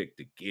another pick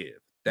to give.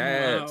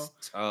 That's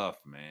tough,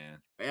 man.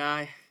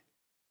 Yeah.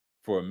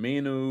 For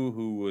Aminu,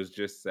 who was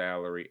just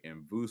salary,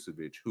 and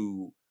Vucevic,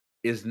 who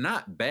is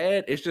not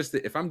bad. It's just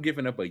that if I'm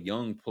giving up a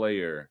young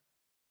player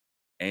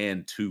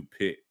and 2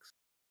 picks,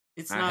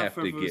 it's not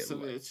for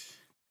Vucevic.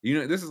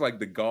 This is like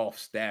the golf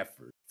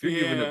Stafford. If you're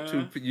giving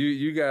up 2,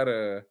 you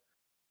gotta.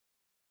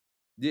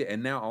 Yeah,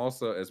 and now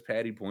also, as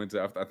Patty points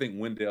out, I think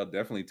Wendell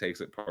definitely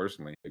takes it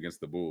personally against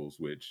the Bulls,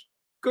 which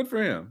good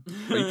for him.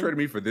 You traded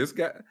me for this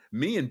guy,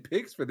 me and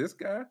picks for this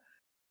guy,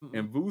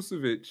 and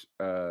Vucevic.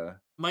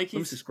 Mikey,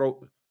 let me see,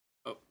 scroll.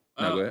 No,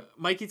 go ahead.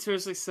 Mikey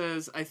Terzic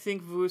says, "I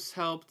think Vuce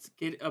helped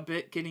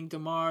getting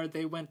DeMar.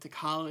 They went to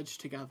college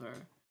together."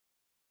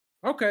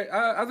 Okay,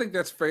 I think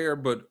that's fair,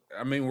 but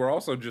I mean, we're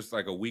also just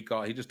like a week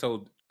off. He just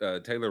told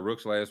Taylor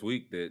Rooks last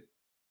week that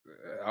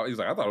he's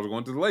like, I thought I was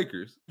going to the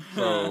Lakers.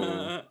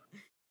 So,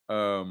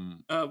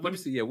 let me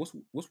see. Yeah,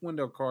 what's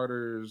Wendell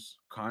Carter's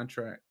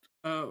contract?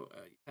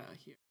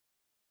 Here.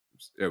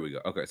 There we go.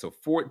 Okay, so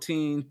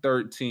 14,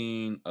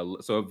 13,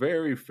 so a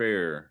very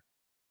fair.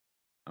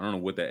 I don't know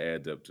what that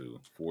adds up to.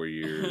 4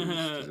 years.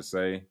 Does it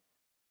say?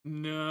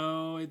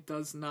 No, it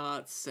does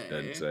not say.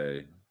 Doesn't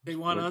say. They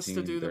want 14, us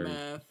to do 30. The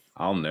math.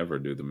 I'll never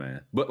do the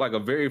math. But like a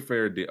very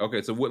fair deal.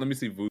 Okay, so let me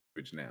see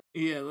Vucevic now.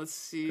 Yeah, let's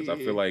see. Because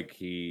I feel like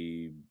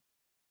it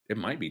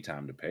might be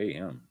time to pay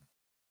him.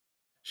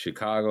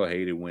 Chicago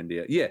hated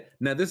Wendell. Yeah,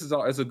 now that's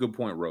a good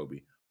point,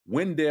 Roby.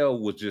 Wendell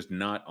was just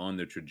not on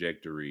the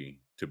trajectory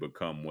to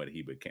become what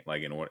he became.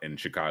 Like in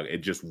Chicago, it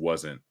just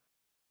wasn't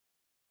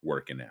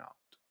working out.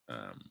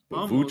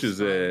 But Vooch is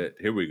at,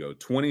 here we go,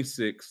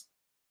 26,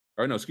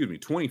 or no, excuse me,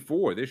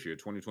 24 this year,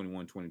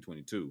 2021,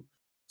 2022.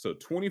 So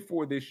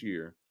 24 this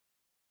year,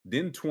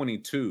 then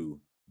 22,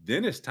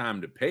 then it's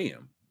time to pay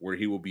him, where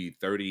he will be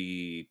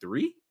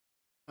 33.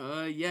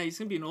 Yeah, he's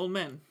gonna be an old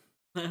man.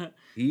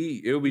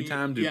 It'll be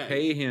time to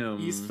pay him.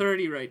 He's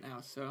 30 right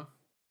now, so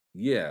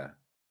yeah.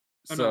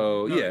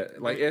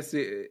 Like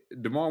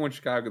DeMar went to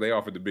Chicago, they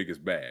offered the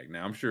biggest bag.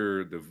 Now I'm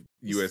sure the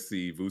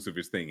USC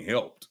Vucevic thing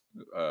helped.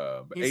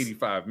 But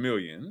 $85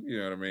 million, you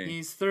know what I mean?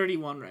 He's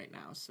 31 right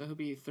now, so he'll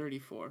be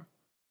 34.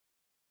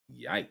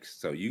 Yikes!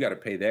 So you got to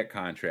pay that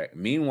contract.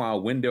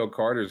 Meanwhile, Wendell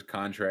Carter's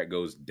contract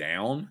goes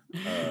down.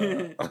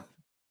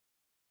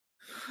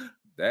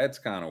 That's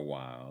kind of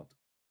wild.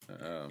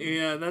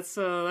 Yeah, that's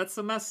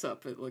a mess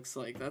up. It looks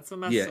like that's a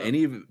mess. Yeah, up. and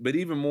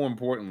even more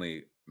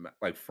importantly,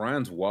 like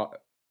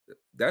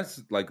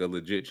that's like a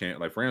legit chance.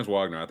 Like Franz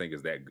Wagner, I think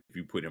is that if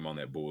you put him on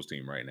that Bulls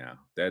team right now,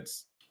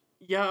 that's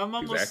I'm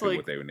almost exactly like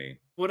what they would need.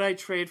 Would I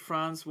trade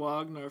Franz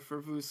Wagner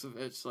for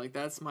Vucevic? Like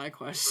that's my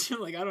question.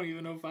 Like I don't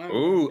even know if I.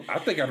 Ooh, I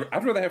think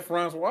I'd rather have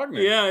Franz Wagner.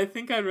 Yeah, I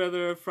think I'd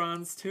rather have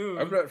Franz too.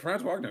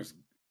 Franz Wagner's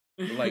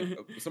like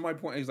somebody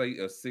point. He's like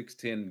a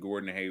 6'10"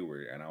 Gordon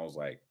Hayward, and I was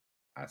like,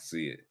 I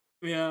see it.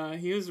 Yeah,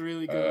 he was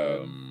really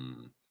good.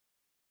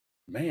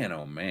 Man,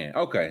 oh man.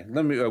 Okay,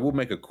 we'll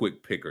make a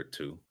quick pick or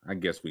two. I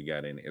guess we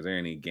got any. Is there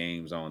any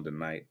games on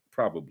tonight?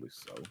 Probably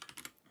so.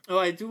 Oh,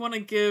 I do want to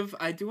give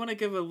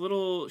a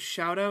little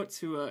shout out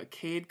to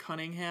Cade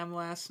Cunningham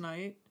last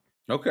night.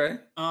 Okay.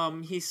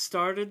 He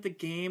started the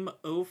game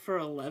 0 for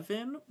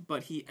 11,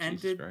 but he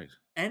ended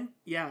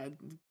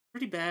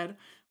pretty bad.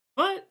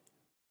 But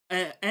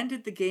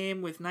ended the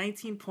game with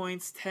 19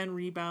 points, 10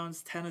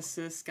 rebounds, 10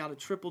 assists, got a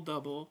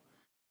triple-double,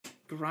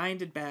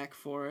 grinded back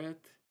for it.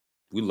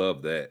 We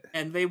love that.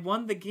 And they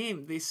won the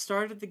game. They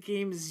started the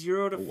game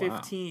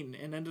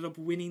 0-15 and ended up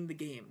winning the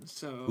game.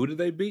 So who did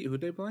they beat? Who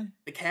did they play?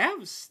 The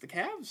Cavs.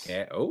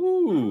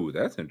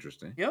 That's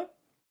interesting. Yep.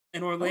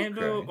 And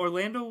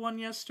Orlando won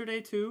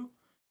yesterday too.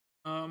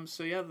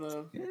 So yeah,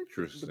 the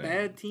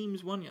bad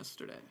teams won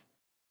yesterday.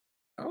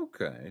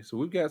 Okay, so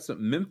we've got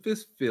some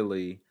Memphis,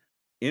 Philly,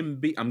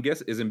 Embiid. I'm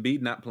guessing is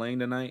Embiid not playing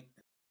tonight?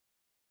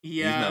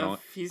 He's not Yeah, on.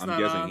 if he's I'm not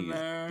guessing on he's.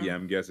 there. Yeah,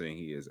 I'm guessing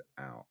he is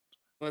out.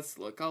 Let's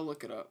look. I'll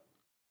look it up.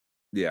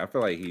 Yeah, I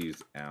feel like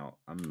he's out.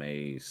 I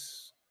may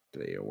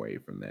stay away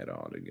from that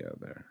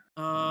altogether.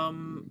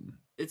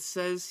 It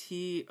says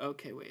he.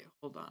 Okay, wait,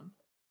 hold on.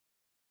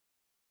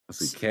 Let's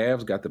see.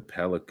 Cavs got the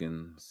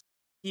Pelicans.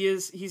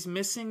 He's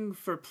missing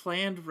for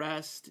planned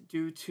rest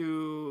due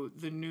to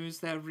the news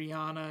that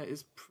Rihanna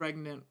is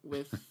pregnant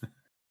with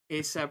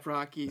A$AP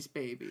Rocky's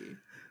baby.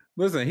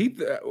 Listen,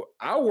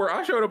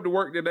 I showed up to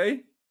work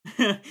today.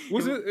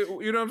 Was it?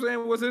 You know what I'm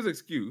saying? What's his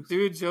excuse?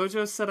 Dude,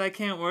 JoJo said I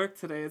can't work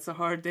today. It's a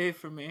hard day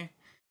for me.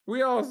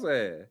 We all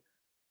said.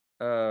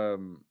 But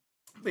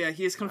yeah,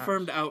 he is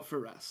confirmed out for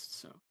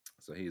rest.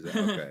 So he's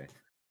okay.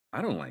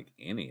 I don't like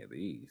any of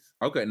these.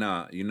 Okay,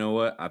 nah, you know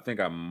what? I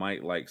think I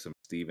might like some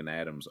Steven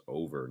Adams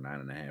over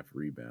 9.5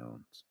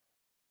 rebounds.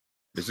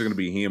 This is going to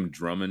be him,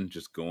 Drummond,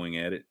 just going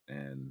at it,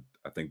 and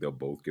I think they'll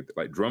both get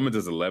like Drummond's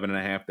is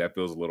 11.5. That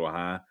feels a little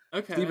high.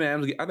 Okay.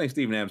 I think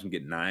Steven Adams can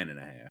get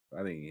 9.5.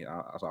 I think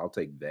I'll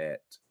take that.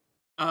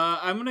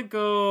 I'm gonna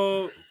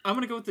go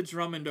with the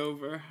Drummond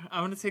over.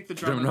 I'm gonna take the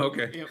Drummond.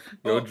 Okay. Yep.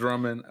 Go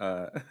Drummond.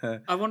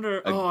 I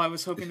wonder. I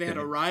was hoping they had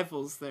a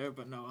rivals there,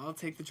 but no. I'll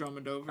take the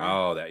Drummond over.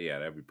 Oh,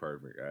 that'd be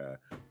perfect.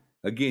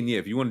 Again, yeah.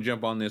 If you want to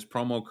jump on this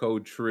promo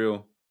code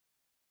Trill,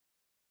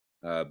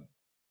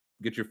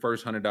 get your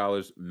first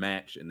 $100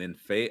 match and then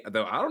fade.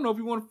 Though I don't know if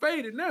you want to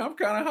fade it now. I'm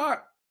kind of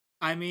hot.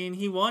 I mean,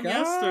 he won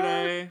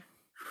yesterday.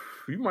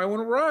 You might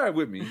want to ride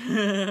with me.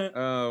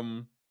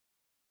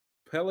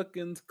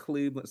 Pelicans,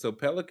 Cleveland. So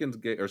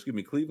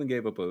Cleveland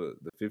gave up the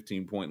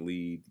 15-point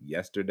lead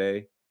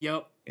yesterday.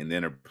 Yep. And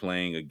then are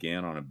playing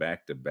again on a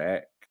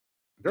back-to-back.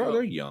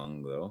 They're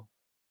young though.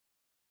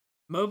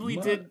 Mobley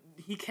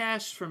he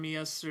cashed for me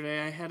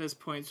yesterday. I had his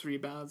points,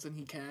 rebounds, and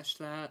he cashed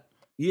that.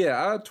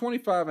 Yeah,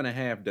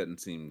 25.5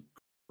 doesn't seem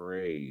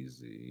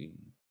crazy.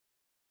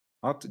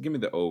 Give me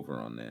the over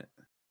on that.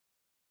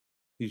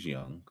 He's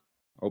young.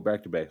 Oh,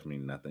 back-to-backs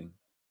mean nothing.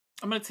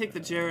 I'm gonna take the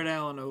Jared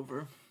Allen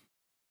over.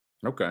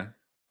 Okay.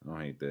 I don't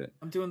hate that.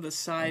 I'm doing the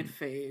side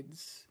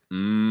fades.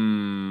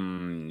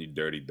 You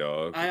dirty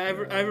dog.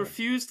 I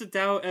refuse to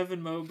doubt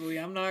Evan Mobley.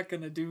 I'm not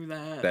gonna do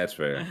that. That's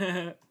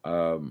fair.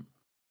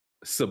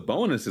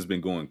 Sabonis has been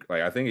going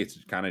I think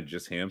it's kind of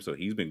just him, so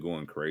he's been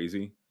going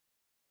crazy.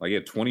 Like he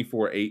had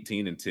 24,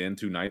 18, and 10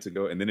 2 nights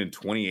ago, and then in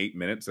 28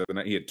 minutes the other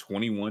night he had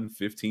 21,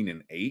 15,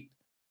 and 8.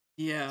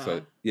 Yeah.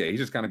 So yeah, he's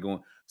just kind of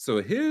going.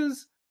 So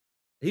he's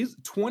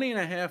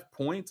 20.5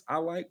 points I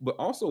like, but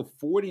also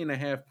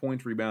 40.5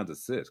 points, rebounds,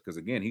 assists. Because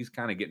again, he's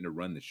kind of getting to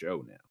run the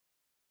show now.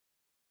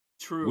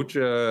 True. Which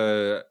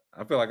I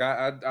feel like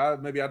I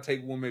maybe I'll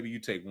take one, maybe you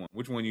take one.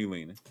 Which one are you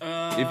leaning?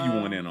 If you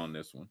want in on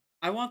this one.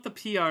 I want the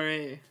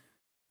PRA.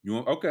 You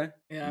want okay.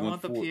 Yeah, I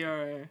want the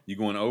PRA. You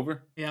going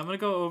over? Yeah, I'm gonna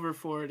go over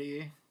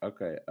 40.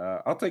 Okay.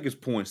 I'll take his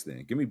points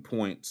then. Give me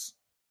points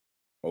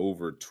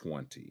over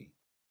 20.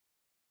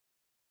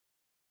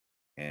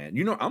 And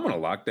I'm gonna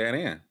lock that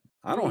in.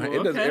 I don't.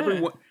 It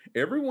doesn't.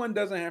 Everyone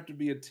doesn't have to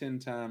be a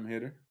 10-time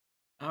hitter.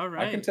 All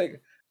right. I can take.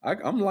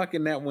 I'm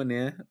locking that one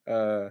in.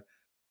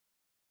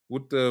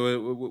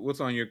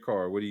 What's on your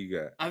card? What do you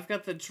got? I've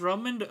got the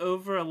Drummond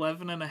over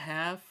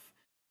 11.5,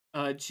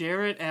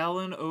 Jarrett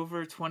Allen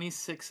over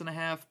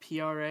 26.5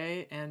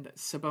 PRA, and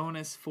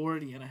Sabonis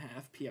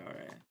 40.5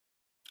 PRA.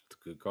 It's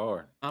a good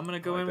card. I'm gonna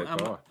go in.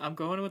 I'm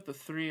going with the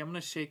 3. I'm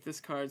gonna shake this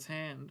card's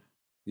hand.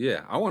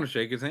 Yeah, I want to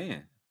shake his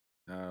hand.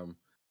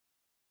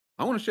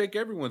 I want to shake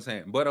everyone's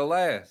hand, but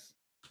alas,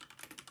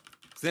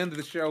 it's the end of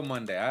the show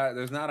Monday.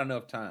 There's not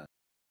enough time.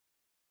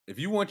 If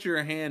you want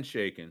your hand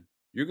shaken,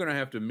 you're going to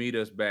have to meet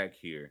us back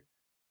here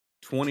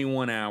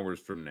 21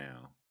 hours from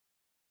now.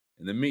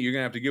 And then you're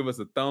going to have to give us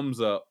a thumbs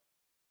up.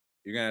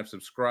 You're going to have to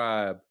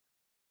subscribe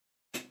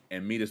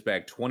and meet us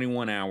back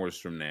 21 hours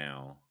from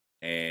now.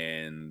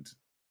 And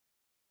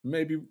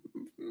maybe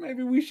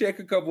we shake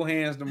a couple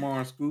hands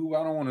tomorrow, Scoob.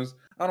 I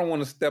don't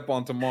want to step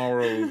on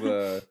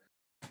tomorrow's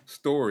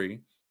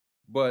story.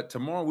 But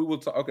tomorrow we will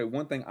talk. Okay,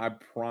 one thing I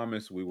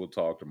promise we will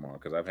talk tomorrow,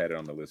 because I've had it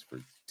on the list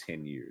for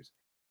 10 years.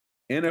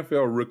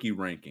 NFL rookie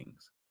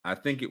rankings. I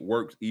think it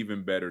works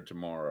even better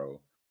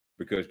tomorrow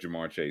because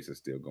Jamar Chase is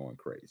still going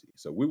crazy.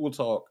 So we will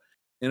talk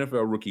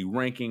NFL rookie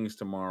rankings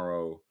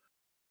tomorrow.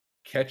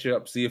 Catch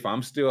up, see if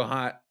I'm still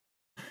hot.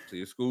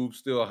 See if Scoob's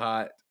still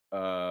hot.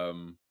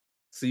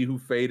 See who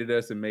faded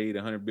us and made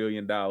 $100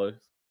 billion.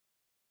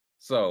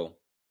 So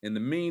in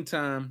the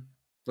meantime,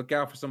 look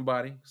out for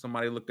somebody.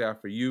 Somebody looked out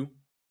for you.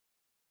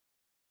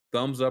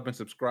 Thumbs up and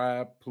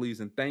subscribe, please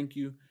and thank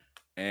you.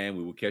 And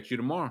we will catch you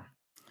tomorrow.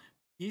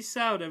 Peace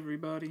out,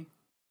 everybody.